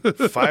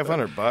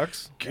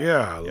 $500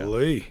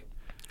 Golly.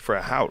 for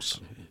a house.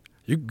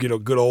 You can get a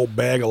good old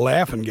bag of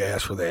laughing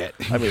gas for that.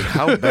 I mean,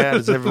 how bad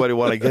does everybody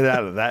want to get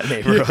out of that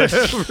neighborhood?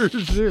 For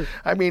sure.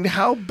 I mean,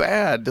 how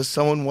bad does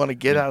someone want to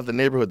get out of the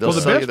neighborhood? They'll Well,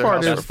 the sell best you their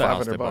part house is for that's the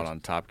house they $500. bought on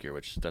Top Gear,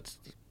 which that's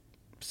a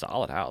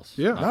solid house.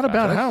 Yeah. Not a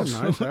bad bad. house.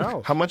 That's a nice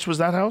house. How much was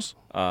that house?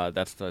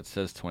 It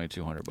says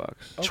 $2,200.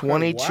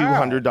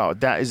 $2,200.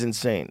 That is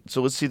insane.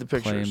 So let's see the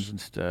pictures. Claims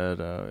instead.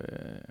 Yeah.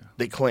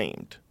 They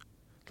claimed.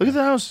 Look at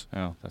the house.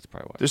 Oh, that's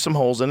probably why. There's some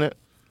holes in it.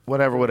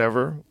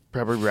 Whatever.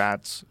 Probably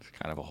rats. It's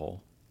kind of a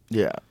hole.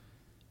 Yeah.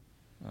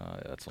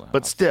 That's the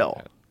But house still,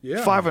 I had.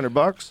 Yeah.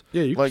 $500.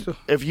 Yeah, you can like still-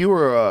 if you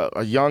were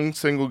a young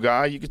single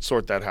guy, you could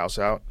sort that house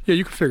out. Yeah,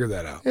 you can figure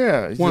that out.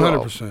 Yeah,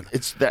 100%.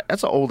 It's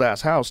that's an old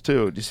ass house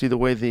too. Do you see the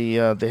way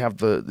they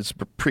have it's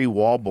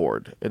pre-wall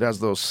board? It has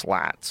those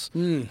slats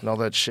and all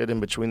that shit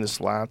in between the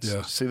slats.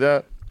 Yeah. See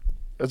that?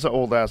 It's an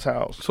old ass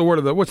house. So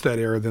what's that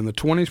era then? The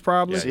 20s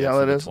probably? See how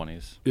it's in that the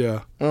is? 20s. Yeah.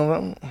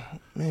 Well,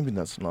 maybe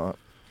that's not.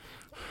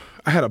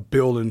 I had a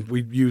building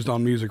we used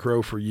on Music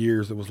Row for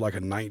years. It was like a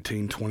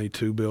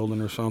 1922 building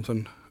or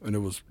something, and it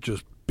was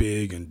just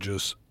big and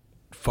just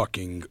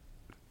fucking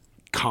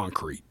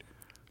concrete.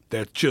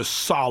 That's just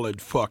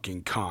solid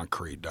fucking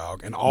concrete,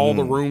 dog. And all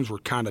the rooms were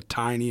kind of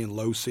tiny and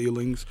low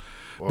ceilings.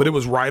 But it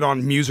was right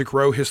on Music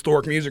Row,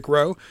 historic Music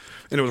Row,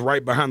 and it was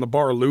right behind the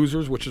bar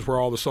Losers, which is where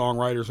all the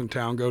songwriters in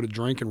town go to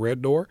drink in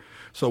Red Door.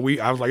 So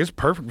I was like, it's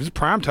perfect. It's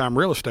primetime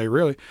real estate,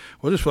 really.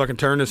 We'll just fucking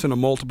turn this into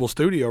multiple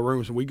studio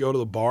rooms, and we go to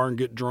the bar and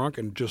get drunk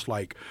and just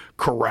like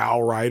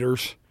corral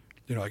writers.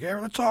 You know, like, hey,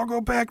 let's all go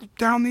back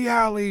down the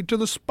alley to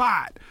the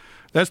spot.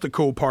 That's the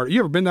cool part. You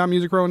ever been down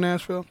Music Row in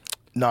Nashville?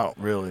 Not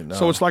really. No.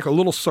 So it's like a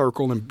little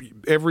circle,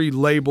 and every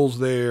label's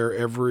there,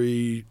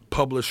 every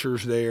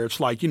publisher's there.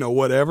 It's like,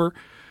 whatever.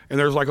 And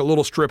there's like a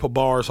little strip of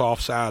bars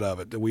offside of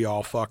it that we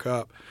all fuck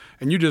up.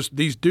 And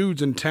these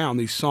dudes in town,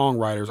 these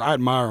songwriters, I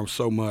admire them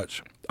so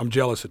much. I'm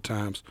jealous at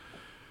times.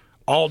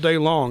 All day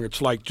long,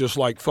 it's like just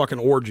like fucking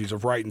orgies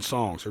of writing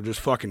songs. They're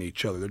just fucking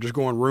each other. They're just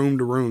going room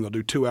to room. They'll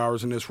do 2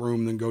 hours in this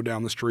room, then go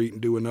down the street and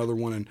do another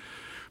one. And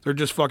they're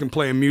just fucking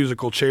playing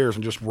musical chairs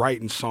and just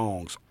writing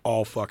songs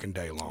all fucking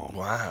day long.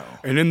 Wow.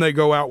 And then they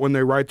go out when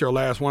they write their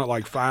last one at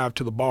like 5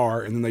 to the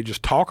bar, and then they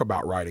just talk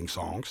about writing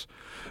songs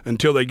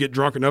until they get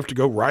drunk enough to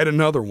go write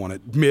another one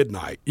at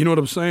midnight. You know what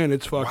I'm saying?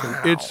 It's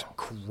fucking, It's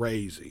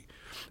crazy.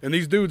 And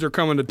these dudes are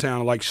coming to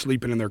town like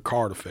sleeping in their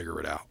car to figure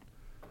it out.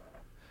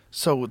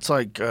 So it's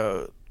like,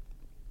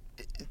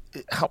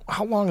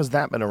 how long has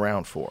that been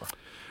around for?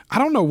 I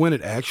don't know when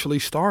it actually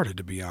started,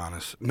 to be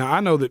honest. Now,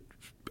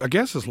 I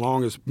guess as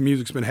long as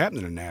music's been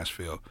happening in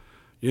Nashville,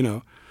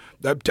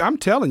 I'm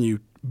telling you,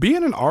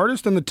 being an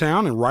artist in the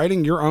town and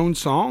writing your own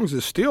songs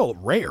is still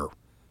rare.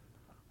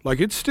 Like,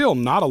 it's still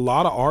not a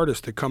lot of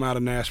artists that come out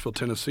of Nashville,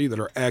 Tennessee that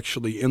are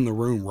actually in the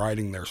room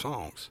writing their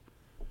songs.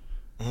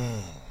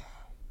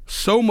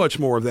 So much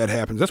more of that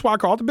happens. That's why I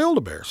call it the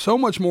Build-A-Bear. So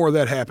much more of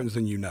that happens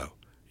than you know.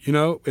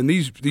 And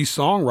these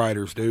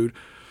songwriters, dude.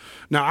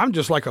 Now, I'm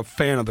just like a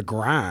fan of the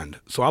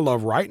grind, so I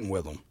love writing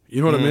with them.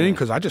 You know what I mean?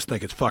 Because I just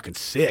think it's fucking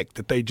sick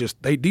that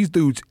these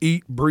dudes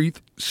eat, breathe,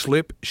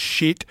 slip,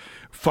 shit,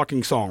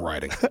 fucking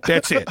songwriting.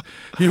 That's it.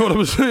 You know what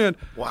I'm saying?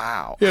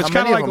 Wow. Yeah, it's How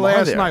kind of many like of them are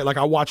last there? night. Like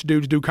I watch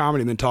dudes do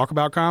comedy and then talk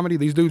about comedy.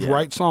 These dudes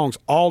write songs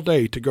all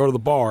day to go to the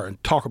bar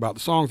and talk about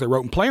the songs they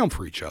wrote and play them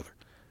for each other.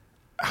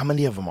 How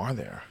many of them are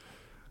there?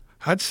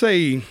 I'd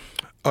say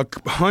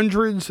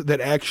hundreds that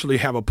actually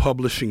have a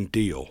publishing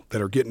deal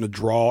that are getting a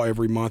draw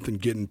every month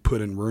and getting put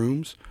in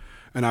rooms.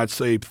 And I'd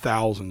say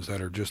thousands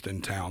that are just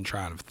in town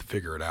trying to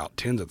figure it out.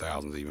 Tens of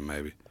thousands even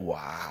maybe.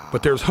 Wow.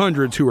 But there's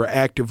hundreds who are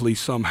actively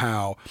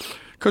somehow,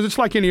 because it's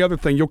like any other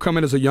thing. You'll come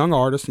in as a young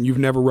artist and you've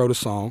never wrote a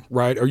song,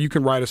 right? Or you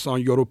can write a song,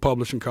 you go to a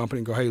publishing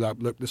company and go, hey,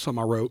 look, this is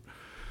something I wrote.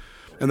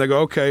 And they go,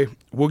 okay,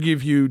 we'll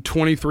give you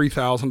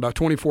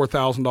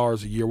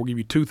 $24,000 a year. We'll give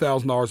you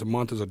 $2,000 a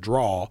month as a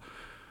draw,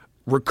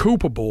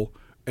 recoupable,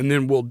 and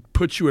then we'll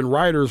put you in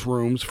writers'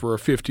 rooms for a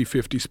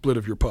 50-50 split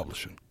of your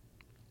publishing.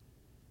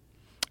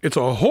 It's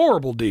a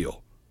horrible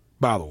deal,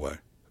 by the way.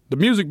 The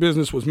music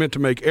business was meant to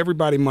make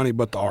everybody money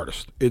but the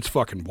artist. It's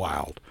fucking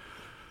wild.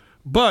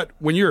 But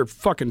when you're a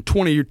fucking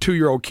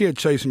 22-year-old kid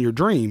chasing your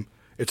dream,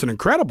 it's an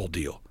incredible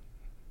deal.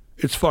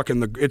 It's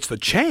it's the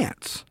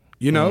chance,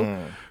 you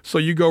know? So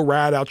you go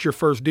ride out your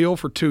first deal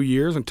for 2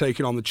 years and take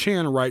it on the chin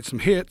and write some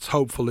hits,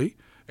 hopefully,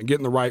 and get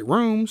in the right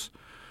rooms.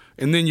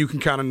 And then you can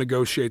kind of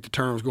negotiate the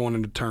terms going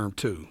into term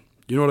 2.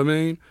 You know what I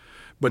mean?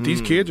 But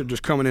these kids are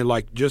just coming in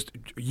like just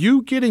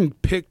you getting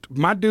picked.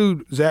 My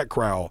dude, Zach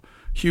Crowell,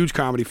 huge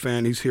comedy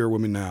fan. He's here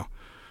with me now.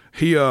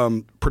 He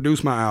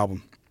produced my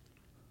album.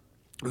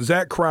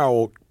 Zach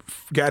Crowell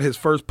got his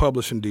first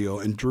publishing deal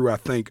and drew, I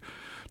think,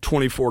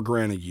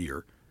 $24,000 a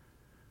year.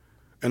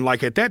 And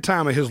like at that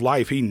time of his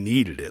life, he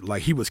needed it.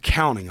 Like he was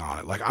counting on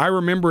it. Like I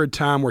remember a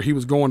time where he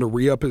was going to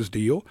re-up his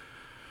deal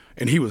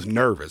and he was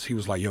nervous. He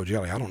was like, yo,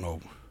 Jelly, I don't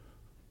know.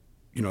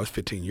 You know, it's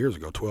 15 years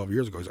ago, 12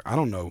 years ago. He's like, I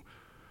don't know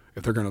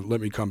if they're going to let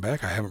me come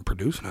back. I haven't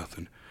produced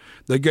nothing.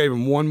 They gave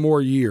him one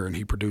more year and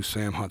he produced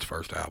Sam Hunt's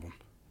first album.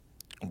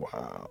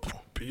 Wow.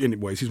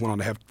 Anyways, he's went on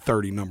to have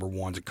 30 number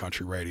ones at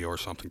country radio or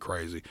something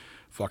crazy.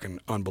 Fucking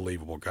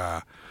unbelievable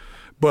guy.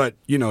 But,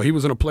 you know, he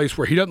was in a place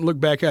where he doesn't look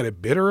back at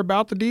it bitter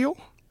about the deal,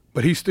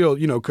 but he still,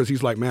 you know, because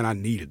he's like, man, I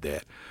needed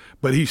that.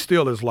 But he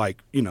still is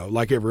like, you know,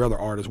 like every other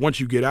artist. Once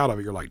you get out of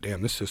it, you're like,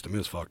 damn, this system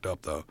is fucked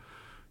up, though.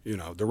 You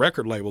know, the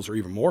record labels are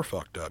even more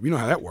fucked up. You know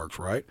how that works,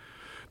 right?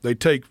 They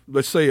take,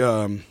 let's say,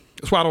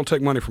 that's why I don't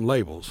take money from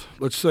labels.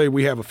 Let's say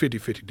we have a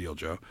 50-50 deal,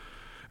 Joe,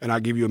 and I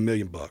give you $1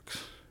 million.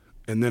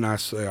 And then I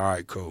say, all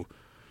right, cool.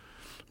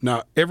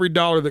 Now, every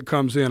dollar that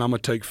comes in, I'm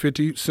going to take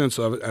 50 cents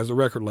of it as a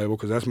record label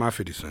because that's my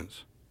 50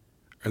 cents.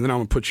 And then I'm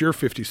going to put your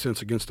 50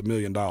 cents against $1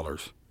 million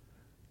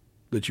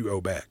that you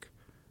owe back.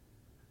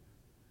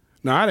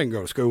 Now, I didn't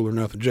go to school or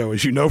nothing, Joe,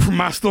 as you know from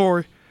my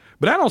story.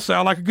 But that don't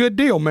sound like a good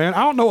deal, man. I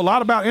don't know a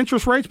lot about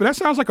interest rates, but that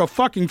sounds like a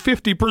fucking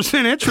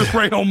 50% interest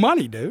rate on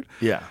money, dude.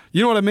 Yeah.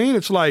 You know what I mean?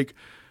 It's like,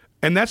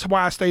 and that's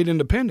why I stayed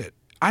independent.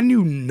 I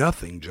knew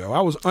nothing, Joe.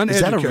 I was uneducated.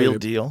 Is that a real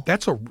deal?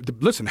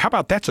 Listen, how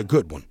about that's a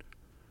good one?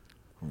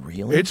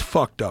 Really? It's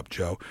fucked up,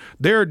 Joe.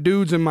 There are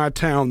dudes in my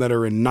town that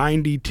are in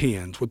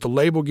 90-10s with the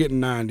label getting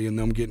 90 and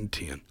them getting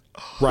 10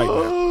 right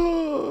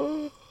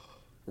now.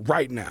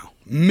 Right now.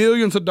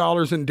 Millions of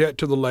dollars in debt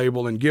to the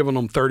label and giving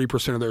them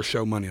 30% of their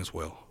show money as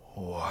well.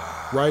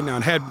 Wow. Right now.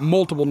 And had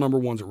multiple number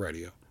ones at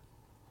radio.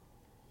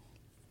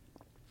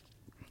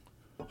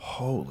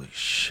 Holy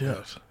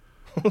shit.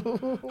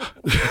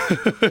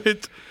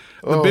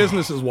 The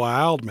business is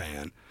wild,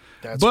 man.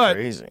 That's but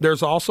crazy.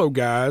 There's also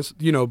guys,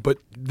 you know, but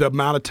the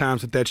amount of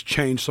times that that's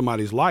changed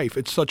somebody's life,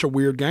 it's such a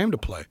weird game to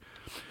play.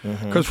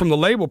 Because from the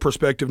label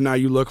perspective, now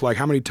you look like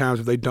how many times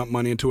have they dumped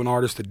money into an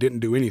artist that didn't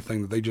do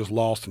anything, that they just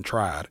lost and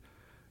tried?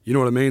 You know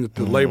what I mean? That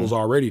the label's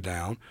already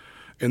down.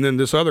 And then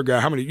this other guy,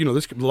 how many, you know,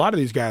 a lot of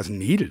these guys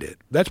needed it.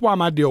 That's why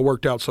my deal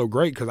worked out so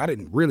great, because I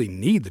didn't really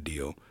need the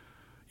deal.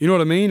 You know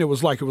what I mean? It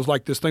was like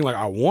this thing like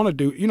I want to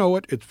do, you know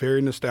what? It's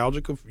very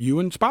nostalgic of you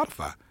and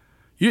Spotify.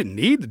 You didn't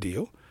need the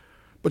deal,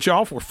 but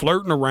y'all were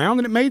flirting around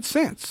and it made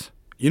sense.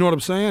 You know what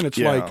I'm saying? It's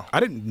like, I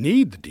didn't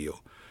need the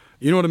deal.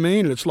 You know what I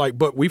mean? And it's like,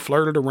 but we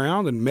flirted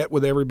around and met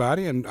with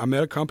everybody, and I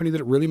met a company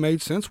that it really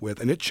made sense with,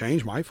 and it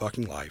changed my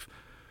fucking life.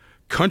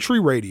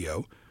 Country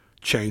radio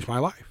changed my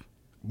life.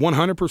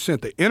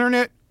 100%. The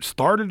internet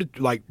started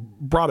to, like,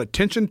 brought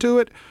attention to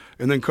it,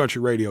 and then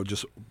country radio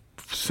just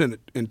sent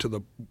it into the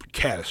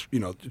caddis, you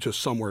know, just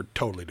somewhere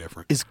totally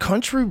different. Is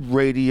country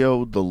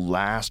radio the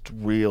last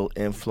real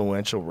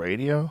influential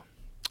radio?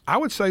 I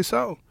would say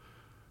so.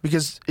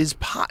 Because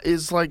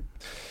is like,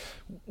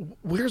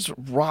 where's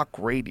rock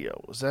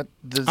radio?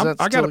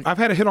 I've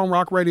had a hit on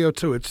rock radio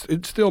too.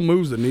 It still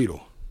moves the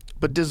needle.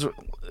 But is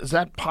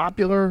that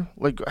popular?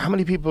 Like, how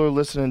many people are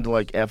listening to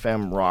like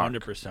FM rock?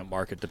 100%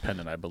 market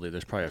dependent, I believe.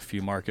 There's probably a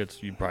few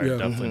markets. You probably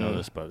definitely know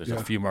this, but there's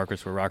a few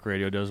markets where rock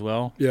radio does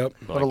well. Yep.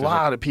 But a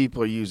lot of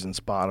people are using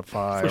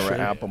Spotify or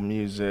Apple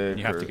Music.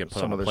 You have to get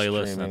put on a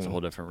playlist, and that's a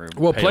whole different room.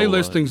 Well,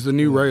 playlisting's the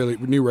new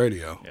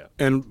radio. Yeah.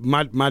 And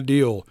my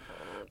deal,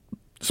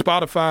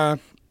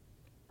 Spotify,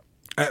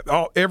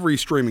 every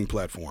streaming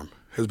platform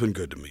has been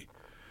good to me.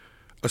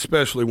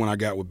 Especially when I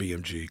got with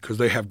BMG, because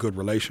they have good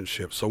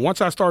relationships. So once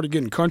I started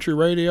getting country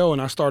radio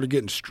and I started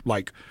getting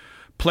like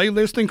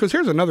playlisting, because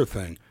here's another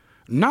thing.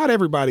 Not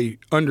everybody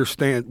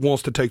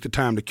wants to take the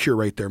time to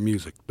curate their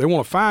music. They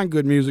want to find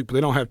good music, but they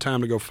don't have time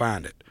to go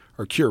find it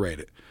or curate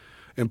it.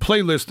 And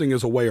playlisting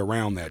is a way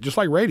around that, just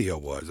like radio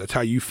was. That's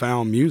how you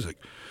found music.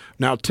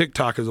 Now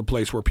TikTok is a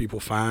place where people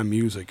find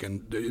music.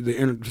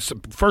 And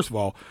first of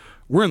all,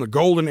 we're in the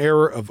golden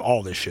era of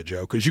all this shit,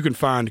 Joe, because you can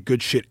find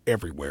good shit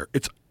everywhere.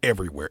 It's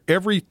everywhere.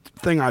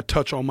 Everything I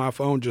touch on my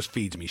phone just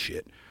feeds me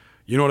shit.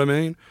 You know what I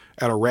mean?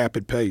 At a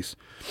rapid pace.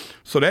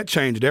 So that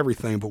changed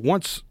everything. But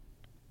once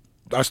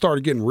I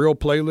started getting real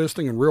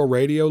playlisting and real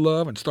radio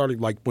love and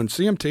started, like, when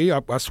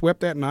CMT, I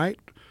swept that night.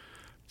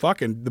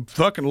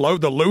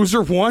 The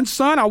loser won,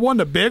 son. I won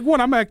the big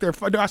one. I'm back there.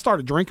 I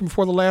started drinking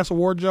before the last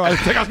award, Joe. I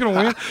didn't think I was going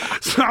to win.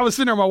 So I was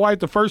sitting there with my wife.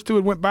 The first two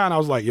had went by, and I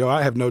was like, yo,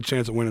 I have no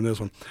chance of winning this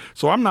one.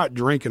 So I'm not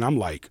drinking. I'm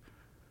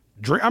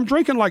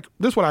drinking like,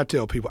 this is what I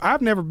tell people.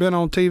 I've never been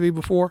on TV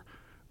before.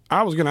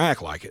 I was going to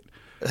act like it.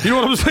 You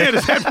know what I'm saying?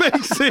 Does that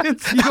make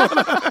sense? You know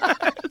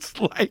what it's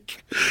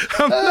like,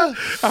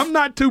 I'm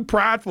not too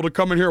prideful to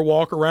come in here and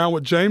walk around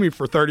with Jamie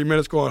for 30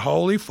 minutes going,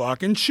 holy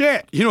fucking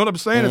shit. You know what I'm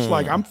saying? It's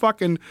like,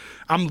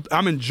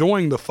 I'm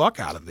enjoying the fuck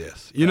out of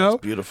this, you know?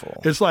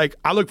 Beautiful. It's like,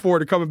 I look forward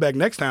to coming back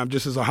next time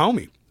just as a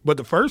homie. But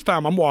the first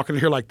time I'm walking in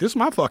here like, this is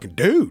my fucking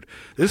dude.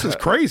 This is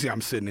crazy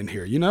I'm sitting in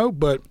here, you know?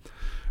 But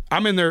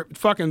I'm in there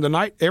fucking the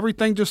night,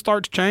 everything just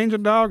starts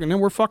changing, dog, and then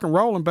we're fucking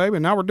rolling, baby.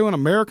 And now we're doing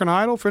American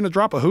Idol, finna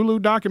drop a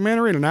Hulu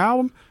documentary and an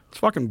album. It's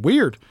fucking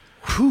weird.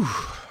 Whew.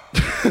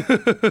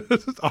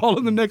 It's all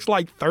in the next,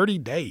 like, 30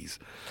 days.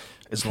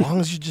 As long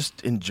as you're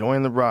just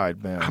enjoying the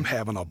ride, man. I'm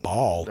having a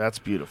ball. That's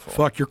beautiful.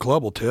 Fuck, your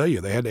club will tell you.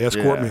 They had to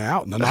escort me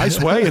out in a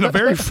nice way, in a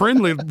very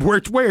friendly,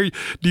 where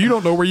you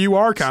don't know where you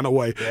are kind of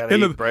way. Yeah, they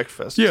eat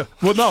breakfast. Yeah.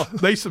 Well, no,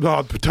 they said,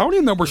 Tony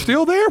and them were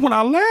still there when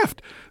I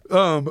left.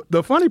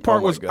 The funny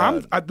part was,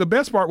 the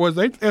best part was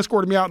they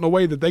escorted me out in a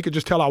way that they could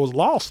just tell I was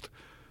lost.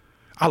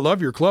 I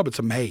love your club. It's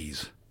a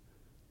maze.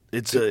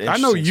 It's a I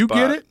know you spot.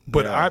 get it,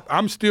 but Yeah.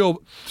 I'm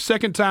still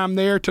second time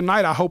there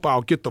tonight. I hope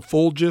I'll get the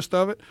full gist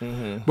of it.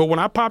 Mm-hmm. But when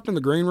I popped in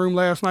the green room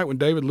last night when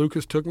David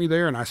Lucas took me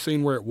there and I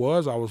seen where it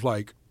was, I was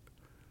like,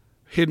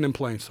 hidden in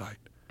plain sight.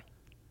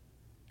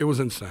 It was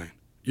insane.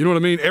 You know what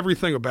I mean?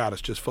 Everything about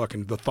it's just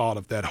fucking the thought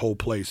of that whole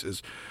place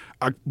is.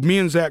 Me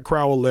and Zach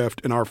Crowell left,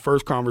 and our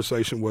first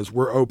conversation was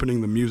we're opening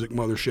the Music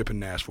Mothership in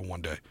Nashville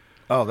one day.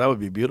 Oh, that would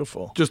be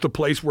beautiful. Just a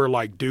place where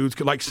like dudes,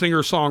 like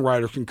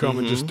singer-songwriters can come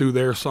and just do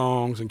their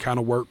songs and kind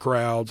of work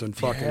crowds and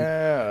fucking.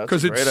 Yeah,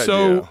 because that's a it's great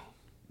so idea.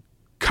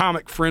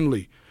 comic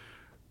friendly.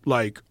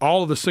 Like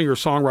all of the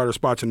singer-songwriter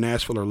spots in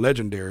Nashville are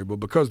legendary,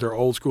 but because they're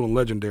old school and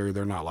legendary,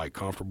 they're not like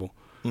comfortable.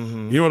 You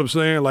know what I'm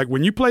saying? Like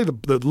when you play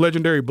the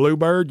legendary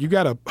Bluebird, you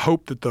got to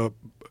hope that the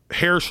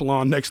hair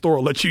salon next door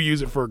will let you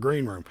use it for a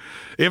green room.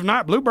 If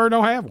not, Bluebird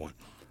don't have one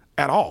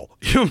at all.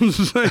 You know what I'm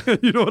saying?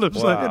 You know what I'm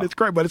saying? It's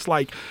great, but it's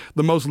like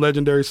the most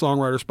legendary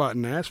songwriter spot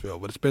in Nashville.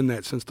 But it's been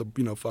that since the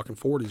fucking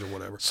 40s or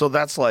whatever. So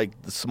that's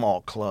like the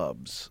small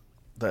clubs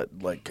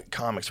that like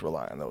comics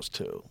rely on those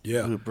too.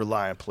 Yeah. Who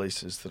rely on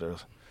places that are,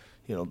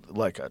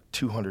 like a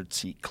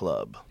 200-seat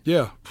club.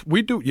 Yeah,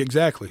 we do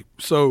exactly.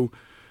 So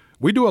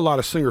we do a lot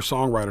of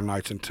singer-songwriter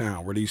nights in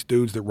town where these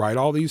dudes that write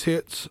all these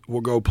hits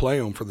will go play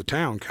them for the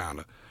town, kind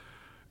of.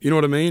 You know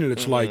what I mean? And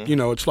it's like,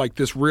 it's like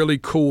this really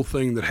cool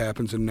thing that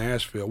happens in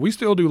Nashville. We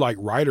still do like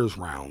writers'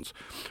 rounds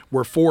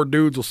where 4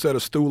 dudes will set a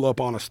stool up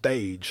on a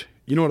stage.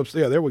 You know what I'm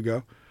saying? Yeah, there we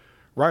go.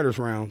 Writers'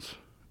 rounds.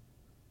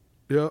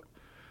 Yep.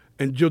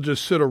 And you'll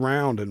just sit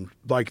around and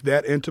like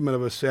that intimate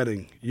of a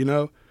setting, you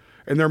know?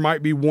 And there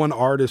might be one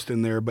artist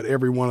in there, but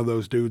every one of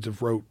those dudes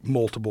have wrote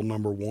multiple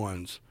number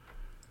ones.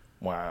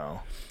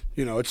 Wow.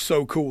 You know, it's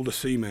so cool to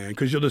see, man,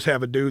 because you'll just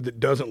have a dude that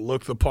doesn't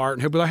look the part,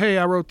 and he'll be like, hey,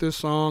 I wrote this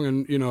song,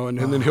 and and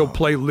then he'll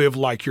play Live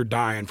Like You're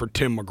Dying for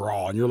Tim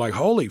McGraw, and you're like,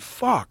 holy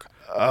fuck.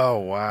 Oh,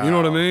 wow. You know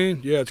what I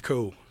mean? Yeah, it's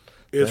cool.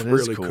 It's That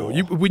is really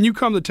cool. cool. When you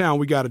come to town,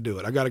 we got to do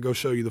it. I got to go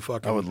show you the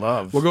fucking. I would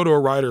love. We'll go to a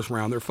writer's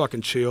round. They're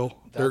fucking chill.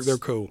 They're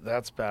cool.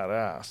 That's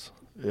badass.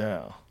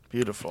 Yeah.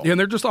 Beautiful. Yeah, and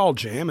they're just all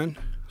jamming.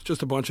 It's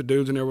just a bunch of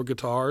dudes in there with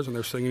guitars, and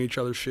they're singing each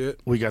other's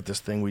shit. We got this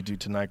thing we do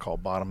tonight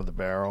called Bottom of the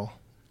Barrel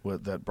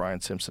that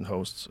Brian Simpson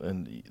hosts,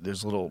 and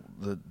there's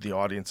the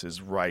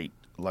audiences write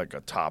like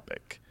a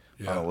topic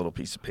on a little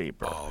piece of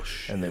paper. Oh,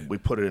 shit. And then we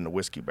put it in a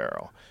whiskey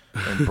barrel,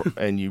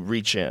 and you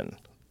reach in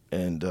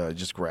and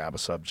just grab a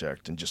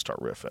subject and just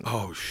start riffing.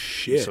 Oh,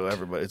 shit. So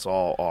everybody, it's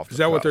all off. Is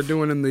that what they're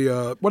doing in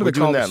the, what do We're they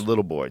call doing this? that in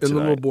Little Boy In the tonight.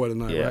 Little Boy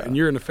tonight, Yeah. right? And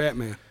you're in the Fat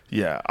Man.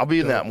 Yeah, I'll be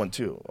in that one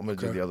too. I'm gonna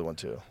do Okay. the other one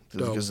too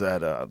Dope. because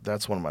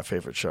that's one of my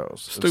favorite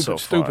shows. It's so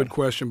Stupid fun.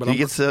 question, but he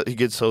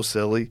gets so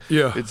silly.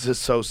 Yeah. it's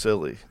just so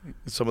silly.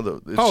 Some of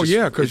the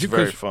because it's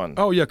very fun.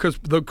 Oh yeah, because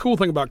the cool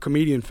thing about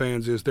comedian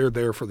fans is they're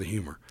there for the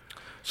humor,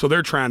 so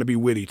they're trying to be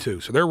witty too.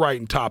 So they're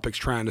writing topics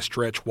trying to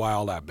stretch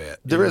wild. I bet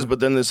There is,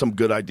 but then there's some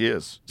good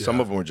ideas. Some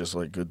of them are just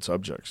like good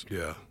subjects.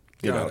 Yeah,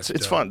 You know,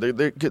 it's fun.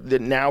 They're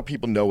now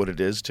people know what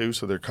it is too,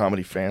 so they're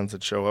comedy fans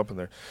that show up and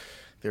they're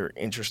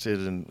interested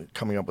in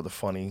coming up with a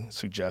funny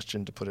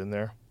suggestion to put in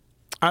there.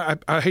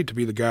 I hate to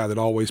be the guy that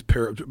always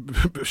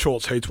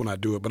Schultz hates when I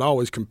do it, but I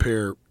always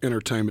compare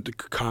entertainment to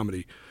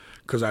comedy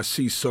because I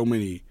see so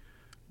many.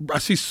 I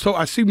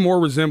see more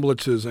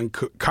resemblances in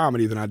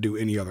comedy than I do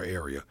any other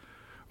area.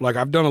 Like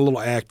I've done a little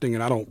acting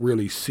and I don't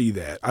really see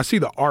that. I see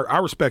the art. I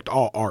respect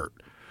all art,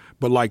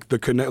 but like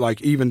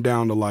even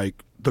down to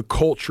like the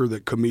culture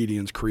that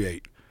comedians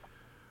create,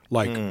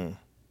 like.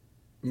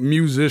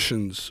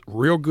 Musicians,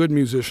 real good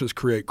musicians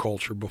create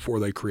culture before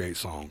they create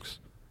songs.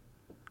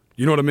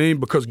 You know what I mean?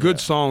 Because good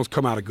songs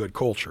come out of good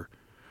culture.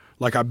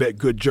 Like I bet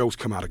good jokes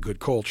come out of good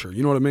culture.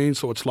 You know what I mean?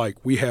 So it's like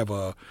we have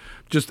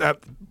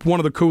one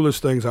of the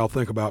coolest things I'll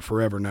think about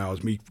forever now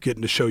is me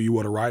getting to show you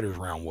what a writer's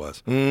round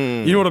was.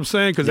 You know what I'm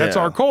saying? Because that's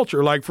our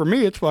culture. Like for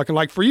me, it's fucking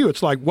like for you,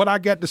 it's like what I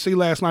got to see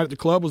last night at the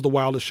club was the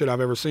wildest shit I've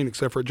ever seen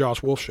except for a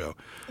Josh Wolf show.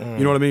 You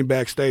know what I mean?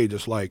 Backstage,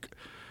 it's like,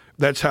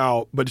 that's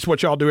how, but it's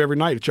what y'all do every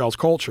night. It's y'all's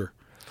culture.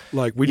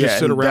 Like we Yeah, just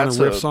sit and around and that's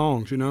riff a-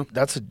 songs, you know.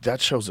 That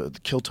shows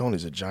that Kill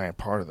Tony's a giant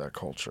part of that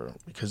culture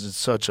because it's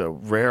such a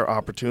rare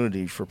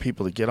opportunity for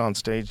people to get on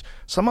stage.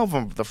 Some of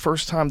them, the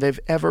first time they've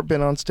ever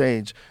been on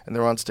stage, and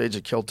they're on stage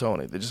at Kill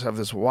Tony. They just have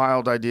this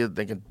wild idea that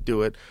they can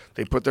do it.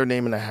 They put their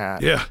name in a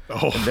hat. Yeah.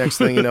 Oh. And next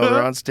thing you know,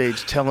 they're on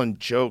stage telling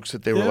jokes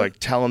that they were Yeah. like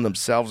telling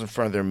themselves in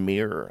front of their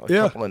mirror like Yeah.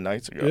 a couple of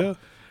nights ago. Yeah.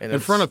 And In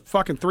it's- front of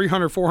fucking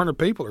 300, 400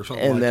 people or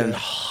something and like then that.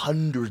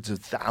 hundreds of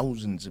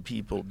thousands of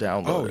people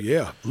download Oh it.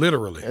 yeah,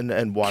 literally.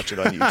 And watch it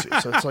on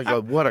YouTube. So it's like,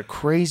 what a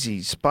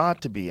crazy spot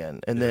to be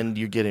in. And then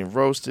you're getting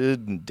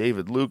roasted, and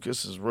David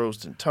Lucas is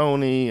roasting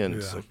Tony, and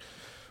it's Yeah. like,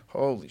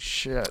 holy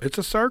shit. It's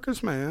a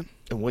circus, man.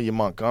 And William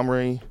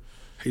Montgomery,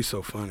 He's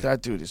so funny.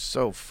 that dude is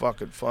so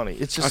fucking funny.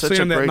 It's I just seen such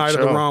a him that great night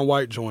show. at the Ron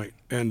White joint,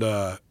 and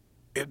I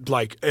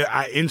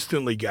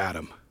instantly got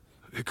him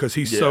because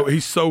he's so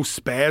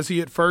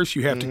spazzy at first.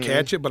 You have to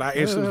catch it, but I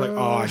instantly was like,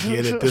 oh, I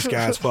get it. This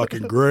guy's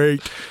fucking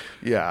great.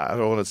 Yeah, I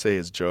don't want to say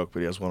his joke,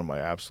 but he has one of my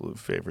absolute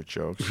favorite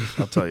jokes.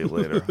 I'll tell you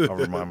later. I'll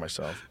remind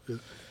myself.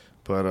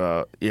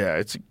 But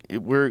yeah,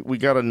 we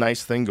got a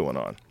nice thing going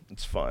on.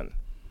 It's fun.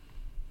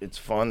 It's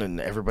fun,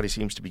 and everybody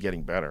seems to be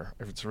getting better.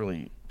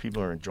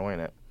 People are enjoying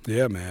it.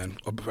 Yeah, man.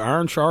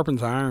 Iron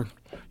sharpens iron.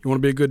 You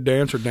want to be a good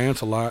dancer, dance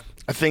a lot.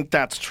 I think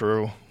that's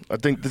true. I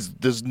think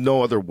there's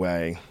no other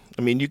way.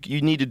 I mean,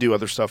 you need to do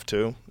other stuff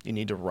too. You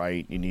need to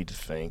write, you need to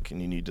think,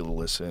 and you need to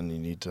listen. You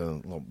need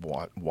to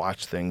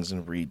watch things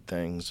and read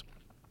things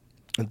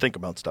and think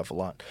about stuff a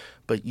lot.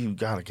 But you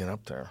got to get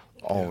up there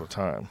all the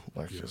time.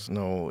 Like there's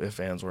no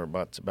ifs, ands, or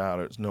buts about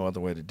it. There's no other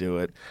way to do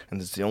it.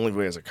 And it's the only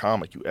way as a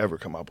comic you ever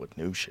come up with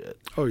new shit.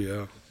 Oh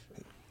yeah.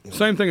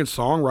 Same thing in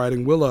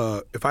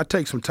songwriting. If I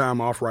take some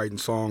time off writing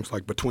songs,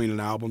 like between an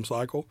album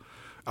cycle,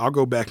 I'll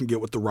go back and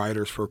get with the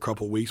writers for a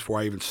couple of weeks before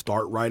I even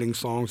start writing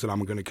songs that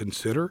I'm going to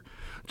consider.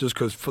 Just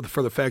because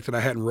for the fact that I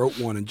hadn't wrote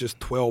one in just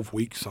 12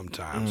 weeks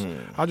sometimes,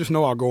 I just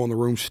know I'll go in the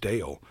room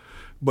stale.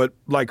 But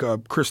like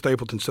Chris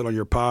Stapleton said on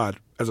your pod,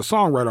 as a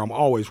songwriter, I'm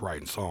always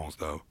writing songs,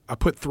 though. I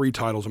put 3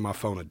 titles in my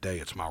phone a day.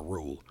 It's my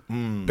rule.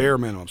 Bare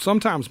minimum.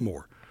 Sometimes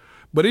more.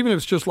 But even if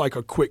it's just like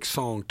a quick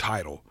song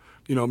title,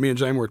 you know, me and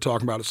Jamie were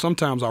talking about it.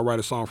 Sometimes I'll write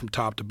a song from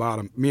top to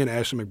bottom. Me and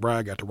Ashley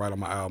McBride got to write on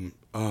my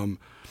album.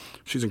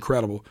 She's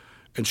incredible.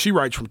 And she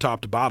writes from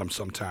top to bottom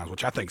sometimes,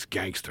 which I think's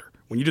gangster.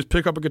 When you just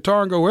pick up a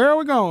guitar and go, where are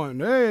we going?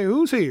 Hey,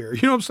 who's here?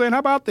 You know what I'm saying? How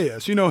about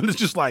this? You know, and it's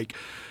just like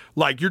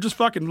you're just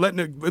fucking letting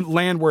it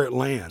land where it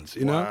lands,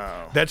 you know?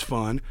 Wow. That's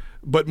fun.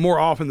 But more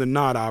often than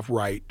not, I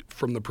write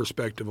from the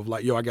perspective of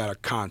like, yo, I got a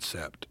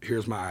concept.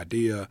 Here's my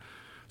idea.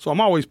 So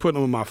I'm always putting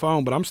them in my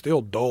phone, but I'm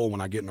still dull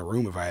when I get in the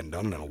room if I hadn't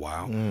done it in a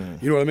while.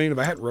 You know what I mean? If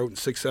I hadn't wrote in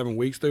 6-7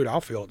 weeks, dude,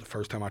 I'll feel it the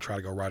first time I try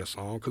to go write a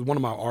song. Because one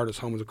of my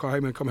artist homies will call, hey,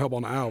 man, come help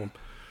on the album.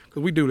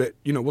 Because we do that,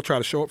 you know, we'll try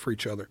to show up for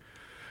each other.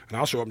 And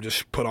I'll show up and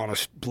just put on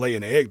lay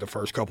an egg the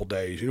first couple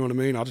days. You know what I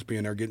mean? I'll just be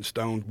in there getting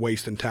stoned,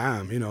 wasting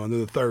time, you know. And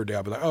then the third day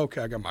I'll be like, oh,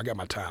 okay, I got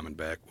my timing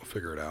back. We'll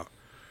figure it out.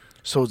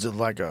 So is it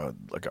like a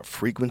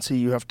frequency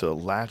you have to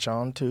latch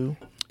on to?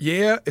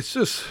 Yeah, it's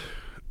just,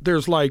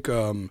 there's like,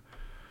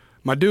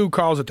 my dude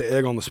calls it the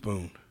egg on the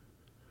spoon.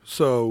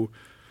 So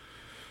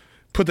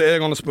put the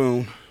egg on the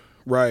spoon,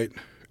 right?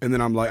 And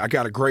then I'm like, I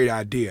got a great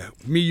idea.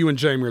 Me, you, and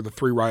Jamie are the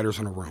 3 writers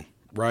in a room,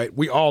 right?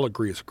 We all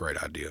agree it's a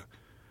great idea.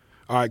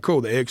 All right,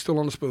 cool. The egg's still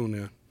on the spoon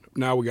then.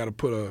 Now we got to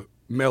put a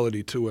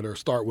melody to it or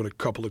start with a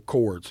couple of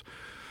chords.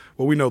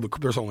 Well, we know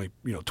there's only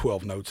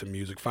 12 notes in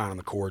music. Finding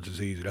the chords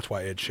is easy. That's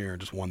why Ed Sheeran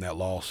just won that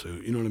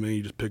lawsuit. You know what I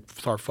mean? You just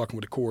start fucking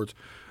with the chords.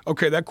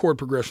 Okay, that chord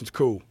progression's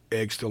cool.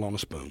 Egg's still on the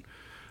spoon.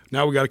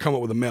 Now we got to come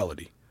up with a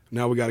melody.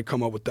 Now we got to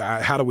come up with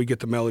how do we get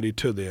the melody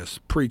to this?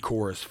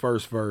 Pre-chorus,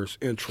 first verse,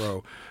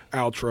 intro,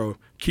 outro,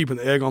 keeping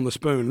the egg on the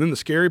spoon. And then the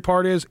scary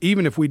part is,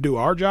 even if we do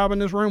our job in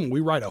this room, we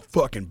write a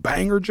fucking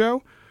banger,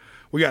 Joe,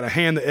 we got to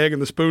hand the egg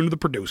and the spoon to the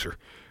producer.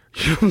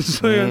 You know what I'm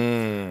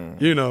saying?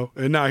 You know,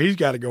 and now he's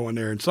got to go in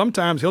there. And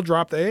sometimes he'll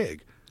drop the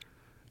egg,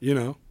 you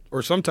know,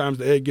 or sometimes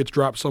the egg gets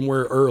dropped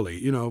somewhere early,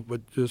 you know,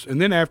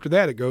 and then after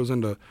that it goes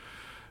into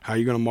how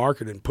you're going to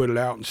market it and put it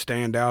out and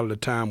stand out at a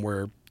time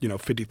where,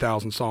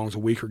 50,000 songs a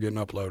week are getting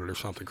uploaded or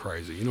something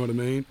crazy. You know what I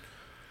mean?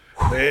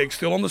 The egg's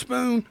still on the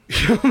spoon.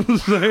 You know what I'm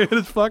saying?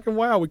 It's fucking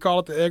wild. We call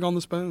it the egg on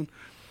the spoon.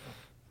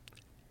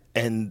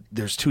 And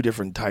there's 2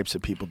 different types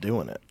of people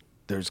doing it.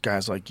 There's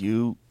guys like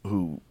you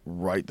who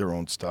write their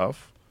own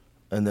stuff,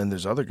 and then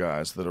there's other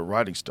guys that are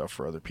writing stuff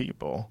for other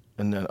people,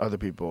 and then other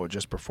people are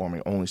just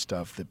performing only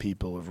stuff that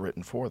people have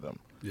written for them.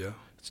 Yeah.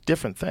 It's a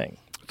different thing.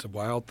 It's a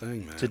wild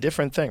thing, man. It's a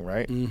different thing,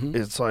 right? Mm-hmm.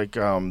 It's like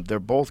they're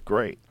both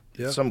great.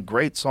 Yeah. Some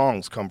great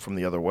songs come from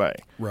the other way.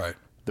 Right.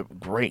 They're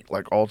great,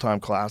 like all-time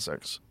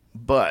classics.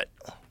 But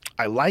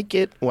I like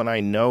it when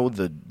I know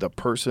the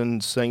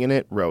person singing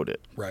it wrote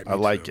it. Right. I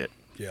like it.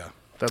 Yeah.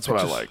 That's what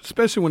I like.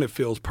 Especially when it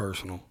feels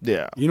personal.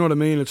 Yeah. You know what I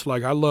mean? It's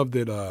like, I love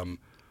that,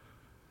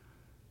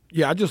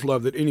 I just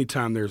love that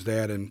anytime there's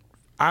that.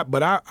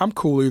 I'm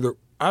cool either.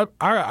 I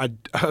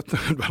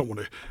don't want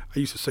to, I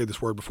used to say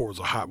this word before it was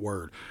a hot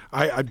word.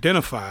 I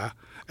identify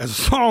as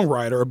a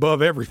songwriter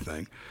above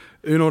everything.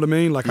 You know what I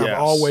mean? Like Yes. I've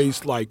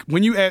always like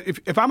when you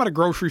if I'm at a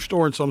grocery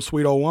store and some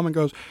sweet old woman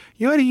goes,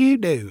 "What do you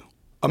do?"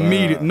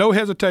 Immediate, no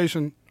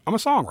hesitation. I'm a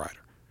songwriter.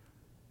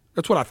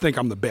 That's what I think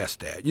I'm the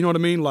best at. You know what I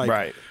mean? Like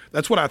Right.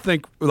 that's what I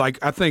think. Like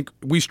I think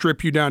we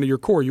strip you down to your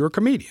core. You're a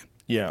comedian.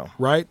 Yeah.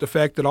 Right? The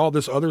fact that all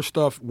this other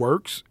stuff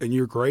works and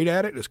you're great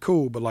at it is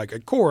cool, but like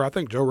at core, I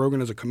think Joe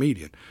Rogan is a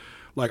comedian.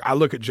 Like I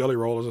look at Jelly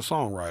Roll as a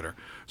songwriter.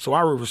 So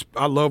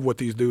I love what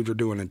these dudes are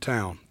doing in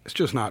town. It's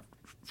just not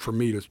for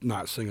me to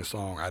not sing a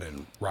song I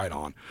didn't write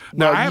on.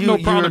 Now Well, I have no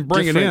you're problem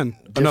bringing in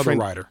another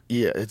different- writer.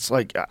 Yeah, it's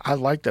like I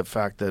like that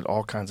fact that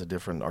all kinds of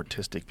different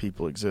artistic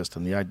people exist,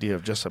 and the idea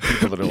of just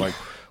people that are like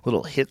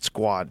little hit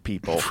squad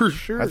people. For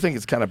sure. I think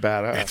it's kind of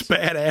badass. It's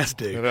badass,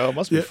 dude. You know, it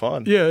must be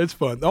fun. Yeah, it's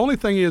fun. The only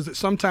thing is that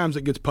sometimes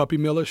it gets puppy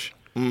millish.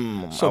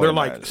 So they're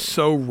like imagine.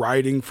 so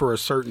writing for a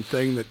certain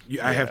thing that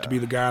I have to be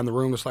the guy in the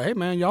room that's like, hey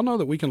man, y'all know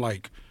that we can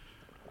like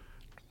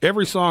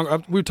every song.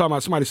 We were talking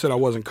about somebody said I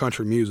wasn't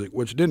country music,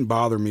 which didn't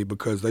bother me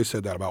because they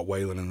said that about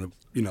Waylon and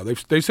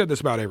they said this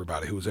about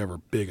everybody who was ever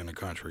big in the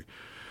country.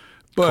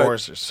 But, Of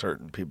course, there's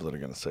certain people that are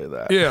going to say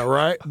that. yeah,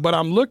 right. But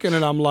I'm looking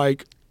and I'm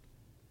like,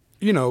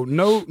 no,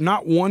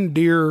 not one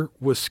deer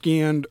was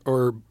skinned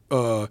or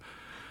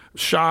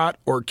shot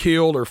or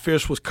killed or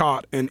fish was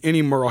caught in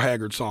any Merle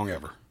Haggard song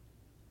ever.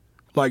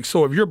 Like,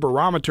 so if your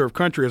barometer of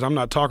country is I'm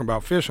not talking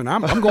about fishing,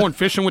 I'm going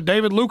fishing with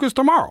David Lucas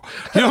tomorrow.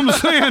 You know what I'm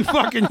saying?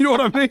 Fucking, you know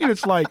what I mean?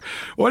 It's like,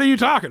 what are you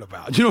talking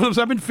about? You know what I'm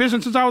saying? I've been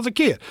fishing since I was a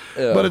kid.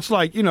 Yeah. But it's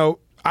like,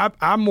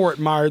 I more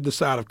admired the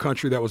side of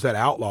country that was that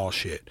outlaw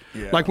shit.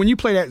 Yeah. Like when you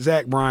play that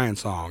Zach Bryan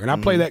song and I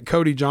play that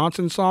Cody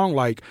Johnson song,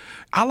 like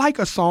I like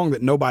a song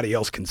that nobody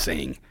else can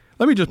sing.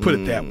 Let me just put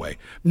it that way.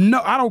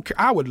 No, I don't.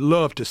 I would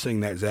love to sing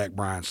that Zach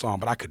Bryan song,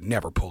 but I could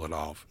never pull it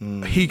off.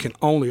 He can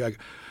only.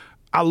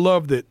 I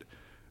love that.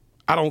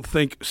 I don't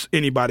think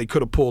anybody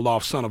could have pulled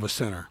off "Son of a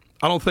Sinner."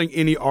 I don't think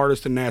any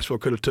artist in Nashville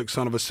could have took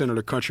 "Son of a Sinner"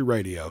 to country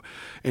radio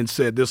and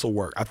said this will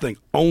work. I think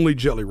only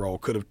Jelly Roll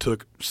could have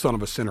took "Son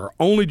of a Sinner."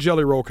 Only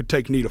Jelly Roll could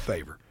take Need a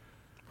Favor.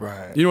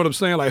 Right. You know what I'm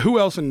saying? Like who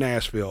else in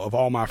Nashville of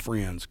all my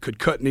friends could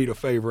cut Need a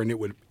Favor and it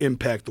would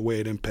impact the way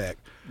it impact?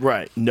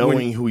 Right.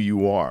 Knowing who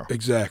you are.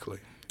 Exactly.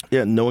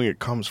 Yeah, knowing it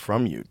comes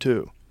from you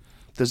too.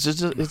 It's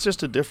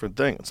just a different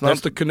thing. It's not That's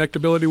the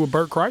connectability with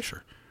Bert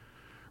Kreischer,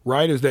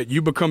 right? Is that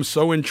you become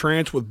so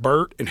entranced with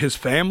Bert and his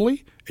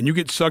family, and you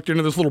get sucked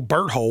into this little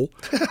Bert hole,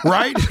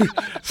 right?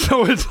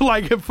 So it's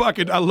like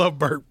I love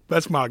Bert.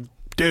 That's my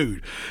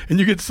dude. And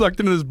you get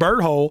sucked into this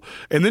Bert hole,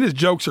 and then his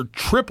jokes are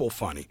triple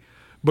funny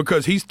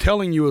because he's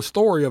telling you a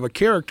story of a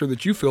character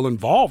that you feel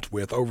involved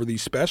with over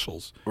these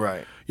specials.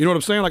 Right. You know what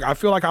I'm saying? Like I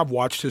feel like I've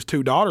watched his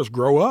two daughters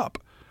grow up.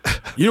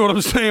 You know what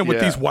I'm saying? With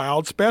Yeah. these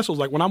wild specials.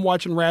 Like when I'm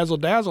watching Razzle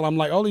Dazzle, I'm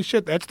like, holy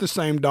shit, that's the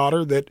same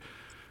daughter that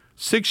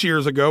 6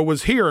 years ago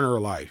was here in her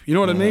life. You know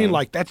what I mean?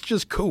 Like that's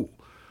just cool.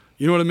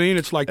 You know what I mean?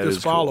 It's like That this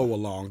is cool. follow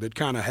along that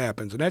kind of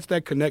happens. And that's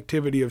that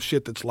connectivity of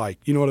shit that's like,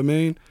 you know what I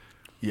mean?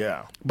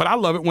 Yeah. But I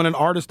love it when an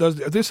artist does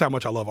this is how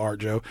much I love art,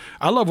 Joe.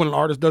 I love when an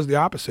artist does the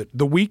opposite.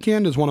 The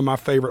Weeknd is one of my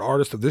favorite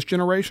artists of this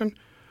generation.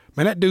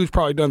 Man, that dude's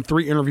probably done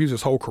 3 interviews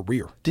his whole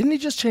career. Didn't he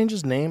just change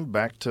his name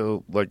back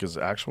to like his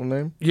actual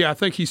name? Yeah, I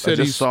think he said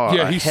just saw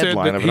a he said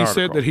headline that of an he said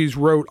article. that he's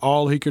wrote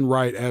all he can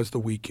write as The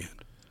Weeknd.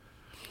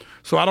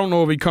 So I don't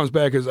know if he comes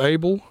back as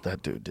Abel.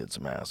 That dude did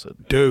some acid.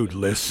 Dude,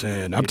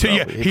 listen. I'm telling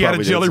probably- you, he he had a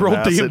probably Jelly did Roll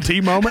some acid.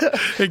 DMT moment.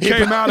 It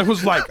came out and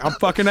was like, I'm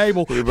fucking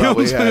Abel. He You know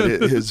probably what I'm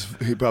had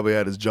saying? he probably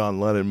had his John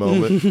Lennon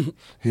moment.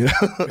 You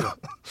know?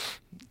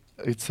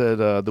 It said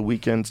The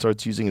Weeknd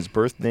starts using his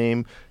birth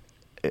name.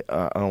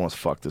 I don't want to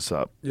fuck this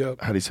up.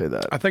 Yep. How do you say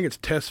that? I think it's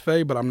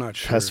Tesfaye, but I'm not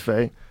sure.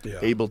 Tesfaye? Yeah.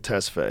 Abel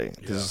Tesfaye.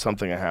 This Yeah. is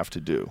something I have to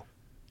do.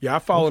 Yeah, I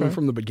followed him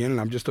from the beginning.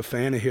 I'm just a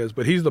fan of his,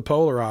 but he's the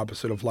polar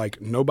opposite of like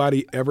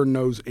nobody ever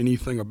knows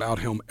anything about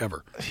him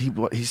ever.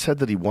 He said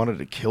that he wanted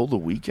to kill The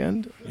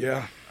Weeknd?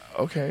 Yeah.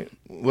 Okay.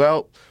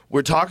 Well,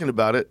 we're talking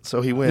about it,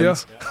 so he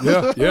wins.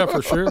 Yeah,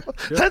 for sure. Yeah.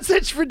 That's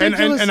it's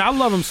ridiculous. And I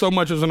love him so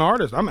much as an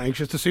artist. I'm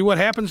anxious to see what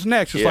happens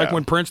next. It's Yeah. like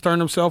when Prince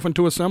turned himself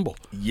into a symbol.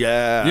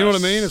 yeah. You know what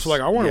I mean? It's like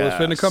I wonder what's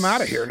finna come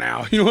out of here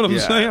now. You know what I'm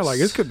Yes. saying? Like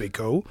this could be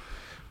cool.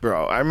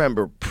 Bro, I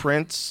remember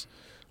Prince.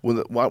 One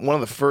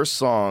of the first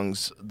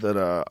songs that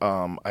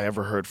I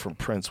ever heard from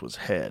Prince was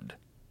 "Head,"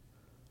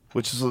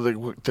 which is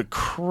the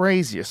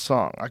craziest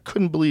song. I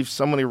couldn't believe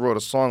somebody wrote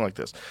a song like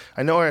this.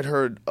 I know I had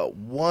heard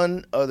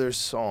one other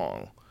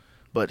song,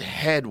 but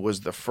 "Head"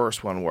 was the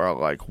first one where I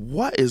was like,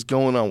 "What is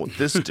going on with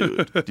this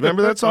dude?" Do you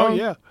remember that song? Oh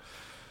yeah.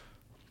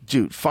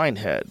 Dude, find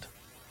 "Head."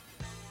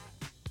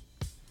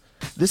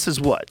 This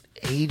is what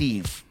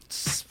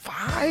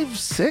 85,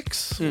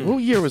 6. What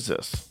year was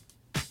this?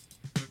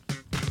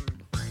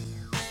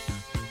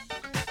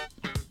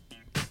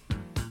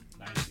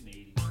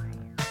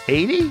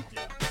 80?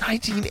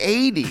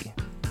 1980.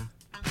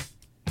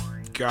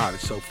 God,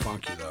 it's so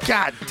funky though.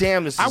 God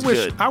damn, this is I wish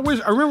good. I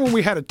remember when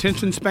we had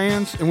attention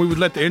spans and we would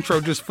let the intro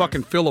just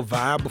fucking fill a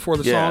vibe before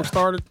the Yeah. song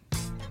started.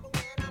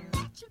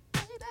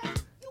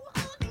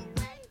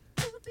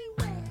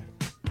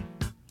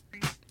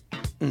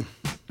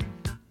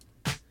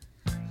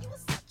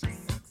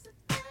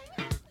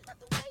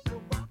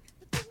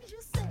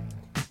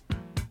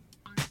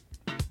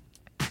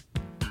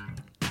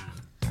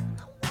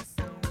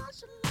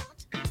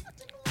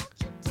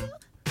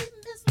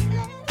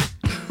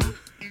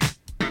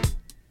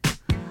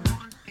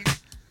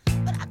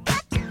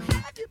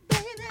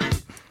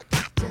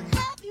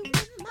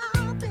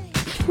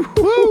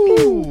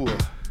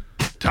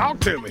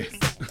 it to me.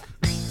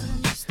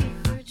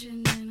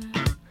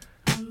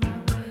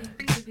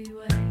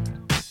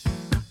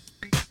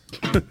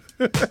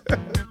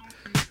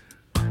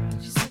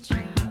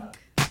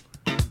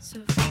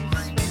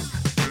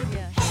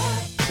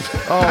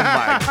 Oh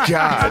my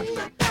God.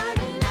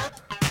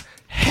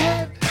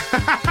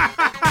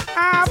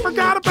 I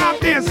forgot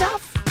about this.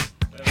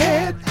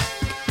 Head.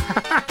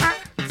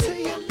 Till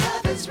your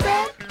love is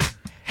red.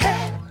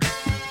 Head.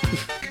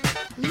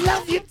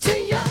 Love you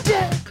till you're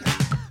dead.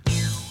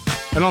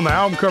 And on the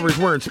album cover, he's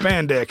wearing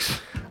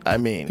spandex. I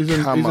mean, He's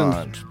in come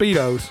on.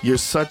 Speedos. You're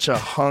such a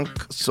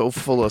hunk, so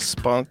full of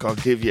spunk, I'll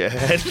give you a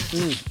head.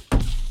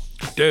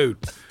 Dude.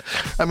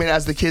 I mean,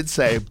 as the kids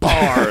say,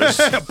 bars.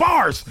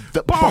 Bars.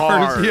 The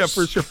Bars. Yeah,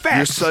 for sure. Facts.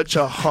 You're such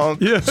a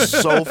hunk,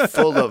 so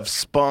full of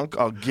spunk,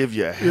 I'll give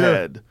you a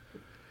head.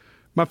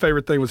 My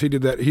favorite thing was he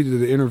did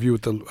the interview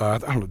with the, I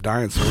don't know,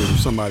 Diane Sawyer or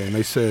somebody, and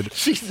they said,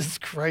 Jesus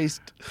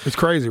Christ. it's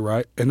crazy,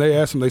 right? And they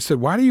asked him, they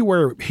said, why do you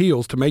wear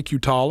heels, to make you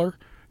taller?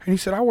 And he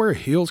said, I wear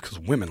heels because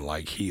women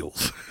like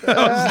heels. I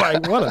was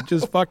like, what a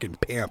just fucking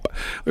pimp.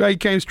 Look how he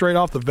came straight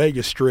off the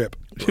Vegas Strip.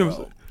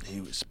 Bro, he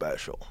was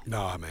special.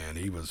 Nah, man,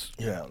 he was.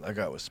 Yeah, that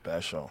guy was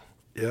special.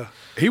 Yeah.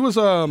 He was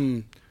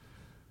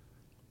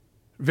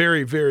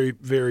very, very,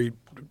 very,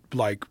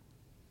 like,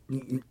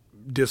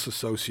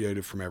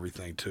 disassociated from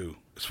everything, too.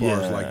 As far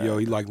as, like,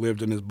 he, like,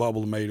 lived in his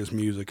bubble and made his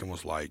music and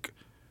was like,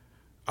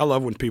 I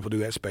love when people do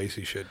that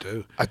spacey shit,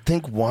 too. I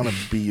think Wanna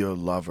Be Your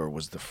Lover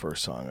was the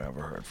first song I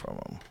ever heard from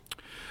him.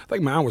 I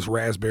think mine was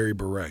Raspberry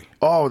Beret.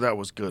 Oh, that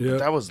was good. Yeah. But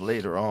that was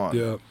later on.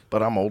 Yeah.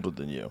 But I'm older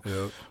than you.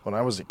 Yeah. When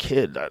I was a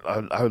kid,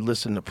 I would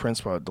listen to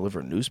Prince while I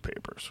delivered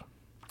newspapers.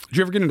 Did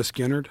you ever get into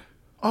Skinner?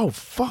 Oh,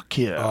 fuck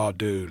yeah. Oh,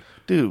 dude.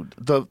 Dude,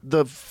 the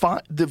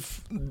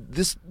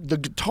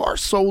guitar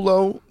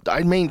solo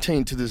I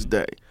maintain to this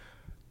day.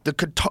 The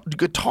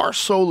guitar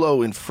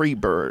solo in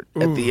Freebird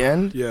at the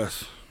end.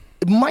 Yes.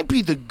 It might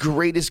be the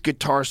greatest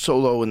guitar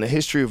solo in the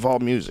history of all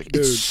music.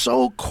 Dude. It's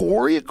so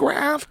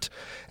choreographed,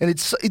 and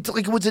it's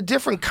like it was a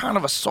different kind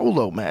of a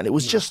solo, man. It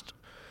was just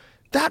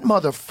that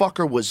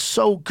motherfucker was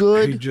so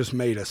good. He just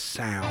made a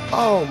sound.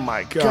 Oh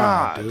my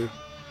God. dude.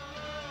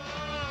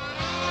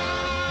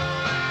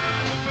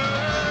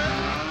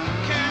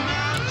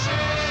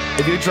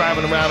 If you're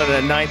driving around in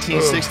a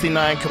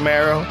 1969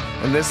 Camaro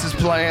and this is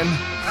playing,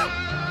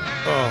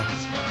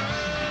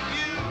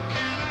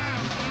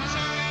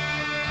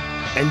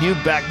 and you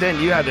back then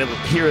you had to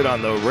hear it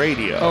on the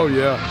radio. Oh,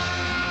 yeah.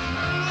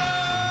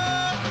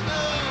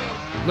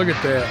 Look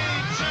at that.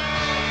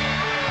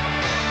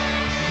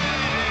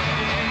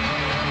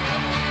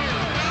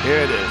 Here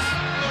it is.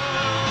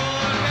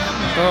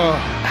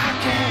 Oh.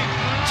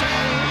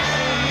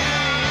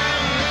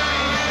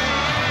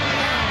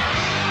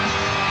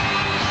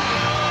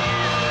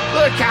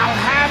 Look how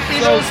happy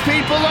those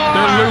people are.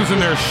 They're losing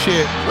their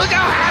shit. Look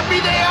how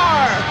happy they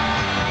are.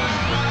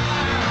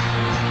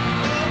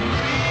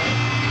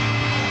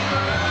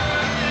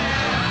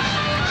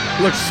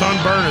 Look,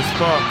 sunburn as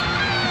fuck.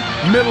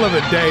 Middle of the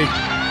day.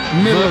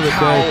 Middle of Look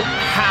the how day.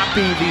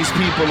 happy these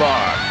people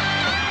are.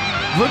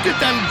 Look at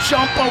them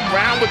jump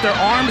around with their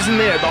arms in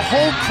the air. The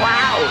whole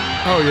crowd.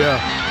 Oh, yeah.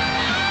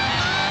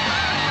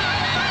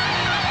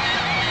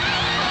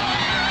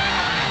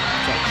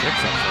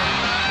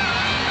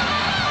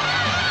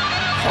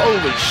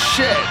 Holy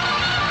shit.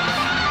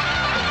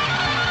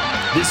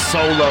 This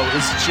solo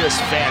is just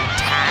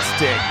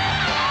fantastic.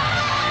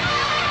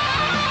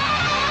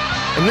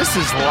 And this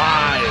is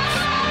live.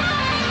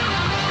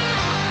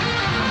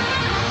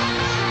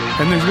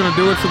 And he's going to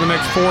do it for the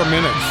next 4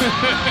 minutes.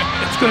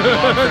 It's going to go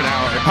on for an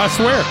hour. I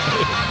swear.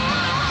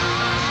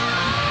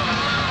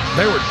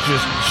 They were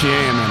just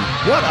jamming.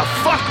 What a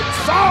fucking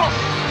song.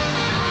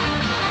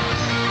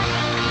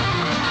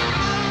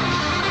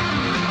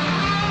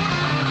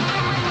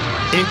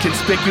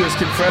 Inconspicuous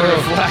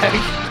Confederate flag.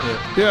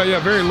 Yeah, yeah,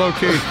 very low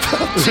key.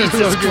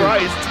 Jesus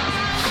Christ.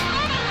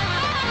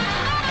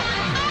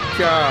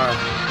 God.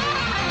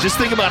 Just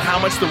think about how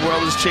much the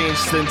world has changed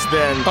since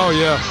then. Oh,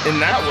 yeah. In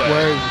that way.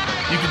 Way.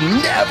 You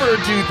could never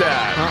do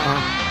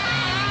that.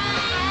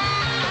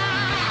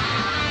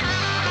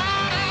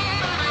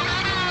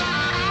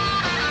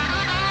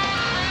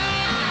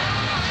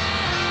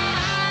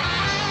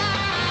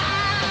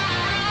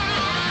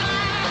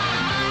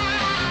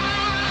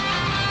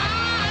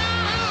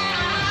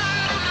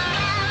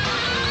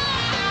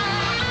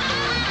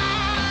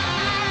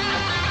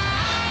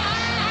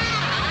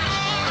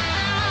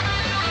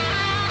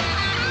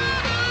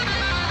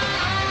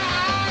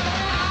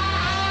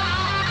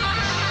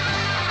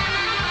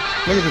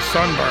 Look at the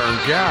sunburn.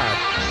 God.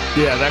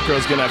 Yeah, that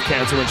girl's gonna have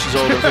cancer when she's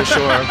older for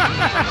sure.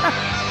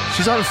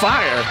 She's on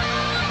fire.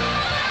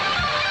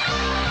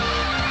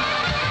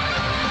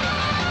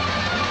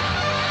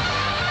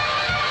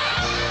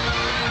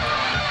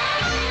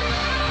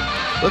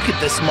 Look at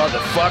this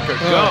motherfucker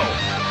go.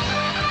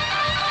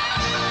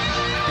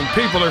 And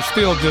people are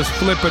still just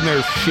flipping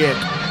their shit.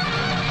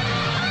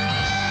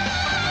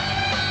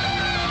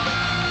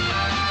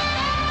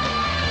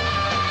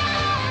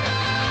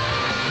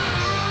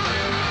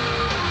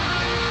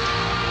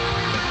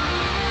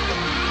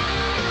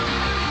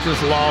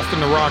 just lost in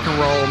the rock and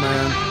roll,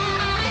 man.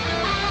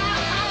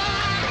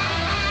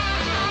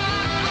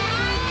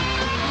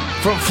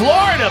 From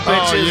Florida,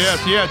 bitches. Oh,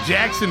 yes, yeah,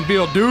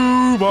 Jacksonville,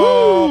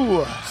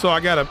 Duval. So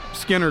I got a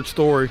Skinner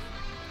story.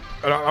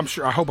 And I'm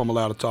sure. I hope I'm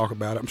allowed to talk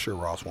about it. I'm sure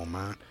Ross won't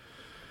mind.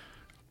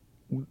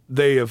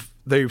 They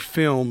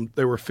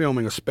were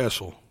filming a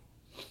special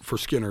for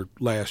Skinner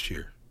last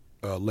year,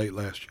 late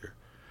last year,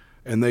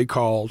 and they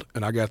called,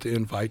 and I got the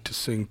invite to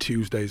sing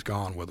 "Tuesday's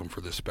Gone" with them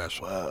for this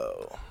special.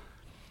 Whoa.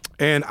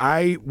 And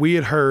we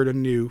had heard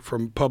and knew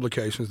from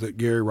publications that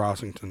Gary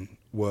Rossington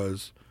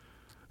was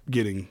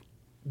dealing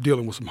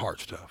with some heart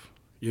stuff,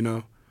 you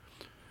know?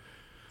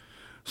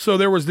 So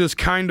there was this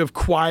kind of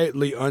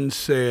quietly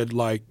unsaid,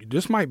 like,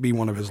 this might be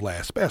one of his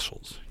last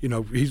specials. You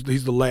know, he's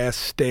the last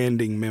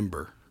standing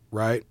member,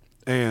 right?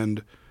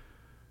 And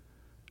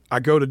I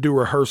go to do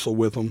rehearsal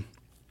with him.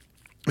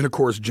 And, of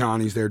course,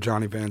 Johnny's there,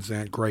 Johnny Van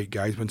Zant, great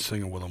guy. He's been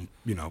singing with him,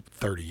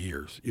 30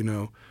 years,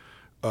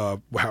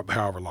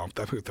 however long,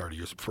 I think 30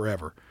 years,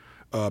 forever.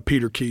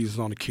 Peter Keys is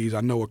on the keys.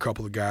 I know a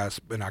couple of guys,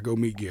 and I go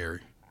meet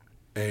Gary.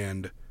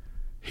 And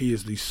he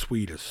is the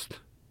sweetest,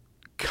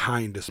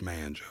 kindest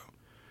man, Joe.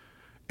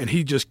 And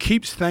he just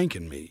keeps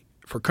thanking me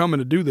for coming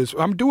to do this.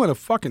 I'm doing a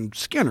fucking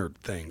Skinner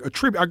thing, a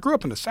tribute. I grew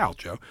up in the South,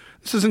 Joe.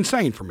 This is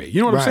insane for me. You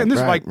know what I'm saying? This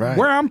is like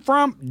where I'm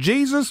from,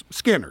 Jesus,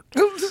 Skinner.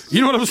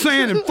 You know what I'm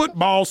saying? In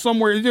football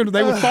somewhere,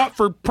 they were fought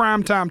for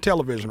primetime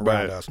television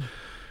around us.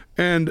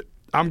 And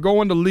I'm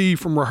going to leave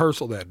from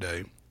rehearsal that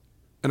day.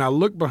 And I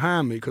look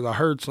behind me because I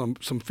heard some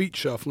feet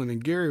shuffling,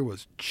 and Gary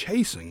was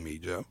chasing me,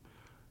 Joe,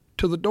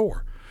 to the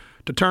door.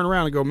 To turn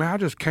around and go, man, I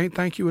just can't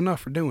thank you enough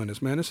for doing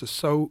this, man. This is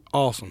so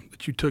awesome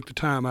that you took the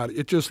time out.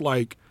 It's just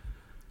like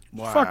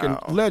fucking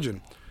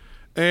legend.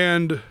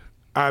 And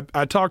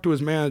I talked to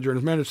his manager, and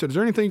his manager said, is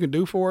there anything you can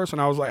do for us?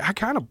 And I was like,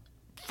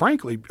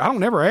 frankly, I don't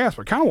never ask,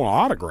 but I kind of want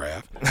an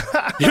autograph.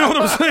 You know what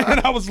I'm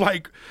saying? I was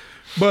like,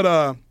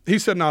 but he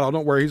said, no,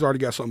 don't worry. He's already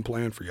got something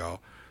planned for y'all.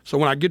 So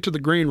when I get to the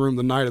green room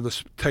the night of the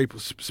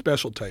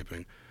special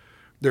taping,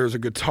 there's a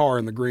guitar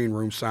in the green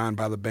room signed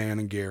by the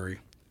band and Gary,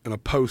 and a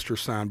poster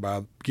signed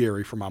by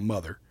Gary for my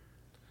mother.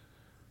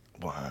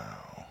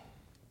 Wow.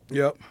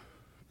 Yep.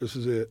 This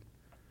is it.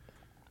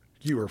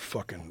 You are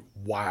fucking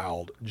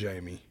wild,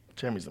 Jamie.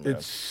 Jamie's the man.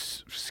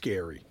 It's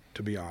scary,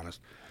 to be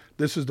honest.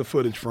 This is the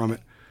footage from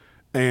it.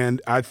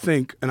 And I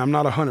think, and I'm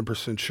not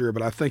 100% sure,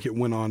 but I think it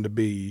went on to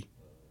be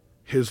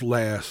his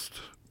last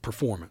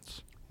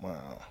performance.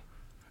 Wow.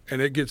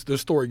 And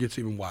this story gets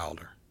even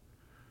wilder.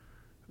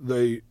 I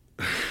don't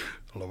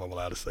know if I'm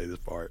allowed to say this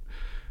part.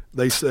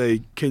 They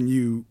say, can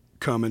you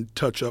come and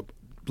touch up,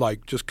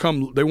 like, just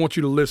come, they want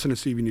you to listen and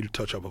see if you need to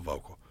touch up a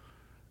vocal,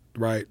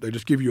 right? They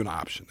just give you an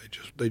option.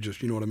 They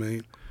just, you know what I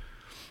mean?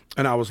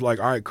 And I was like,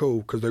 all right, cool,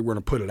 because they were going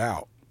to put it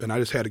out. And I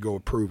just had to go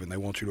approve it, and they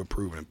want you to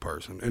approve it in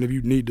person. And if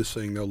you need to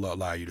sing, they'll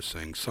allow you to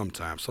sing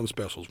sometimes. Some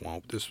specials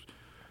won't. This,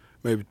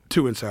 maybe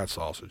 2 Inside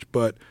Sausage.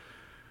 But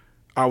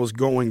I was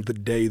going the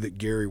day that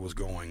Gary was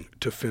going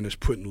to finish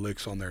putting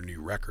licks on their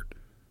new record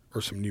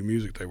or some new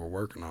music they were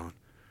working on.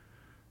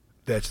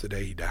 That's the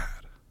day he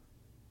died.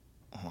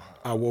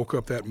 I woke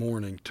up that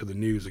morning to the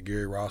news that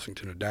Gary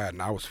Rossington had died,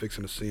 and I was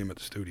fixing to see him at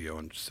the studio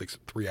in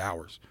 3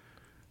 hours.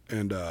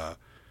 And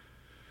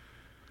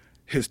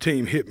his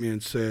team hit me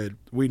and said,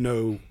 we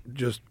know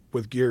just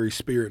with Gary's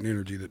spirit and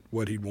energy that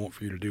what he'd want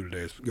for you to do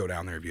today is go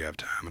down there if you have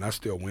time. And I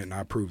still went and I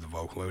approved the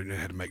vocal. I didn't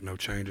have to make no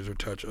changes or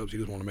touch-ups. He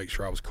just wanted to make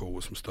sure I was cool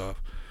with some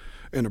stuff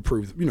and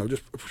approve,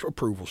 just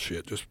approval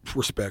shit, just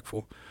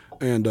respectful.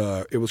 And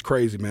it was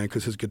crazy, man,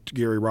 because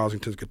Gary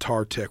Rossington's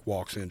guitar tech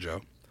walks in,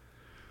 Joe.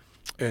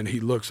 And he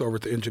looks over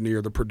at the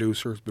engineer, the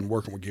producer, who's been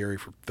working with Gary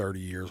for 30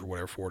 years or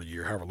whatever, 40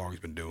 years, however long he's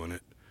been doing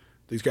it.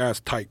 These guys,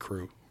 tight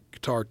crew.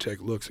 Guitar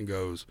tech looks and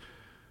goes,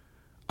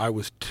 I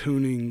was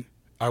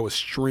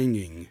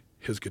stringing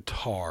his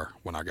guitar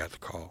when I got the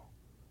call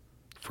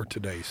for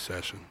today's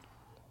session.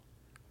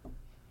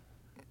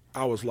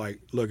 I was like,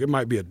 look, it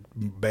might be a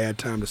bad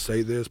time to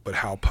say this, but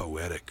how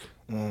poetic.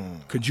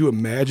 Could you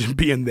imagine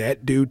being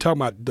that dude,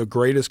 talking about the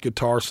greatest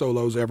guitar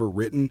solos ever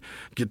written,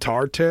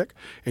 guitar tech,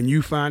 and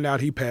you find out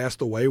he passed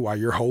away while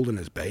you're holding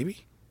his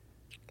baby?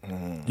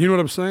 You know what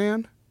I'm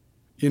saying?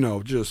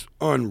 Just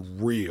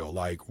unreal.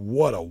 Like,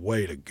 what a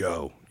way to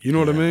go. You know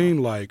what I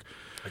mean? Like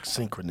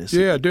synchronicity.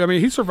 Yeah, dude. I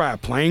mean, he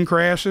survived plane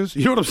crashes.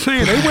 You know what I'm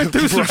saying? They went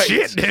through some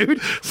shit, dude.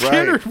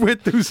 Skinner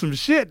went through some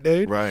shit,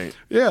 dude. Right.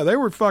 Yeah, they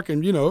were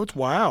fucking, it's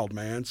wild,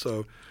 man.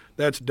 So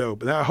that's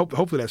dope. And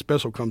hopefully that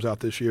special comes out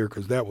this year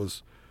because that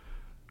was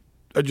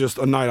just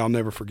a night I'll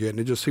never forget.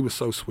 And he was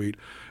so sweet.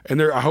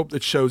 And I hope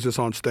it shows this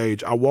on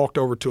stage. I walked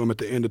over to him at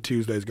the end of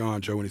Tuesday's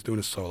Gone, Joe, when he's doing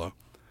his solo.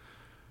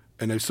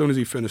 And as soon as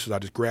he finishes, I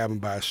just grab him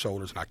by his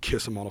shoulders and I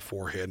kiss him on the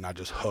forehead and I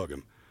just hug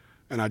him.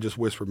 And I just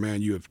whispered,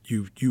 man, you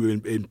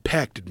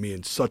impacted me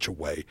in such a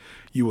way.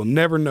 You will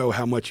never know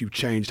how much you've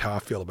changed how I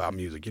feel about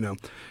music,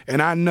 And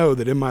I know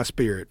that in my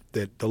spirit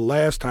that the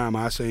last time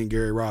I sang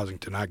Gary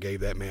Rossington, I gave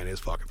that man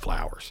his fucking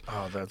flowers.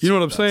 Oh, that's you know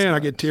what I'm saying? Nice. I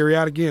get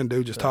teary-eyed again,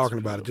 dude, just talking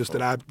about it. Just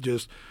that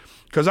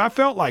because I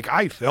felt like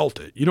I felt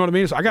it. You know what I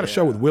mean? So I got a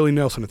show with Willie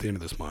Nelson at the end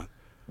of this month.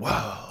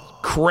 Wow.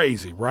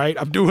 Crazy, right?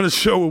 I'm doing a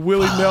show with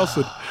Willie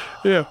Nelson.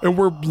 Yeah, and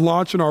we're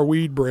launching our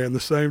weed brand the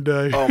same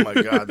day. Oh, my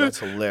God, that's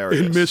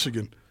hilarious. In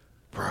Michigan.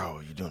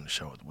 Bro, you're doing a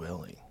show with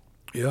Willie.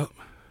 Yep.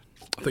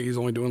 I think he's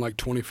only doing like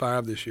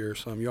 25 this year or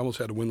something. You almost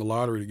had to win the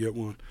lottery to get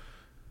one.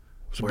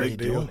 It's a Where are you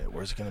big deal. doing it?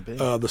 Where's it going to be?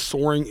 The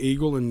Soaring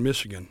Eagle in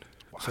Michigan.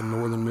 It's in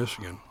northern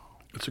Michigan.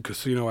 It's a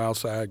casino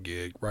outside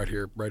gig right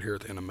here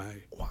at the end of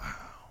May. Wow.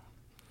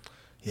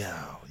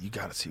 Yeah, you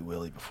got to see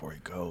Willie before he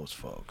goes,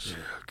 folks. Yeah,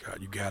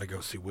 God, you got to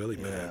go see Willie,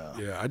 man.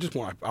 Yeah.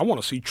 Yeah, I want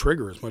to see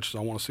Trigger as much as I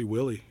want to see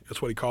Willie.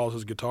 That's what he calls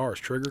his guitar, is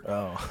Trigger.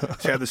 Oh.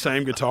 He's had the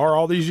same guitar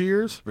all these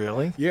years.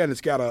 Really? Yeah, and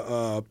it's got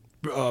a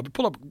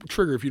pull up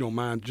Trigger if you don't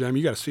mind, Jamie.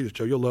 You got to see this,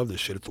 Joe. You'll love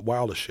this shit. It's the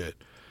wildest shit.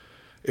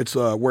 It's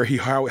where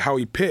how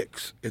he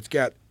picks. It's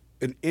got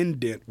an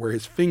indent where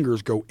his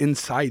fingers go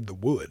inside the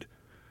wood,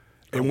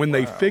 and when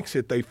they fix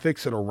it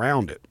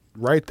around it.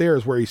 Right there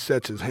is where he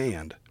sets his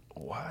hand.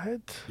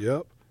 What?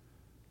 Yep.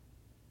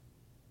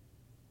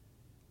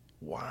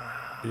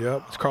 Wow.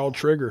 Yep. It's called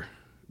Trigger.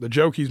 The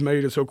joke he's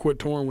made is he'll quit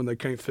touring when they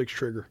can't fix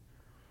Trigger.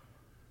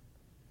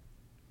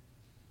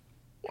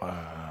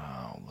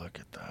 Wow, look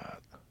at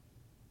that.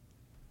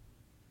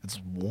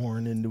 It's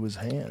worn into his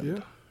hand.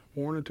 Yeah,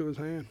 worn into his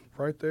hand,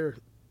 right there.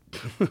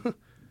 Because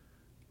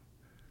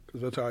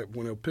that's how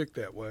when he'll pick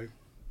that way.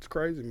 It's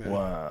crazy, man.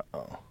 Wow.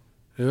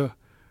 Yeah.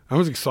 I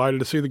was excited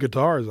to see the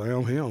guitars. I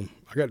am him.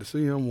 I got to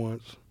see him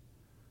once.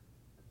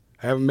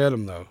 I haven't met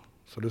him, though,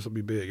 so this will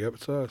be big. Yep,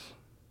 it's us.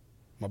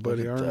 My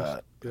buddy Look at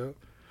Ernest. that. Yep.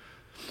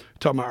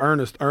 Talking about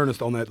Ernest.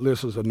 Ernest on that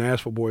list is a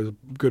Nashville boy. He's a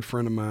good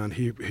friend of mine.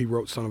 He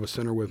wrote Son of a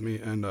Sinner with me,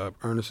 and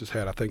Ernest has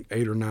had, I think,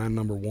 8 or 9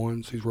 number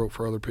ones. He's wrote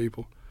for other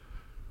people.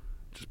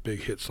 Just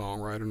big hit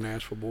songwriter,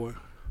 Nashville boy.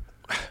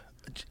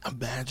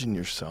 Imagine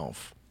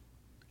yourself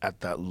at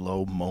that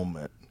low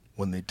moment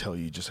when they tell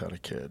you you just had a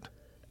kid.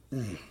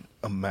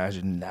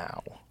 Imagine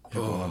now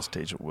you're going on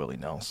stage with Willie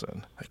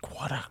Nelson. Like,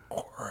 what a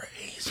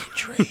crazy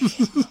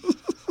dream.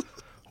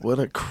 What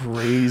a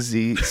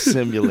crazy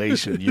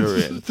simulation you're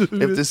in.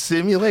 If the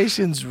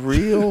simulation's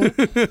real,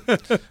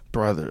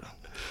 brother.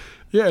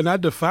 Yeah, and I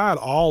defied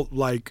all,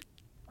 like,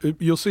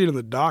 you'll see it in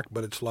the doc,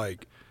 but it's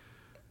like,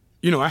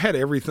 you know, I had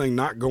everything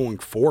not going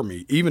for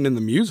me, even in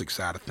the music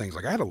side of things.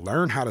 Like, I had to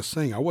learn how to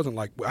sing. I wasn't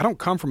like, I don't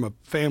come from a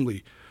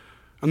family.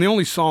 I'm the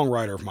only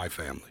songwriter of my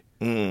family.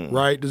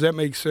 Right? Does that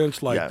make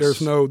sense? Like, Yes.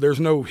 there's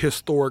no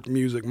historic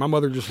music. My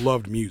mother just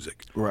loved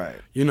music. Right.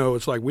 You know,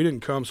 it's like we didn't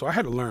come, so I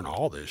had to learn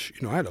all this.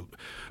 You know,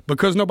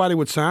 because nobody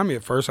would sign me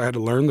at first, I had to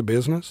learn the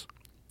business.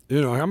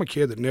 You know, I'm a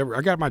kid that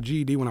I got my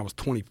GED when I was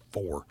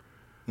 24.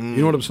 You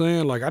know what I'm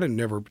saying? Like,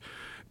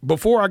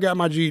 before I got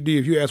my GED,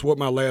 if you asked what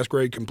my last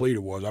grade completed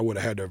was, I would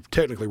have had to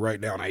technically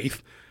write down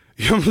 8th.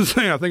 You know what I'm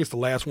saying? I think it's the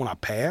last one I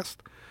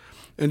passed.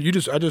 And I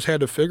just had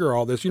to figure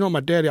all this. You know,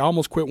 my daddy, I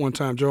almost quit one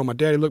time, Joe. My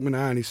daddy looked me in the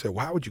eye and he said,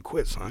 "Why would you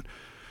quit, son?"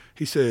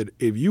 He said,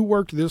 "If you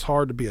worked this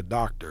hard to be a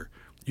doctor,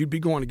 you'd be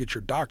going to get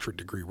your doctorate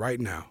degree right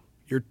now.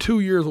 You're 2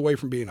 years away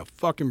from being a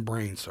fucking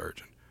brain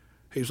surgeon."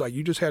 He was like,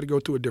 "You just had to go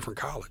to a different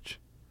college."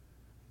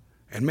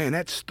 And man,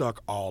 that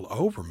stuck all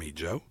over me,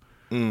 Joe.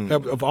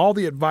 Of all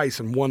the advice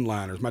and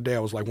one-liners, my dad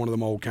was like one of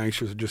them old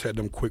gangsters that just had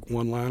them quick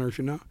one-liners,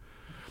 you know?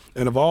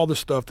 And of all the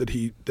stuff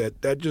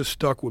that just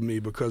stuck with me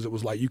because it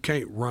was like, you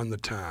can't run the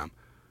time.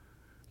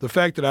 The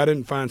fact that I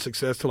didn't find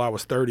success till I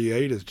was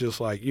 38 is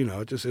just like, you know,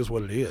 it just is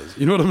what it is.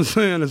 You know what I'm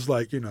saying? It's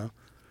like, you know.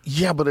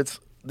 Yeah, but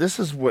this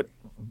is what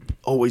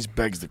always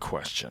begs the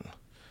question.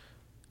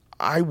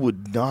 I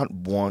would not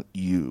want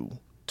you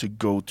to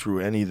go through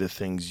any of the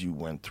things you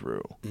went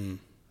through.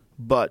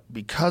 But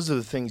because of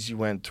the things you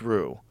went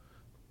through,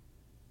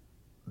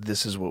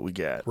 this is what we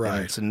get. Right.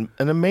 And it's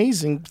an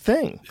amazing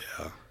thing.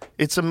 Yeah.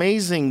 It's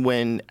amazing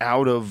when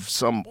out of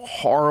some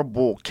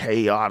horrible,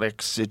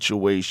 chaotic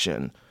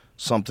situation,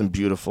 something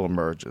beautiful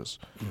emerges.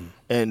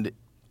 And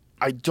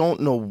I don't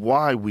know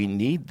why we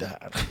need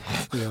that.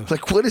 Yeah.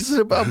 Like, what is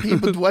it about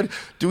people? What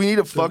do we need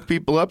to fuck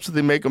people up so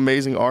they make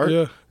amazing art?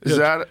 Yeah. Is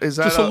that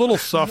just a little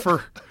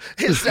suffer?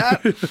 Is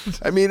that?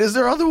 I mean, is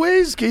there other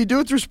ways? Can you do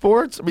it through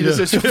sports? I mean, is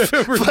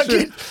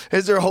there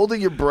is there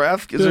holding your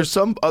breath? Is there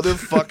some other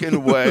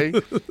fucking way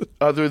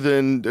other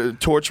than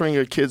torturing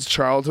a kid's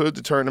childhood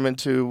to turn them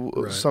into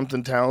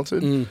something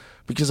talented?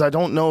 Because I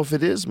don't know if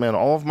it is, man.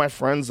 All of my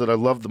friends that I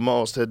love the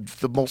most had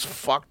the most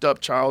fucked up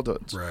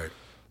childhoods. Right.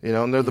 You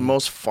know, and they're the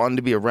most fun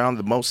to be around,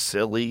 the most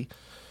silly,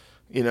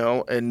 you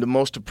know, and the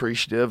most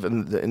appreciative.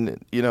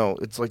 And you know,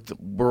 it's like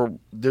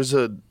there's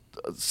a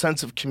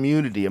sense of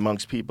community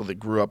amongst people that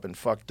grew up in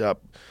fucked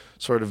up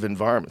sort of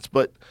environments.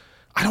 But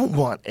I don't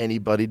want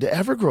anybody to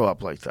ever grow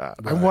up like that.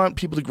 I want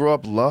people to grow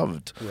up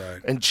loved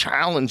and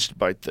challenged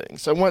by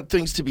things. I want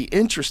things to be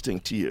interesting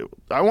to you.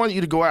 I want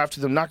you to go after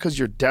them not because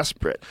you're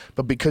desperate,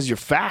 but because you're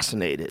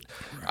fascinated.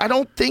 I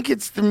don't think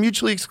it's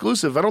mutually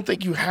exclusive. I don't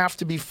think you have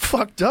to be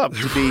fucked up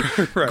to be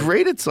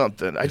great at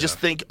something. I just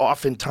think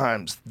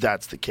oftentimes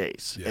that's the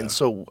case. Yeah. And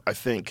so I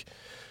think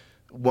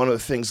one of the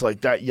things like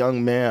that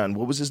young man,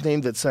 what was his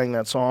name that sang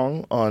that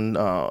song on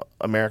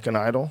American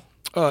Idol?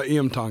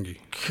 Iam Tongi.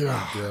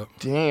 God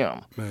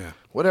damn. Man.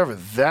 whatever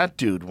that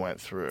dude went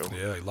through.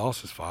 Yeah, he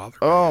lost his father.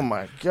 Oh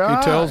my God!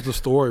 He tells the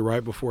story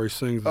right before he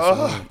sings the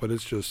song, but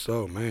it's just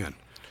so, man.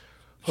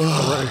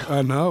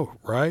 I know,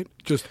 right?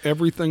 Just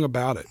everything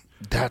about it.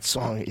 That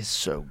song is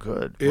so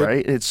good,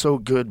 right? It's so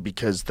good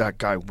because that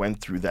guy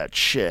went through that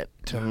shit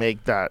to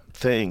make that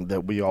thing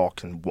that we all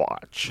can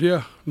watch.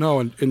 Yeah, no,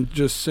 and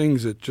just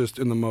sings it just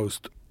in the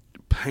most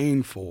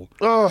painful.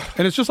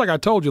 And it's just like I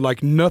told you,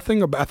 like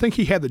nothing about, I think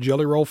he had the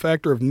Jelly Roll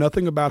factor of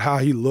nothing about how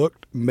he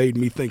looked made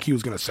me think he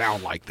was going to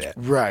sound like that.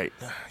 Right.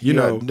 You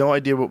know, had no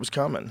idea what was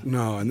coming.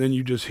 No, and then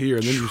you just hear,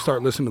 and then you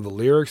start listening to the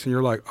lyrics, and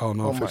you're like, oh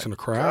no, I'm fixing to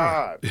cry.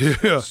 God,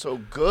 yeah, so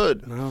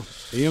good. No,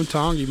 Ian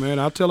Tongi, man,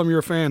 I'll tell him you're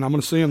a fan. I'm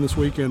going to see him this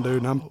weekend,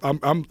 dude. And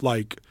I'm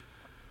like,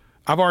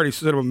 I've already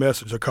sent him a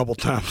message a couple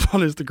times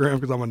on Instagram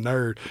because I'm a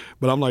nerd,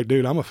 but I'm like,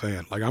 dude, I'm a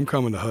fan. Like, I'm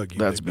coming to hug you.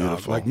 That's big dog.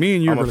 beautiful. Like, me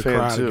and you are I'm going a to fan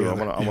cry too.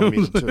 together. I want to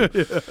meet him too.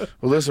 Yeah.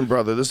 Well, listen,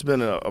 brother, this has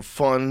been a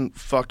fun,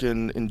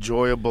 fucking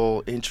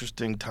enjoyable,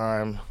 interesting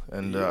time,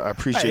 and I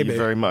appreciate you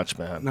very much,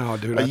 man. No,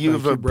 dude, you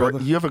brother.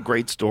 You have a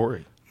great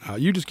story.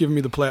 You just giving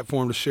me the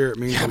platform to share it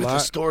means a But lot. the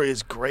story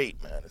is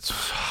great, man. It's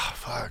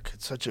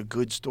it's such a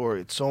good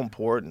story. It's so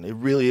important. It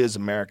really is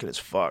American as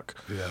fuck.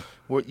 Yeah.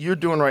 What you're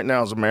doing right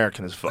now is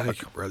American as fuck.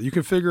 Thank you, brother. You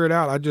can figure it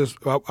out.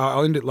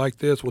 I'll end it like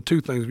this. Well, two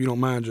things, if you don't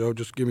mind, Joe.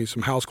 Just give me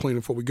some house cleaning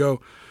before we go.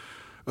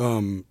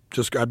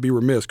 I'd be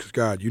remiss because,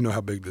 God, you know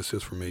how big this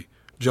is for me.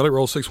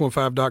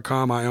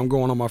 JellyRoll615.com. I am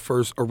going on my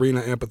first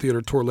arena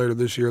amphitheater tour later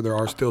this year. There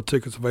are still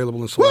tickets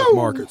available in select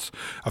markets.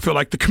 I feel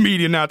like the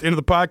comedian now at the end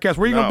of the podcast.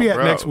 Where are you going to be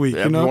at next week?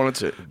 Yeah, you know?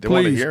 they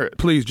want to hear it.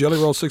 Please,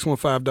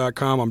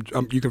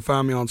 JellyRoll615.com. You can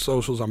find me on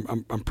socials.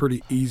 I'm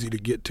pretty easy to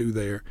get to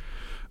there.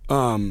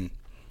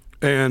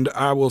 And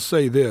I will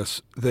say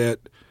this,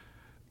 that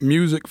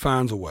music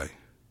finds a way.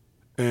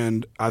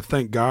 And I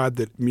thank God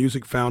that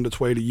music found its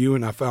way to you,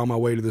 and I found my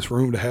way to this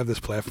room to have this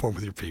platform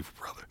with your people,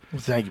 brother. Well,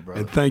 thank you,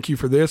 brother. And thank you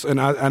for this,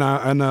 and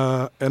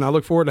I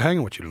look forward to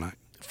hanging with you tonight.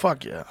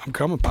 Fuck yeah. I'm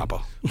coming,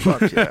 Papa.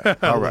 Fuck yeah.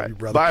 All right. You,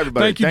 brother. Bye,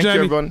 everybody. Thank you,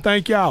 Jamie. everyone.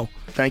 Thank y'all.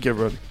 Thank you,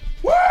 everybody.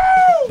 Woo!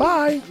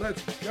 Bye.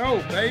 Let's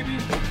go, baby.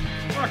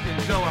 Fucking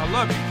Joe, I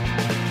love you.